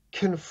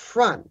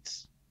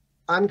confront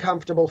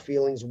uncomfortable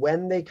feelings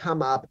when they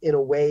come up in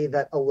a way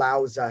that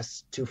allows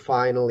us to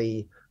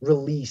finally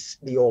release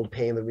the old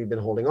pain that we've been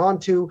holding on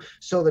to,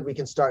 so that we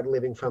can start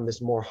living from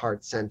this more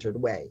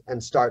heart-centered way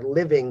and start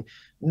living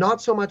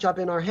not so much up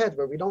in our head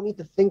where we don't need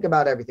to think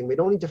about everything. We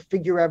don't need to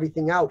figure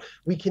everything out.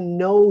 We can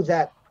know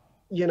that,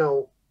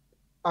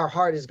 our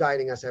heart is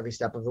guiding us every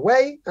step of the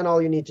way, and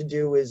all you need to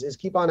do is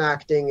keep on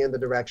acting in the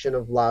direction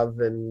of love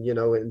and,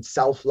 in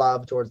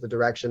self-love towards the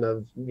direction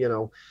of,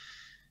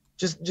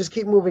 just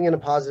keep moving in a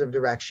positive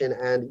direction,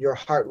 and your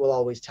heart will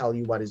always tell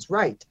you what is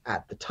right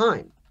at the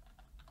time.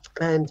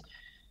 And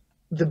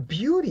the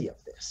beauty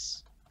of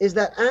this is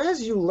that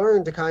as you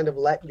learn to kind of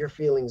let your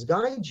feelings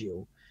guide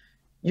you,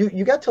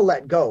 you get to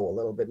let go a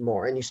little bit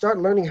more, and you start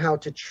learning how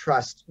to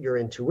trust your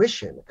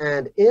intuition.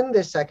 And in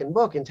this second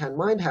book, in 10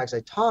 Mind Hacks,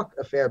 I talk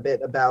a fair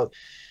bit about,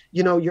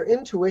 your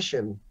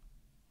intuition.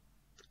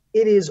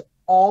 It is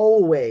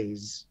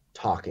always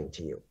talking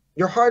to you.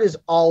 Your heart is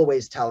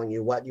always telling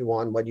you what you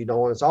want, what you don't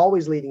want. It's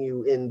always leading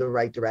you in the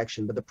right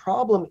direction. But the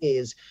problem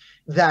is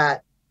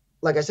that,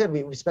 like I said,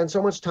 we spend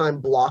so much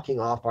time blocking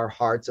off our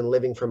hearts and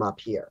living from up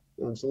here.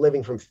 It's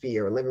living from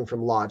fear and living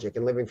from logic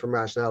and living from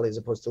rationality, as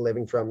opposed to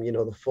living from,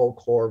 the full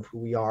core of who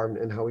we are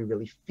and how we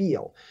really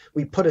feel.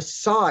 We put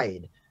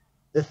aside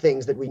the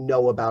things that we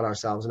know about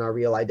ourselves and our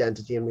real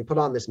identity, and we put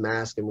on this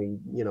mask and we,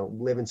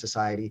 live in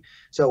society.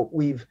 So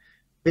we've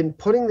been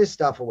putting this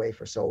stuff away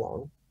for so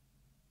long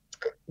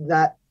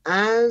that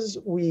as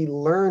we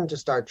learn to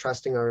start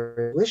trusting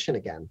our intuition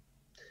again,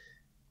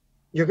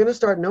 you're going to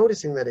start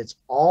noticing that it's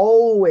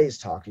always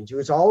talking to you.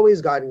 It's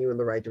always guiding you in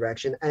the right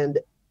direction. And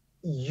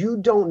you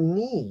don't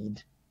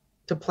need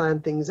to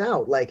plan things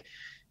out. Like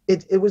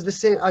it was the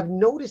same. I've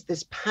noticed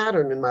this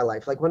pattern in my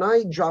life. Like when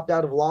I dropped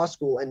out of law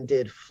school and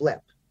did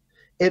flip,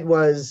 it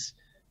was,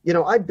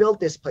 I built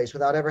this place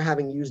without ever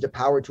having used a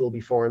power tool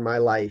before in my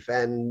life.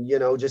 And,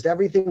 just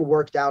everything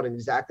worked out in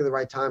exactly the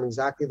right time,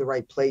 exactly the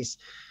right place,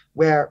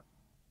 where,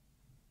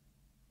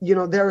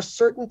 there are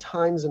certain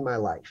times in my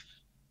life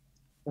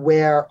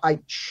where I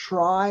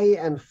try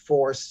and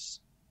force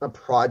a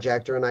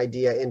project or an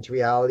idea into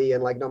reality,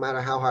 and like no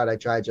matter how hard I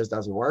try, it just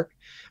doesn't work.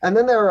 And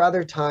then there are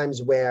other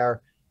times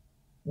where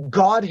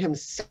God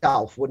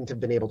himself wouldn't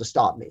have been able to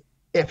stop me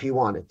if he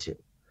wanted to.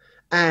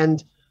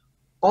 And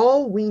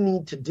all we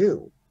need to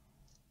do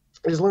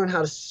is learn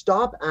how to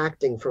stop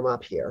acting from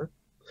up here,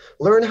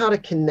 learn how to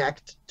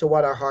connect to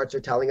what our hearts are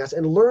telling us,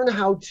 and learn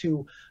how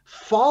to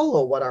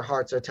follow what our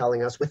hearts are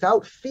telling us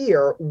without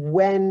fear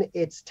when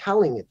it's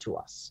telling it to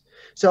us.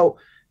 So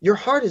your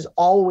heart is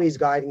always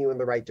guiding you in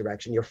the right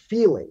direction. Your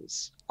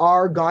feelings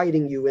are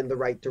guiding you in the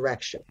right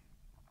direction.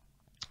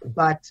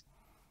 But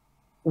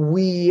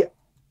we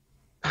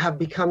have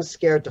become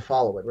scared to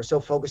follow it. We're so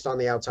focused on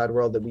the outside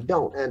world that we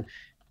don't. And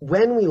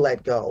when we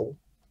let go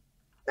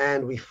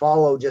and we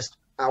follow just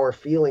our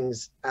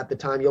feelings at the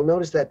time, you'll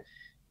notice that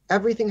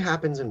everything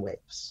happens in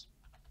waves.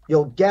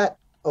 You'll get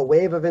a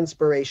wave of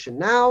inspiration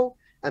now,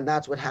 and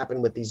that's what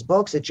happened with these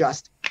books. It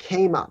just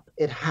came up.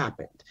 It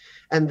happened.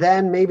 And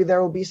then maybe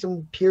there will be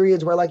some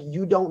periods where like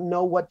you don't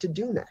know what to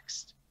do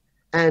next.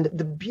 And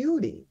the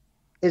beauty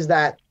is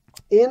that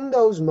in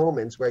those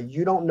moments where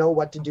you don't know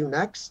what to do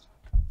next,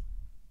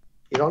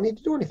 you don't need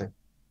to do anything.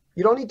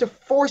 You don't need to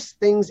force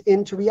things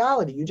into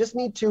reality. You just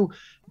need to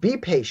be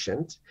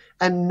patient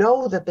and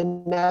know that the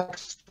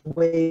next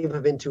wave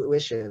of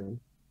intuition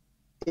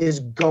is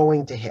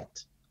going to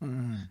hit.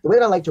 The way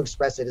that I like to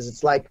express it is,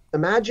 it's like,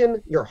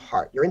 imagine your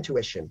heart, your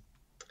intuition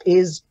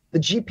is the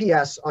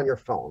GPS on your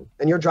phone,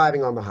 and you're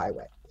driving on the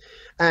highway.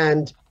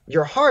 And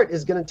your heart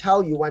is going to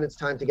tell you when it's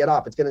time to get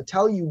off. It's going to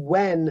tell you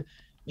when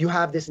you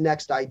have this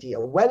next idea.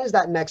 When is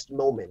that next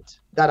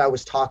moment that I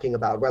was talking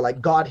about where like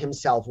God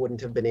himself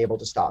wouldn't have been able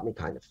to stop me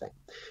kind of thing?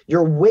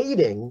 You're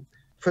waiting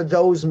for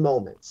those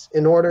moments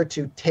in order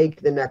to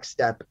take the next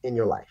step in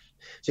your life.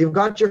 So you've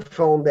got your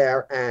phone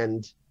there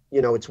and,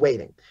 you know, it's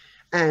waiting.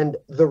 And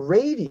the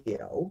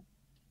radio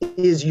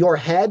is your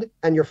head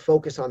and your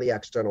focus on the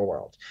external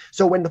world.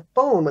 So when the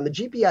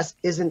GPS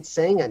isn't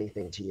saying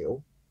anything to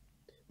you,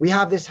 we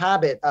have this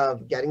habit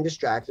of getting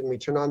distracted and we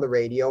turn on the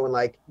radio and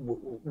like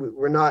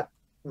we're not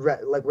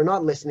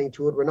listening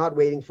to it, we're not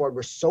waiting for it,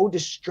 we're so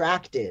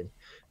distracted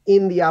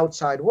in the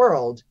outside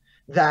world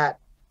that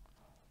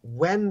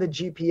when the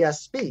GPS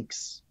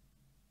speaks,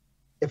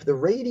 if the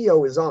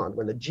radio is on,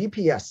 when the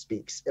GPS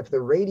speaks, if the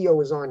radio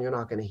is on, you're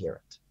not going to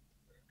hear it.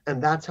 And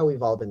that's how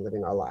we've all been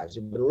living our lives.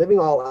 We've been living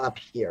all up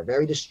here,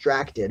 very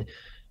distracted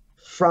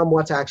from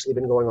what's actually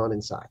been going on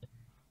inside.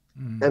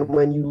 And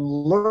when you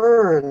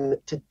learn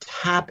to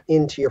tap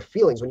into your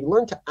feelings, when you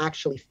learn to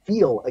actually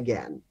feel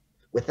again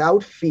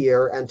without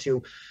fear and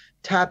to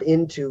tap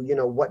into, you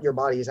know, what your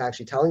body is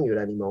actually telling you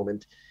at any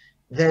moment,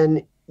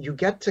 then you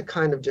get to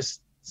kind of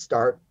just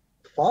start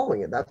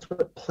following it. That's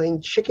what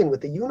playing chicken with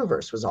the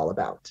universe was all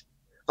about.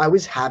 I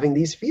was having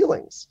these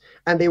feelings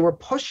and they were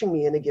pushing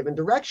me in a given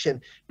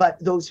direction, but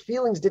those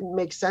feelings didn't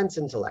make sense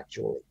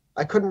intellectually.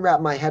 I couldn't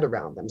wrap my head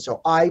around them. So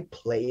I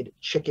played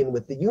chicken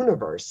with the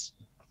universe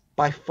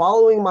by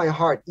following my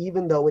heart,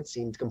 even though it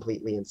seemed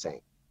completely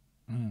insane.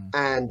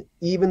 And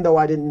even though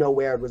I didn't know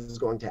where it was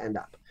going to end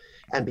up.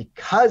 And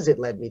because it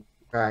led me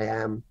where I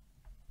am,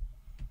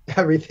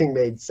 everything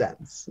made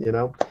sense, you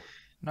know?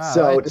 No,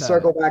 so to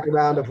circle back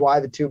around of why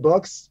the two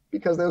books,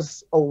 because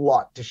there's a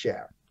lot to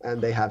share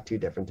and they have two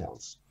different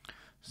tones.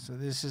 So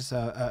this is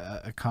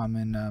a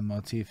common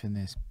motif in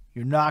this.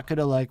 You're not going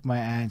to like my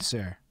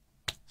answer.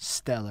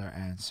 Stellar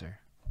answer.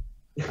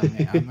 I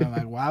mean, I'm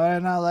like, why would I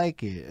not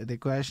like it? The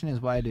question is,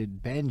 why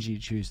did Benji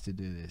choose to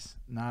do this?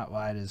 Not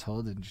why does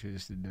Holden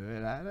choose to do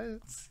it?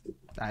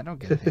 I don't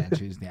get to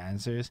choose the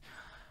answers.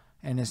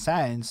 In a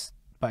sense,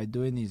 by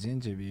doing these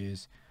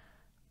interviews,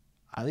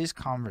 at least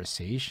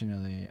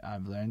conversationally,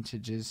 I've learned to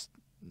just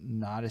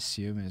not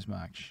assume as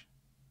much.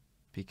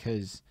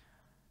 Because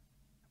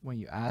when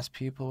you ask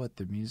people what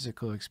their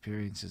musical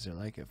experiences are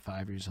like at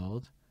 5 years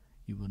old,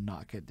 you will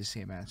not get the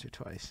same answer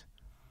twice.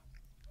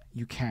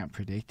 You can't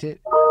predict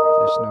it.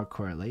 There's no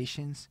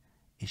correlations.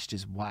 It's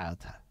just wild.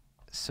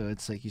 So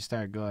it's like you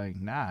start going,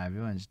 nah,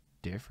 everyone's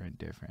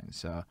different.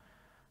 So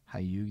how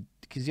you,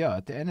 because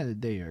at the end of the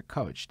day, you're a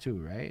coach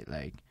too, right?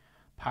 Like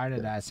part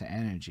of that's the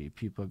energy.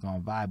 People are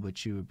going to vibe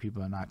with you, or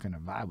people are not going to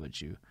vibe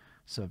with you.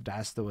 So if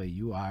that's the way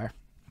you are,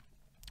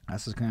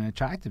 that's what's going to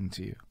attract them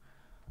to you.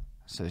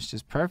 So it's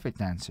just perfect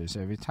answers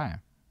every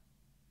time,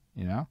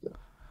 you know?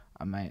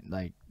 I might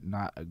like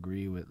not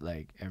agree with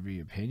like every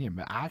opinion,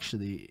 but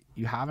actually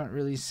you haven't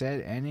really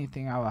said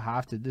anything I would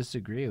have to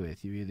disagree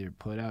with. You either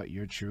put out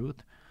your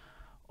truth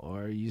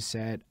or you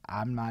said,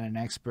 I'm not an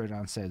expert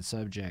on said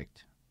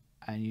subject,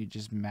 and you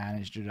just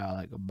managed it all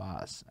like a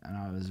boss. And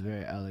I was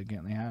very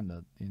elegantly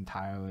handled the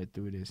entire way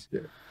through this.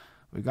 Yeah.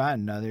 We got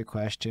another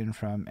question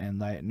from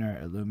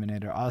Enlightener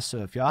Illuminator.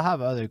 Also, if y'all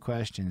have other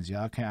questions,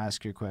 y'all can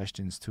ask your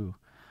questions too.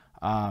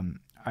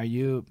 Are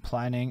you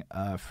planning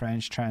a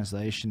French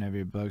translation of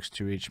your books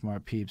to reach more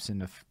peeps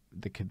in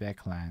the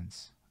Quebec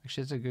lands?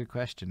 Actually, it's a good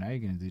question. Are you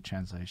going to do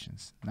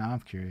translations? Now I'm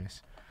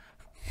curious.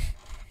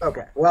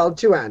 Okay, well,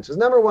 two answers.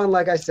 Number one,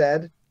 like I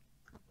said,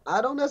 I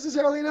don't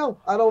necessarily know.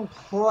 I don't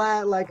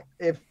plan, like,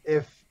 if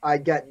I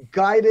get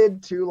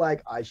guided to,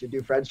 like, I should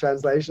do French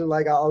translation,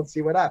 like, I'll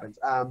see what happens.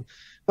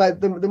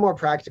 But the more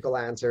practical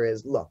answer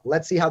is, look,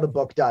 let's see how the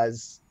book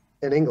does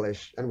in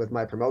English and with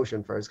my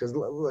promotion first, because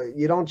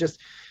you don't just,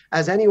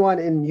 as anyone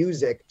in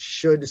music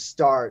should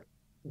start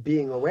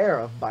being aware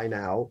of by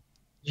now,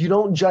 you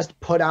don't just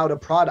put out a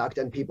product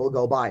and people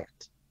go buy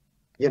it.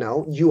 You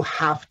know, you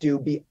have to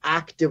be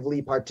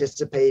actively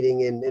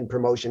participating in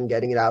promotion,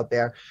 getting it out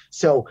there.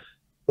 So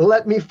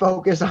let me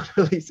focus on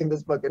releasing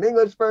this book in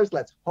English first.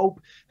 Let's hope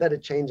that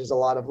it changes a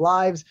lot of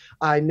lives.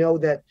 I know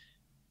that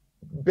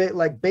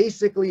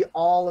basically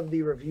all of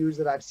the reviews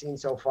that I've seen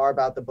so far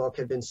about the book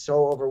have been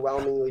so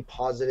overwhelmingly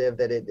positive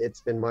that it's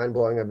been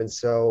mind-blowing. I've been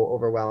so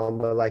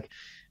overwhelmed, but like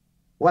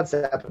one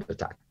step at a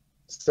time.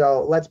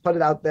 So let's put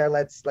it out there.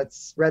 Let's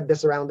spread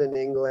this around in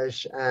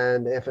English.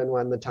 And if and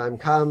when the time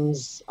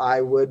comes,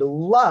 I would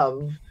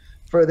love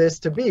for this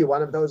to be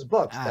one of those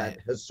books that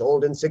has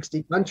sold in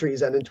 60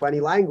 countries and in 20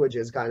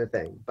 languages kind of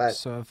thing. But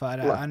so if I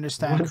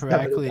understand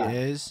correctly,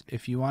 is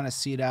if you want to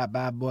see that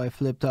bad boy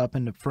flipped up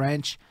into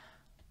French,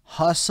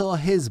 hustle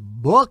his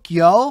book,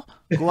 yo.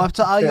 Go up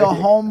to all your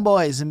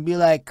homeboys and be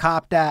like,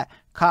 cop that,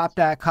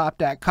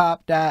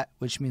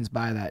 which means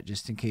buy that,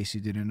 just in case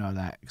you didn't know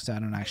that, because I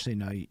don't actually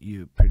know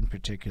you in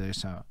particular,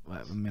 so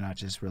let me not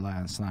just rely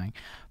on slang.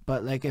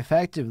 But like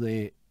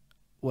effectively,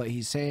 what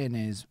he's saying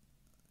is,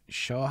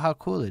 show how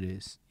cool it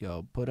is,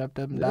 yo. Put up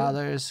them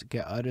dollars,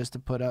 get others to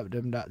put up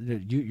them dollars.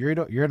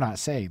 You're not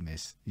saying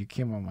this. You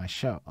came on my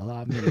show.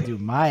 Allow me to do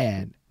my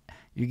end.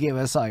 You gave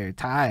us all your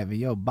time. And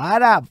yo, buy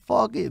that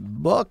fucking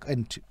book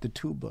and the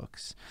two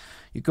books.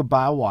 You could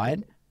buy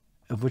one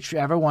of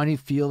whichever one you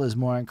feel is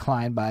more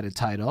inclined by the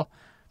title.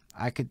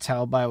 I could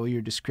tell by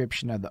your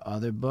description of the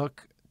other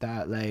book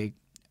that like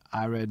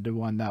I read the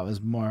one that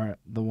was more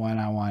the one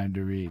I wanted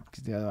to read,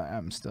 because the other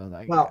I'm still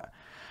like, Well,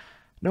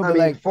 no, I but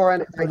mean, like, for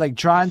an but like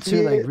drawn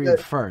to like read the,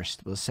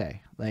 first, we'll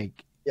say,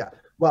 like, yeah.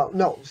 Well,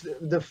 no,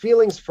 the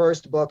Feelings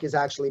First book is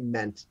actually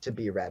meant to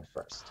be read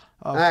first.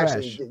 oh,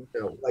 Actually, fresh. you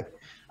know, like,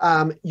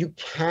 you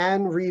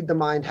can read the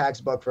Mind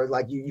Hacks book for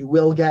like you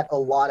will get a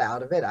lot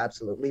out of it,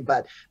 absolutely.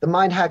 But the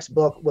Mind Hacks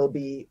book will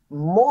be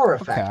more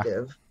Okay.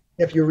 effective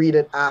if you read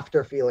it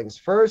after Feelings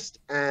First,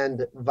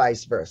 and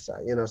vice versa.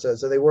 You know, so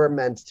they were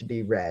meant to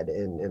be read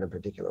in a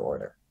particular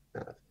order.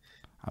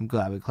 I'm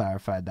glad we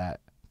clarified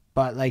that.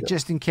 But like, Yeah.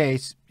 just in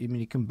case, I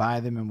mean, you can buy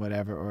them in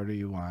whatever order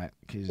you want.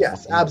 Cause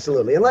Yes,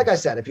 absolutely. And like I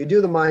said, if you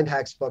do the Mind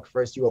Hacks book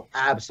first, you will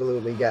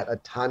absolutely get a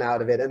ton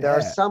out of it. And there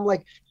are Yeah. some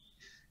like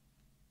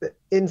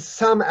in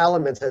some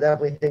elements, I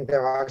definitely think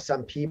there are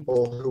some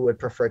people who would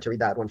prefer to read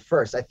that one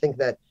first. I think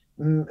that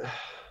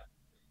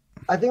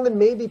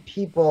maybe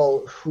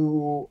people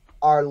who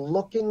are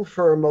looking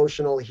for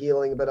emotional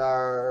healing but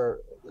are,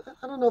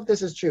 I don't know if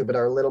this is true, but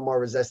are a little more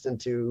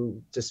resistant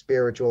to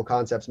spiritual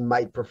concepts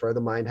might prefer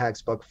the Mind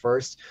Hacks book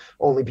first,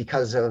 only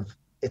because of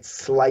its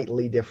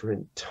slightly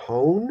different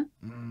tone.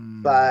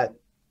 But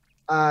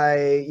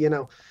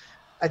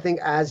I think,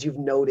 as you've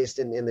noticed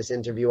in this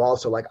interview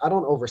also, like, I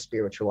don't over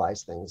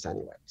spiritualize things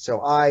anyway.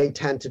 So I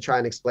tend to try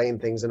and explain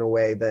things in a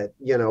way that,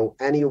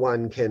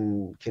 anyone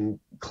can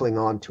cling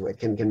on to it,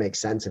 can make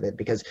sense of it.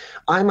 Because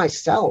I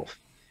myself,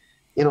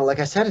 like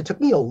I said, it took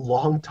me a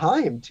long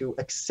time to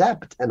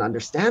accept and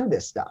understand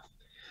this stuff.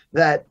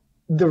 That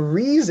the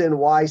reason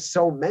why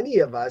so many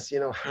of us,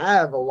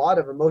 have a lot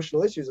of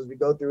emotional issues as we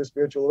go through a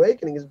spiritual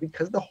awakening is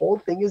because the whole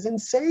thing is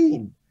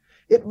insane.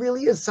 It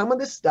really is. Some of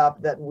the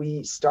stuff that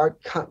we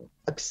start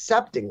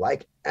accepting,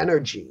 like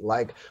energy,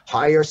 like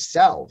higher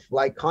self,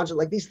 like conscious,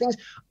 like these things,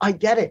 I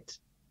get it.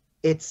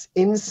 It's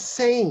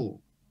insane.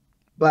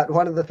 But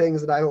one of the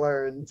things that I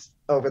learned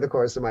over the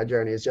course of my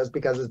journey is just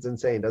because it's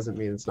insane doesn't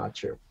mean it's not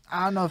true.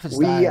 I don't know if it's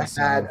We that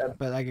had insane,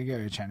 but like I get what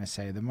you're trying to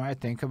say. The more I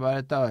think about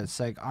it, though, it's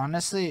like,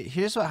 honestly,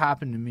 here's what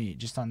happened to me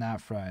just on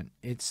that front.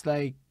 It's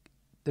like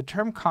the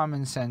term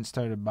common sense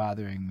started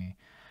bothering me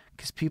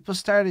because people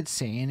started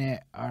saying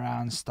it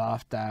around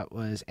stuff that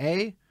was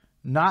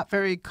not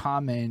very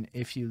common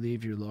if you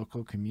leave your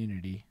local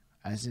community,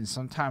 as in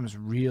sometimes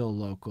real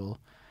local,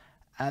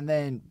 and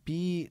then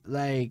B,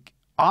 like,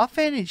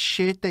 often it's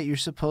shit that you're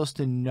supposed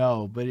to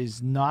know but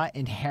is not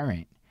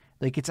inherent.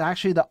 Like, it's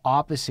actually the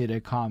opposite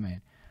of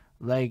common,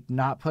 like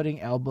not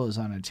putting elbows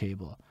on a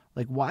table.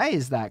 Like, why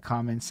is that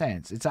common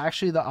sense? It's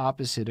actually the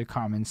opposite of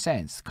common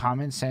sense.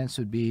 Common sense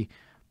would be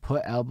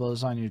put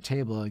elbows on your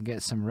table and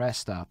get some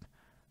rest up.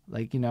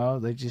 Like,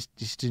 like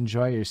just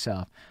enjoy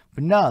yourself.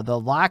 But no, the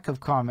lack of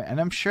common, and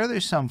I'm sure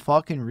there's some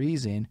fucking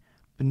reason,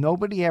 but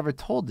nobody ever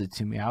told it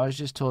to me. I was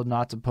just told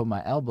not to put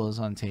my elbows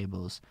on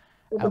tables.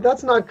 But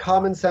that's not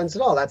common sense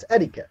at all. That's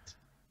etiquette.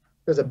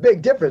 There's a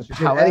big difference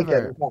between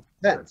etiquette and common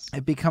sense.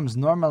 It becomes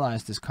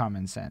normalized as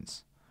common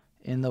sense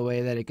in the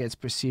way that it gets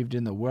perceived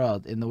in the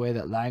world, in the way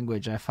that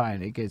language, I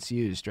find, it gets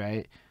used,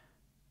 right?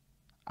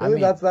 I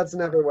mean, that's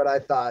never what I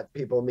thought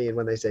people mean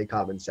when they say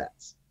common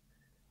sense.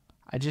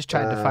 I just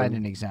tried to find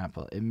an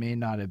example. It may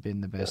not have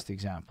been the best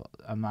example.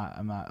 I'm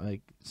not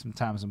like,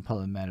 sometimes I'm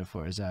pulling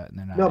metaphors out and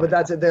they're not. No, but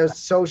that's it. There's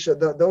social,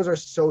 those are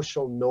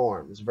social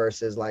norms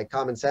versus like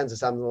common sense is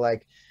something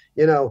like,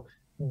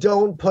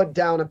 don't put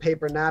down a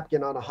paper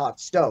napkin on a hot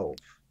stove.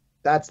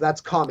 That's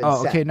common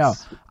sense. Oh, okay, no.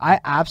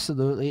 I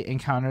absolutely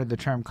encountered the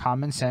term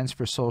common sense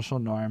for social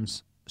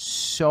norms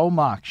so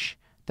much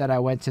that I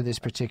went to this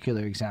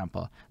particular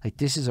example. Like,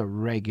 this is a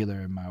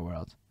regular in my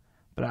world.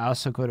 But I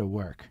also go to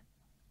work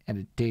at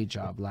a day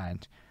job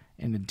land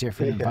in a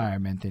different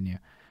environment than you.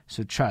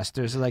 So trust,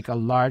 there's like a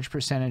large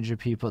percentage of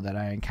people that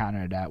I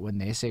encountered that when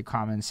they say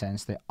common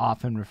sense, they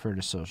often refer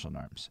to social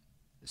norms.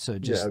 So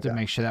just to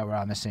make sure that we're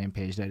on the same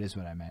page, that is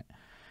what I meant.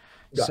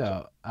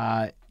 Gotcha.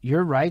 So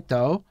you're right,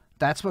 though.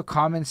 That's what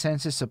common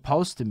sense is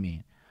supposed to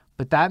mean.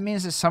 But that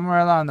means that somewhere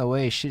along the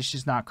way, shit's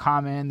just not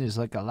common. There's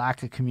like a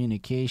lack of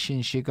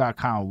communication. Shit got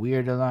kind of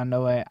weird along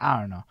the way. I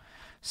don't know.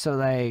 So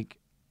like,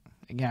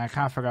 again, I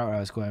kind of forgot where I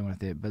was going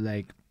with it. But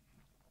like,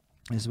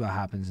 this is what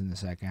happens in the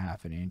second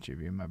half of the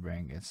interview. My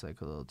brain gets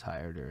like a little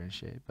tireder and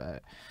shit.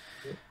 But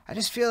I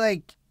just feel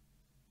like,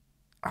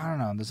 I don't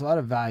know, there's a lot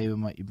of value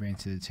in what you bring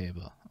to the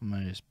table. I'm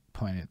going to just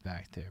point it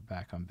back there,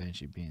 back on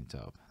Benji being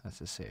dope. That's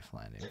a safe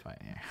landing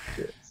point here.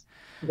 Yes.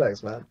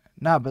 Thanks, man.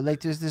 No, but like,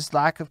 there's this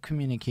lack of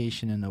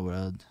communication in the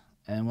world.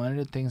 And one of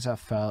the things I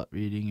felt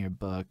reading your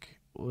book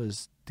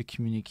was the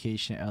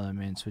communication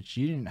elements, which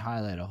you didn't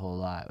highlight a whole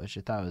lot, which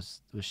I thought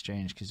was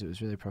strange because it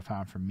was really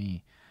profound for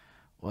me,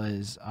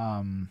 was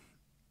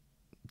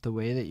the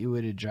way that you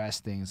would address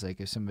things. Like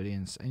if somebody,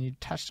 and you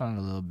touched on it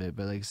a little bit,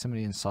 but like if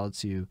somebody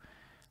insults you,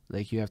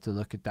 like you have to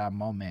look at that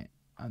moment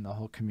on the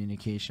whole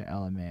communication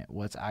element,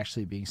 what's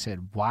actually being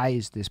said, why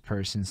is this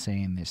person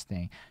saying this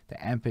thing,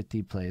 the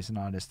empathy plays and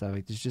all this stuff.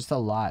 Like, there's just a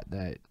lot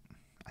that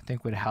I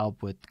think would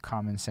help with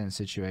common sense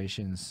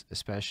situations,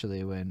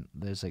 especially when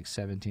there's like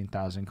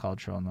 17,000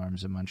 cultural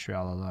norms in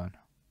Montreal alone.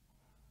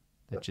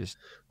 That just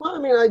Well, I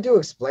mean, I do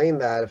explain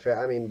that. If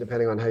I mean,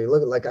 depending on how you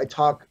look at, like, I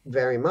talk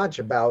very much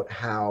about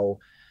how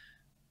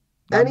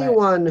not meant.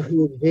 anyone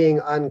who being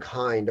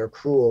unkind or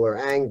cruel or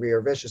angry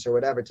or vicious or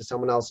whatever to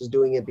someone else is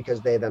doing it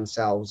because they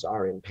themselves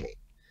are in pain.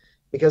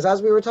 Because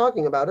as we were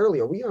talking about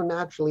earlier, we are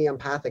naturally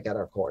empathic at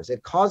our cores.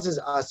 It causes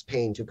us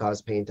pain to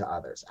cause pain to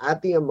others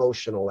at the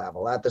emotional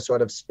level, at the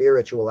sort of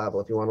spiritual level,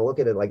 if you want to look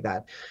at it like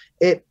that.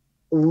 It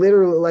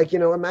literally, like,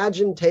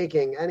 imagine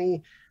taking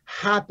any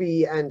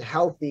happy and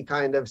healthy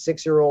kind of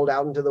 6-year-old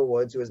out into the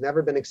woods who has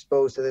never been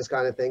exposed to this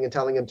kind of thing and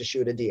telling him to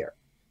shoot a deer.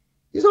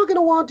 He's not going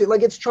to want to.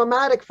 Like, it's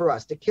traumatic for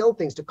us to kill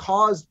things, to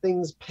cause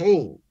things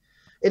pain.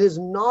 It is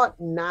not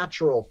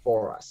natural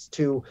for us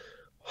to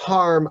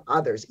harm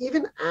others.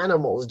 Even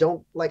animals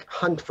don't like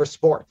hunt for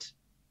sport.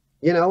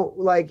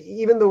 Like,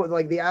 even though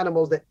like the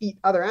animals that eat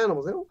other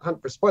animals, they don't hunt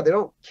for sport. They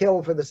don't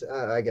kill for this.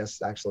 I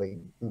guess actually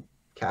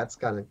cats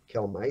kind of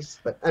kill mice,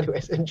 but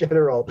anyways, in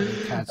general,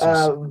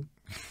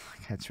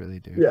 Cats really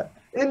do. Yeah,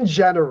 in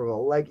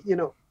general, like,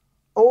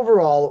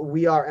 overall,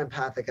 we are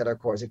empathic at our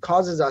cores. It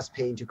causes us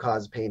pain to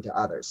cause pain to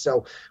others.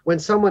 So when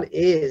someone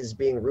is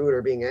being rude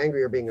or being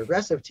angry or being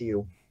aggressive to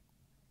you,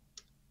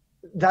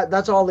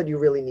 that's all that you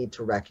really need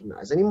to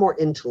recognize. Any more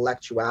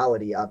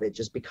intellectuality of it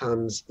just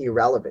becomes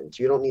irrelevant.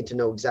 You don't need to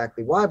know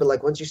exactly why, but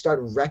like once you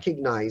start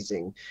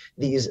recognizing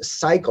these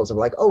cycles of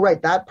like, oh,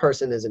 right, that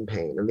person is in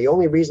pain. And the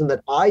only reason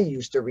that I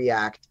used to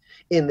react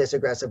in this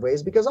aggressive way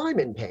is because I'm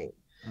in pain.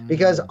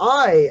 Because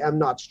I am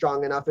not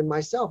strong enough in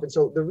myself. And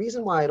so the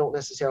reason why I don't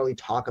necessarily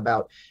talk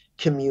about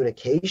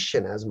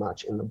communication as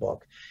much in the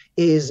book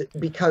is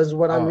because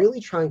what I'm really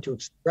trying to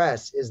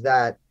express is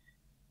that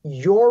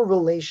your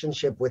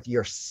relationship with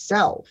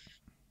yourself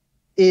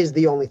is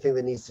the only thing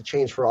that needs to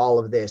change for all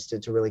of this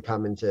to really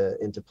come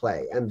into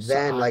play. And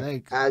then,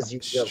 like as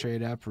you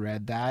straight up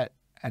read that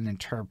and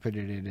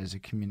interpreted it as a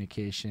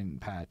communication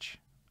patch.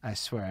 I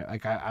swear,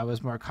 like I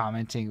was more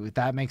commenting.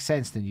 That makes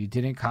sense. Then you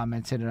didn't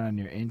comment it on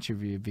your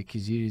interview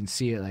because you didn't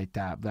see it like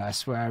that. But I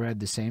swear I read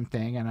the same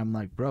thing, and I'm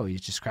like, bro,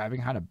 he's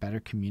describing how to better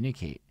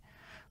communicate.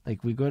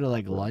 Like we go to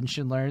like lunch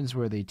and learns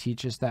where they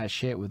teach us that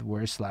shit with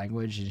worse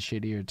language and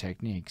shittier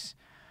techniques.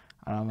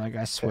 And I'm like,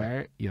 I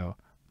swear, yo,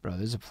 bro,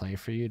 there's a play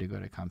for you to go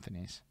to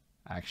companies.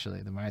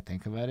 Actually, the more I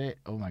think about it,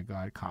 oh my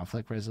god,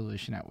 conflict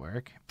resolution at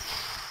work.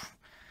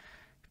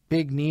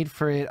 Big need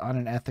for it on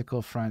an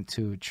ethical front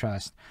to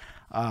trust.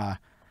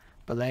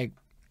 But like,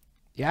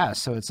 yeah,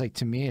 so it's like,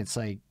 to me, it's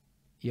like,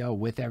 yo,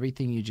 with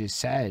everything you just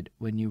said,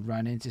 when you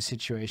run into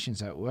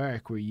situations at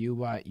work where you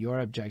want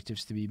your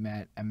objectives to be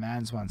met and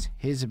Mans wants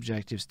his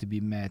objectives to be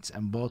met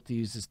and both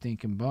use this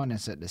thinking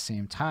bonus at the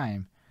same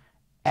time,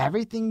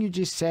 everything you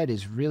just said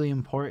is really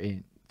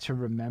important to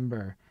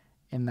remember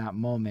in that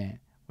moment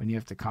when you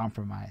have to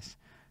compromise.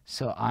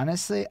 So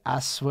honestly, I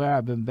swear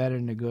I've been better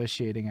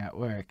negotiating at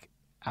work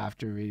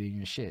after reading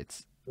your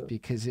shits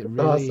because it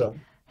really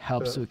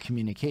helps with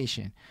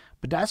communication.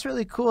 But that's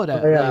really cool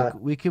that like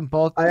we can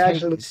both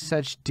take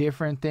such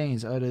different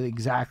things out of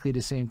exactly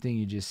the same thing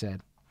you just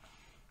said.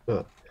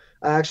 I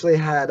actually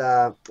had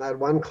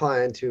one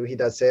client who he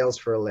does sales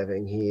for a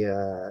living.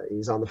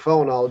 He's on the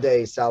phone all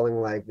day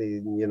selling like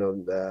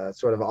the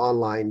sort of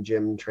online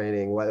gym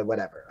training,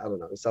 whatever. I don't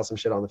know. He sells some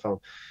shit on the phone.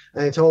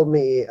 And he told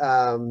me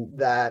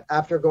that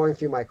after going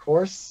through my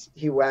course,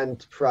 he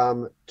went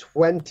from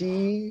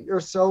 20% or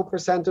so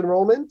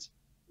enrollment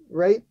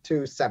rate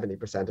to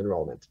 70%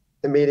 enrollment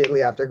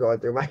immediately after going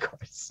through my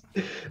course.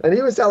 And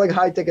he was selling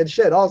high ticket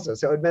shit also.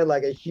 So it meant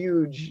like a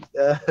huge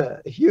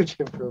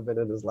improvement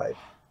in his life.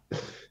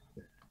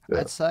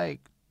 It's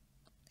like,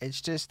 it's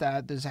just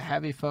that there's a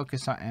heavy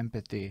focus on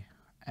empathy.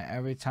 And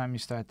every time you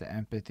start the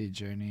empathy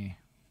journey,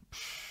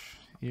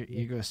 your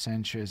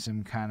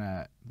egocentrism kind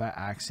of by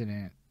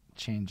accident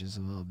changes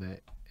a little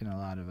bit in a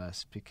lot of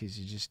us because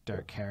you just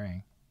start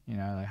caring.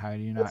 Like how do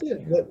you not?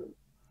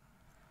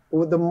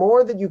 The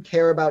more that you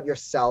care about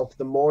yourself,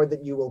 the more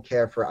that you will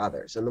care for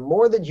others. And the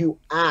more that you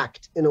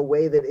act in a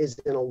way that is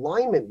in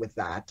alignment with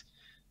that,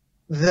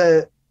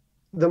 the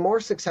more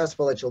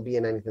successful that you'll be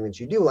in anything that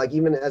you do. Like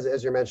even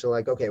as you're mentioning,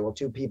 like, okay, well,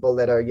 two people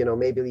that are,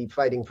 maybe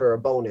fighting for a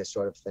bonus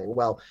sort of thing.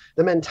 Well,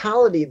 the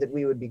mentality that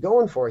we would be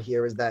going for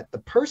here is that the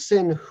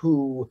person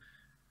who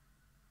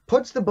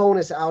puts the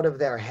bonus out of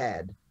their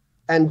head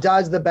and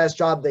does the best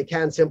job they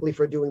can simply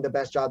for doing the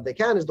best job they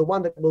can is the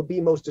one that will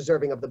be most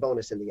deserving of the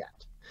bonus in the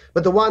end.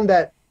 But the one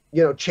that,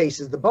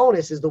 chases the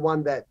bonus is the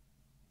one that,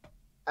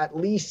 at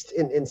least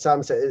in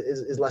some sense,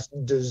 is less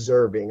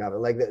deserving of it.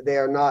 Like they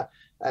are not.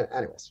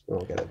 Anyways, we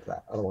won't get into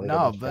that. I don't want to.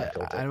 No,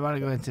 but I don't want to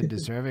go into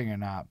deserving or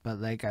not.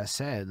 But like I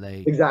said,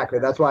 like exactly,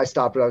 that's why I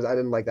stopped. I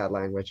didn't like that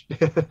language.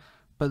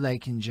 But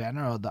like in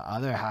general, the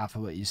other half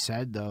of what you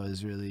said though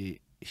is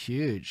really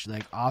huge.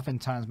 Like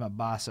oftentimes, my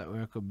boss at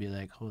work will be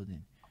like,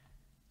 "Holden,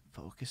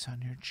 focus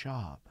on your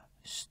job.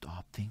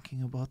 stop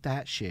thinking about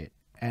that shit.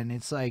 And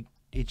it's like,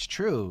 it's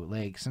true.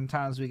 Like,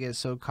 sometimes we get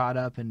so caught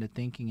up into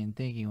thinking and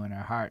thinking when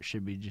our heart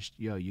should be just,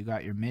 yo, you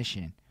got your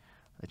mission.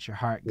 Let your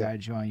heart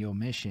guide you on your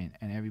mission.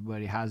 And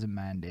everybody has a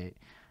mandate.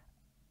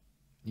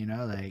 You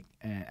know, like,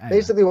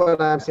 basically what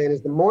I'm saying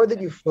is the more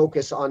that you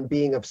focus on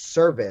being of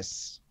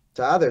service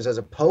to others as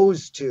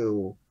opposed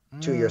to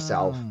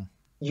yourself,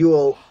 you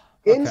will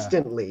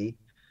instantly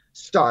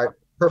start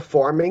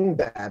performing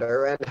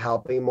better and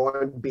helping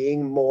more and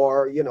being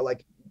more, you know,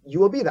 like, you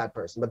will be that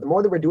person. But the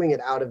more that we're doing it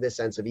out of this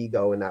sense of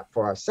ego and that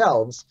for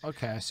ourselves,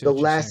 the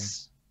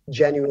less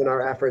genuine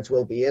our efforts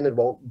will be, and it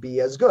won't be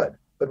as good.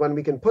 But when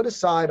we can put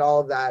aside all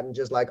of that and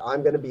just like,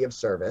 I'm going to be of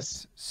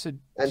service, so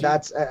and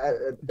that's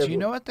do you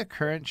know what the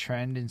current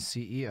trend in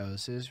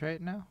CEOs is right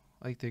now?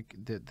 Like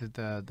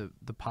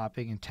the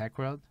popping in tech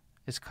world,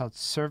 it's called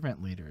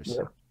servant leaders.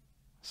 Yeah.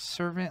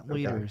 Servant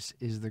leaders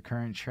is the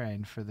current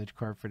trend for the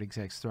corporate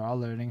execs. They're all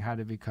learning how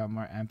to become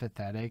more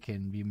empathetic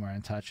and be more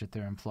in touch with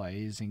their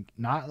employees, and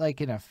not like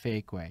in a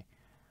fake way.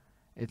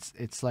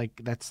 It's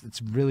like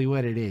it's really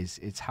what it is.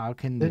 It's how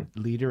can the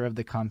leader of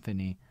the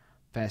company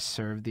best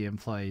serve the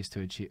employees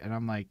to achieve. And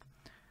I'm like,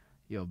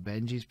 yo,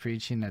 Benji's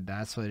preaching that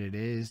that's what it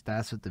is.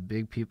 That's what the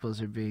big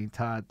peoples are being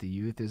taught. The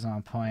youth is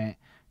on point.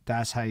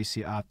 That's how you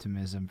see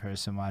optimism,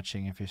 person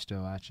watching, if you're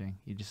still watching.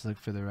 You just look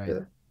for the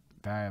right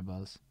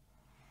variables.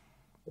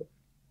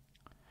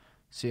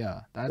 So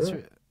yeah,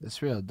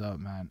 that's real dope,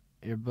 man.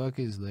 Your book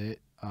is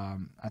lit.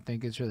 I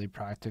think it's really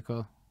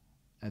practical.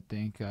 I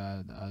think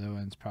the other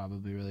one's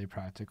probably really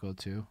practical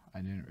too. I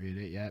didn't read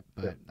it yet,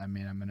 but I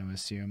mean, I'm gonna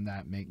assume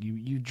that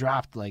you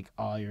dropped like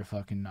all your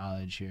fucking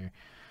knowledge here.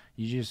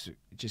 You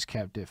just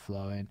kept it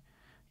flowing.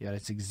 Yeah,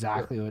 that's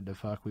exactly what the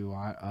fuck we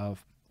want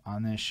of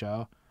on this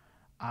show.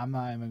 I'm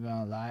not even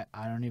gonna lie.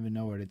 I don't even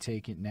know where to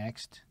take it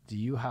next. Do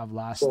you have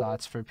last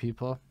thoughts for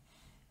people?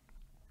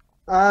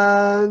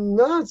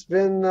 No, it's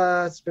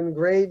been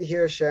great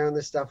here sharing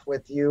this stuff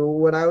with you.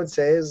 What I would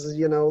say is,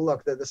 you know,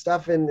 look, the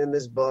stuff in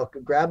this book,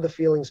 grab the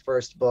Feelings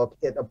First book.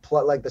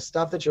 Like the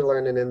stuff that you're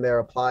learning in there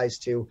applies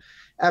to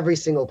every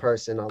single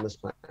person on this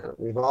planet.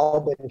 We've all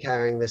been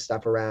carrying this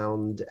stuff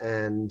around,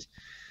 and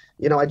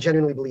you know, I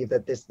genuinely believe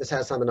that this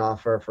has something to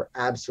offer for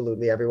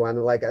absolutely everyone.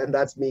 Like, and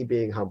that's me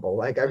being humble.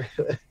 Like,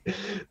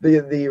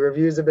 the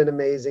reviews have been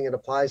amazing. It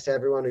applies to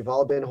everyone. We've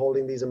all been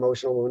holding these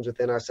emotional wounds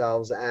within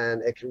ourselves,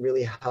 and it can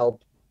really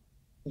help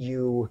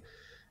you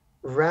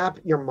wrap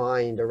your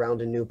mind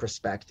around a new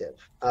perspective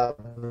of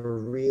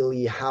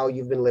really how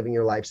you've been living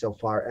your life so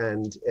far,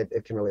 and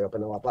it can really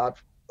open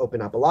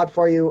up a lot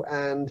for you.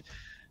 And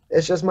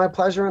it's just my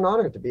pleasure and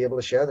honor to be able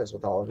to share this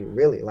with all of you.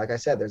 Really, like I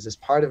said, there's this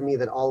part of me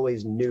that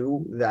always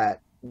knew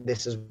that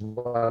this is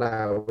what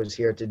I was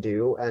here to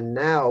do, and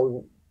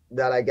now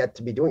that I get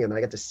to be doing it, and I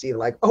get to see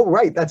like, oh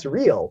right, that's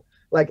real.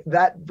 Like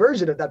that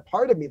version of that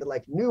part of me that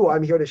like knew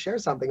I'm here to share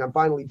something, I'm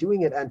finally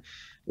doing it and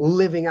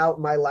living out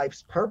my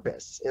life's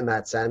purpose in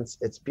that sense.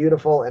 It's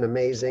beautiful and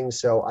amazing.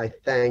 So I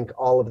thank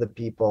all of the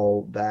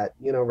people that,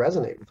 you know,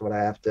 resonate with what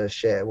I have to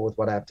share, with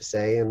what I have to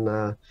say,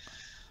 and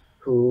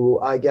who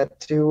I get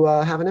to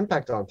have an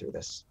impact on through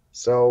this.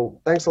 So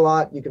thanks a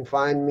lot. You can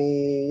find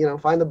me, you know,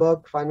 find the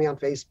book, find me on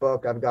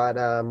Facebook. I've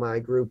got my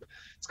group.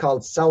 It's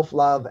called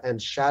Self-Love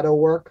and Shadow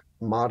Work,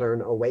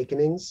 Modern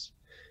Awakenings.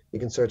 You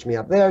can search me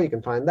up there. You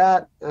can find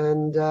that.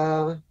 And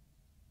I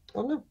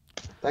don't know.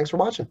 Thanks for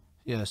watching.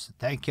 Yes,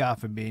 thank y'all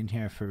for being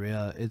here, for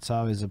real. It's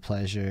always a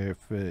pleasure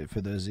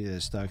for those of you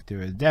that stuck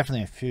through it.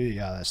 Definitely a few of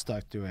y'all that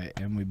stuck through it.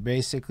 And we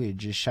basically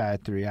just shy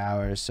of 3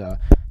 hours. So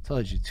I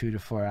told you 2 to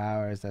 4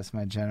 hours. That's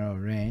my general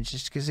range,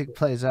 just because it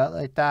plays out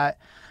like that.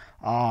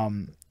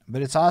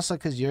 But it's also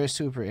because you're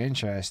super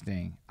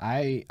interesting.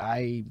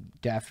 I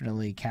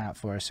definitely can't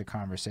force a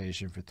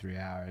conversation for 3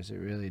 hours. It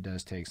really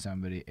does take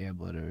somebody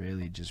able to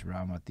really just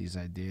run with these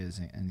ideas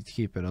and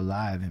keep it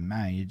alive. And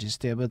man, you're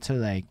just able to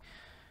like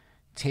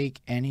take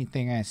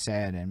anything I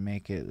said and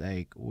make it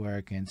like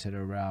work into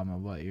the realm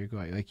of what you're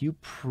going. Like, you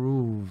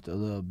proved a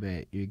little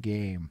bit your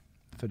game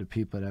for the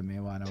people that may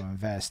want to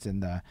invest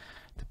in the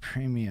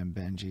premium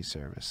Benji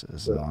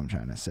services. Is all I'm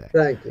trying to say.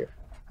 Thank you.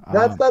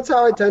 That's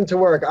how I tend to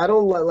work. I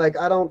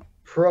don't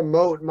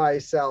promote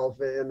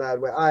myself in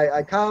that way.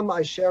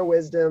 I share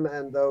wisdom,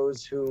 and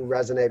those who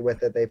resonate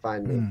with it, they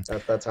find me.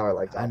 That's how I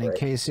like to operate. And in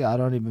case y'all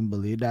don't even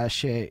believe that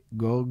shit,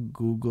 go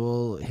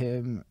Google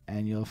him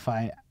and you'll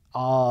find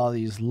all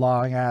these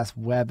long ass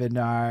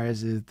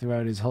webinars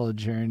throughout his whole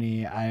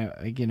journey.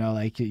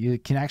 You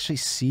can actually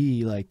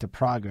see like the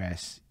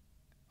progress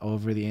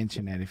over the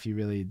internet if you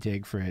really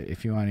dig for it,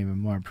 if you want even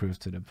more proof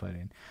to the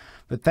pudding.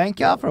 But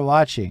thank y'all for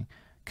watching,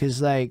 because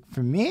like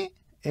for me,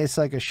 it's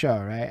like a show,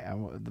 right?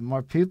 And the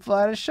more people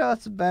at a show,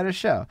 it's a better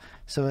show.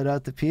 So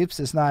without the peeps,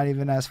 it's not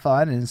even as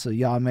fun. And so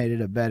y'all made it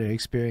a better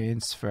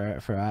experience for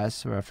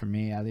us, or for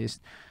me at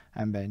least.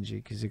 and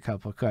Benji, because a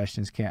couple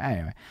questions came.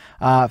 Anyway,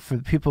 for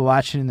the people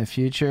watching in the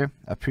future,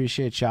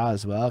 appreciate y'all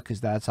as well, because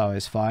that's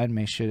always fun.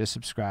 Make sure to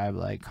subscribe,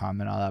 like,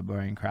 comment, all that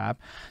boring crap.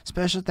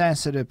 Special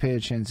thanks to the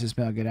patrons: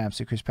 Ismail Good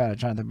Amps, Chris Patter,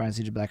 Jonathan Barnes,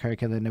 CJ Black,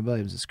 Hurricane, Linda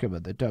Williams, and Scribble.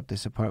 They're dope. They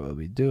support what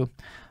we do.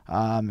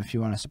 If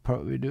you want to support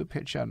what we do,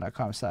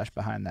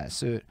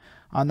 patreon.com/BehindThatSuit.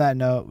 On that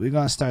note, we're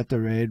going to start the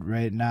raid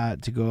right now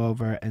to go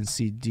over and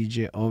see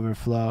DJ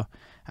Overflow.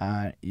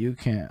 You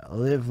can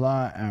live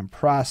long and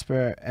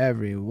prosper,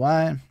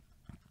 everyone.